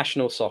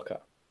International Soccer.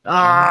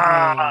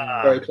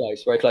 Very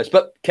close, very close.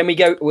 But can we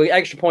go? Well,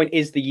 extra point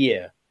is the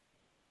year.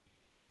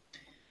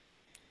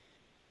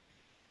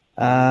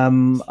 I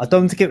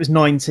don't think it was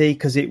 90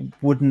 because it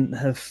wouldn't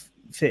have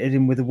fitted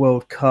in with the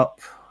World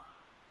Cup.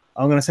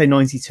 I'm going to say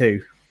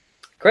 92.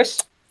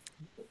 Chris?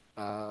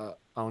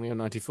 Only a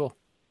 94.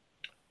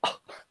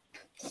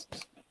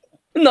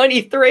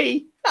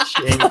 93.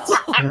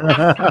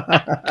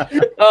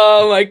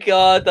 Oh my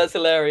god, that's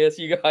hilarious.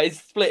 You guys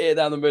split it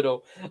down the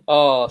middle.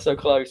 Oh, so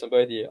close on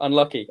both of you.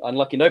 Unlucky.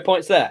 No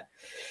points there.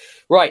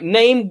 Right.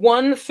 Name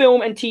one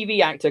film and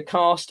TV actor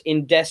cast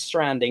in Death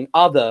Stranding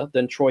other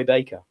than Troy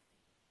Baker.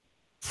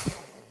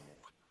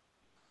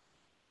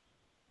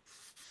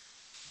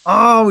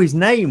 Oh, his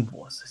name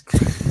was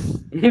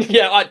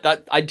Yeah,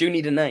 I do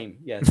need a name.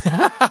 Yes.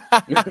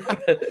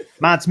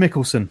 Mads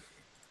Mikkelsen.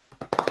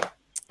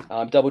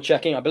 I'm double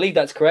checking. I believe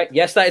that's correct.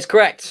 Yes, that is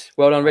correct.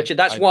 Well done, Richard.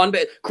 That's one.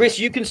 But Chris,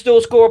 you can still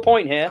score a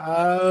point here.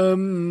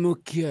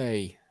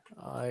 Okay.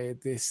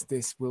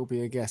 This will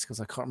be a guess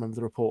because I can't remember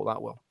the report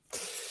that well,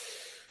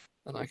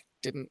 and I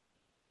didn't.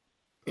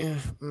 Yeah.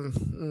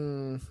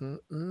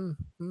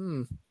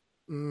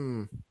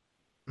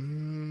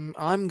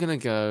 I'm gonna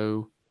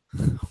go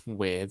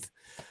with.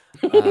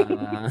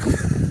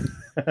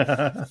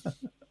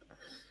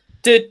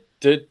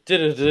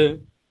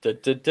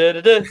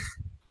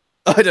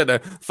 I don't know.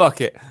 Fuck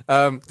it.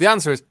 The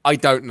answer is I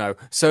don't know.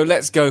 So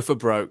let's go for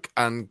broke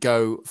and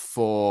go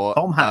for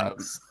Tom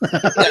Hanks.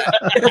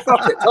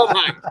 Fuck it, Tom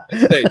Hanks.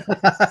 Dude.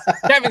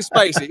 Kevin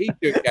Spacey. He's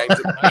doing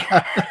games.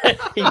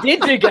 He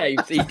did do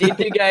games. He did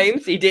do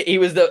games. He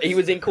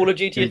was in Call of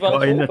Duty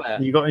Advanced Warfare.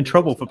 You got in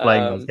trouble for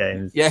playing those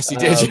games. Yes, he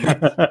did.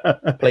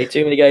 Played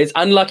too many games.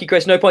 Unlucky,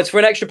 Chris. No points for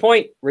an extra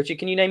point. Richard,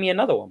 can you name me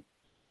another one?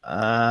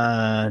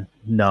 No,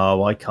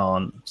 I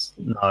can't.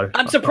 No.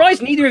 I'm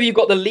surprised neither of you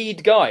got the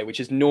lead guy, which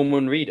is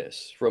Norman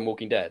Reedus from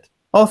Walking Dead.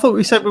 Oh, I thought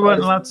we said we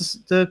weren't allowed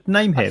to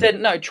name him. I said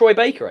no, Troy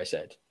Baker. I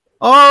said.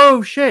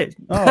 Oh shit!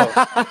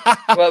 Oh.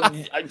 Well,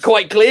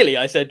 quite clearly,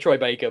 I said Troy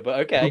Baker, but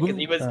okay, because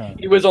he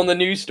was on the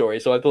news story,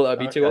 so I thought that'd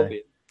be too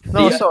obvious.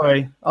 No,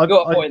 sorry, I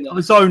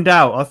was zoned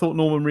out. I thought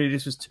Norman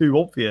Reedus was too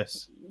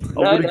obvious.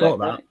 I would have got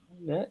that.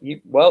 No,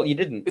 you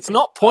didn't. It's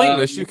not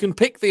pointless. You can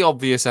pick the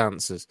obvious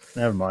answers.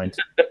 Never mind.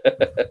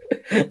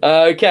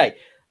 Okay.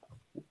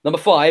 Number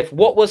 5.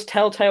 What was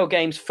Telltale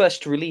Games'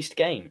 first released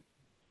game?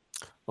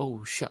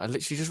 Oh, shit. I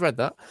literally just read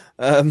that.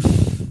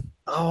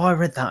 Oh, I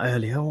read that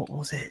earlier. What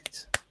was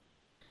it?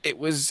 It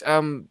was...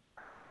 it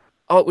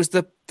was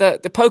the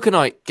Poker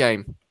Night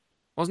game,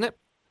 wasn't it?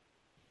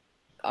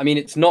 I mean,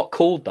 it's not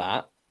called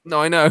that. No,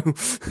 I know.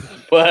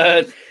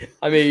 But,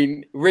 I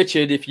mean,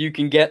 Richard, if you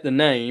can get the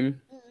name...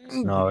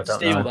 No, I don't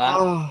steal know. that.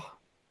 Oh.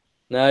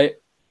 No.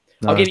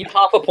 I'll give you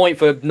half a point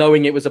for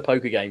knowing it was a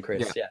poker game,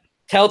 Chris. Yeah.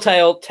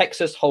 Telltale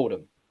Texas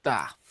Hold'em.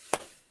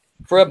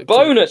 For a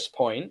bonus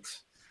point,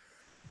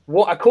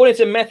 according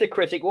to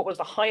Metacritic, what was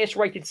the highest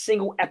rated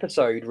single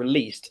episode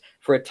released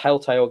for a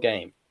Telltale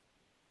game?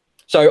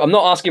 So I'm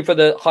not asking for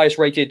the highest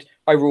rated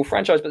overall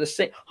franchise, but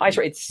the highest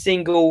rated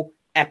single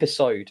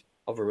episode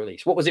of a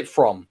release. What was it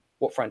from?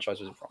 What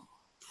franchise was it from?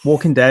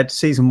 Walking Dead,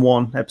 season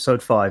 1,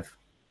 episode 5.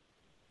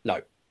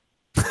 No.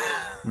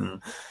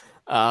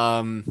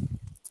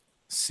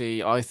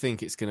 See, I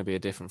think it's going to be a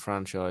different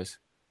franchise.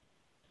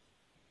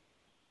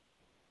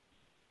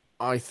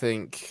 I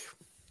think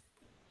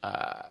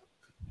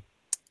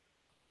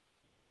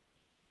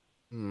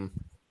Game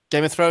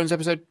of Thrones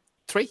episode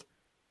 3?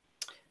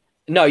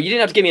 No, you didn't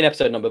have to give me an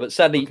episode number, but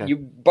sadly, you're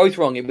both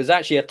wrong. It was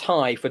actually a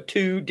tie for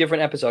 2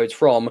 different episodes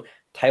from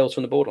Tales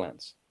from the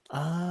Borderlands.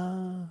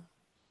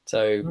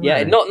 So,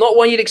 yeah, not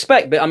one you'd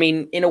expect, but I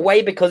mean, in a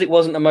way, because it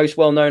wasn't the most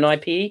well-known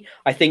IP,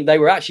 I think they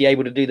were actually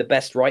able to do the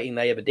best writing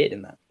they ever did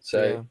in that.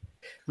 So,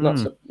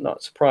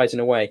 not surprised in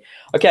a way.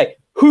 Okay,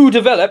 who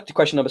developed,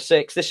 question number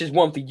 6, this is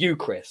one for you,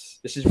 Chris.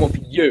 This is one for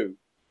you.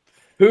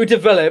 Who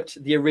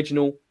developed the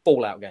original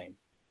Fallout game?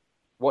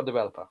 What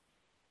developer?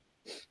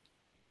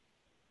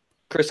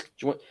 Chris,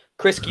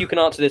 you can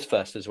answer this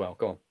first as well.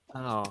 Go on.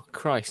 Oh,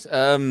 Christ.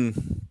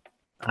 And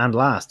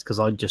last, because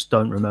I just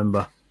don't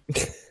remember.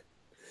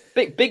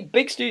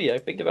 Big studio,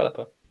 big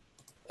developer.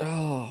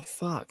 Oh,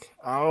 fuck.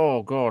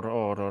 Oh, God.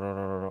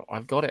 Oh,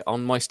 I've got it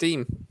on my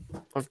Steam.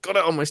 I've got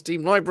it on my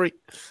Steam library.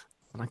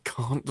 And I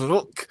can't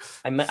look.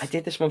 I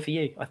did this one for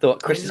you. I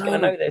thought Chris is going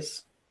to know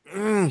this.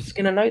 He's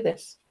going to know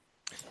this.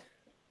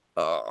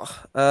 It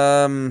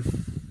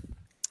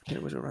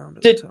was around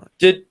at the time.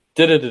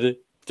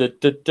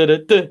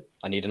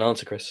 I need an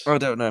answer, Chris. I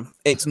don't know.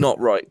 It's not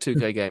right.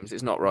 2K Games.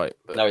 It's not right.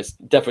 But... No, it's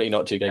definitely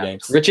not 2K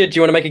Games. Richard, do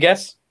you want to make a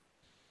guess?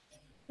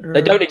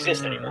 They don't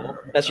exist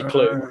anymore. That's your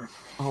clue.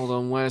 Hold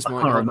on, where's my...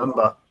 I can't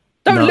remember.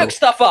 Don't look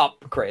stuff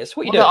up, Chris.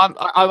 What are you doing?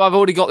 I've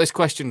already got this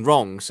question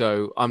wrong,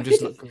 so I'm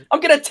just... I'm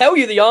going to tell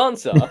you the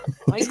answer.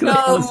 He's going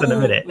to tell us in a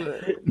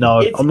minute.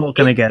 No, I'm not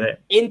going to get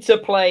it.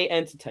 Interplay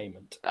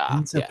Entertainment.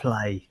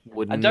 Interplay.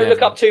 Yeah. And don't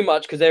look up too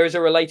much, because there is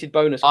a related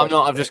bonus question. I'm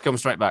not. I've just come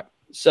straight back.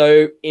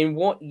 So, in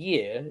what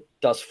year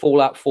does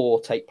Fallout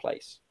 4 take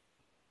place?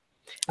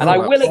 And I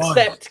will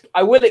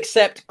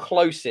accept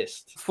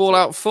closest.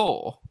 Fallout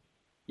 4?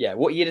 Yeah,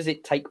 what year does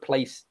it take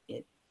place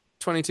in?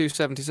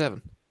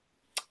 2277.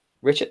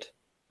 Richard?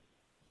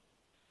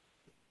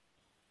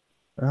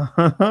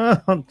 I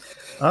don't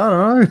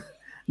know.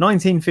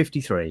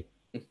 1953.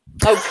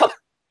 Oh, come,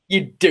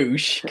 you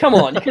douche. Come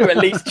on, you could have at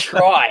least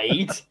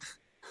tried.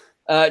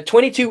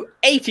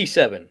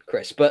 2287,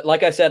 Chris. But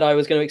like I said, I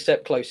was going to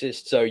accept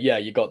closest, so yeah,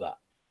 you got that.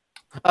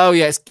 Oh,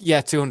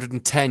 yeah,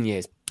 210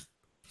 years.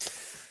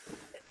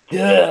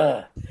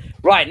 Yeah.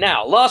 Right,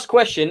 now, last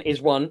question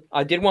is one.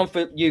 I did one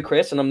for you,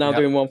 Chris, and I'm now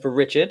doing one for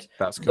Richard.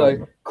 That's cool.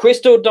 So,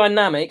 Crystal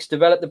Dynamics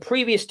developed the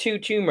previous 2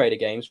 Tomb Raider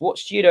games. What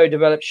studio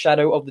developed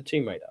Shadow of the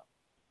Tomb Raider?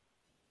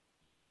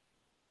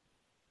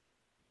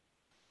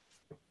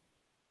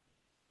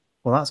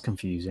 Well, that's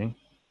confusing.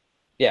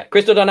 Yeah,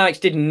 Crystal Dynamics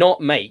did not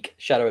make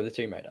Shadow of the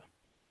Tomb Raider.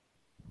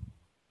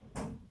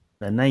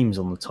 Their name's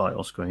on the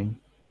title screen.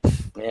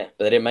 Yeah,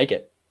 but they didn't make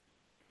it.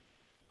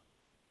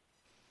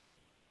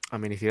 I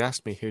mean, if you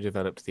asked me who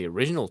developed the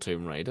original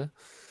Tomb Raider,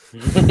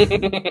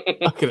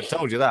 I could have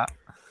told you that.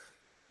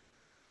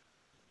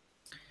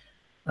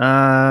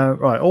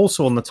 Right,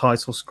 also on the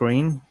title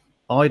screen,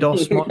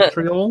 Eidos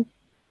Montreal.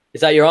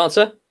 Is that your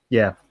answer?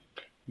 Yeah.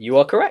 You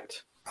are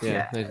correct.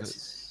 Yeah,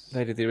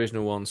 they did the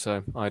original one,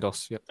 so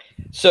Eidos, yep.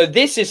 So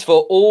this is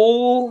for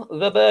all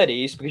the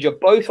birdies because you're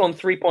both on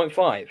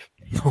 3.5.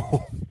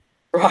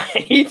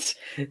 Right?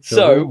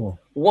 So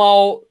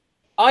while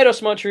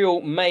Eidos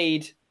Montreal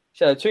made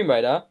Shadow of the Tomb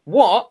Raider,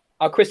 what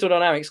are Crystal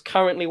Dynamics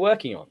currently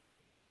working on?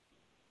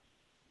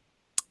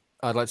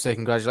 I'd like to say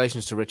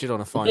congratulations to Richard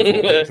on a fine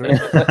victory.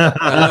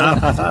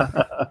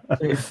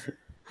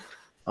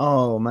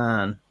 Oh,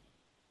 man.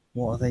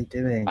 What are they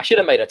doing? I should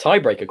have made a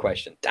tiebreaker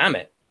question. Damn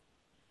it.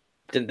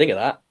 Didn't think of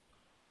that.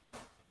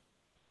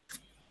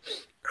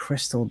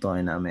 Crystal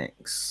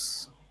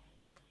Dynamics.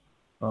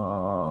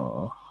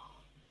 Oh.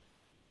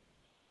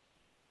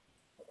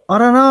 I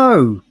don't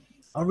know.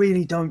 I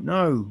really don't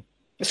know.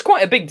 It's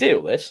quite a big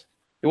deal, this.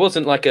 It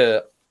wasn't like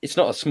it's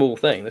not a small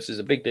thing. This is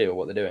a big deal,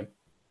 what they're doing.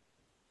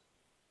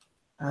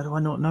 How do I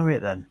not know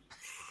it then?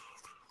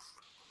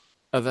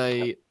 Are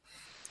they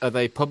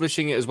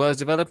publishing it as well as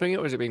developing it,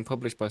 or is it being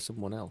published by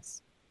someone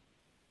else?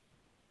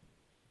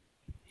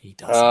 He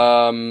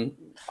doesn't.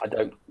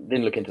 I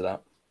didn't look into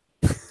that.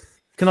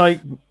 Can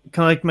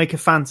I make a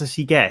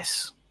fantasy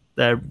guess?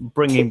 They're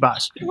bringing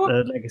back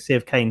the Legacy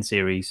of Kain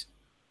series.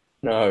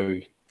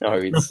 No,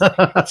 it's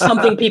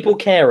something people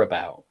care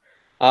about.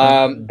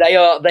 They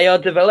are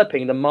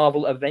developing the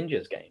Marvel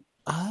Avengers game.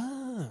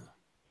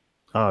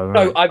 Oh,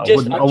 right. So I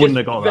wouldn't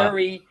have got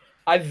that.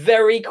 I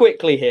very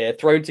quickly here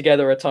thrown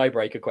together a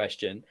tiebreaker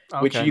question,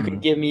 which you can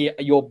give me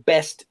your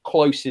best,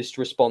 closest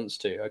response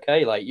to.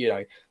 Okay, like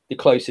the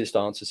closest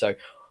answer. So,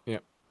 yeah,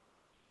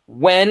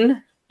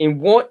 in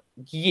what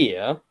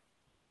year?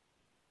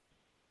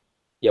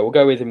 Yeah, we'll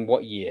go with in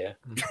what year.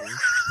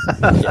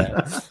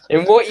 Yeah.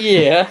 In what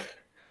year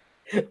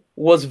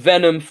was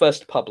Venom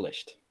first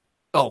published?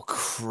 Oh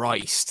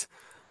Christ!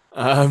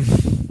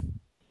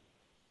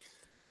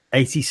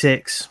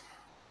 86.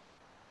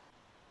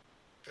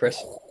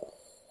 Chris.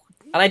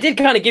 And I did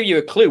kind of give you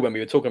a clue when we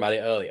were talking about it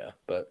earlier,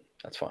 but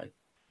that's fine.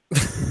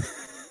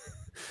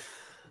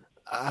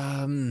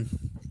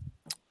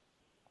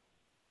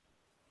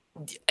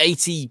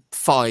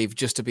 85,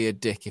 just to be a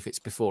dick if it's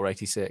before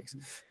 86.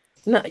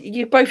 No,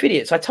 you're both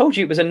idiots. I told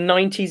you it was a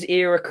 90s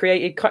era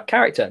created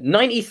character.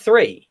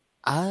 93.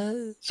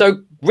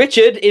 So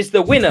Richard is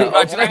the winner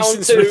of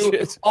round 2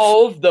 Richard.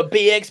 of the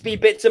BXB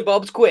Bits and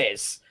Bobs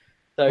quiz.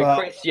 So,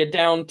 Chris, you're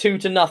down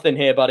 2-0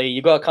 here, buddy.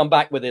 You've got to come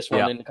back with this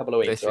one in a couple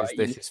of weeks.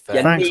 This is fair.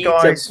 You Thanks, need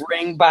guys. to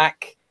bring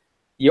back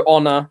your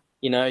honor.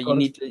 You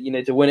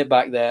need to win it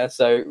back there.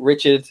 So,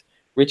 Richard,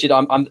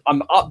 I'm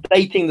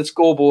updating the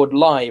scoreboard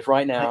live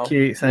right now.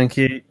 Thank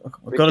you.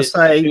 I've got to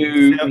say,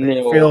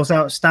 it feels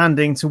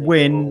outstanding to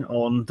win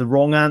on the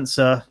wrong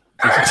answer.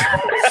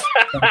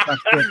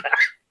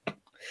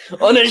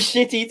 On a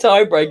shitty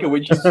tiebreaker,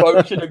 which you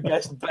both should have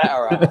guessed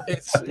better at.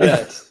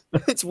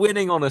 It's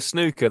winning on a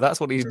snooker. That's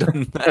what he's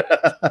done there.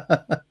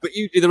 But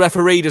the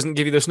referee doesn't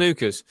give you the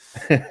snookers.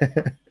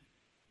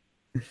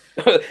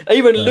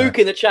 Even Luke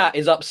in the chat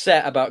is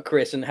upset about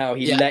Chris and how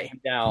he let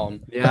him down.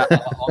 Yeah,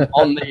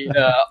 on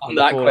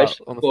that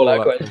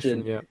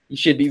question. Yeah. You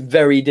should be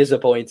very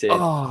disappointed.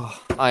 Oh,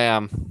 I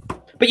am.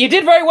 But you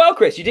did very well,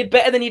 Chris. You did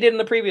better than you did in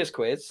the previous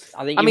quiz.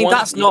 I mean,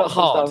 that's not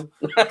hard.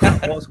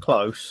 That was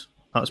close.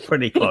 That was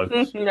pretty close.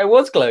 It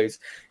was close.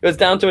 It was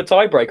down to a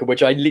tiebreaker,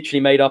 which I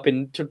literally made up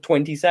in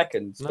 20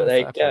 seconds. But there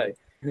you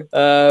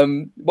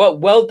go.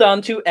 Well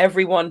done to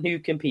everyone who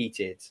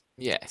competed.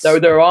 Yes. So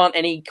there aren't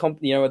any,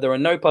 there are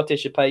no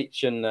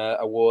participation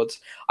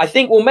awards. I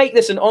think we'll make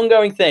this an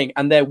ongoing thing,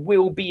 and there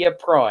will be a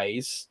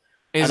prize.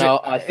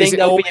 I think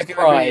there'll be a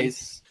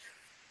prize.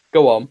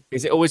 Go on.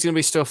 Is it always going to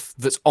be stuff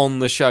that's on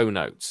the show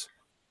notes?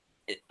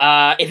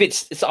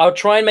 I'll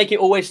try and make it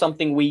always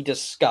something we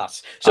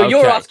discuss. So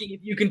you're asking if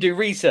you can do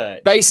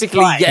research.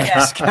 Basically,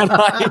 yes. Can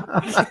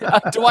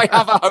I? Do I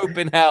have a hope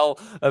in hell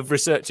of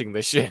researching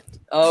this shit?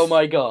 Oh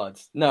my god,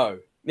 no.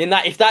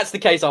 If that's the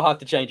case, I'll have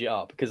to change it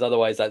up because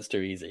otherwise that's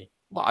too easy.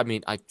 Well, I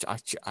mean,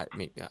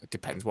 it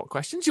depends what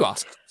questions you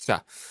ask. So.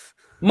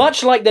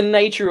 Much like the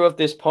nature of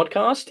this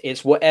podcast,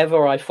 it's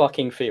whatever I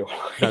fucking feel.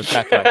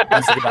 Okay,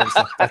 that's a good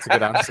answer. That's a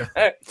good answer.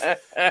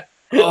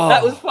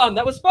 That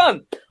was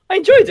fun. I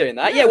enjoy doing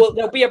that. Yeah, well,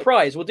 there'll be a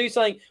prize. We'll do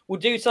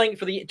something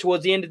for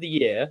towards the end of the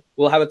year.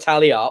 We'll have a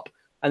tally up,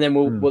 and then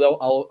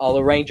I'll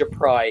arrange a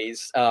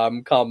prize.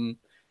 Come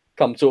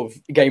sort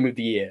of game of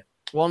the year.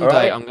 One All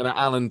day right. I'm going to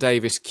Alan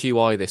Davis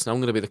QI this, and I'm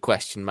going to be the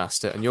question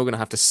master, and you're going to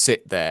have to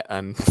sit there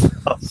and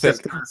I was think,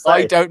 just gonna say.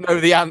 I don't know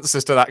the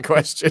answers to that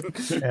question.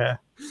 Yeah.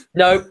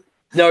 No.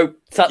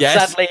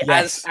 Yes, Sadly,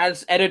 yes.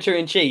 as editor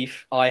in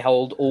chief, I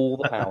hold all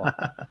the power.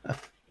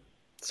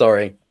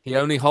 Sorry. He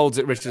only holds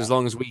it, Richard, as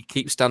long as we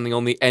keep standing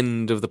on the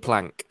end of the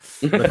plank.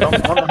 Look,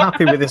 I'm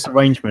happy with this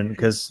arrangement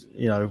because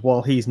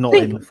while he's not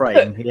in the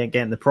frame, he ain't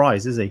getting the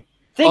prize, is he?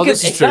 Think of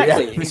this is true, yeah.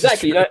 exactly, This is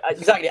exactly, true.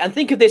 exactly, and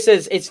think of this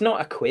as it's not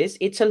a quiz;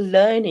 it's a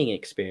learning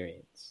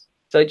experience.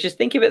 So just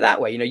think of it that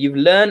way. You've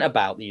learned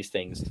about these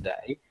things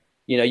today.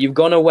 You've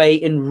gone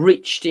away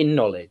enriched in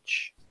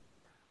knowledge.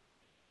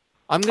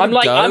 I'm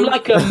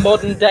like a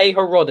modern day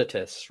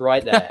Herodotus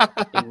right there,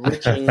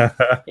 enriching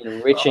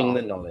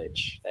the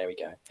knowledge. There we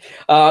go.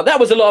 That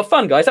was a lot of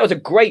fun, guys. That was a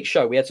great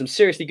show. We had some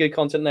seriously good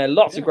content there.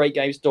 Lots of great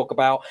games to talk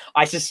about.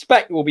 I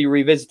suspect we'll be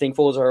revisiting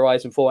Forza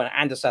Horizon 4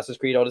 and Assassin's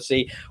Creed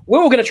Odyssey.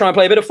 We're all going to try and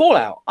play a bit of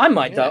Fallout. I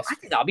might. I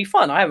think that'll be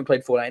fun. I haven't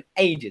played Fallout in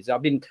ages.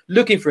 I've been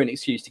looking for an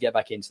excuse to get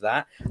back into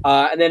that.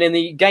 And then in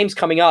the games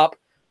coming up,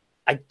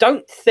 I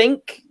don't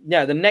think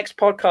the next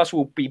podcast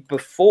will be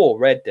before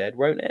Red Dead,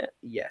 won't it?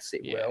 Yes,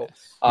 it will.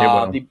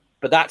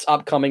 But that's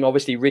upcoming.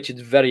 Obviously,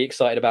 Richard's very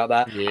excited about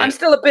that. Yeah. I'm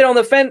still a bit on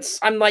the fence.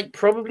 I'm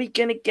probably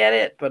gonna get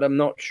it, but I'm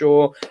not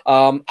sure.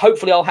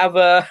 Hopefully, I'll have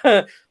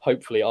the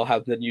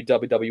new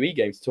WWE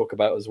games to talk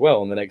about as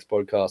well on the next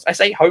podcast. I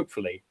say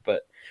hopefully,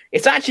 but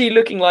it's actually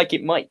looking like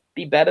it might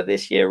be better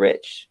this year,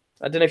 Rich.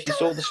 I don't know if you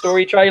saw the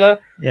story trailer,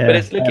 but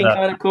it's looking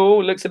kind of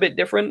cool. It looks a bit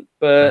different,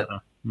 but.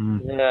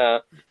 Yeah,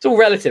 it's all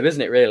relative, isn't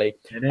it? Really.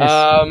 It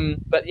is.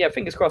 But yeah,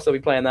 fingers crossed I'll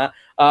be playing that.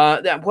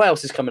 What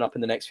else is coming up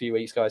in the next few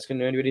weeks, guys?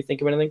 Can anybody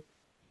think of anything?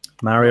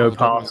 Mario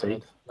Party.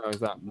 How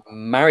is that?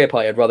 Mario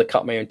Party. I'd rather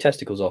cut my own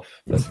testicles off.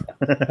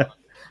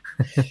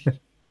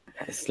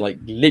 It's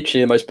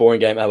literally the most boring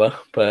game ever.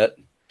 But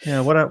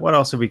yeah, what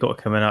else have we got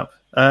coming up?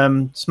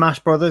 Smash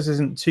Brothers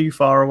isn't too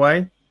far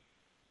away.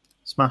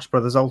 Smash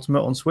Brothers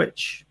Ultimate on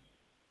Switch.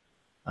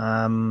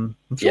 I'm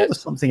sure there's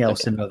something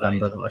else in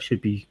November that I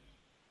should be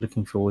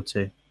looking forward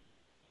to.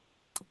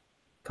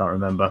 Can't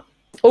remember.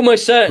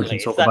 Almost certainly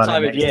it's that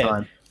time of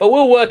year. But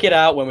we'll work it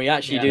out when we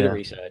actually do the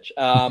research.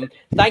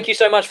 Thank you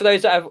so much for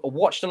those that have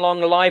watched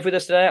along live with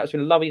us today. It's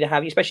been lovely to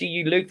have you, especially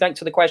you, Luke. Thanks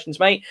for the questions,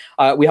 mate.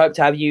 We hope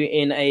to have you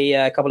in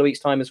a couple of weeks'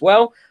 time as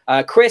well.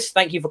 Chris,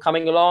 thank you for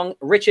coming along.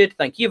 Richard,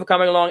 thank you for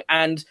coming along.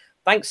 And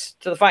thanks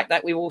to the fact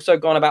that we've also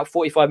gone about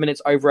 45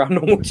 minutes over our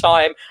normal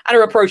time and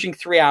are approaching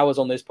 3 hours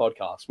on this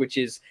podcast, which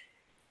is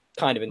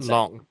kind of insane.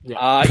 Long.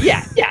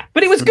 Yeah.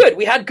 But it was good.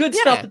 We had good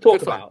stuff to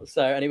talk about.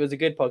 And it was a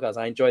good podcast.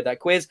 I enjoyed that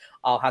quiz.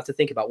 I'll have to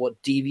think about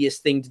what devious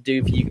thing to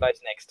do for you guys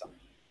next time.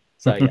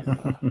 So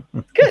yeah.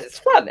 Good. It's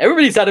fun.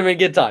 Everybody's having a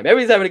good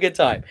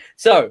time.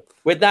 So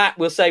with that,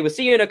 we'll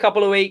see you in a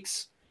couple of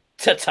weeks.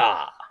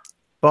 Ta-ta.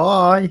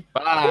 Bye.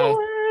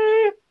 Bye.